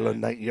Love Island,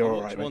 Nate. You're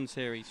all right. I watched one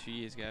series a few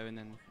years ago, and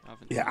then I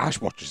haven't. Yeah,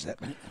 Ash watches it.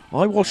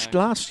 I watched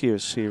last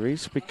year's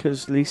series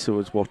because Lisa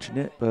was watching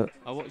it, but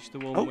I watched the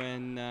one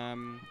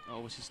when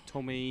was this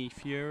Tommy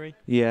Fury?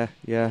 Yeah.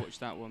 I watched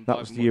that one. That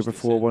was the year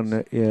before, wasn't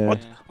it? Yeah.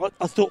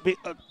 I thought.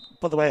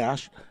 By the way,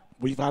 Ash,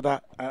 we've had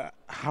a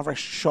Harris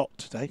shot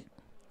today.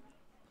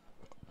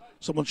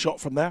 Someone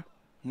shot from there,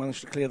 managed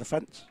to clear the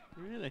fence.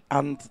 Really?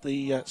 And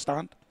the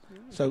stand.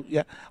 So,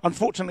 yeah,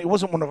 unfortunately, it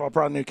wasn't one of our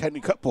brand new County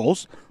Cup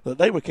balls that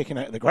they were kicking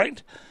out of the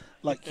ground.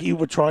 Like you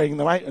were trying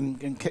them out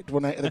and kicked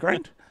one out of the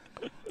ground.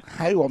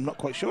 How, I'm not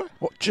quite sure.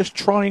 What, just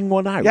trying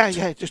one out?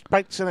 Yeah, just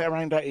bouncing it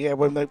around out here.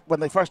 When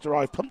they first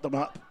arrived, pumped them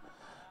up,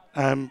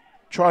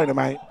 trying them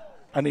out,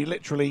 and he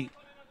literally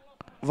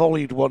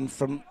volleyed one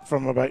from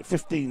about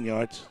 15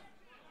 yards.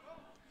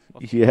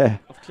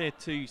 I've cleared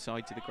 2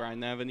 sides of the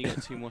ground now. I've only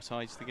got 2 more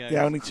sides to go.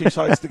 Yeah, only 2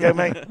 sides to go,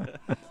 mate.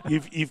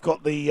 You've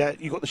got the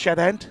shed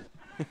end.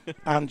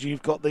 And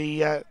you've got the.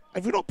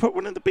 Have you not put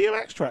one in the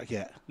BMX track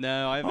yet?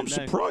 No, I haven't. I'm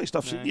surprised.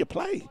 I've seen you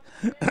play.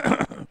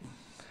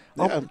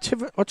 Yeah.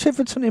 Are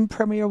Tiverton in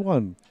Premier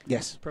 1?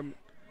 Yes.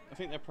 I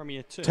think they're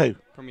Premier 2. Two.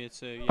 Premier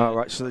 2, yeah. Oh,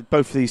 right, so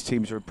both of these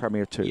teams are in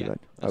Premier 2 Yeah, then?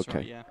 that's okay.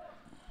 right, yeah.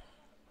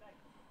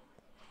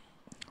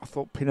 I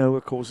thought Pinot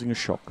were causing a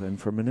shock then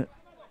for a minute.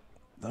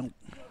 No.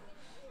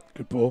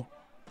 Good ball.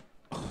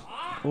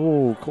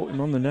 Oh, caught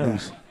him on the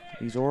nose.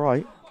 He's all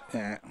right.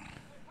 Yeah.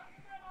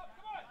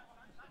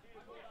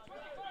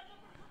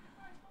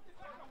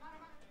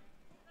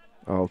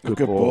 Oh, good,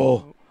 Good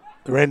ball.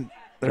 They're in.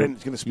 They're in.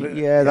 It's going to split.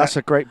 Yeah, that's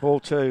a great ball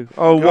too.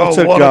 Oh, Goal, what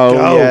a what a goal.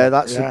 goal. Yeah,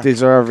 that's Yeah.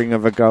 deserving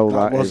of a goal.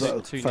 That was is. a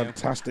 2-0.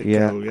 Fantastic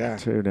yeah, goal, yeah.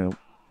 2-0.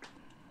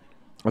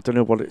 I don't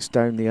know what it's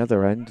down the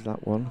other end,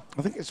 that one.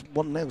 I think it's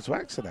 1-0 to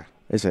Exeter.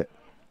 Is it?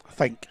 I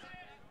think.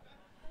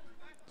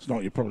 It's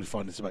not. You'll probably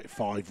find it's about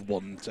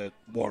 5-1 to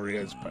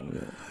Warriors, but,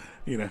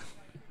 you know.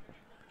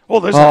 Oh,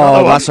 there's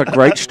another one. That's a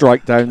great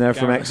strike down there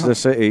from Exeter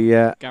City,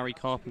 yeah. Gary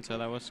Carpenter,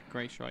 that was a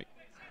great strike.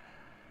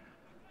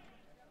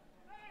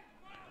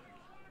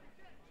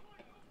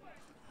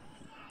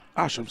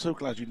 Ash, I'm so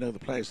glad you know the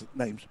players'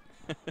 names.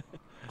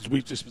 Because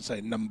we've just been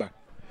saying number.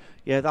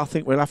 Yeah, I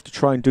think we'll have to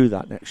try and do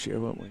that next year,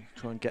 won't we?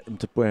 Try and get them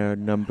to wear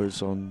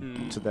numbers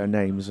on to their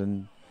names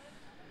and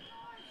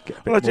get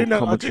a bit Well, I do more know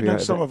commentary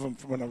out some it. of them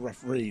from when I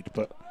refereed,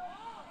 but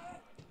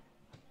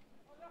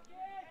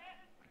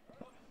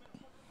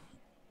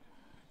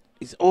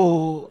it's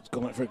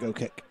gone out for a go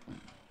kick.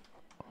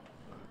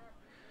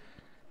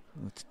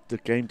 The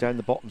game down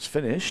the bottom's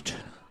finished.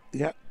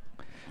 Yeah.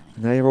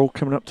 And they're all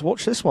coming up to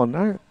watch this one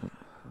now.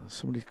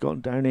 Somebody's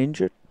gone down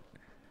injured.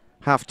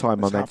 Half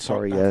time, I It's meant, half-time,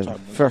 sorry. half-time,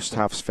 First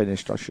half's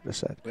finished, I should have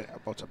said. Yeah,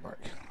 bottom mark.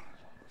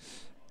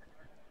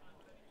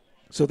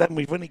 So then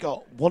we've only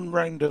got one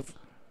round of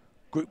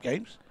group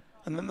games,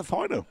 and then the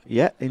final.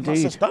 Yeah, And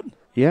indeed. that's us done.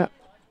 Yeah.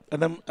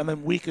 And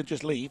then we could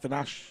just leave, and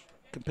Ash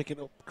can pick it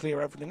up, clear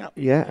everything up.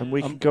 Yeah, and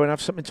we can go and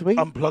have something to eat.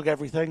 Unplug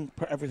everything,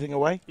 put everything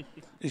away.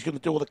 He's going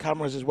to do all the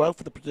cameras as well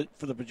for the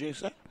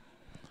producer.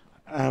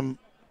 I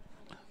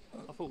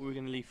thought we were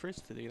going to leave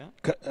Frizz to do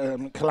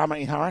that.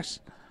 Calamity Harris.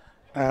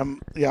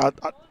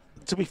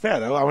 To be fair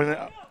though, I mean,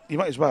 you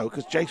might as well,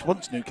 because Jace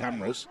wants new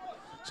cameras,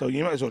 so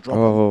you might as well drop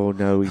them. Oh,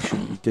 no,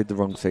 he did the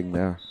wrong thing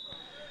there.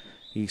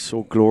 He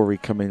saw glory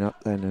coming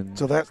up then. And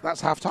So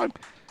that's half time.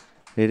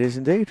 it is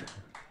indeed.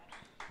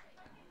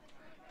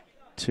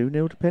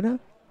 2-0 to Pinner.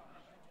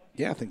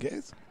 Yeah, I think it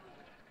is.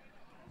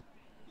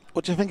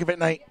 What do you think of it,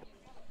 Nate?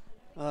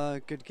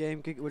 Good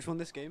game. Which one?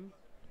 This game?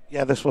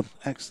 Yeah, this one.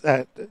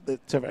 The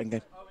Tiverton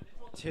game.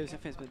 Cheers, I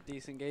think it's been a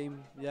decent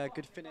game. Yeah,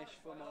 good finish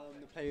from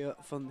the player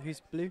from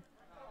who's blue?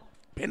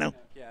 Pinot.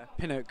 Yeah,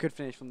 Pinot. Good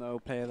finish from the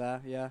old player there.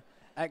 Yeah,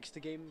 Exeter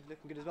game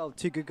looking good as well.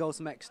 2 good goals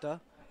from Exeter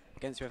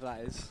against whoever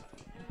that is.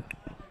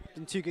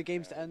 Been 2 good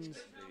games to end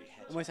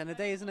almost end of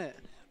the day, isn't it?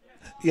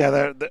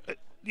 Yeah,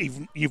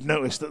 you've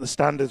noticed that the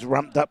standards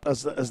ramped up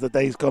as the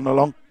day's gone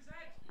along.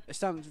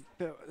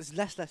 There's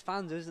less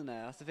fans, isn't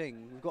there? That's the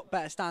thing. We've got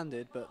better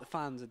standard, but the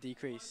fans are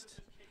decreased.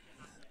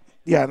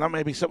 Yeah, and that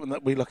may be something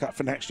that we look at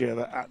for next year.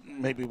 That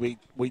maybe we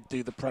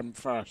do the Prem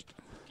first.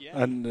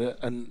 Yeah.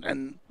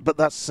 But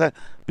that's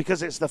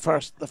because it's the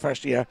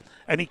first year.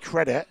 Any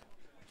credit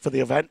for the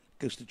event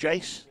goes to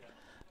Jace.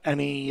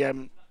 Any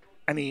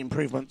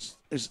improvements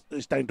is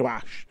down to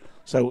Ash.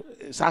 So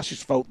it's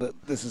Ash's fault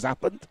that this has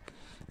happened.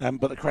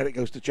 But the credit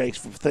goes to Jace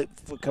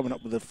for coming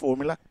up with the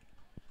formula.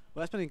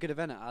 Well, it's been a good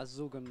event. It's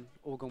all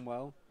gone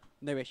well.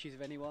 No issues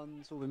with anyone.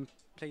 It's all been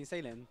plain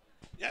sailing.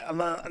 Yeah,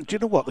 and do you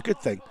know what? The good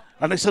thing,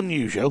 and it's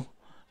unusual,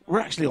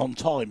 we're actually on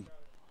time.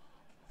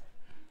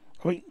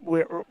 I mean,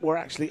 we're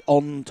actually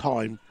on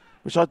time,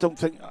 which I don't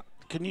think.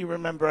 Can you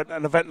remember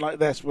an event like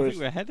this? Where I think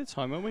we were ahead of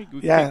time, weren't we?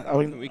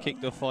 We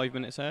kicked off 5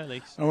 minutes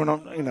early. And we're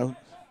not,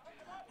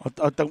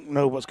 I don't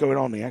know what's going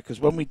on here because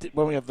when we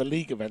have the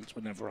league events,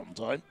 we're never on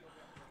time.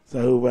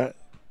 So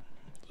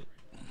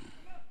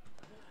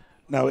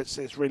no,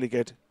 it's really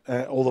good.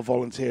 All the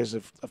volunteers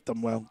have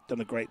done well,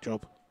 done a great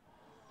job.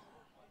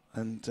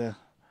 And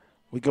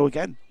we go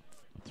again.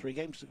 3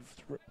 games.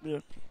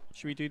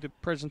 Should we do the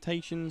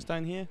presentations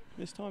down here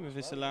this time, if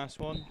it's the last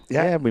one?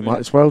 Yeah, we might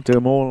as well do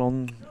them all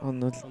on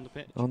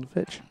the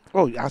pitch.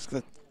 Oh, ask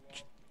the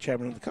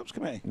chairman of the Cups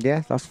Committee.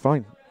 Yeah, that's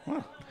fine.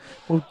 Wow.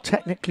 Well,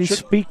 technically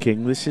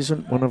speaking, this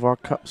isn't one of our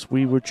cups.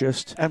 We were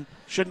just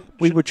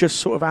were just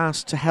sort of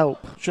asked to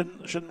help.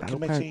 Shouldn't the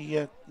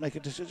committee make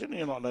a decision?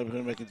 You're not able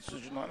to make a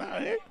decision like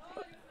that, are you?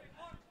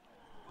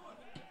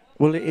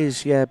 Well, it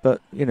is, yeah,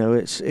 but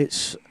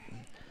it's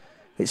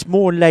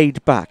more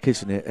laid back,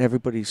 isn't it?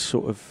 Everybody's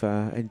sort of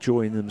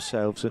enjoying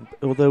themselves, and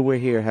although we're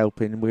here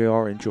helping, we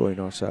are enjoying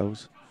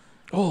ourselves.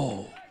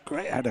 Oh,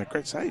 great header,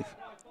 great save.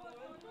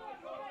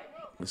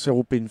 It's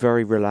all been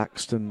very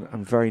relaxed and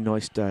very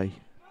nice day.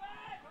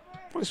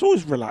 Well, it's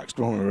always relaxed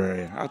when we're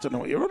here. I don't know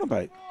what you're on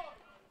about.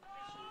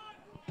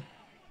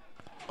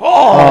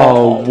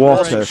 Oh,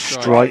 what a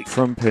strike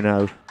from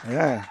Pinot.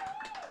 Yeah.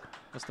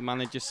 That's the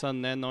manager's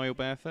son there, Niall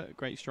Barefoot.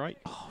 Great strike.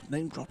 Oh,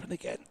 name dropping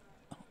again.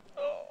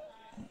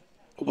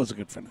 It was a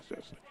good finish,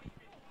 actually.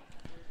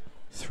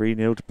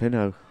 3-0 to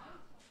Pinot.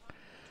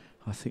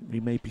 I think we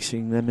may be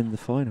seeing them in the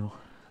final.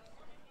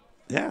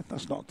 Yeah,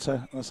 that's not.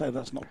 I say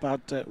that's not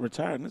bad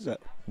return, is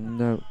it?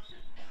 No.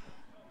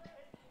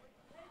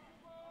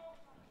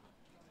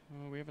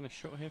 Are we having a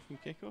shot here from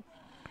kickoff?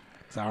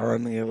 It's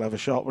Aaron. He'll have a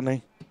shot, won't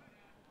he?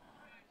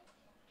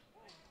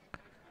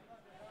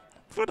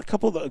 We've had a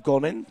couple that have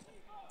gone in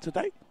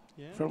today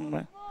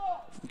from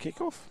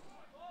kickoff.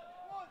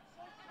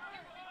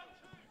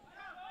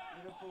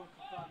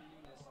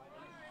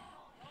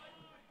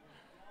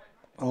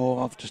 Oh,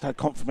 I've just had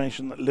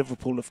confirmation that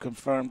Liverpool have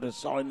confirmed a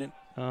signing.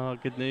 Oh,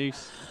 good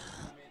news.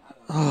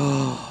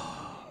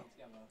 Oh,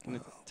 Going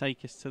to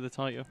take us to the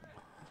title.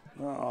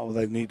 oh,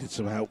 they needed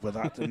some help with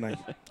that, didn't they?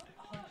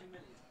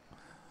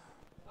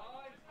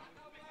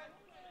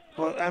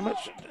 Well, how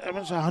much?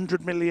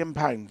 £100 million.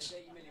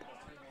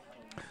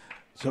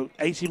 So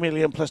 80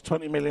 million plus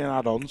 20 million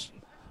add-ons.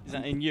 Is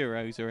that in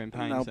euros or in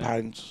pounds? No, then?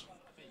 pounds.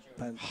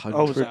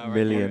 £100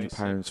 million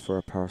for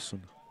a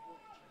person.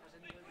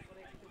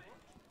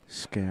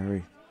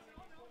 Scary.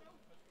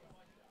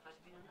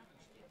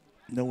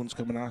 No one's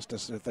come and asked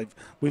us if they've.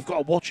 We've got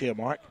a watch here,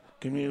 Mark.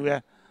 Can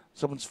you?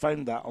 Someone's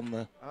found that on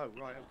the. Oh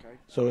right, okay.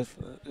 So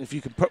if you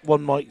can put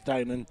one mic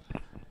down and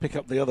pick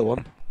up the other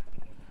one.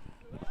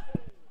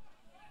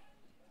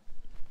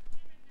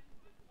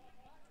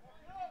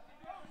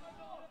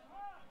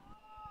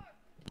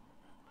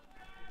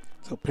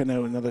 So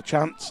Pinot another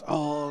chance.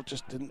 Oh,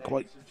 just didn't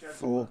quite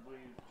fall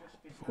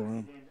for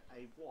him.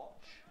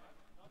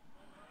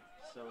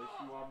 So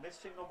if you are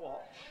missing a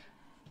watch,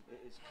 it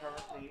is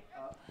currently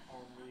up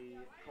on the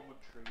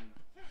commentary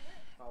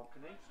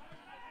balcony.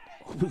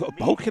 Oh, we've got a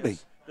balcony.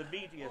 The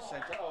media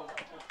centre.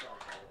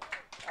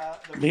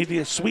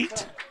 Media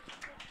suite.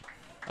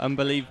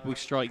 Unbelievable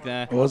strike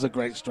there. It was a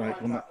great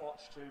strike, wasn't it?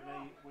 Watch to me,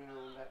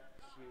 we'll let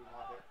you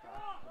have it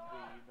back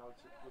and reunite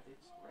it with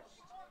its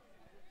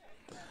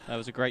wrist. That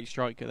was a great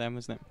strike at them,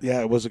 wasn't it?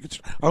 Yeah, it was a good.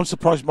 I'm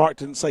surprised Mark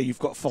didn't say you've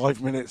got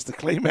 5 minutes to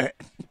claim it.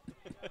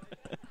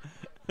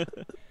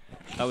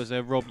 That was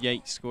a Rob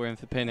Yates scoring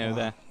for Pinot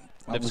there.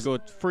 They've was-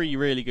 scored 3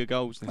 really good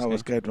goals this That game.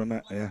 was good, wasn't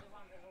it? Yeah.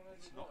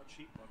 It's not a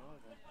cheap one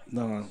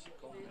either. No.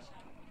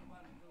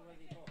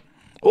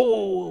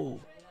 Oh.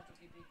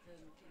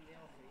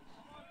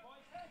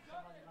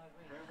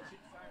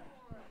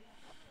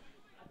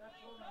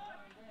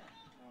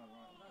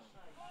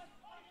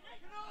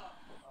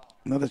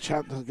 Another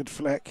chance, a good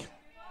flick.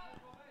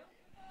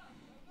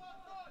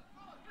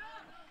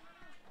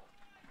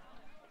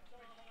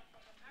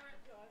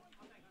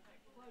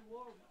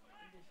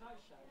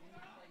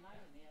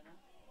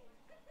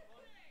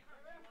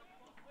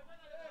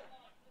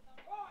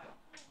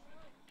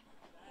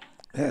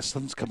 Yeah,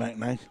 sun's come out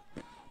now.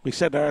 We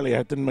said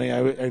earlier, didn't we,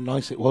 how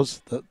nice it was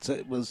that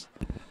it was.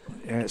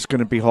 Yeah, it's going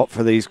to be hot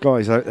for these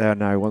guys out there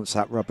now once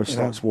that rubber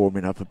starts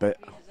warming up a bit.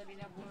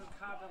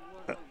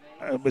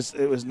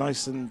 It was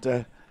nice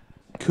and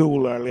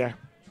cool earlier.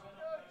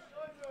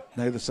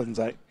 Now the sun's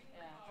out.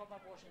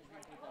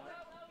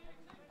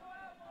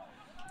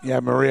 Yeah,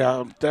 Maria,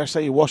 I dare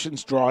say your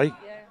washing's dry. Yeah.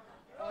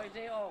 Oh,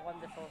 they are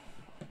wonderful.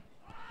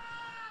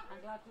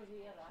 I'm glad to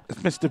hear that.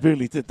 If Mr.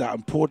 Booley did that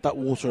and poured that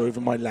water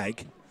over my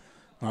leg,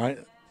 right,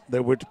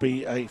 there would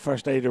be a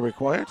first aider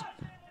required.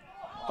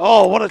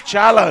 Oh, what a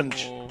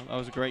challenge! Oh, that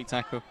was a great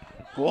tackle.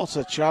 What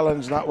a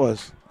challenge that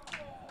was.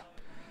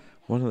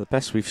 One of the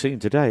best we've seen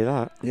today,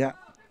 that. Yeah,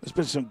 there's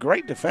been some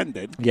great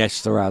defending.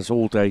 Yes, there has.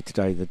 All day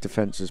today, the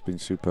defence has been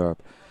superb.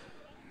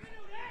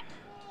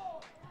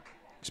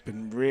 It's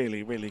been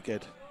really, really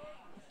good.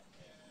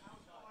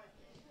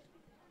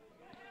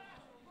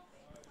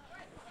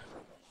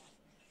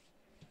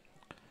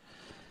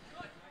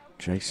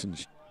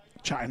 Jason's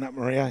chatting up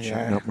Maria,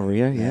 chatting up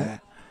Maria, yeah.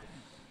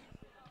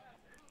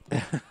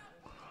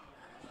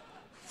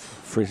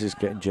 Frizz is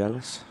getting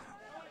jealous.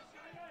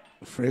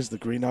 Frizz, the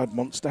green-eyed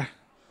monster.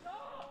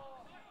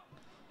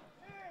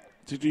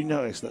 Did you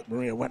notice that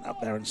Maria went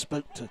up there and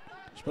spoke to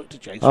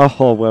Jason?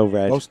 Oh, well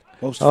read.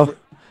 Oh,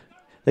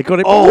 they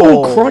got it.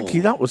 Oh. Oh, crikey,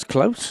 that was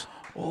close.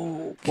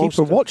 Oh,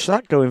 Keeper, watch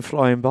that going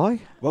flying by.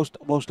 Whilst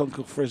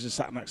Uncle Frizz is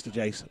sat next to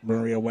Jace,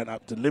 Maria went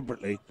up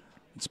deliberately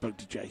and spoke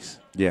to Jace.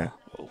 Yeah.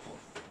 Oh.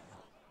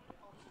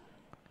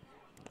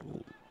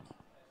 Oh.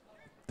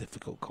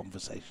 Difficult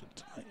conversation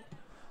tonight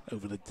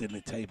over the dinner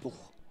table.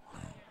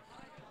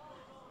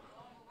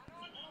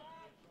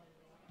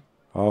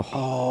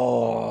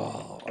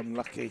 Oh,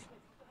 unlucky.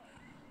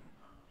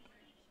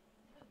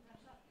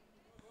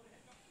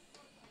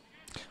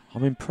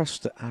 I'm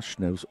impressed that Ash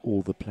knows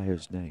all the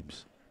players'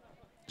 names.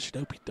 Should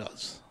hope he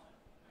does.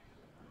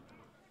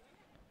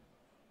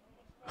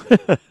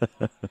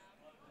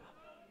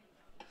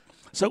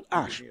 So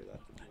Ash,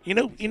 you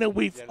know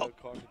we've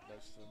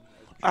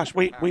Ash,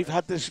 we've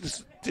had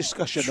this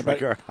discussion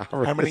Trigger about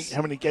Harris.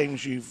 how many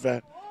games you've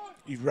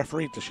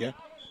refereed this year,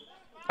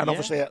 and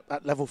obviously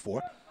at level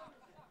 4.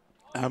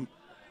 And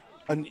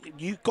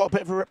you got a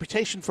bit of a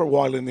reputation for a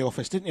while in the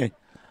office, didn't you?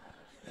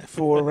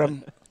 For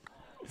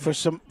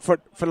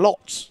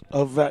lots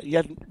of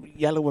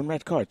yellow and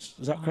red cards.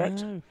 Is that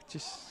correct? No,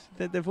 just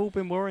they've all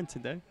been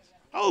warranted though.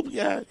 Oh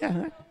yeah.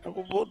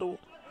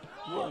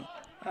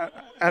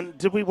 And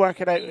did we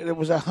work it out? There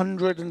was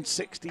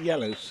 160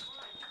 yellows.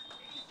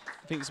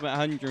 I think it's about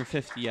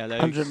 150 yellows.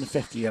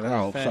 150 yellows.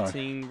 Oh,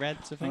 13 sorry.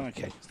 reds, I think.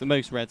 Okay. It's the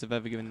most reds I've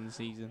ever given in the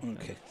season.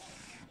 Okay.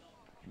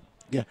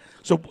 Yeah.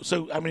 So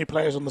how many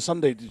players on the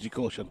Sunday did you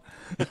caution?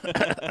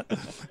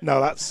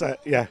 No, that's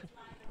yeah.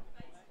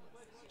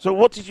 So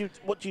what do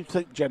you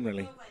think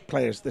generally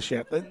players this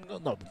year? They're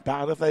not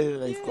bad if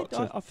they've got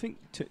to. I think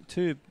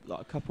two,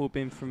 like a couple have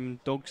been from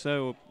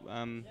Dogso,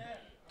 or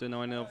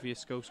denying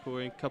obvious goal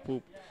scoring.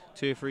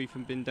 Two or three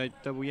from bin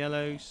double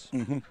yellows.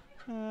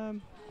 Mm-hmm.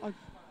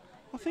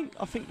 I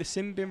think the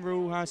sin bin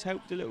rule has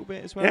helped a little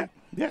bit as well.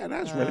 Yeah, it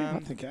has really. I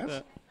think it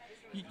has.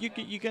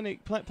 You're going to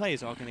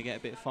players are going to get a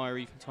bit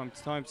fiery from time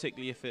to time,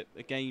 particularly if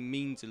a game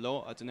means a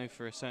lot. I don't know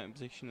for a certain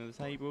position of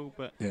the table,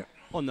 but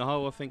on the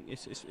whole, I think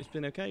it's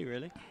been okay,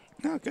 really.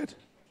 Oh, good.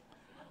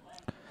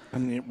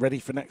 And you ready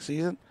for next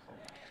season?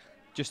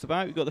 Just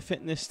about. We've got the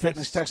fitness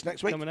test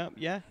next week coming up.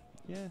 Yeah.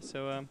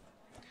 So a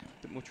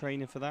bit more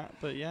training for that,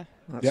 but yeah.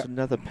 That's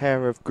another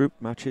pair of group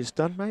matches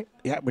done, mate.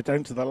 Yeah, we're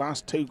down to the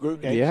last two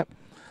group games. Yep.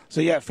 So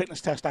yeah,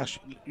 fitness test. Ash,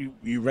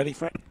 you ready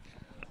for it?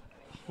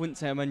 Wouldn't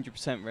say I'm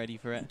 100% ready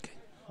for it.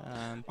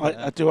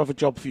 I do have a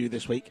job for you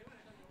this week.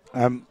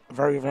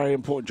 Very, very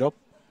important job.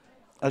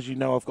 As you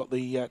know, I've got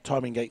the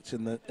timing gates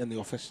in the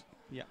office.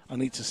 Yeah. I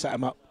need to set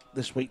them up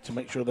this week to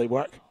make sure they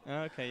work.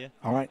 Okay, yeah.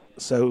 All right.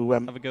 So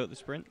have a go at the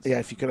sprints. Yeah,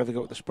 if you could have a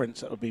go at the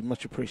sprints, that would be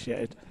much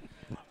appreciated.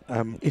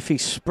 If he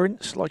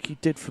sprints like he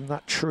did from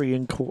that tree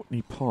in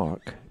Courtney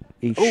Park,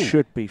 he Oh.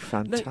 should be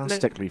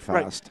fantastically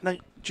fast. Right.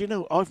 Now, do you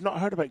know, I've not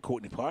heard about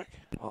Courtney Park.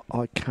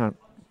 I can't.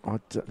 I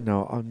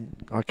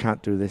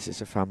can't do this.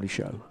 It's a family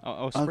show.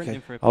 I was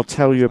sprinting for a I'll picture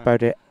tell you last night.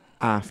 about it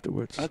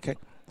afterwards. Okay.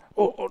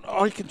 Or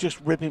I can just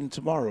rib him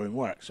tomorrow in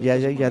work. So it Yeah,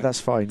 doesn't matter. that's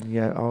fine.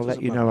 Yeah, I'll let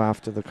Doesn't you know matter.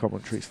 after the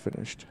commentary's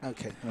finished.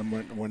 Okay, and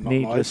we're not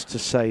Needless live. to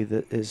say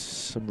that there's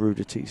some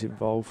rudities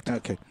involved.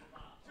 Okay.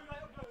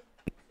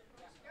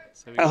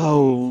 So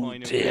Oh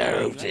dear,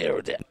 oh dear,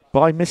 oh dear.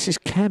 By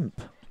Mrs.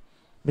 Kemp.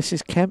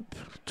 Mrs. Kemp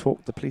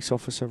talked the police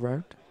officer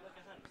round.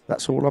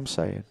 That's all I'm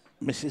saying.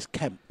 Mrs.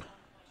 Kemp.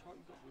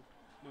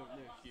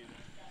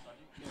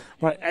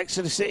 Right,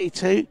 Exeter City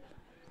 2,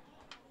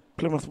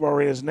 Plymouth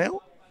Warriors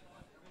 0,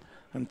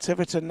 and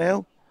Tiverton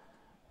 0,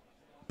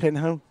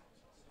 Pinho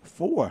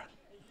 4.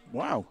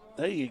 Wow,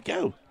 there you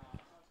go.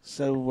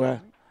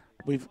 So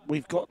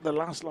we've got the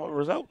last lot of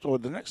results, or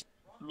the next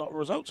lot of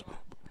results.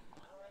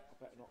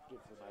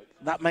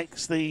 That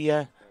makes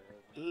the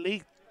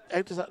league.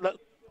 How does that look?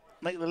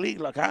 Make the league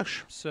look,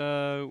 Ash?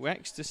 So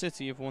Exeter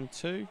City have won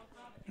 2.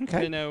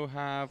 Okay. Pinno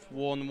have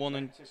won 1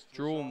 and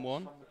drawn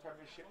 1.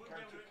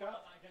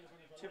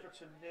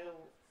 Tiverton 0,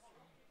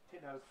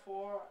 Pinho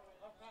 4,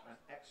 and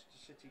Exeter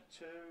City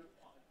 2,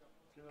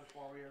 Plymouth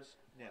Warriors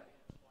 0.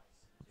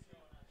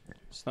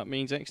 So that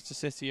means Exeter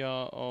City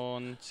are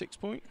on 6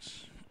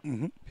 points.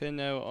 Mhm.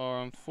 Pinno are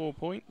on 4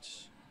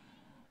 points.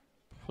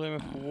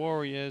 Plymouth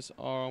Warriors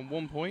are on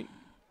 1 point.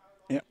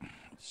 Yep.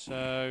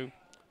 So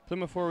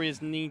Plymouth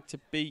Warriors need to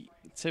beat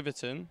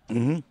Tiverton,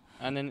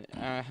 and then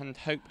and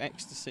hope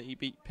Exeter City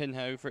beat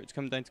Pinho for it to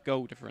come down to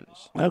goal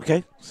difference.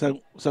 Okay,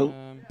 so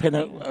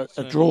Pinho,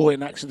 so- a draw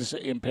in Exeter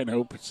City and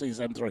Pinho sees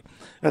them through.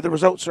 Now the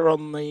results are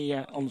on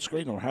the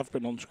screen, or have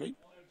been on screen,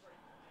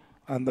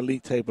 and the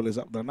league table is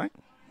up there now.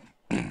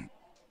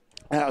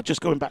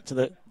 Just going back to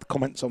the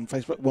comments on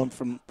Facebook, one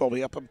from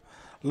Bobby Upham.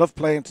 Love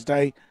playing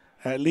today.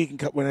 League and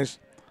Cup winners.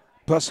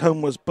 Plus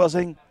home was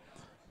buzzing.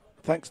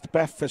 Thanks to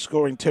Beth for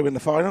scoring 2 in the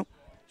final.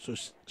 So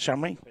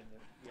Shami.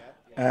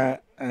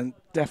 And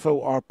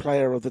Defo, our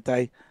player of the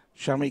day.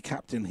 Shami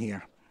captain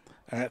here.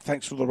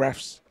 Thanks for the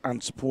refs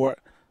and support.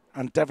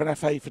 And Devon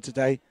FA for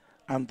today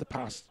and the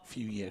past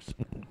few years.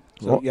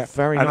 So, What?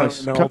 Very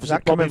nice. obviously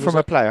That coming Bobby from was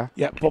a player?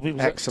 Yeah, Bobby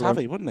was Excellent. at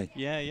Tavi, wasn't he?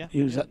 Yeah.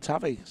 He was at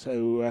Tavi.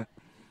 So,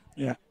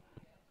 yeah.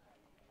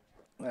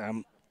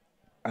 And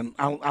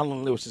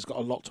Alan Lewis has got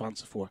a lot to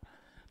answer for.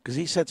 Because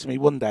he said to me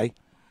one day,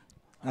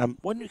 why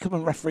don't you come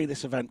and referee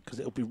this event, because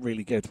it'll be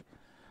really good.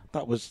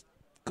 That was,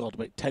 God,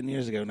 about 10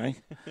 years ago now.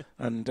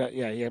 And, he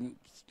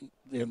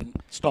hadn't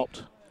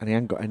stopped. And he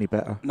ain't got any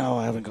better. No,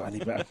 I haven't got any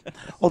better.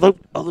 although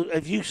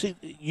have you've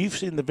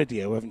seen the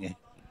video, haven't you?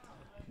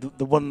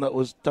 The one that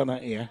was done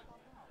out here.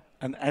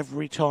 And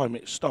every time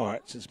it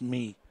starts, it's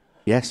me.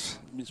 Yes.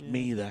 It's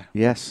me there.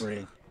 Yes.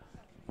 Refereeing.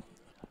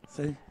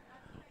 See?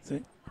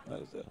 That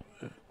was it.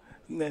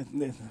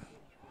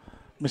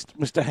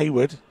 Mr.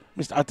 Hayward.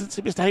 I didn't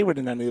see Mr. Hayward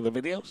in any of the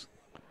videos.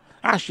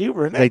 Ash, you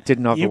were in it. They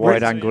didn't have You a were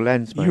wide angle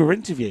lens, mate. You were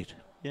interviewed.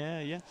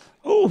 Yeah.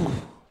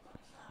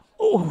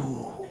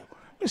 Oh,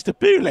 Mr.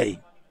 Booley.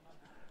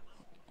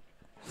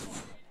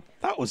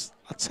 That was,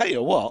 I'll tell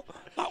you what,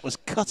 that was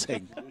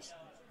cutting.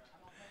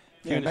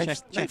 If you want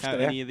to check out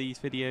any of these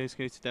videos,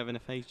 go to Devon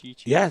FA's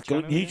YouTube channel.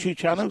 Go YouTube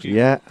channels.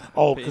 Yeah.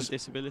 Oh, Bit in because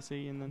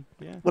disability and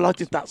then Well, I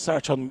did that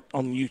search on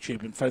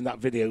YouTube and found that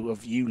video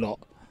of you lot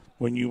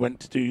when you went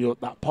to do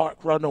that park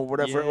run or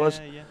whatever it was.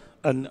 Yeah.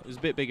 And that was a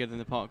bit bigger than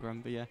the park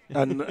run, but yeah.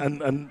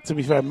 and to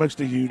be fair, most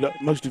of you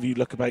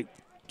look about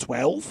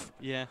 12.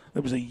 Yeah.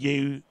 There was a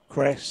you,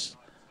 Chris,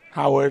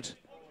 Howard,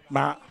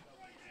 Matt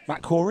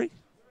Corey,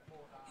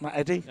 Matt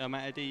Eddy.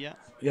 Matt Eddy, yeah.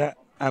 Yeah.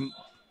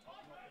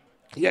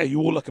 Yeah, you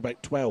all look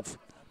about 12.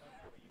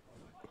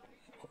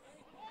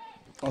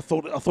 I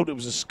thought it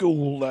was a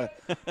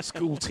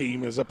school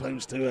team as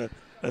opposed to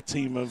a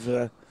team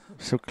of.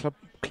 So Club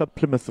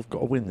Plymouth have got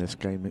to win this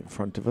game in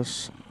front of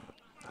us.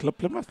 Club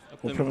Plymouth?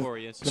 Plymouth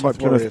Warriors.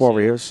 Plymouth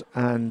Warriors,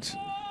 and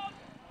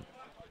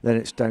then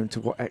it's down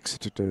to what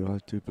Exeter do, I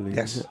do believe.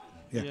 Yes. Is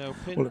it? Yeah,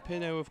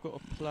 Pinno have got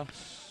a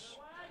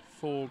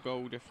 +4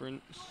 goal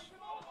difference,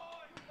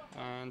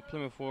 and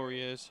Plymouth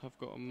Warriors have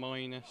got a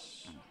 -2.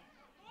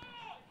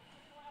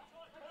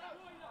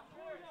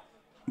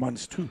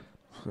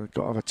 So they've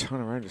got to have a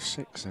turnaround of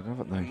 6 then,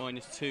 haven't they?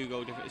 -2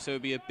 goal difference. So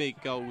it'd be a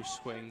big goal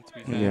swing, to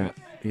be fair.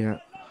 Yeah.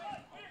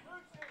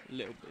 A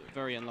little bit,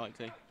 very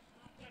unlikely.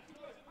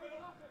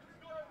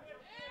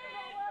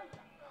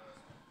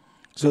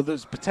 So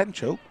there's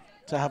potential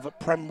to have a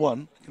Prem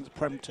 1 against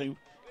Prem 2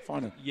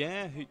 final.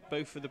 Yeah,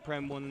 both of the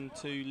Prem 1 and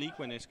 2 league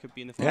winners could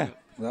be in the final. Yeah,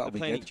 that'll They're be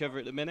playing good. each other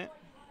at the minute.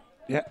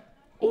 Yeah.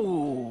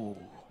 Ooh.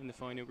 In the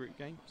final group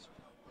games.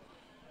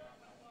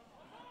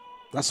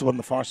 That's the one on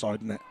the far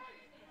side, isn't it?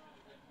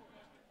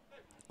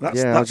 I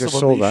just the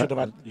one saw you that. should have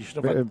had. You should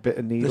have Bit- had a bit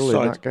of needle this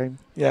in side. that game.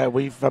 Yeah,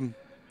 we've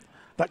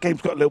that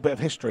game's got a little bit of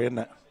history, isn't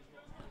it?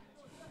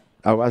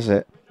 Oh, has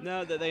it?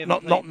 No, that they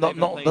not haven't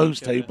not played those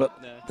each two, other,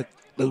 but no.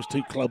 those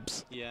two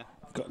clubs. Yeah.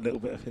 Got a little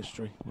bit of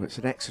history. Well, it's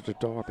an Exeter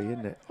derby,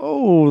 isn't it?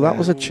 Oh, that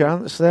was a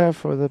chance there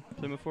for the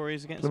Plymouth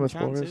Warriors against Plymouth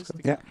some chances Warriors.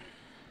 Yeah.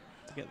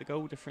 to get the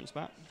goal difference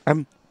back.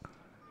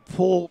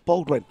 Paul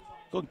Baldwin,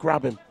 go and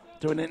grab him.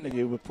 Do an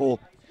interview with Paul.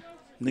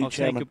 New I'll say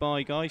chairman.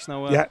 goodbye, guys.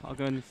 Now I'll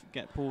go and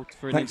get Paul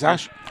for an Thanks,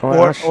 interview. Ash. All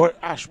right, Or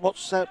Ash,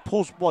 what's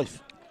Paul's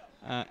wife?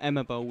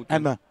 Emma Baldwin.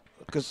 Emma,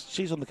 because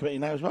she's on the committee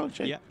now as well, isn't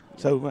she? Yeah.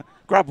 So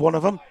grab one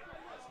of them,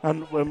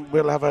 and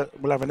we'll have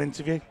an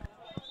interview.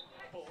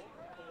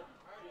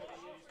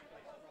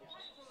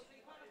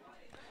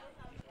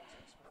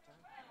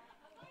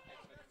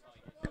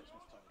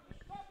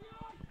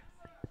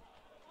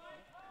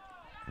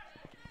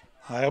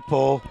 Hiya,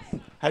 Paul.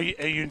 How are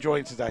you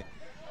enjoying today?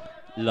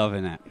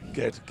 Loving it.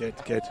 Good.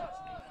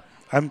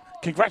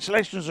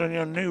 Congratulations on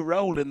your new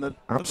role in the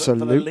for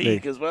Absolutely the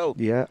league as well.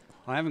 Yeah.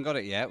 I haven't got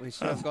it yet. We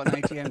still have got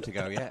an ATM to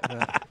go yet.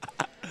 But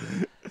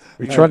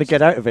You're trying to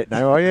get out of it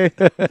now, are you?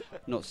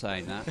 not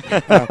saying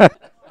that.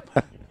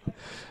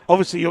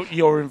 Obviously,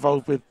 you're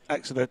involved with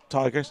Exeter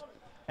Tigers.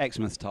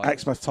 Exmouth Tigers.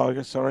 Exmouth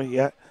Tigers, sorry,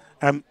 yeah.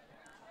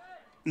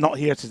 Not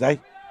here today,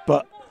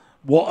 but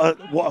what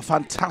a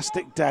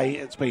fantastic day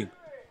it's been.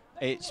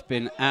 It's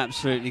been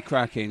absolutely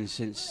cracking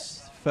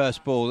since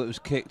first ball that was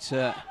kicked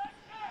at,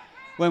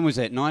 when was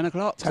it, 9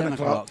 o'clock? 10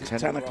 o'clock.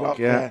 10 o'clock,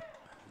 yeah.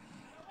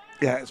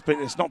 Yeah,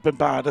 it's not been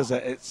bad, has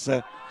it? It's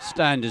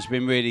Standard's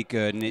been really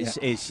good, and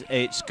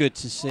it's good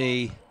to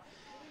see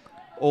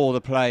all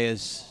the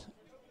players,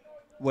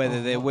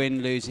 whether they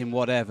win, losing,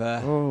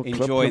 whatever,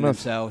 enjoying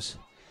themselves.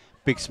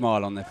 Big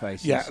smile on their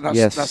faces. Yeah,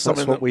 that's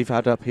something what that we've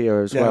had up here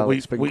as well.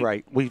 It's been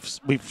great.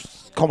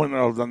 We've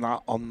commented on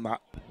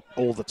that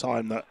all the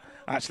time, that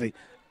actually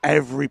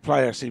every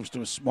player seems to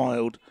have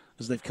smiled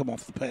as they've come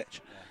off the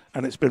pitch,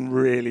 and it's been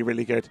really,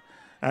 really good.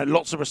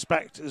 Lots of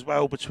respect as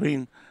well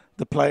between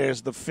the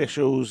players, the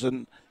officials,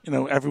 and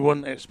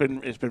everyone. It's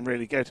been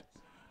really good.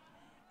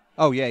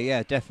 Oh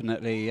yeah,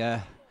 definitely.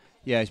 Yeah,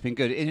 it's been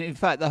good. In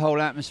fact, the whole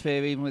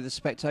atmosphere, even with the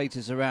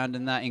spectators around,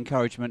 and that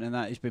encouragement, and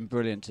that has been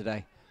brilliant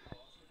today.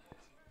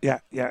 Yeah,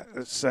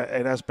 it's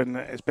been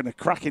a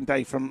cracking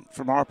day from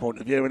our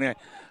point of view,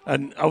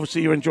 and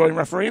obviously you're enjoying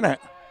refereeing it.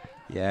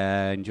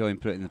 Yeah, enjoying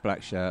putting the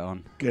black shirt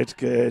on. Good.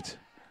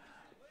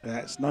 Yeah,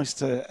 it's nice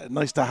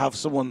to have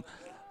someone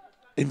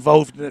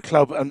involved in a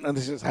club, and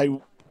this is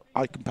how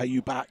I can pay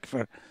you back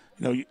for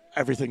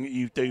everything that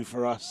you do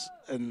for us,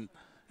 and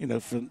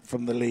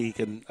from the league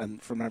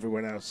and from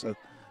everyone else. So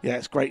yeah,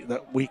 it's great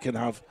that we can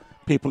have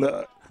people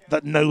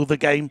that know the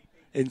game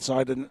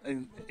inside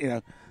and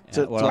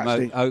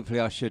hopefully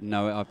I should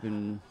know it. I've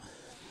been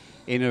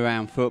in and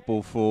around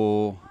football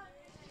for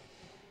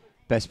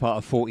best part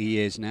of 40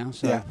 years now.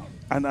 So yeah,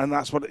 and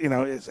that's what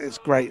it's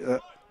great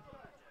that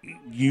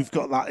you've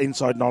got that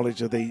inside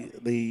knowledge of the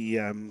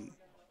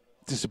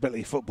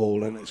disability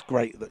football, and it's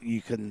great that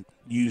you can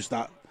use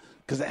that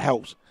because it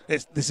helps.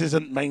 This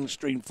isn't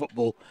mainstream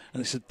football,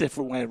 and it's a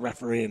different way of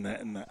refereeing it,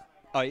 isn't it?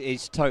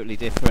 It's totally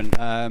different.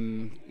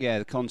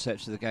 The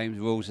concepts of the game's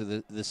rules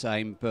are the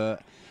same,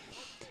 but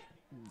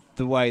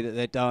the way that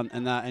they're done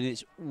and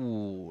it's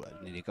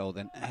nearly a goal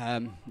then.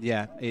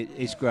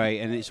 It's great,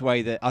 and it's a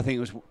way that I think it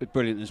was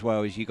brilliant as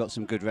well. Is you got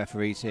some good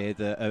referees here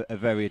that are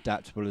very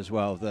adaptable as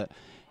well. That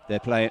they're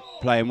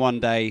playing one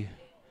day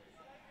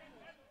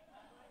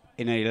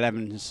in an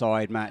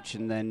 11-side match,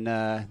 and then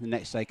the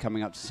next day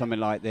coming up to something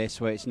like this,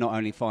 where it's not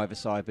only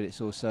 5-a-side, but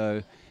it's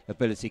also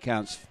ability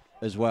counts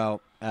as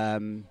well.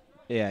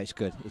 It's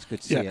good. It's good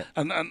to see it.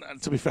 And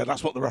to be fair,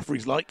 that's what the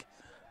referees like.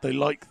 They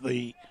like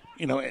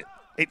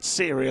it's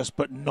serious,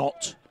 but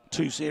not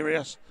too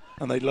serious,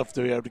 and they love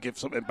to be able to give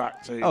something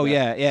back to. To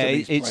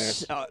these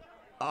players.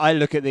 I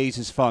look at these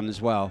as fun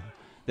as well.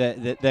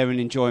 they're an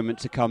enjoyment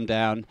to come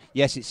down.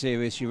 Yes, it's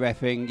serious, you're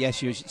reffing.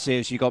 Yes, you're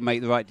serious, you've got to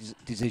make the right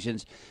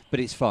decisions, but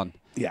it's fun.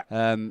 Yeah.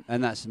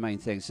 And that's the main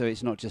thing. So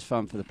it's not just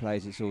fun for the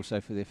players, it's also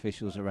for the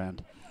officials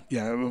around.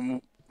 Yeah,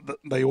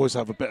 they always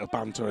have a bit of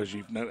banter, as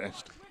you've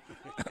noticed.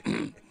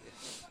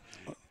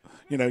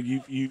 You know,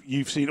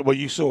 you've seen it. Well,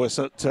 you saw us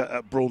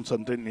at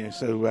Braunton, didn't you?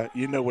 So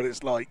you know what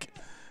it's like.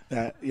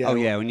 Yeah. Oh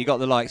yeah, when you got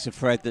the likes of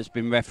Fred that's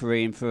been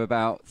refereeing for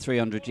about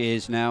 300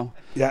 years now.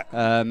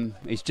 Yeah.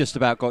 He's just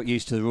about got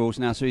used to the rules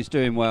now, so he's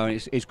doing well.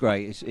 And it's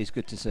great. It's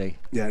good to see.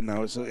 Yeah,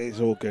 no, it's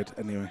all good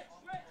anyway.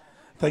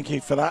 Thank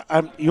you for that.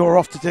 You're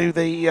off to do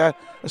the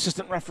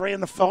assistant referee in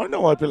the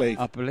final, I believe.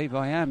 I believe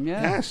I am,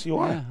 yeah. Yes, you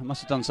are. Yeah, I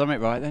must have done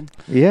something right then.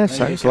 Yeah, There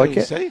sounds you go, like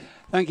you it. see?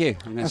 Thank you.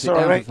 I'm going to That's sit all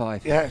down right. for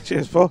 5. Yeah,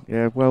 cheers, Paul.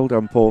 Yeah, well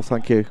done, Paul.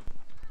 Thank you.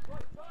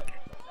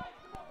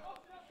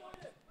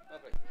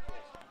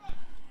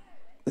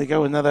 There you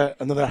go,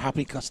 another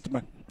happy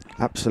customer.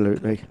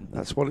 Absolutely.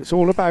 That's what it's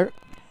all about.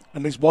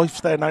 And his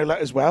wife's there now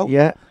as well.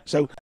 Yeah.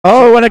 So.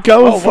 Oh, and a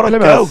goal for what a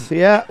Plymouth. goal.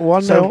 Yeah,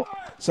 1-0.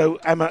 So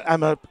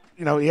Emma,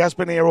 you know, he has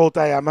been here all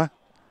day, Emma.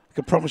 I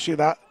can promise you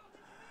that.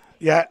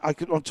 Yeah,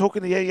 I'm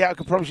talking to you. Yeah, I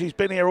can promise you he's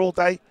been here all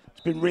day.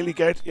 It's been really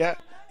good. Yeah,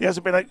 he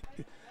hasn't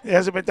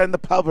been down the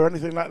pub or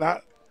anything like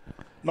that.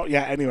 Not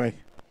yet, anyway.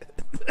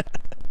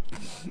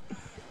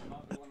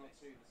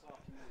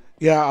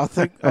 Yeah, I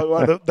think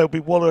there'll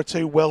be 1 or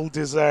 2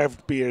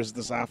 well-deserved beers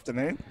this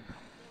afternoon.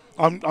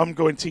 I'm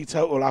going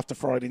teetotal after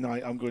Friday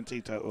night. I'm going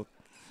teetotal.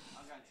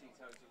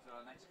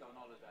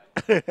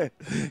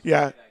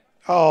 Yeah.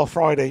 Oh,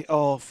 Friday.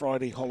 Oh,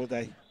 Friday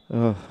holiday.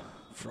 Oh.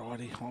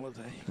 Friday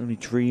holiday. I only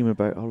dream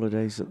about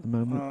holidays at the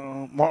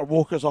moment. Mark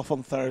Walker's off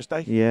on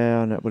Thursday. Yeah,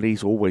 I know. Well,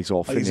 he's always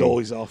off. He's isn't he?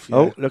 always off. Yeah.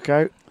 Oh, look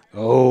out!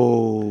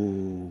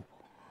 Oh,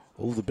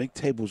 the big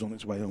table's on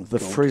its way. Oh, The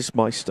God.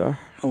 Frizzmeister.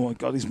 Oh my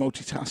God, he's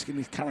multitasking.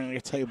 He's carrying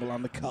a table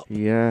and the cup.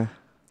 Yeah.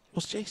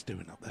 What's Jace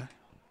doing up there?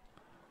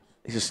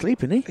 He's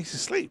asleep, isn't he? He's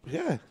asleep.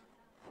 Yeah.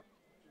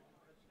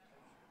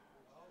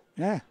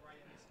 Yeah.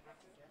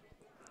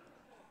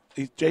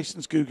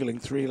 Jason's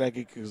googling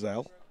 3-legged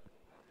gazelle.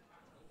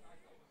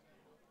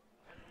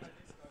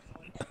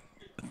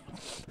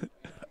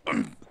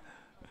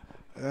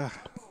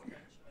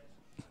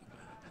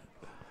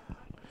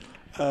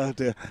 Oh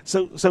dear.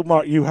 So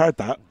Mark, you heard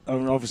that? I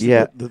mean, obviously,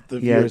 Yeah. the Yeah.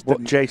 viewers What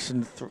didn't.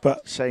 Jason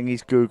saying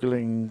he's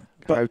googling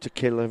how to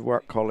kill a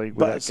work colleague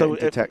without getting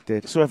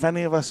detected. So if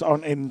any of us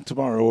aren't in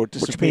tomorrow or What do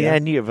you disappear, mean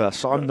any of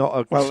us? I'm not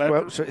a...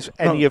 Well, so it's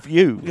any of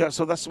you. Yeah.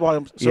 So that's why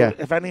I'm. So Yeah.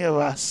 if any of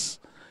us,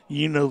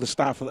 you know, the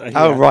staff that are here.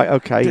 Oh, right,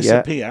 okay, yeah.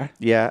 Disappear.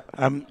 Yeah.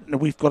 No,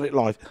 we've got it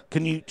live.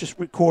 Can you just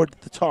record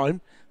the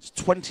time? It's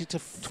 20 to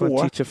 4.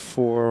 20 to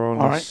 4 on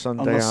All a right,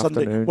 Sunday on a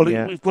Sunday. afternoon. Well,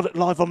 yeah. we've got it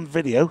live on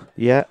video.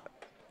 Yeah.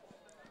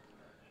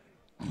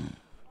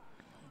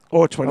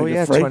 Or 20 oh, to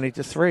yeah, 3. 20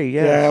 to 3,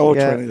 yeah. Yeah, or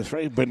yeah. 20 to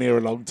 3. Been here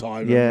a long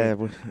time. Yeah, haven't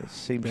we? well, it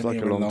seems Been like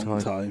here a long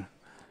time.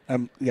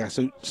 Yeah,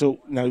 so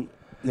now, you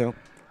know,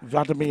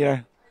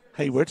 Vladimir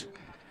Hayward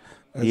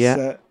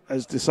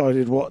has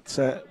decided what's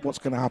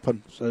going to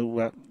happen.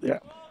 So, yeah.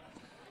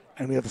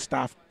 Any other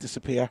staff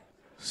disappear.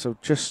 So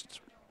just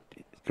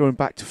going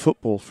back to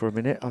football for a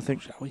minute, I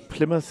think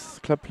Plymouth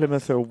are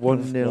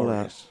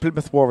 1-0 up.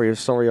 Plymouth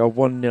Warriors, are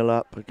 1-0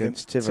 up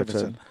against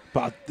Tiverton.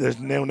 But there's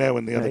 0-0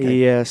 in the other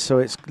game. Yeah, so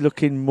it's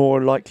looking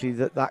more likely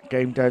that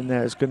game down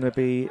there is going to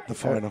be the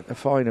final. A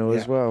final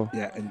as well.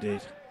 Yeah,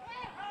 indeed.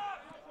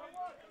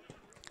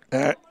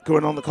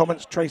 Going on the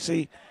comments,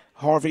 Tracy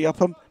Harvey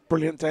Upham,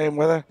 brilliant day in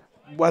weather.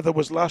 Weather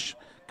was lush.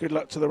 Good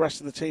luck to the rest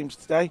of the teams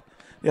today.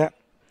 Yeah.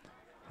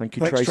 Thank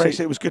you, Thanks,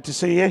 Tracy. It was good to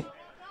see you.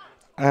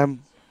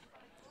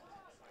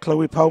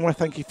 Chloe Palmer,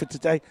 thank you for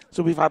today.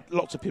 So we've had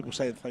lots of people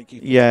saying thank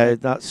you. Yeah,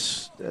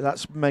 that's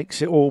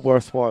makes it all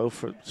worthwhile,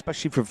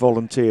 especially for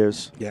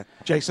volunteers. Yeah.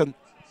 Jason,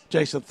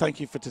 thank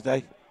you for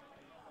today.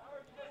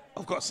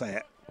 I've got to say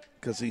it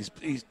because he's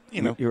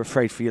you know. You're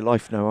afraid for your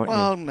life now, aren't you?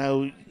 Well,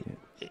 no.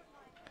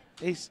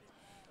 He's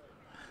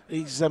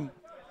you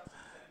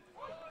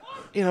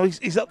know,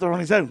 he's up there on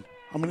his own.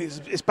 I mean,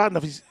 it's bad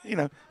enough. He's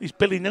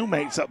Billy No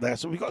Mates up there,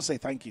 so we've got to say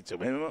thank you to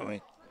him, haven't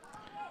we?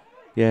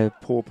 Yeah,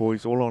 poor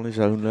boy's all on his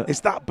own. Look.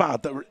 It's that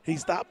bad that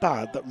he's that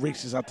bad that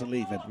Reese has had to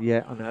leave him.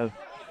 Yeah, I know.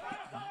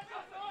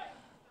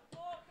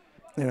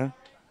 You know,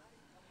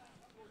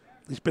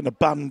 he's been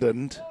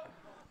abandoned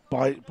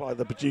by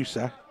the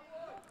producer.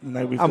 You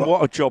know,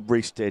 what a job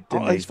Reese did,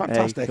 didn't he? He's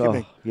fantastic, isn't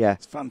he? Yeah,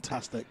 it's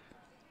fantastic.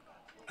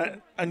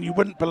 And you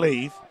wouldn't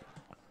believe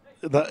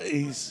that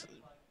he's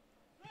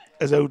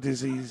as old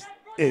as he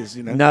is.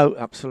 You know. No,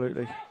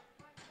 absolutely.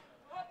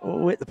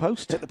 Oh, hit the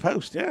post. Hit the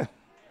post, yeah.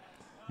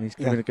 He's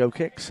giving a go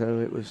kick, so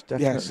it was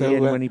definitely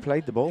in when he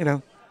played the ball. You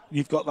know,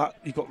 you've got that.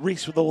 You've got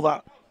Reese with all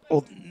that,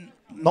 or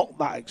not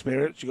that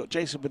experience. You've got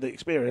Jason with the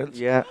experience.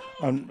 Yeah.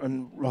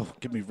 And well,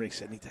 give me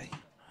Reese any day.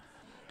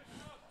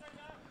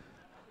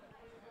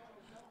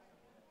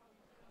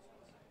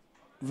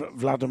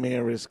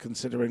 Vladimir is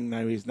considering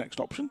now his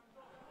next option.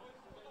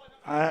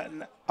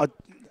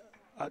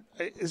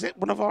 Is it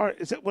one of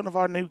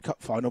our new cup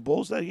final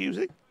balls they're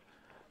using?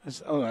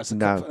 That's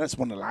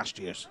one of last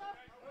year's.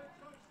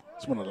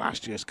 It's one of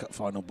last year's cup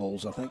final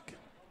balls, I think.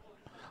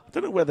 I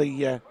don't know where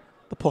the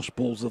posh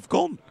balls have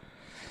gone.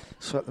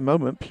 So at the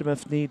moment,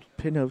 Plymouth need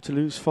Pinot to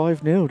lose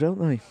 5-0, don't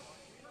they?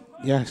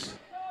 Yes.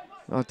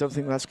 I don't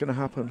think that's going to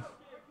happen.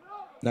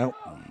 No.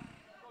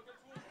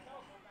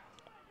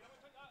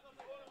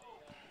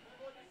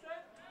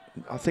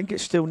 I think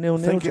it's still 0-0.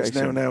 I think it's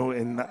Jason. 0-0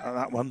 in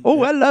that one.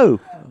 Oh, hello.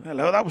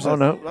 Hello. That was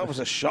that was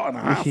a shot and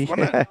a half,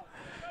 wasn't it?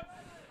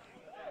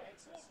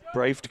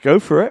 Brave to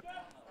go for it.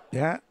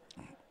 Yeah.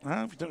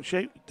 Well, if you don't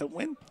shoot, you don't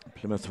win.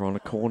 Plymouth are on a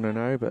corner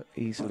now, but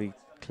easily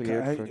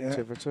cleared Okay, for yeah.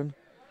 Tiverton.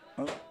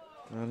 Oh.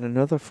 And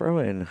another throw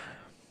in.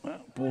 Well,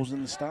 ball's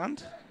in the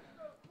stand.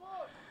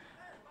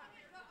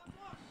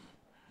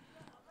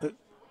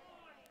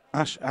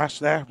 Ash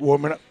there,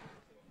 warming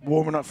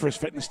up for his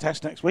fitness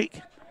test next week.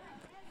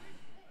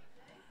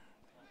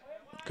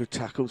 Good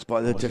tackles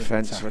by the Was a good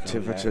defence for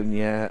tackle, Tiverton,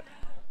 yeah.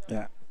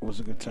 Yeah, was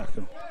a good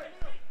tackle.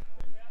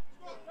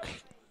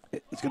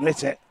 He's going to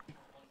hit it.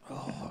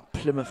 Oh,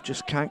 Plymouth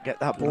just can't get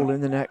that ball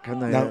in the net, can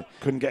they? No,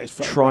 couldn't get his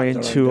foot Trying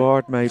wrapped too around it.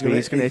 hard, maybe.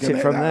 He's going to hit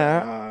it from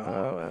that. there.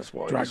 Oh, that's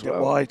wide. Dragged as it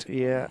well. wide.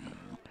 Yeah.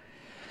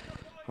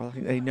 I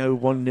think they know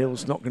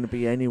 1-0's not going to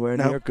be anywhere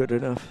No. near good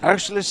enough.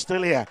 Ursula's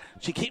still here.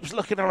 She keeps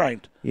looking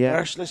around. Yeah.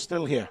 Ursula's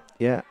still here.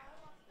 Yeah.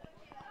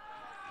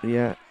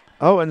 Yeah.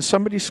 Oh, and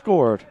somebody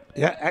scored.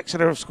 Yeah,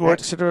 Exeter have scored.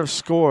 Exeter have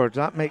scored.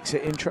 That makes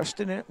it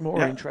interesting. More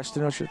Yeah.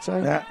 interesting, I should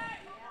say. Yeah.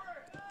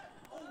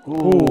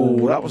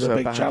 Ooh, that was a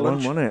big bad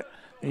challenge. one, wasn't it?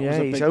 That Yeah, was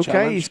a he's big okay.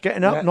 challenge. He's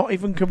getting up, Yeah. not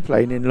even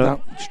complaining.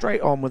 Look,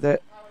 straight on with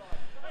it.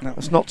 No.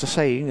 That's not to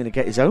say he's going to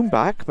get his own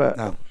back, but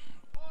no.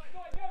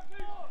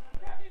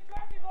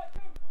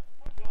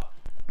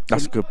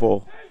 That's a good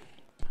ball.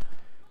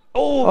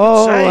 Oh,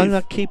 Oh, good save. and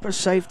the keeper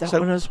saved that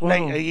one as well.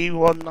 Nate, are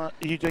you on? Are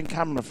you doing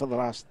camera for the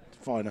last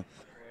final?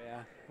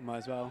 Yeah, I might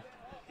as well.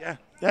 Yeah,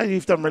 yeah,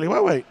 you've done really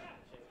well, mate.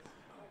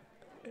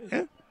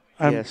 Yeah.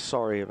 Yeah,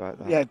 sorry about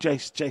that. Yeah,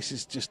 Jace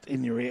is just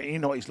in your ear. You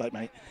know what he's like,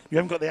 mate. You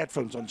haven't got the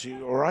headphones on, so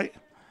you all right?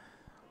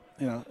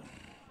 You know,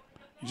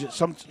 you just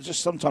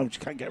sometimes you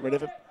can't get rid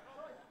of him.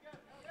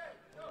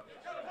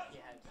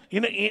 You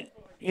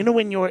know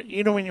when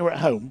you're at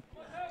home,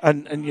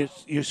 and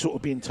you're sort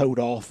of being told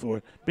off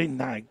or being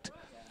nagged.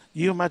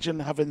 You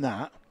imagine having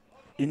that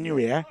in your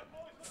ear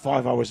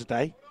 5 hours a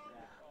day,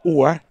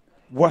 or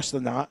worse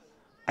than that,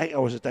 8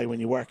 hours a day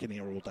when you're working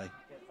here all day.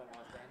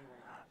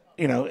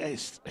 You know,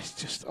 it's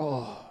just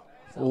all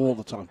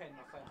the time,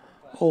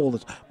 all the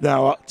time.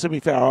 Now, to be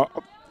fair,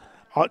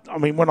 I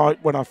mean when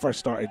I first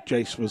started,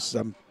 Jace was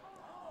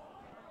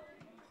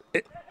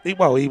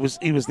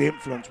he was the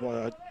influence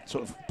why I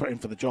sort of put him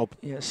for the job.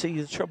 Yeah, see,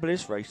 the trouble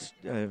is,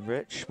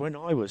 Rich, when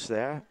I was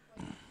there,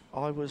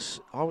 I was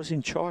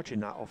in charge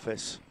in that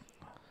office.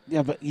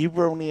 Yeah, but you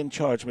were only in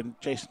charge when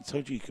Jason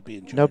told you could be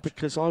in charge. No,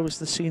 because I was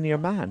the senior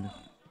man.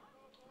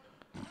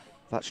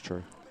 That's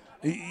true.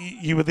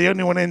 You were the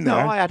only one in there.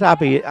 No, I had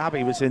Abby.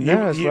 Abby was in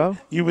there as well.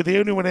 You were the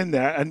only one in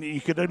there, and you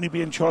could only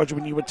be in charge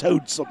when you were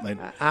told something.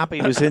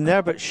 Abby was in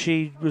there, but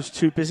she was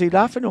too busy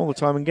laughing all the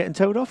time and getting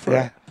told off for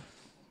it.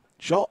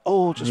 Shot.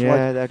 Oh, just yeah,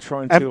 wide. they're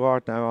trying too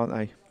hard now, aren't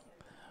they?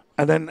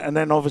 And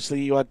then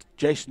obviously you had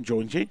Jason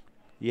joined you.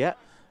 Yeah.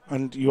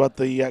 And you had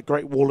the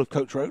Great Wall of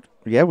Coach Road.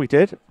 Yeah, we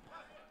did.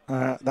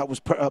 That was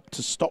put up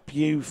to stop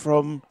you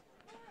from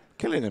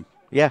killing him.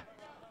 Yeah.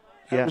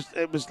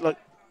 It was like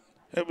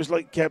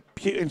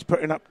Putin's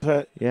putting up.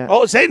 Yeah.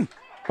 Oh, it's in.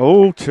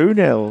 Oh,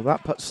 2-0.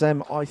 That puts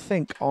them, I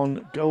think,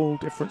 on goal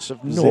difference of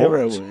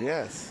 0. 0.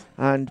 Yes.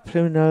 And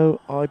Plymouth,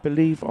 I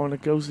believe, are on a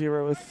goal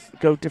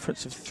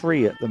difference of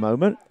 3 at the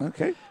moment.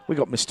 Okay. We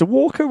got Mr.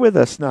 Walker with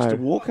us now. Mr.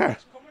 Walker.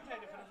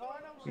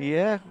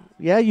 Yeah.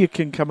 Yeah, you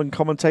can come and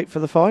commentate for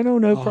the final,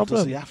 no problem.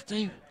 Does he have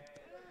to?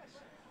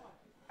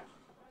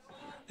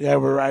 Yeah,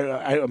 we're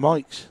out of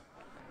mics.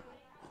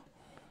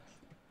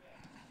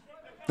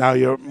 Now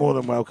you're more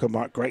than welcome,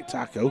 Mark. Great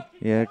tackle.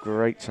 Yeah,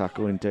 great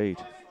tackle indeed.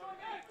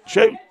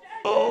 Shoot.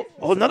 Oh,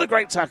 another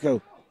great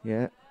tackle.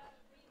 Yeah.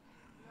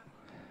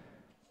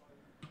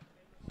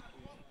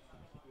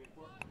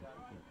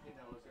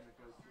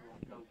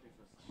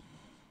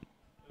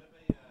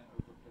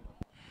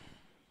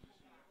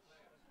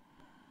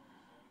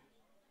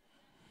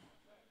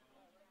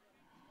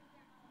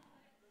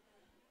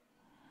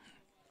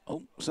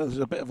 Oh, so there's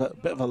a bit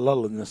of a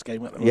lull in this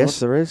game at the moment. Yes,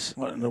 there is.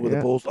 I don't know where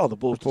the ball's. Oh, the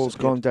ball's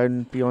gone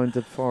down behind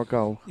the far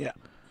goal. Yeah.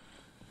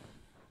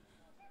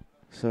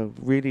 So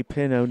really,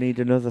 Pinot need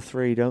another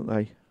 3, don't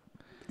they?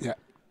 Yeah.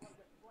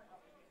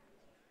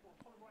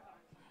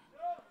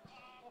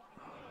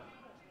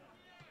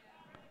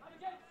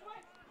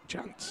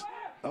 Chance.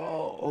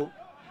 Oh.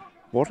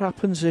 What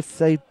happens if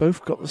they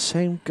both got the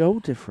same goal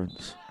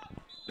difference?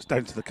 It's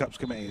down to the Cups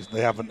committee.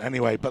 They haven't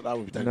anyway, but that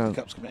would be down to the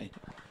Cups committee.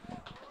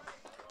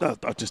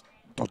 I just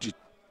dodgy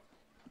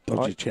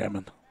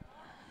chairman.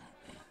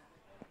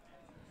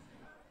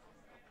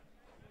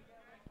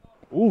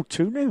 Oh,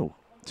 2-0.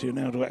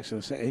 2-0 to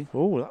Exeter City.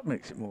 Oh, that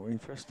makes it more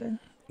interesting.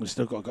 We've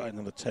still got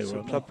another 2.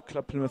 So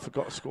Club Plymouth have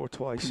got to score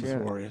twice. Plymouth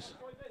Yeah. Warriors.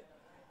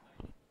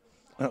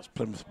 That's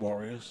Plymouth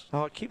Warriors.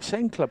 Oh, I keep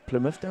saying Club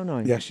Plymouth, don't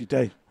I? Yes, you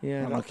do.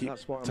 Yeah, and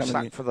that's why I'm telling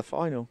sacked you- for the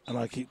final. And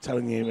I keep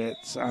telling you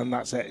and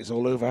that's it. It's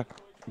all over.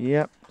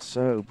 Yep.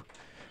 So,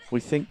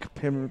 we think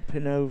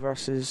Pinot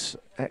versus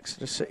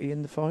Exeter City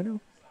in the final.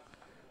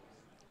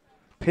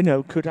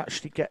 Pinot could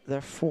actually get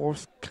their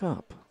 4th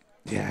cup.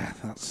 Yeah,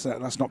 that's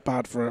not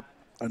bad for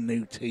a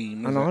new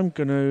team. And is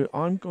it?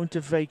 I'm going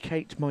to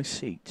vacate my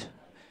seat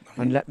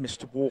and let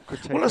Mr. Walker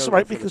take Well, that's over all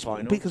right for the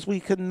final. because we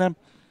can.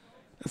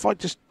 If I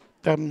just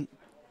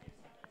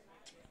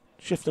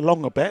shift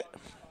along a bit.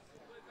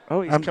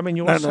 Oh, he's coming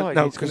your side.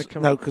 No, He's gonna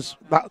come no, up. because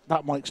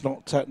that mic's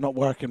not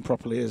working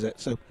properly, is it?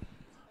 So,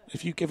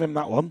 if you give him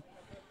that one,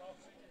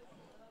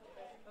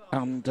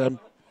 and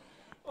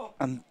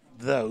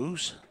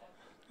those,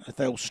 if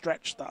they'll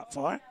stretch that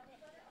far.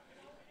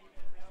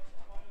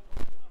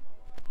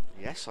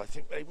 Yes, I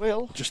think they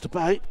will. Just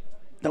about.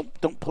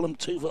 Don't pull them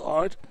too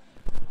hard.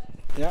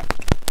 Yeah.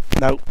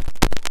 No.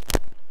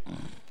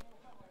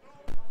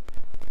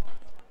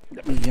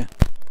 Let me.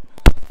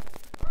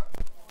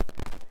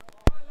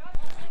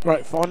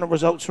 Right, final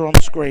results are on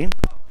the screen.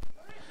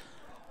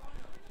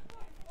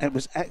 It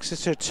was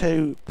Exeter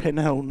 2,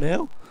 Pinhel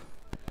 0.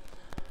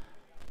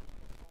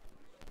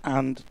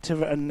 And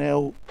Tiverton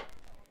 0,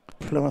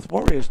 Plymouth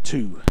Warriors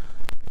 2.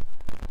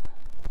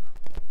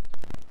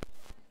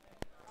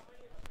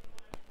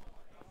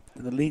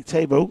 The league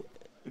table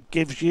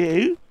gives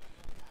you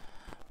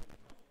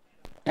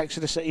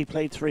Exeter City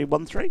played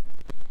 3-1-3.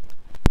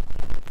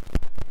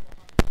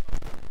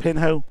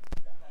 Pinhel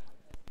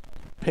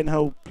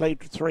played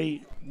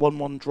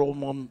 3-1-1, drawn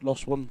 1,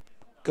 lost 1.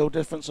 Goal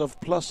difference of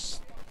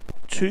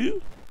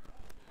 +2.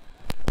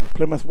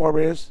 Plymouth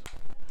Warriors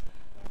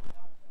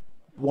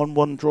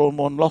 1-1, drawn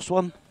 1, lost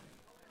 1.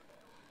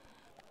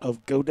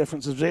 Of goal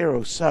difference of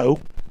 0. So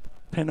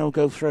Pinhel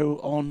go through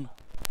on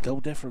goal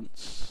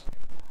difference.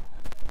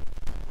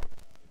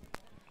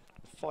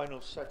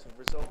 Final set of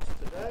results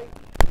today.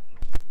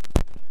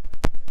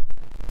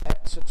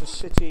 Exeter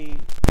City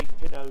beat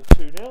Pinot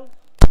 2-0.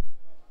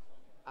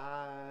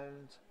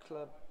 And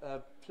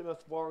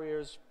Plymouth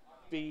Warriors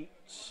beat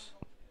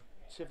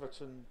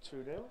Tiverton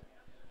 2-0.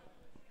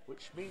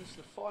 Which means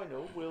the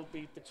final will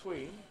be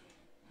between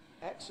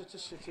Exeter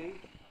City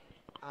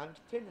and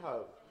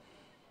Pinhel.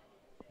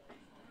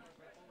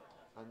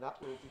 And that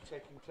will be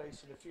taking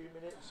place in a few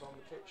minutes on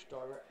the pitch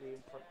directly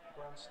in front of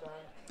the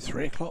grandstand.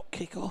 3 o'clock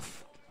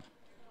kick-off.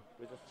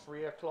 With a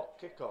 3 o'clock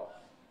kick-off.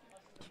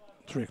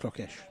 3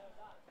 o'clock-ish.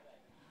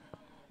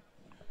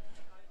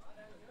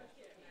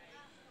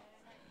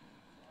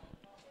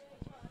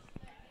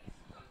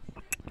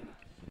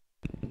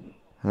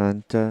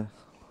 And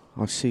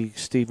I see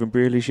Stephen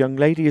Brearley's young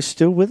lady is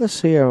still with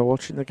us here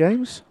watching the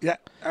games. Yeah,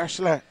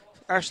 Ursula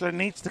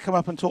needs to come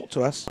up and talk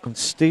to us. And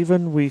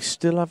Stephen, we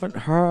still haven't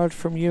heard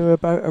from you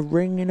about a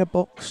ring in a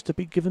box to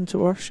be given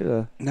to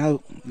Ursula.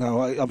 No,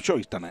 I'm sure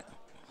he's done it.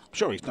 I'm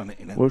sure he's done it,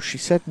 you know. Well, she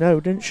said no,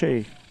 didn't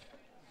she?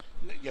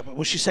 Yeah, but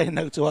was she saying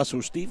no to us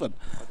or Stephen?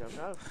 I don't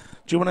know.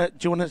 Do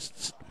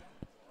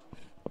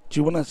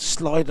you want to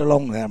slide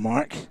along there,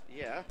 Mark?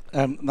 Yeah.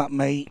 That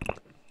may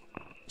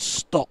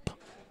stop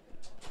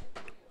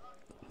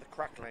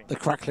The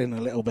crackling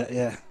a little bit,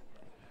 yeah.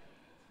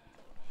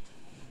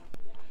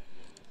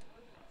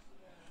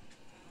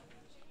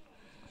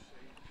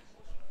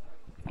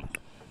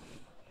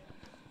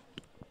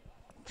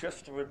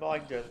 Just a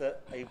reminder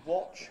that a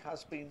watch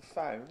has been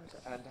found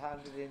and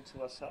handed in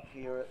to us up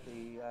here at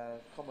the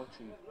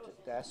commentary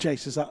desk.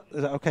 Jace, is that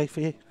okay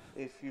for you?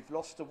 If you've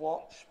lost a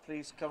watch,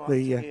 please come up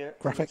The, to here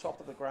graphic? to the top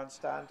of the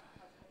grandstand.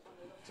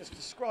 Just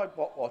describe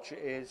what watch it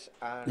is,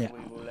 and Yeah. we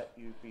will let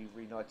you be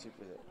reunited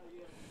with it.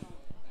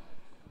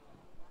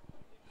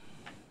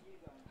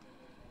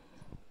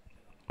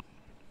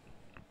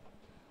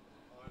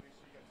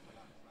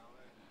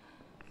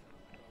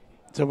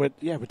 So we're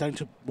down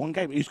to one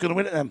game. Who's going to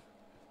win it then,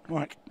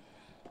 Mike?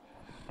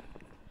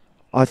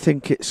 I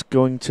think it's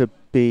going to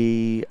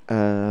be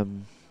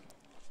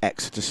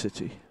Exeter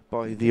City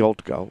by the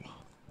odd goal.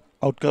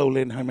 Odd goal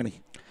in how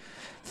many?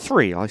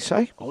 3, I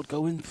say. Odd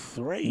goal in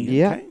 3.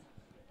 Yeah.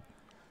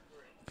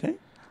 Okay.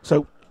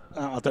 So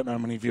I don't know how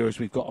many viewers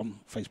we've got on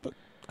Facebook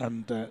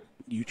and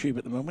YouTube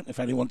at the moment. If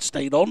anyone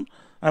stayed on,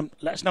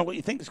 let us know what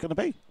you think it's going to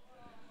be.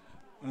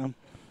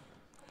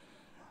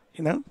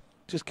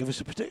 Just give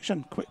us a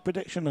prediction, quick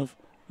prediction of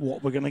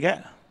what we're going to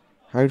get.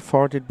 How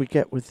far did we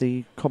get with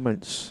the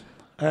comments?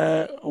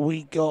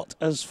 We got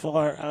as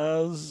far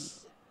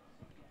as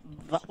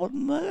that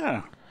one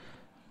there.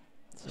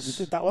 So we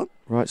did that one.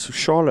 Right, so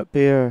Charlotte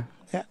Beer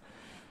Yeah.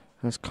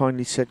 has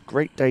kindly said,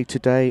 great day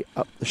today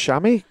up the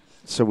chamois.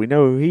 So we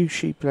know who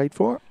she played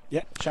for.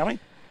 Yeah, chamois.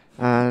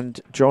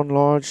 And John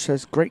Large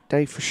says, great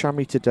day for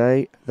chamois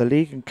today. The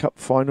League and Cup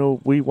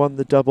final, we won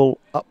the double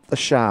up the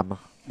sham.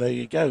 There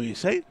you go, you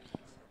see.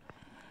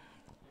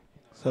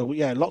 So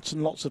yeah, lots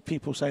and lots of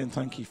people saying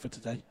thank you for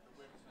today.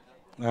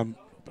 But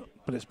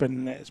it's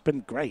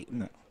been great,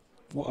 isn't it?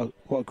 What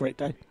a great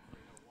day.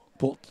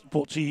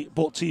 Brought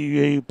to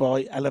you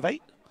by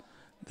Elevate,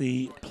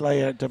 the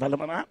player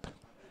development app,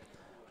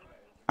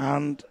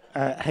 and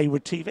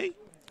Hayward TV.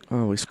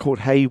 Oh, it's called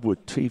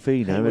Haywood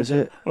TV now, Hayward, is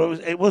it? Well,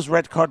 it was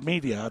Red Card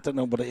Media. I don't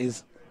know what it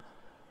is.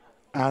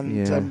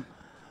 And Yeah.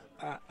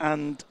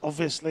 and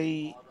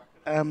obviously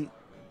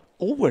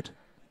Allwood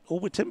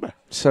Timber.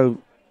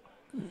 So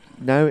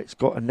now it's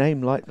got a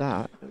name like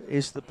that.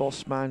 Is the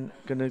boss man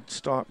going to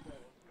start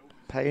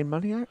paying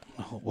money out?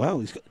 Oh, well,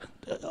 he's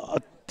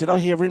got, did I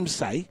hear him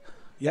say?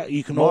 Yeah,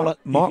 you can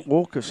Mark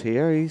Walker's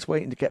here. He's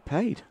waiting to get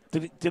paid.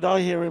 Did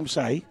I hear him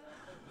say?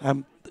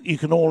 You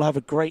can all have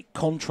a great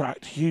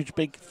contract, huge,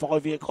 big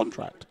 5-year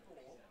contract.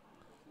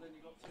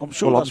 I'm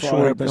sure that's what I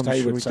heard Mr.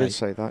 Hayward he did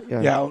say that.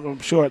 Yeah, yeah, I'm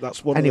sure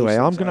that's one. Anyway, of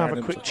I'm those going to have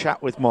a quick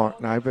chat with Mark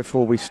now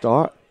before we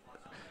start.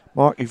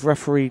 Mark, you've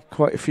refereed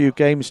quite a few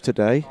games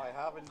today.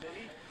 I have indeed.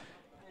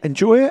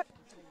 Enjoy it?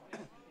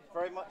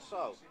 Very much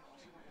so.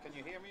 Can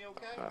you hear me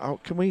okay? Oh,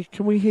 can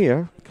we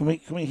hear? Can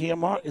we hear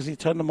Mark? Has he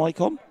turned the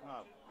mic on?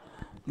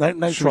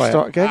 No. Should we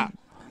start again?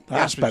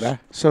 That's better.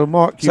 So,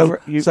 Mark, So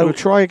we'll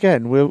try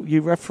again.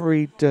 You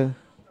refereed.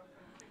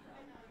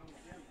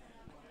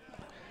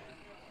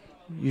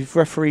 You've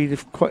refereed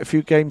quite a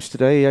few games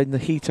today in the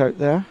heat out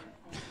there.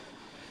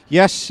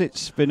 Yes,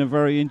 it's been a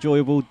very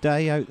enjoyable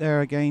day out there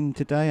again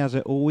today, as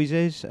it always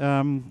is.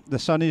 The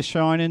sun is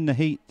shining, the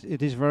heat,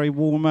 it is very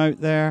warm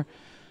out there.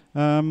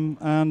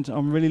 And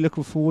I'm really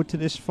looking forward to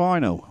this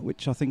final,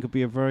 which I think will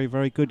be a very,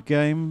 very good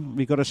game.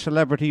 We've got a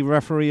celebrity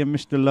referee in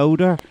Mr.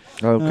 Loader.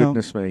 Oh,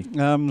 goodness me.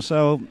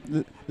 So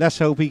let's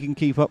hope he can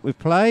keep up with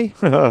play.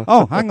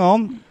 Oh, hang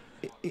on.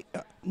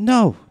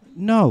 No.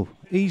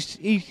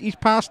 He's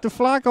passed the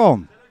flag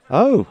on.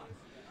 Oh.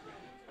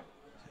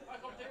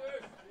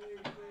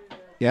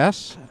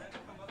 Yes.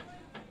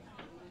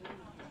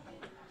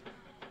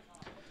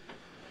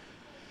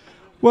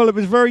 Well, it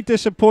was very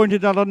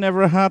disappointed that I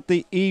never had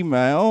the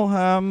email,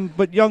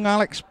 but young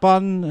Alex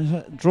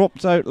Bunn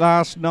dropped out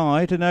last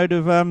night, and out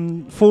of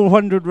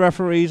 400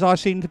 referees, I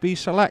seem to be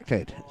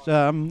selected.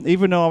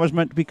 Even though I was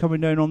meant to be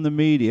coming down on the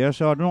media,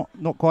 so I'm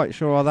not quite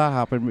sure how that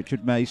happened,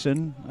 Richard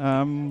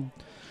Mason.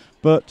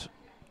 But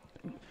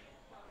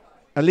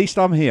at least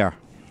I'm here.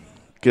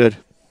 Good.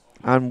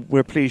 And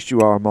we're pleased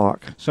you are,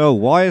 Mark. So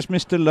why is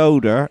Mr.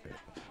 Loader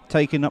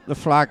taking up the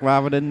flag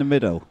rather than the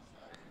middle?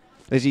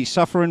 Is he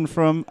suffering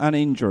from an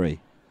injury?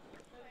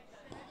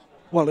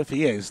 Well, if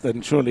he is,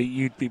 then surely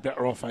you'd be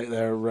better off out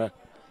there.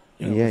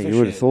 Yeah, you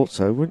would have thought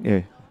so, wouldn't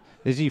you?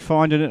 Is he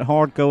finding it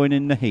hard going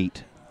in the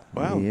heat?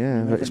 Well,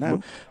 yeah.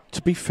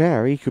 To be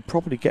fair, he could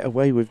probably get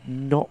away with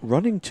not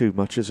running too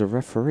much as a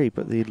referee,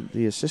 but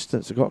the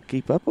assistants have got to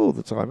keep up all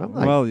the time, haven't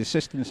they? Well, the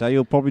assistants say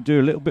he'll probably do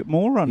a little bit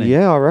more running.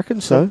 Yeah, I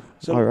reckon so.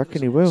 I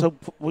reckon he will. So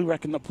we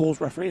reckon that Paul's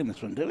refereeing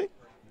this one, do we?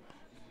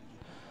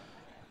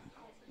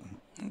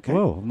 Okay.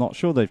 Well, I'm not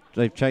sure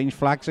they've changed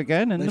flags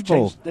again in the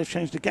ball. They've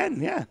changed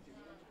again, yeah.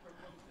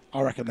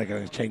 I reckon they're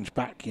going to change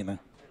back, you know.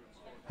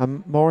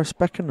 Morris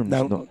Beckenham's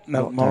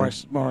not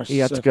Morris. He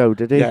had to go,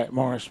 did he? Yeah,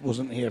 Morris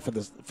wasn't here for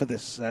the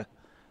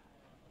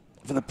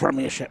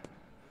Premiership.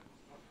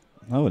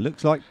 Oh, it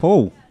looks like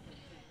Paul.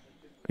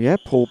 Yeah,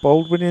 Paul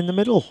Baldwin in the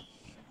middle.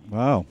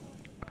 Wow.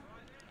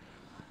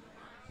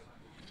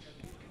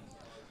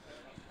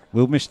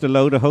 Will Mr.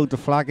 Loader hold the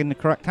flag in the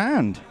correct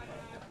hand?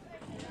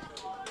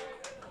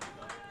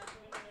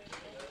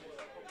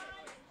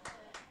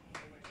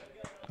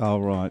 All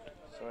right.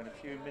 So in a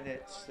few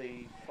minutes,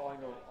 the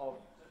final of...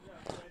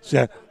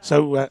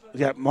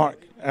 Mark,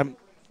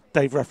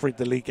 Dave refereed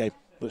the league game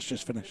that's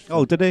just finished.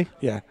 Oh, did he?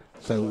 Yeah.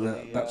 So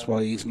that's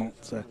why he's not.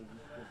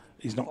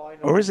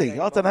 Or is he?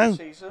 I don't know.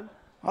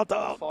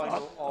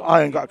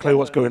 I ain't got a clue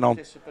what's going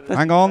on.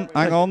 Hang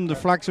on. The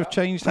flags have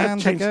changed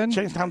hands again.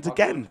 Changed hands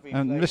again.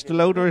 And Mr.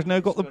 Loader has now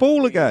got the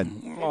ball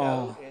again.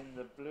 Oh.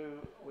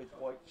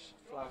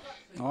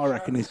 I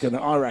reckon he's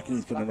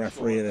gonna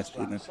referee this.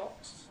 You know.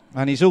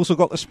 And he's also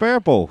got the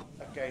spare ball.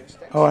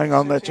 Oh, hang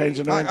on, they're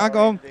changing around. Hang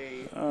on.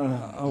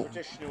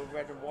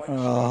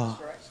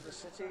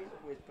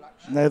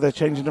 No, they're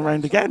changing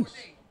around again.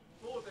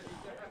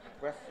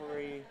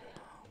 Referee.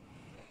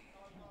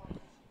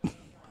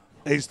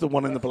 He's the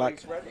one in the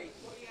black.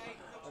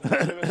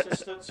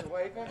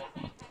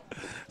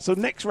 So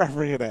Nick's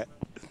refereeing it.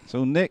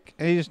 So Nick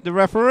is the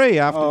referee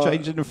after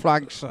changing the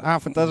flags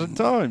half a dozen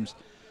times.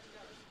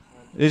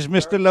 Is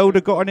Mr.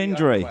 Loader got an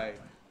injury?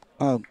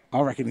 I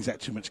reckon he's had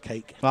too much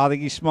cake. I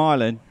think he's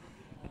smiling.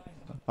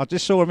 I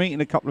just saw him eating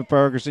a couple of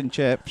burgers and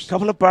chips.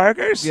 Couple of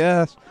burgers?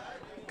 Yes.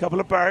 Couple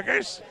of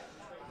burgers?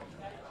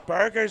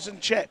 Burgers and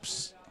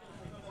chips.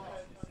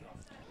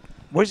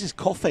 Where's his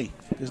coffee?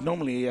 Because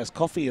normally he has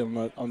coffee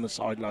on the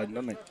sideline,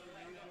 doesn't he?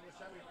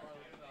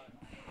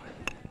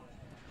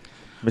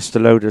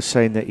 Mr. Loader's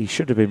saying that he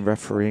should have been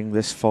refereeing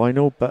this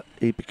final, but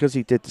because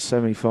he did the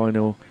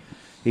semi-final,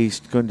 he's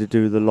going to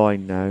do the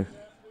line now.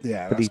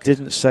 Yeah, but he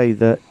didn't say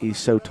that he's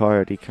so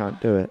tired he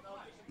can't do it.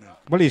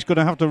 Well, he's going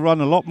to have to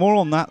run a lot more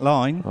on that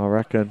line. I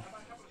reckon.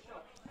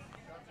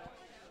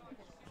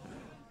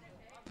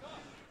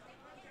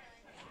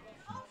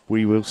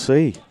 We will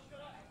see.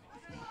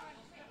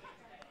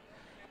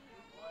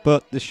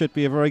 but this should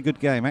be a very good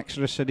game.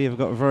 Exeter City have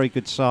got a very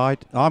good side.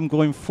 I'm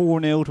going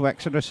 4-0 to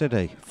Exeter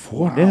City.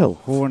 4-0?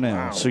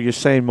 4-0. So you're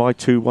saying my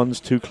 2-1's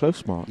too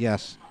close, Mark?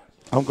 Yes.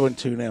 I'm going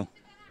 2-0.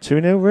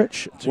 2-0,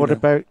 Rich? 2-0. What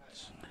about...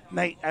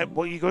 Nate,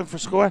 what are you going for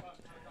score?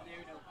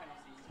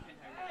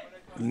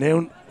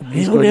 0-0.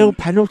 0-0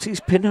 penalties,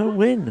 Pinot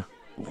win.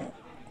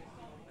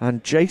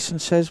 And Jason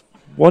says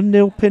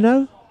 1-0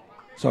 Pinot?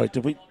 Sorry,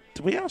 did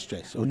we ask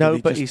Jason? No,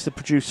 but he's the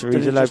producer.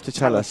 He's allowed to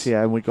tell us.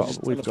 Yeah, and we've got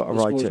to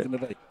write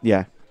it.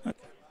 Yeah.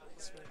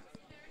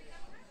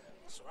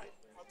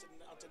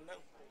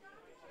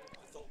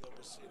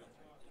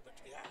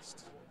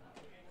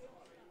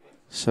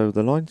 So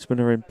the linesmen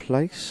are in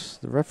place.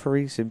 The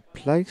referee's in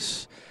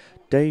place.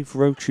 Dave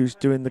Roach, who's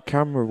doing the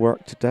camera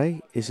work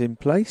today, is in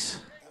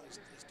place.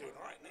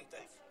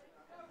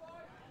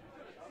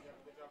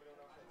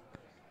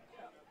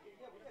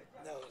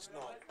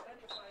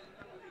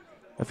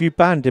 Have you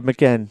banned him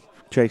again,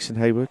 Jason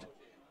Hayward?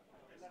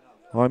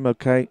 I'm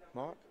okay.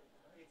 Mark?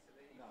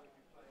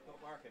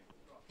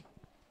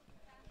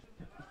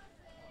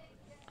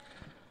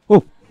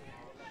 Oh,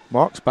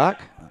 Mark's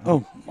back.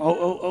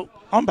 Oh,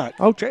 I'm back.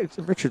 Oh,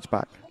 Richard's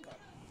back.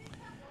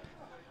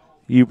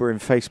 You were in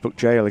Facebook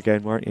jail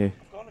again, weren't you?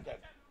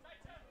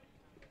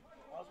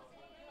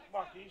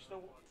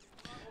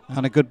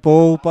 And a good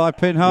ball by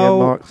Pinhole.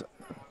 Yeah, Mark.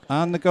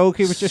 And the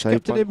goalkeeper just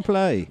Saved kept it by- in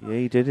play. Yeah,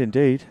 he did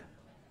indeed.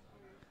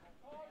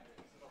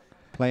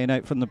 Playing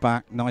out from the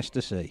back, nice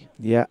to see.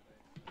 Yeah.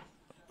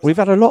 We've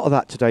had a lot of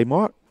that today,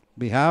 Mark.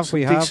 We have, Some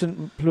we have.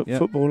 decent Yep.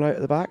 football out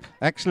at the back.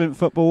 Excellent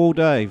football all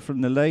day,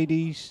 from the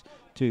ladies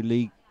to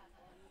League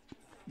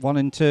 1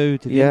 and 2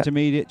 to the Yeah.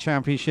 Intermediate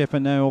Championship,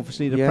 and now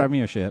obviously the Yeah.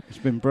 Premiership. It's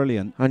been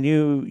brilliant. And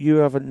you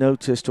haven't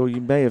noticed, or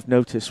you may have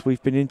noticed,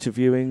 we've been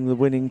interviewing the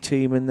winning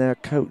team and their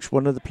coach,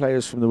 one of the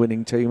players from the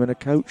winning team and a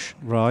coach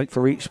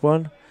for each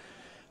one.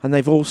 And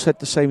they've all said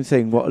the same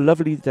thing. What a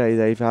lovely day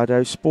they've had,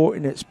 how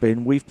sporting it's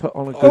been. We've put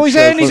on a good He's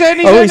show. in, he's in,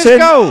 he's in,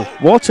 goal!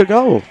 What a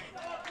goal.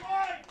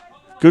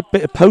 Good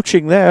bit of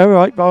poaching there,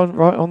 right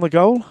on the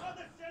goal.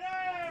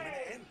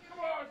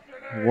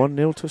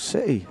 1-0 to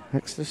City,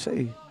 Exeter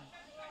City.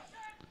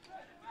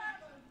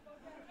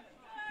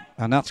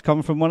 And that's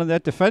come from one of their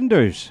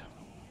defenders.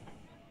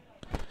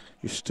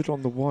 You stood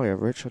on the wire,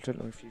 Rich. I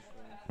don't know if you...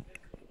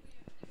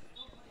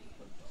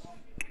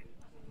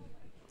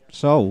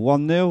 So,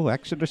 1-0,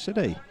 Exeter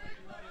City.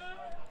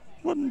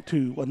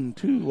 1-2,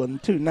 1-2,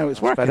 1-2. Now it's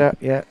That's working. better.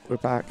 Yeah, we're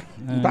back.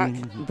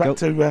 Back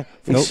to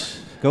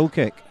goal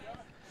kick.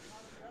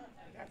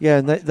 Yeah,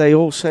 and they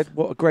all said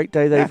what a great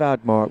day they've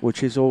had, Mark,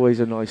 which is always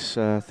a nice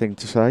thing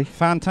to say.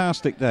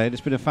 Fantastic day.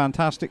 It's been a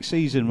fantastic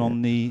season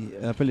on the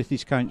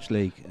Abilities Counts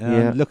League.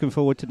 Yeah. Looking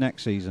forward to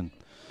next season.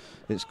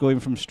 It's going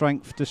from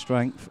strength to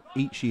strength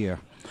each year.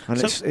 And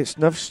it's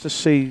nice to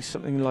see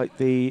something like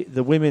the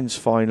women's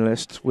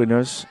finalist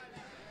winners.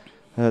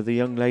 The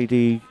young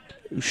lady,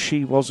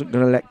 she wasn't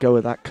going to let go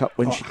of that cup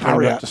when she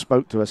came up to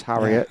spoke to us,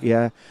 Harriet.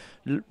 Yeah.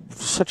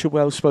 Such a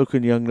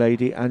well-spoken young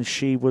lady, and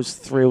she was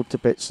thrilled to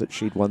bits that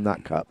she'd won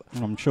that cup.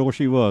 I'm sure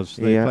she was.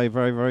 They played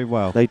very, very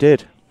well. They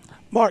did.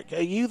 Mark,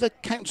 are you the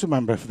council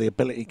member for the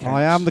Ability Council?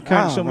 I am the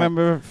council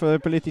member for the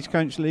Abilities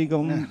Council League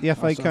on the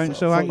FA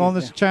Council. Hang on,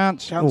 there's a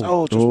chance. Just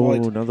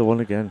wide. Another one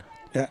again.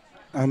 Yeah.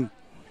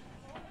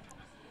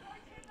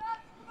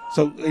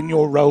 So in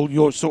your role,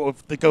 you're sort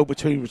of the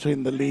go-between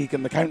between the league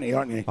and the county,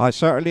 aren't you? I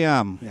certainly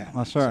am. Yeah.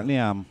 I certainly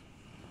am.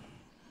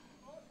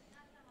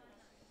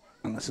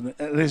 And it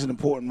is an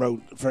important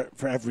role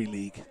for every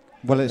league.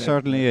 Well, it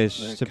certainly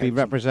is to be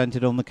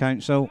represented on the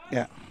council.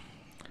 Yeah.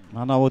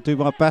 And I will do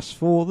my best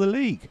for the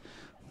league.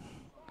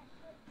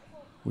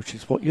 Which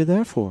is what you're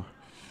there for.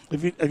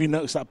 Have you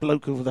noticed that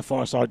bloke over the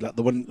far side, like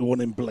the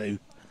one in blue,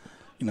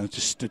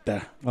 just stood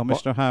there? Oh,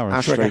 Mr. Harris.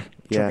 Ashley.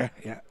 Trigger,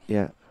 Yeah.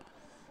 yeah.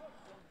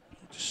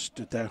 Just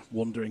stood there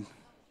wondering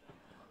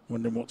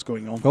what's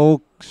going on.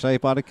 Goal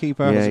saved by the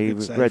keeper. Yeah, he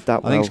read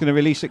that well. I think he's going to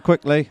release it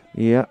quickly.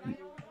 Yeah.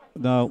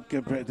 No.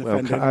 Good bit of Well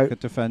defending. cut out. Good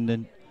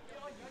defending.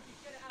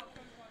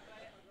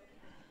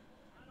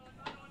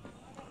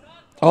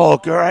 Oh,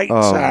 great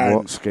turn.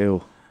 What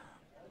skill.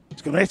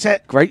 He's going to hit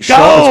it. Great Goal!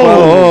 shot as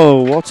well.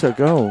 Oh, what a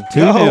goal.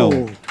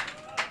 2-0.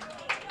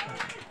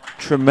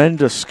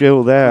 Tremendous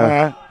skill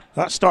there.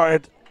 That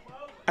started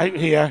out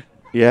here.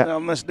 Yeah.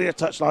 On this near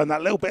touchline,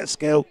 that little bit of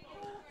skill.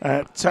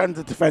 Turned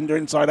the defender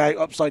inside out,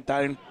 upside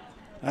down,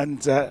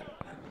 and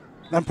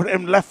then put it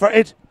in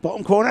left-footed,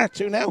 bottom corner,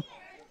 2-0.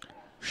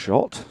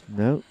 Shot?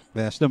 No.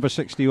 Yes, number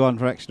 61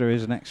 for Exeter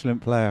is an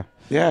excellent player.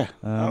 Yeah,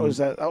 that was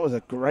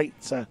a great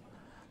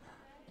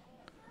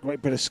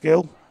bit of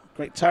skill,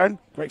 great turn,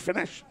 great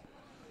finish.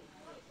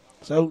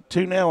 So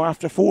 2-0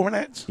 after 4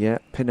 minutes. Yeah,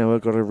 Pinot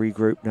have got to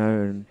regroup now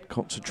and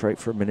concentrate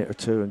for a minute or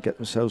two and get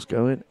themselves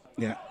going.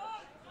 Yeah.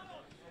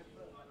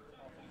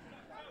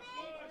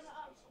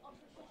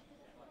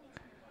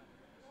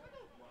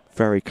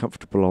 Very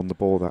comfortable on the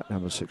ball, that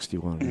number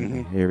 61.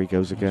 Mhm. Here he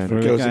goes again.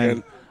 He goes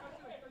again.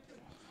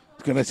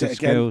 He's going to hit it again.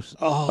 Skills.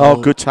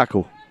 Oh, good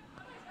tackle.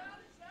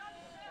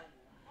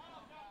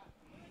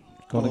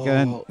 Gone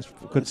again.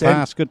 Good It's in.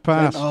 pass, good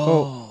pass.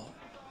 Oh.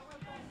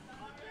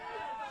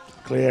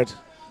 cleared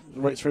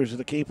right through to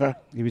the keeper.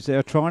 He was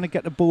there trying to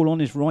get the ball on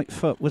his right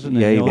foot, wasn't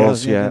he? Yeah, he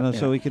was, You yeah. know,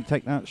 so he could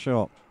take that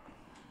shot.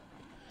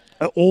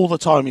 All the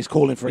time he's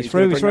calling for it. He's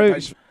through, he's through.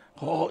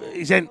 Oh,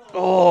 he's in.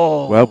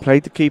 Oh. Well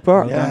played, the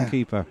keeper. Well done,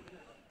 keeper.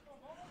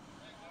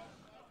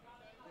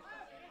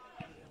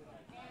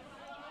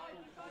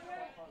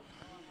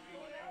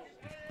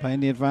 Playing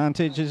the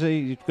advantage, is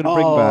he? He's going to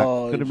bring back.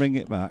 Going to bring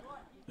it back.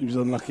 He was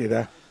unlucky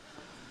there.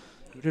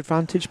 Good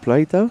advantage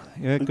played, though.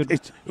 Yeah, good.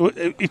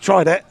 He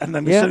tried it, and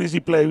then as soon as he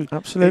blew,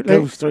 absolutely, it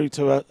goes through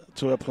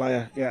to a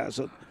player. Yeah,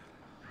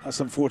 that's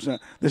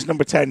unfortunate. This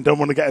number 10 don't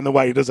want to get in the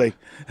way, does he?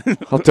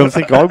 I don't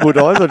think I would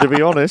either, to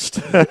be honest.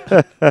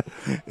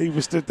 He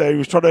was stood there. He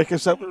was trying to make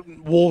himself.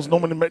 Walls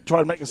normally try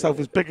and make himself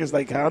as big as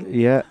they can.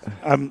 Yeah.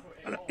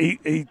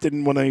 He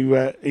didn't want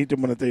to. He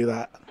didn't want to do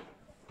that.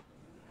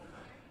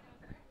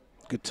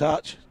 Good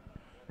touch.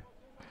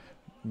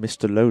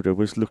 Mr. Loader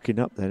was looking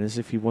up then as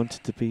if he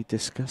wanted to be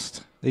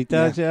discussed. He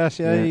does, yes.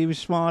 He was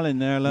smiling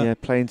there. Look. Yeah,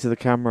 playing to the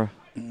camera.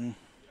 He's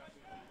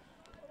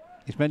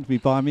meant to be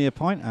buying me a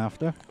pint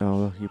after.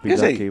 Oh, you'd be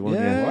lucky,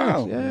 wouldn't you?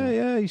 Wow.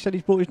 Yeah. He said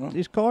he's bought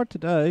his card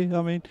today.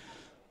 I mean,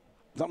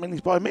 does that mean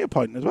he's buying me a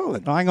pint as well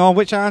then? Hang on,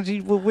 which way is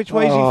he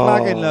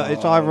flagging? Look,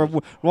 it's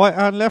either right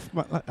hand, left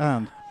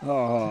hand.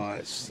 Oh,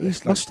 he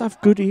must have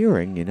good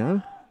hearing, you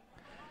know.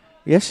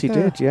 Yes, he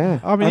did. Yeah.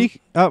 I mean,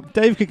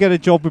 Dave could get a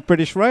job with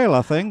British Rail,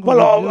 I think.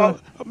 Well,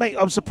 mate,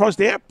 I'm surprised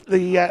the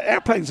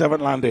airplanes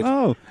haven't landed.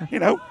 Oh, you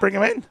know, bring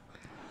them in.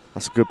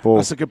 That's a good ball.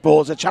 That's a good ball.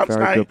 It's a chance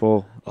Very now. good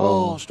ball.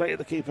 Oh, straight at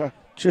the keeper.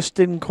 Just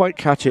didn't quite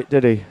catch it,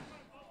 did he?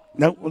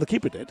 No, well, the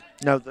keeper did.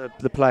 No,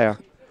 the player.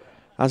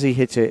 As he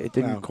hit it, it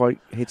didn't quite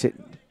hit it.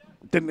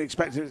 Didn't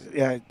expect it.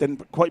 Yeah,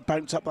 didn't quite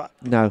bounce up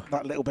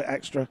that little bit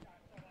extra.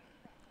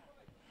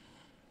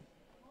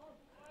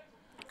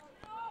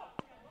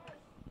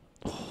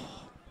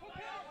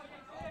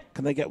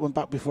 Can they get one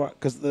back before?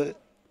 Because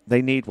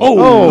they need one.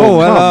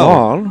 Oh, come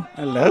on.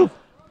 Hello.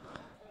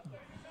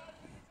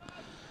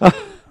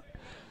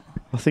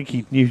 I think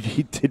he knew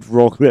he did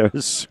wrong there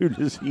as soon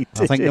as he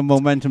did I think it. the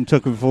momentum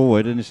took him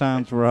forward and his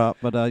hands were up,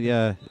 but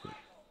yeah.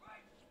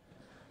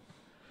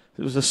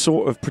 It was a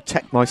sort of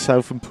protect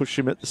myself and push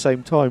him at the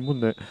same time,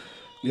 wasn't it?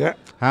 Yeah.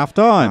 Half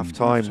time. Half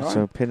time.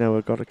 So Pinot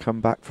have got to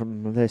come back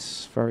from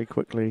this very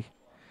quickly.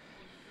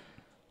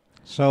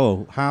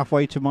 So,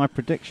 halfway to my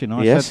prediction,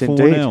 I yes, said 4-0.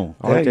 Indeed.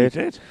 I did.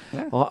 You did.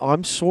 Yeah.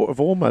 I'm sort of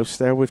almost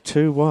there with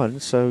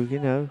 2-1, so, you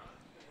know.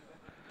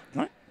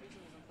 Right.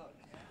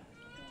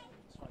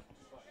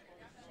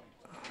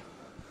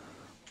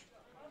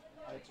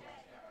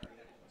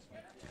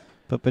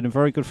 But been a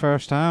very good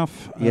first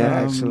half.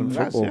 Yeah, excellent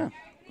football. Yeah.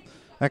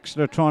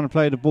 Exeter trying to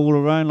play the ball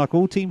around like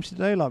all teams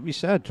today, like we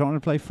said, trying to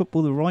play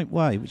football the right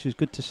way, which is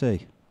good to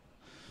see.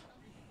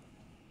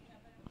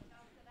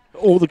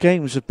 All the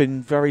games have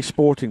been very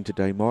sporting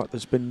today, Mark.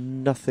 There's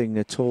been nothing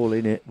at all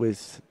in it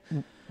with...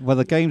 Well,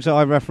 the games that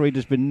I refereed,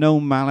 there's been no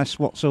malice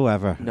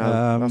whatsoever.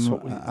 No, that's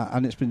what we...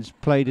 And it's been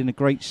played in a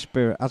great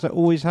spirit, as it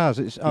always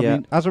has. I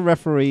mean, as a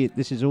referee,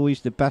 this is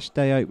always the best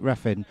day out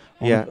reffing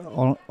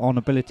on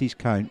abilities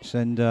counts.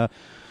 And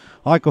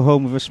I go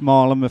home with a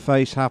smile on my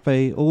face,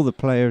 happy. All the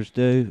players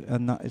do,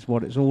 and that is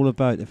what it's all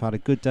about. They've had a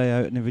good day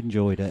out and they've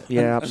enjoyed it.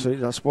 Yeah,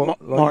 absolutely. That's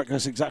what... Mark,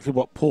 that's exactly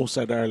what Paul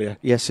said earlier.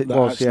 Yes, it that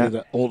was, actually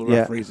that all the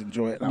referees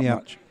enjoy it that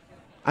much.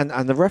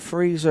 And the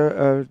referees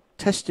are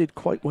tested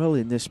quite well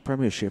in this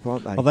Premiership,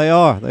 aren't they? Well, they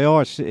are. They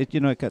are.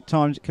 At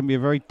times it can be a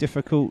very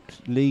difficult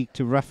league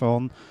to ref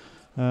on.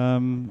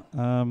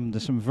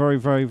 There's some very,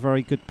 very,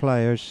 very good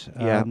players.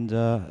 Yeah. And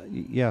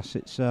yes,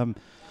 it's...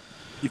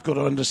 You've got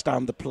to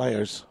understand the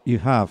players. You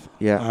have.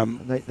 Yeah.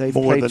 They've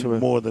more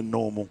played than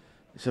normal.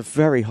 It's a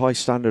very high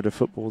standard of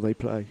football they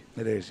play.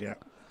 It is, yeah.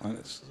 And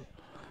it's,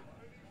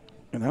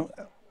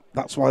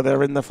 that's why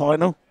they're in the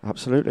final.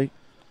 Absolutely.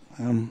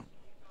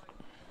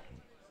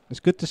 It's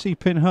good to see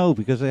Pinhole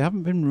because they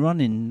haven't been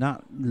running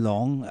that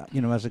long,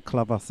 as a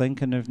club, I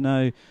think, and they've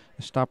now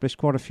established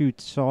quite a few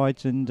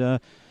sides. And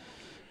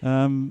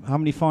how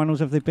many finals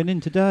have they been in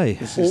today?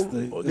 This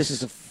is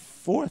the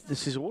fourth.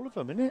 This is all of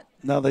them, isn't it?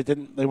 No, they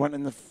didn't. They weren't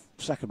in the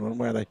second one,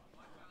 were they?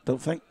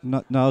 Don't think.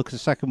 No, because the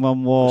second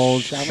one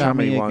was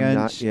Chamois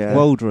against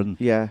Waldron.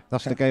 Yeah,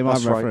 that's the game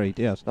that's I refereed. Right.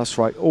 Yes, that's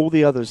right. All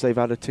the others, they've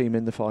had a team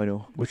in the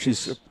final, which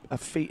is a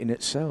feat in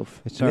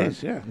itself. It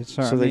is, yeah.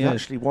 So they've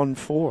actually won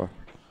 4.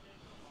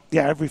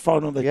 Yeah, every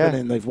final they've been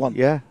in, they've won.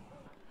 Yeah.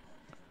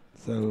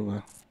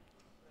 So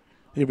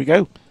here we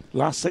go.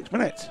 Last 6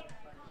 minutes.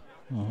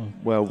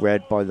 Well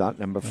read by that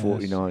number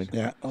 49.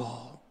 Yeah.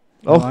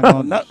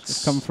 Oh,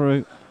 nuts! Come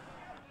through.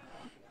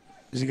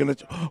 Is he going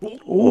to?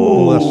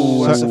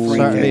 That's a free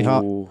kick.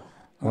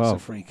 That's a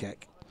free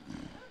kick.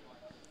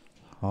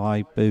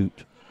 High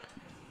boot.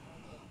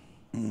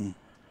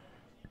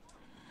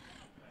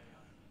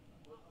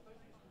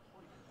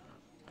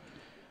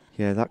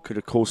 Yeah, that could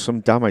have caused some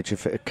damage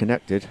if it had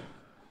connected.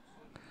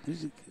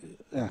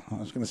 Yeah, I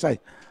was going to say.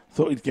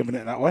 Thought he'd given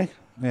it that way.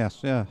 Yes,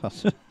 yeah.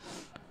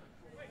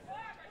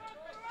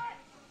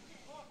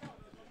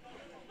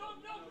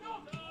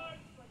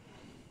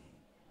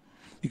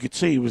 You could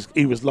see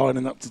he was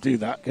lining up to do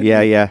that.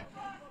 Yeah, you? yeah.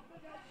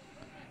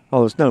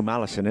 Oh, there's no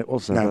malice in it,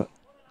 was there? No.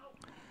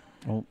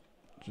 Oh,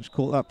 just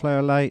caught that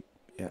player late.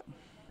 Yeah.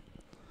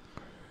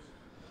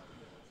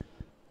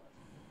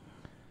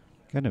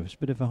 Kind of, it's a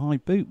bit of a high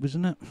boot,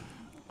 wasn't it?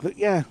 But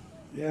yeah.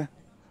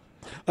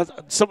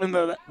 Something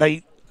that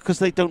because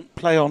they don't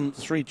play on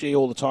 3G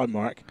all the time,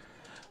 Mark.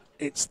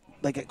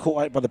 They get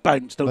caught out by the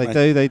bounce, don't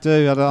they? They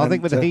do. And I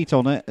think with the heat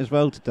on it as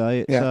well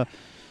today,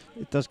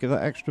 it does give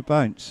that extra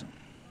bounce.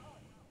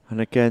 And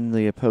again,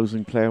 the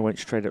opposing player went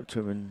straight up to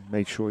him and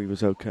made sure he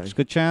was okay. It's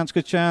good chance.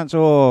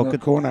 Oh,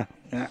 good corner.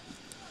 Yeah.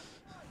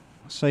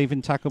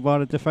 Saving tackle by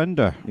the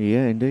defender.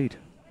 Yeah, indeed.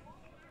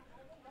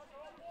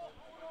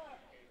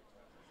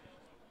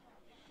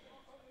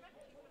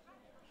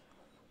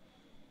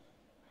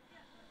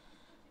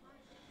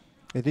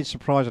 It is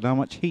surprising how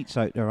much heat's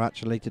out there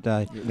actually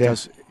today. It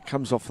does. It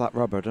comes off that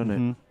rubber, doesn't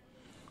it?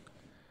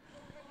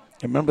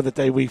 Remember the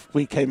day we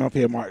came up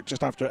here, Mark,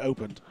 just after it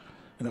opened,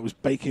 and it was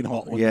baking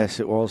hot. Yes,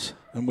 it was.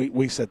 And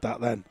we said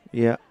that then.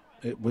 Yeah.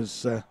 It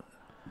was the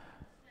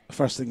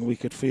first thing we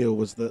could feel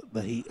was the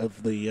heat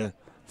of the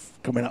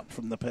coming up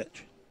from the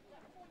pitch.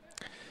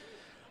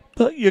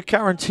 But you're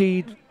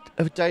guaranteed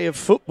a day of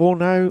football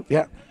now.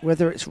 Yeah.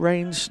 Whether it's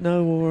rain,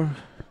 snow, or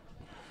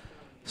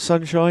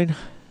sunshine.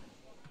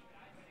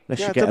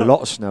 Unless you get a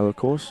lot of snow, of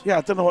course. Yeah,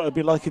 I don't know what it would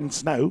be like in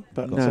snow,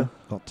 but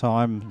Got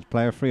time.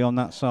 Player free on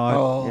that side.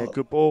 Oh. Yeah,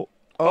 good ball.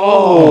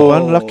 Oh,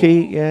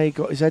 unlucky. Yeah, he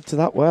got his head to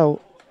that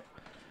well.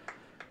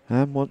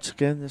 And once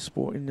again, the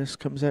sportingness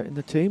comes out in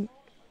the team.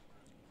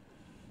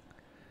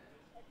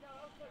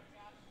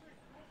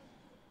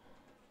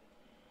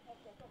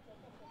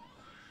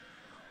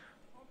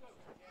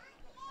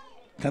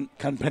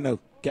 Can Pinot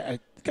get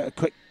a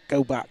quick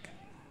go back?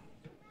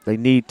 They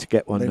need to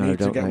get one They now, need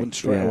don't to get they? one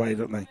straight away,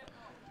 don't they?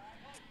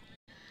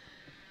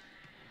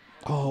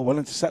 Oh, well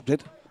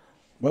intercepted.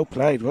 Well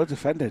played, well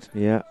defended.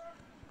 Yeah.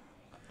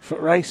 Foot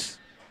race.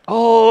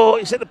 Oh,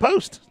 he's hit the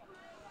post.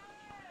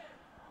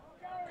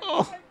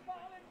 Oh.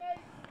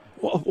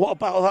 What a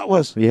battle that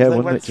was. Yeah, They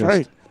wasn't went it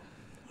just?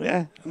 through.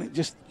 Yeah,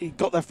 and he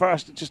got there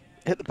first, it just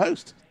hit the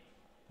post.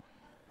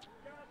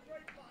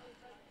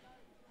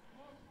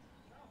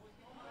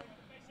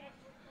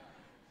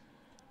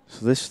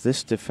 So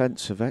this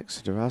defence of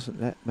Exeter hasn't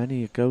let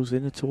many goes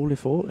in at all,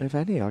 if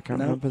any. I can't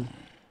remember.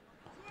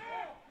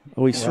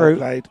 Oh, he's Well through.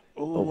 played.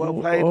 Oh, well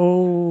played.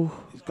 Oh.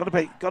 He's got to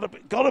be.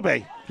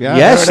 Yeah,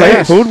 yes, there it they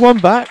is. pulled one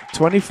back.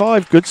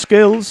 25. Good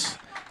skills.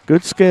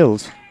 Good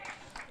skills.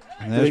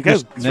 And There you go.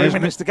 3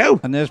 minutes to go.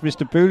 And there's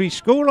Mr. Booley's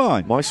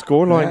scoreline. My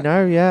scoreline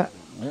now, yeah.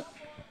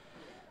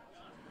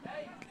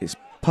 It's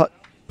put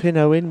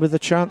Pinot in with a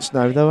chance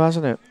now, though,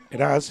 hasn't it? It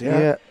has,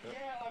 yeah.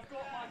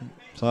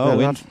 So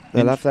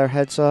they'll have their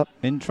heads up.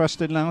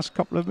 Interesting last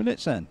couple of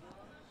minutes then.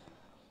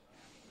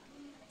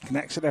 Can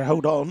Exeter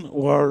hold on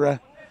or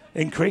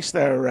increase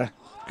their...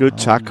 Good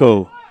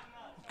tackle.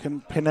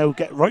 Can Pinot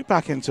get right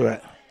back into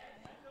it?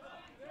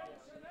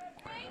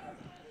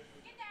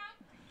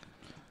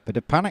 Bit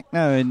of panic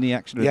now in the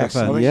Exeter Yes,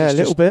 I defence. think Yeah, it's a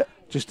little bit.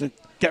 Just to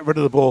get rid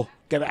of the ball,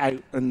 get it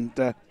out, and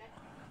good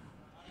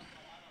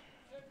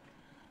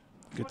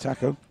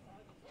tackle.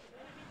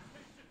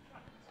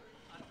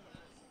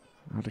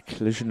 Had a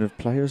collision of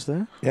players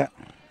there. Yeah.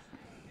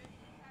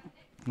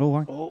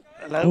 Oh, Oh,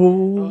 hello.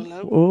 Oh,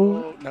 hello.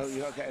 oh. No,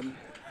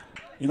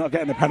 you're not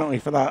getting a penalty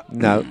for that.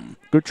 No,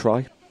 good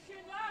try.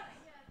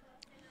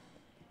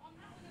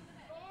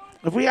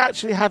 Have we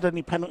actually had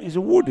any penalties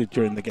awarded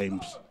during the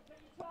games?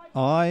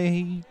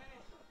 I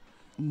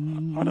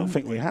don't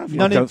think we have.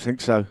 I don't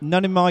think so.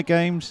 None in my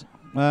games,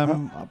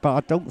 but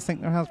I don't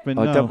think there has been.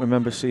 I no. don't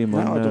remember seeing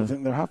one. No, I don't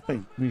think there have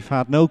been. We've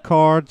had no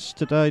cards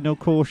today, no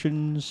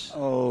cautions.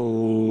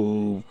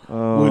 Oh,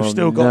 Oh, we've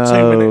still got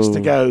 2 minutes to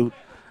go.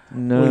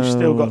 No. We've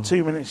still got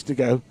 2 minutes to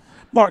go.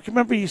 Mark,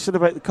 remember you said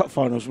about the cup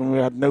finals when we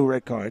had no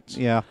red cards?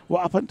 Yeah.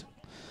 What happened?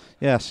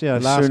 Yes, yeah.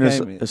 As last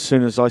soon game. as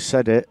soon as I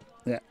said it.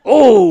 Yeah.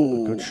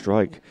 Oh, good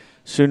strike.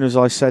 As soon as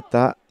I said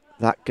that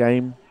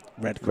game,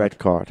 red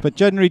card. But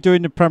generally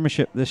during the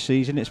Premiership this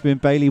season, it's been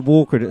Bailey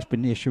Walker that's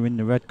been issuing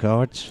the red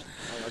cards.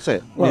 That's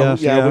it. Well,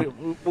 Yes, yeah,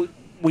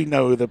 we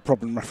know who the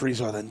problem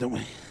referees are then, don't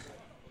we?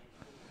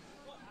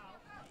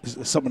 Is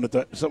there something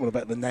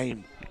about the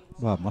name?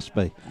 Well, it must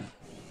be.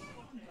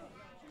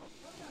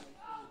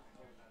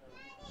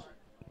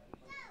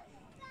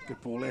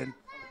 Good ball in.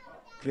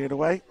 Cleared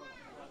away.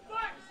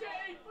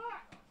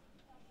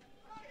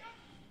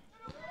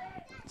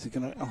 Is he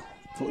gonna? Oh,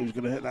 thought he was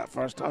gonna hit that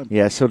first time.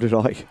 Yeah, so did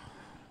I.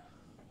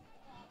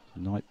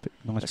 Nice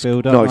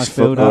build up. Nice Nice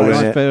build football, up.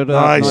 isn't Nice it? build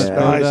up. Nice, Nice build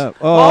nice. up.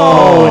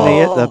 Oh, and he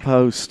hit the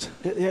post.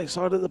 Hit the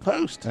outside of the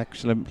post.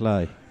 Excellent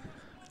play.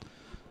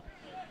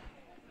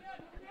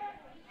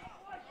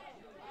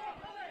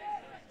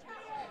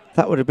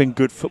 That would have been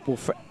good football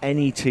for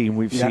any team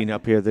we've Yeah. seen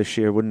up here this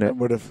year, wouldn't it? That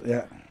would have,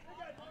 yeah.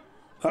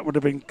 That would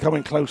have been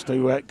coming close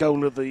to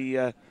goal of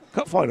the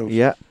cup finals.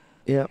 Yeah,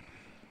 yeah.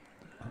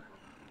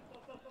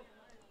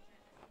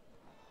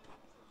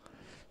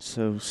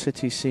 So Exeter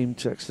City seem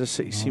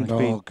to Oh,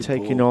 be good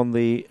taking ball. on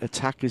the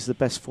attack is the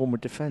best form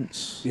of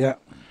defence. Yeah.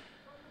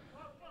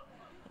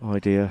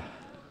 Idea.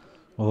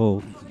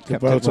 Oh,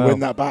 Did well to win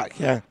that back,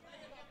 yeah.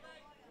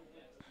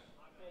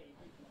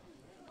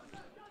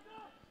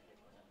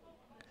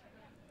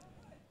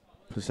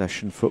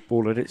 Possession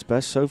football at its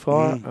best so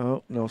far. Mm.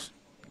 Oh, no.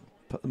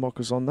 Put the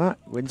mockers on that.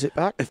 Wins it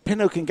back. If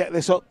Pinot can get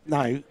this up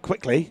now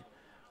quickly,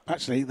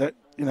 actually, that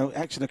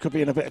Exeter could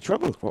be in a bit of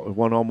trouble. What, a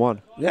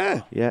one-on-one?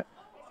 Yeah. Yeah.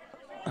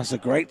 That's a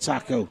great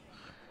tackle.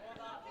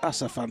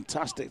 That's a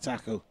fantastic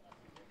tackle.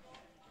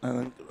 And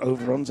then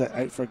overruns it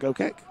out for a go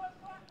kick.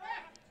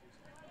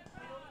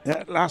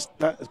 Yeah, that's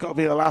got to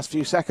be the last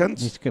few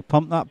seconds. Needs to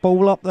pump that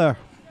ball up there.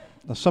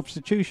 The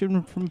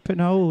substitution from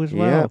Pinot as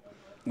well.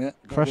 Yeah.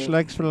 Fresh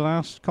legs for the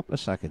last couple of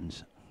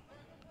seconds.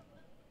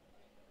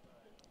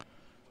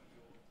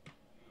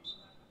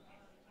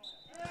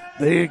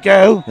 There you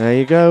go. There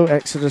you go.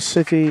 Exeter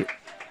City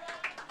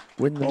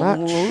win the All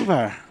match.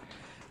 over.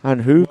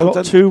 And who Well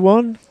got done.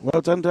 2-1?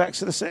 Well done to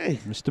Exeter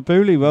City. Mr.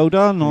 Booley, well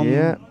done on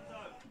Yeah.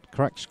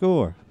 correct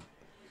score.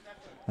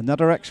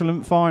 Another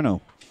excellent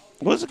final.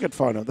 It was a good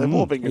final. They've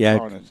all been good Yeah,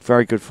 finals.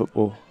 very good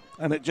football.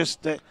 And it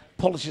just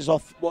polishes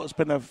off what's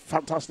been a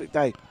fantastic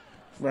day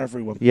for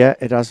everyone. Yeah,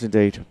 it has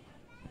indeed.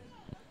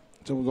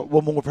 So we've got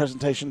one more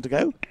presentation to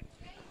go.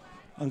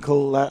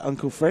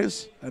 Uncle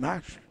Frizz and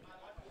Ash.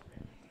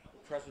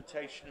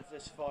 Presentation of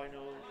this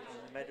final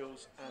and the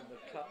medals and the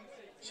cup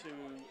to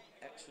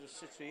Exeter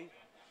City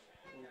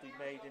will be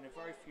made in a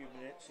very few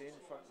minutes in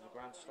front of the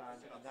grandstand,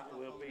 and that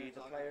will be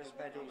the players'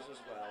 medals as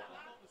well.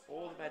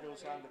 All the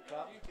medals and the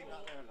cup.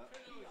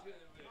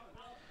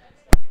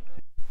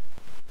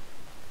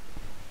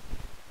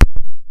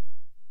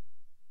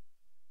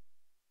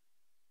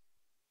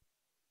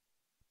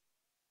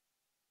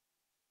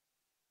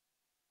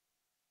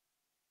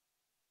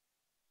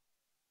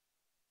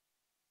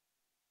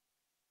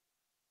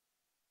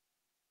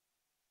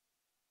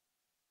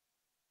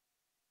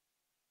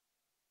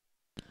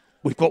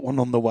 We've got one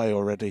on the way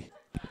already.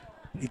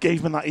 He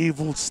gave me that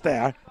evil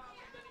stare.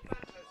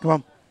 Come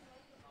on.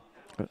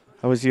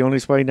 Oh, is he on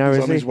his way now, He's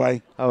is on he? his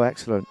way. Oh,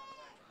 excellent.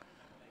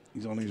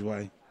 He's on his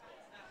way.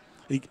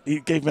 He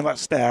gave me that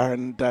stare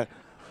and...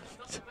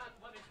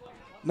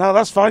 no,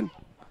 that's fine.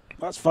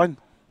 That's fine.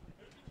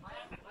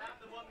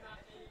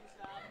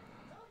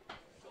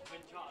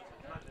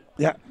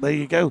 Yeah, there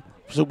you go.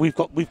 So we've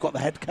got the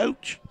head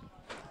coach.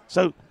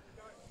 So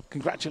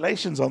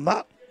congratulations on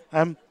that.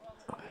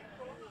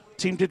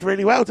 Team did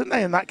really well, didn't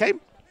they, in that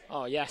game?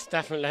 Oh yes,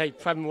 definitely.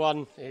 Prem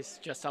 1 is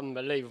just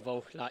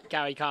unbelievable. Like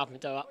Gary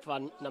Carpenter up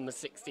front, number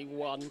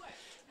 61,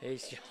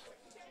 is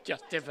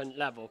just different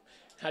level.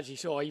 As you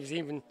saw, he was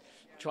even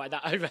tried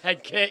that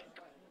overhead kick.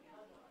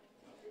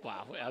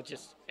 Wow,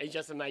 it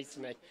just amazed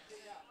me.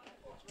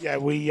 Yeah,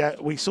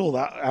 we saw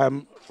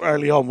that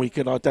early on. We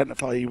could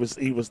identify he was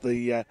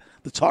the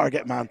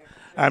target man,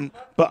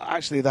 but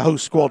actually the whole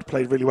squad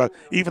played really well.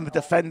 Even the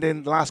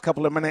defending, the last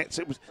couple of minutes,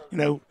 it was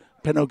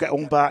Pinot get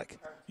on back.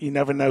 You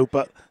never know,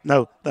 but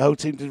no, the whole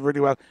team did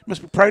really well. You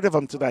must be proud of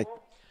them today.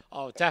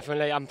 Oh,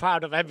 definitely. I'm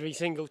proud of every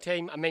single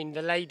team. I mean,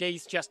 the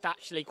ladies just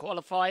actually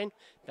qualifying.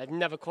 They've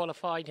never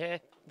qualified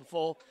here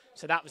before,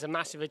 so that was a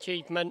massive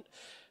achievement.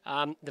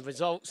 The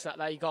results that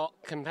they got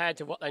compared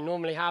to what they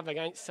normally have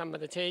against some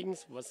of the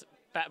teams was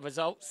better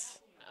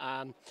results.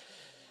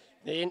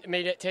 The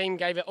intermediate team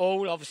gave it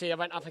all. Obviously, I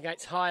went up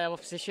against higher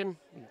opposition.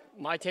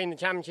 My team, the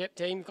championship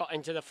team, got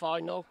into the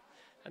final.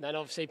 And then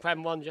obviously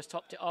Prem 1 just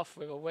topped it off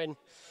with a win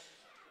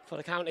for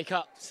the County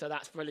Cup. So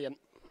that's brilliant.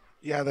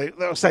 Yeah,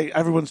 they'll say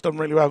everyone's done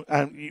really well.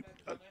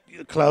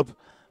 Your club,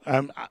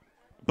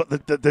 but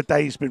the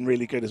day's been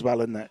really good as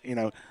well, isn't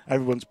it?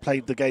 Everyone's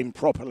played the game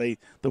properly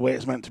the way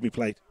it's meant to be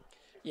played.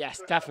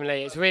 Yes,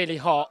 definitely. It's really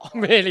hot,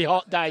 really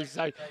hot day.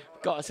 So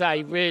got to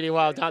say, really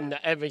well done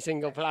to every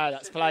single player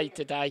that's played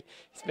today.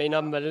 It's been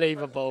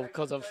unbelievable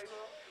because of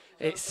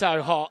it's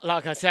so hot.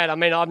 Like I said, I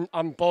mean,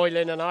 I'm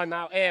boiling and I'm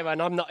out here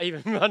and I'm not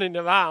even running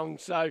around.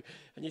 So,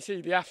 and you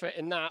see the effort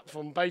in that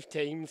from both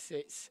teams.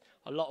 It's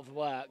a lot of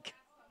work.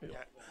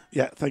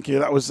 Yeah, thank you.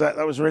 That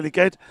was really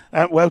good.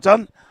 Well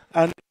done,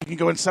 and you can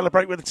go and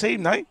celebrate with the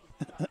team now.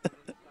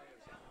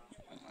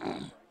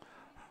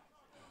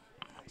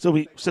 So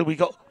we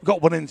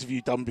got one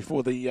interview done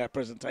before the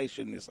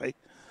presentation, you see.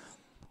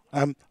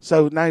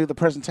 So now the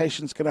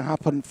presentation's going to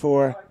happen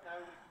for.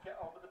 Get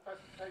on with the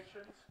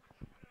presentations,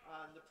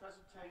 and the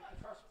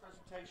first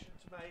presentation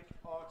to make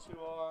are to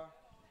our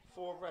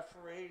 4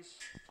 referees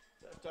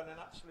that have done an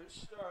absolute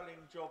sterling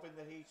job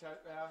in the heat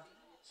out there.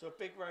 So a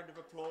big round of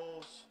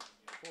applause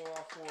for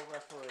our 4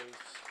 referees.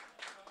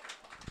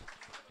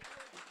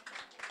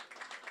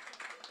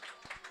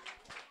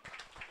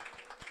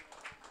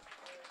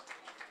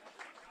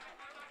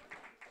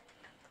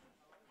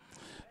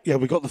 Yeah,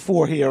 we got the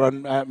 4 here,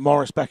 and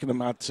Morris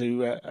Beckenham had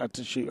to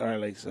shoot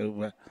early.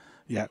 So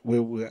yeah,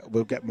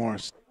 we'll get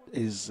Morris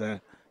his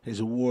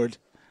award,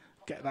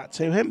 get that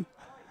to him.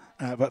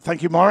 But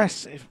thank you,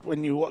 Morris,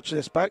 when you watch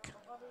this back.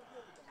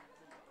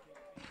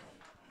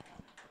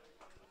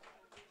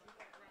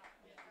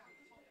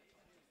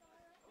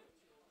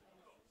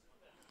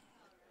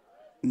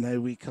 Now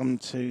we come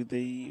to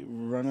the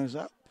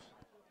runners-up.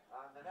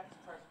 And the next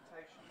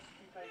presentation is to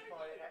be made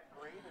by Annette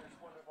Green, who's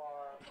one of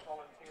our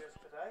volunteers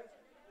today.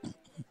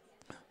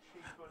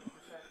 She's going to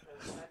present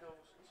those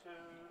medals to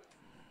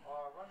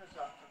our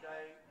runners-up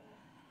today,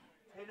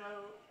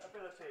 Pinot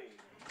Ability.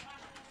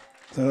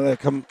 So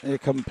here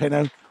come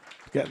Pinot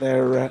to get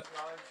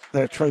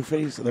their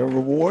trophies, their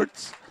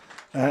rewards.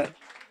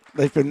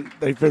 They've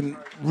been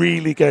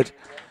really good,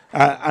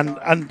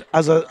 and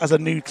as a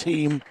new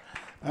team,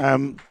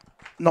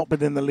 not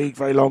been in the league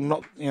very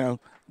long.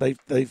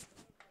 They've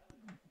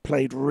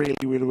played really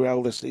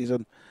well this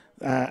season,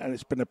 and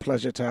it's been a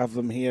pleasure to have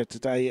them here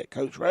today at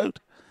Coach Road,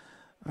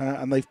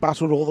 and they've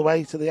battled all the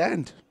way to the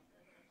end.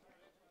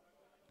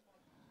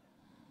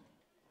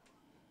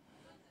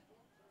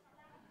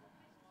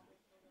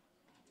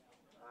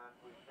 And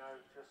we've now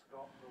just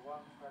got the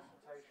one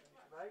presentation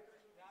to make,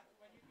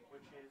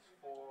 which is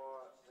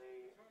for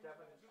the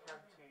Devon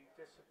County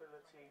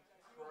Disability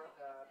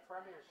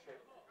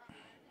Premiership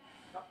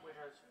Cup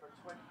winners for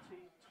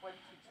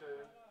 2022,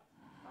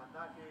 and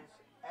that is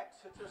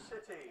Exeter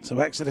City. So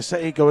Exeter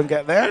City go and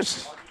get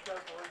theirs.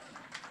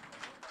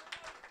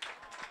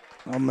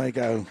 On they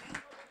go.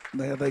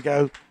 There they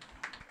go.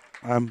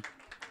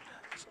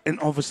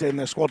 Obviously in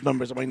their squad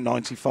numbers,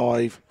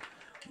 95,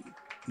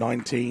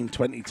 19,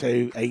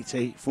 22,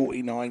 80,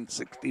 49,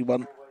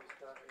 61.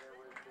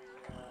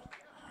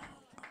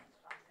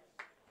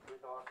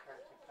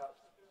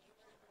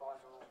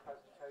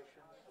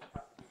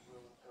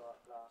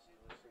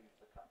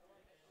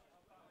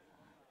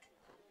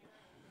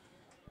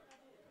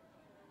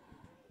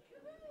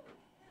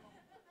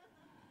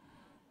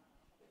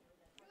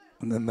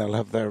 And then they'll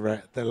have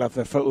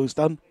their photos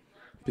done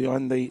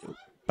behind the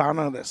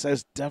banner that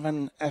says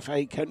Devon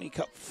FA County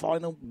Cup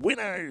final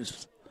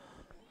winners.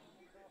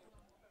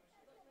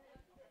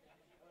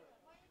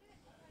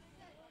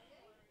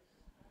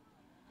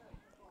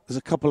 There's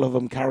a couple of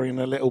them carrying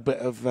a little bit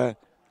of a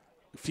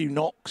few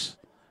knocks,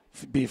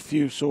 be a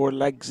few sore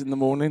legs in the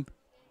morning.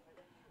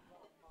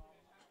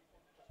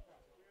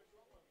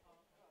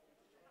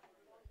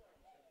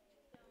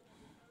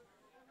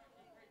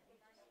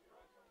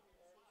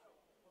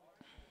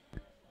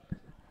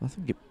 I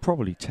think it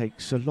probably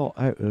takes a lot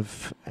out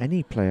of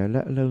any player,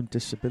 let alone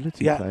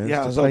disability players, to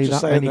as play I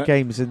was that many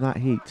games in that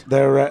heat.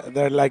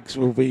 Their legs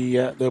will be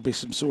there'll be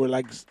some sore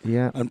legs,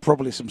 and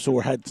probably some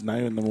sore heads now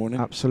in the morning.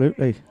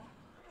 Absolutely.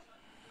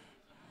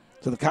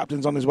 So the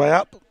captain's on his way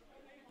up.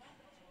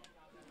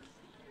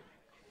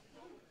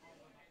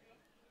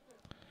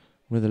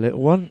 With a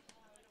little one.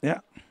 Yeah.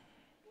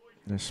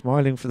 They're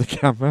smiling for the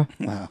camera.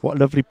 Wow. What a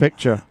lovely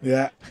picture.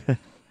 Yeah.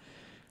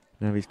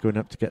 Now he's going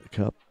up to get the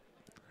cup.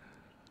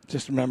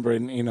 Just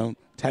remembering,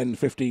 10,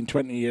 15,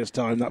 20 years'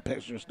 time, that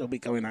picture will still be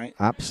going out.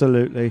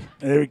 Absolutely.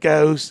 And here he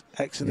goes,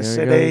 Exeter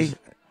City,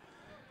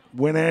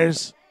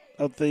 winners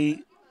of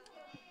the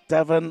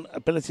Devon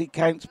Ability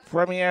Counts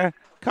Premier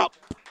Cup.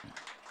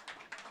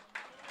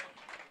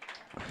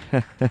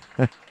 Is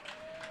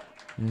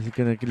he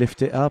going to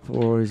lift it up,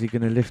 or is he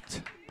going to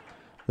lift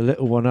the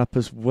little one up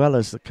as well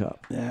as the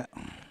cup? Yeah.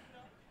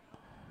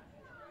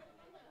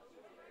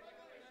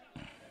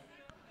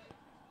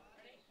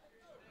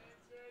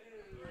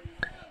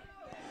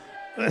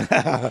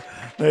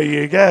 There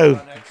you go.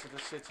 Exeter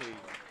City,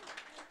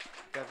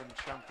 Devon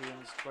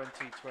champions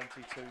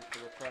 2022 for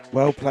the Premier.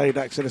 Well played,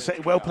 Exeter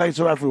City. Well played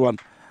to everyone.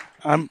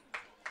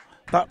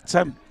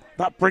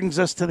 That brings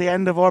us to the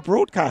end of our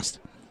broadcast.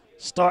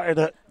 Started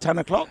at 10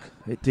 o'clock.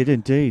 It did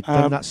indeed.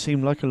 Doesn't that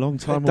seem like a long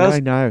time does.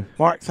 away now?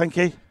 Mark, thank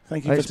you.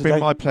 Thank you for It's today.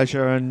 been my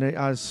pleasure, and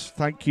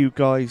thank you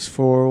guys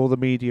for all the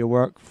media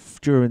work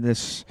during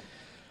this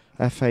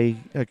FA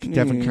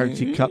Devon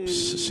County Cups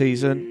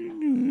season.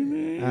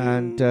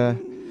 And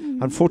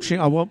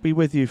unfortunately, I won't be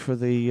with you for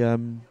the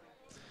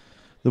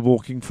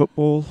walking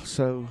football,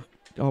 so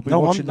I'll be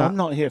watching that. I'm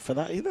not here for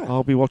that either.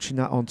 I'll be watching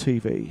that on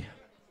TV.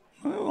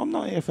 No, I'm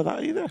not here for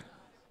that either.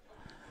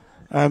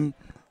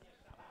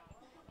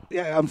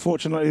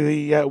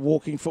 Unfortunately, the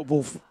walking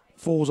football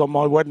falls on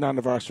my wedding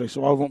anniversary,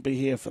 so I won't be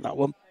here for that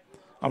one.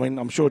 I mean,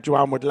 I'm sure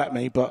Joanne would let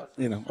me, but,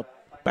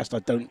 best I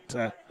don't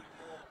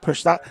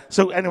push that.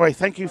 So anyway,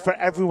 thank you for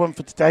everyone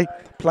for today.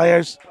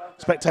 Players,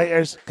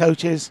 spectators,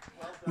 coaches,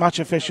 match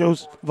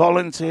officials,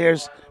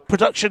 volunteers,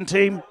 production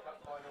team.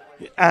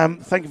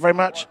 Thank you very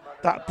much.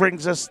 That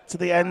brings us to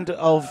the end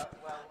of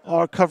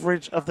our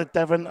coverage of the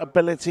Devon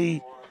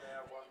Ability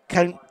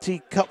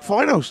County Cup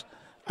finals.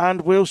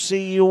 And we'll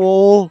see you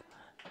all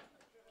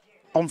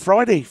on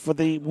Friday for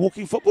the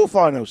walking football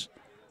finals,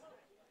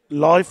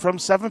 live from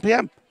 7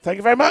 p.m. Thank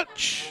you very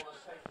much.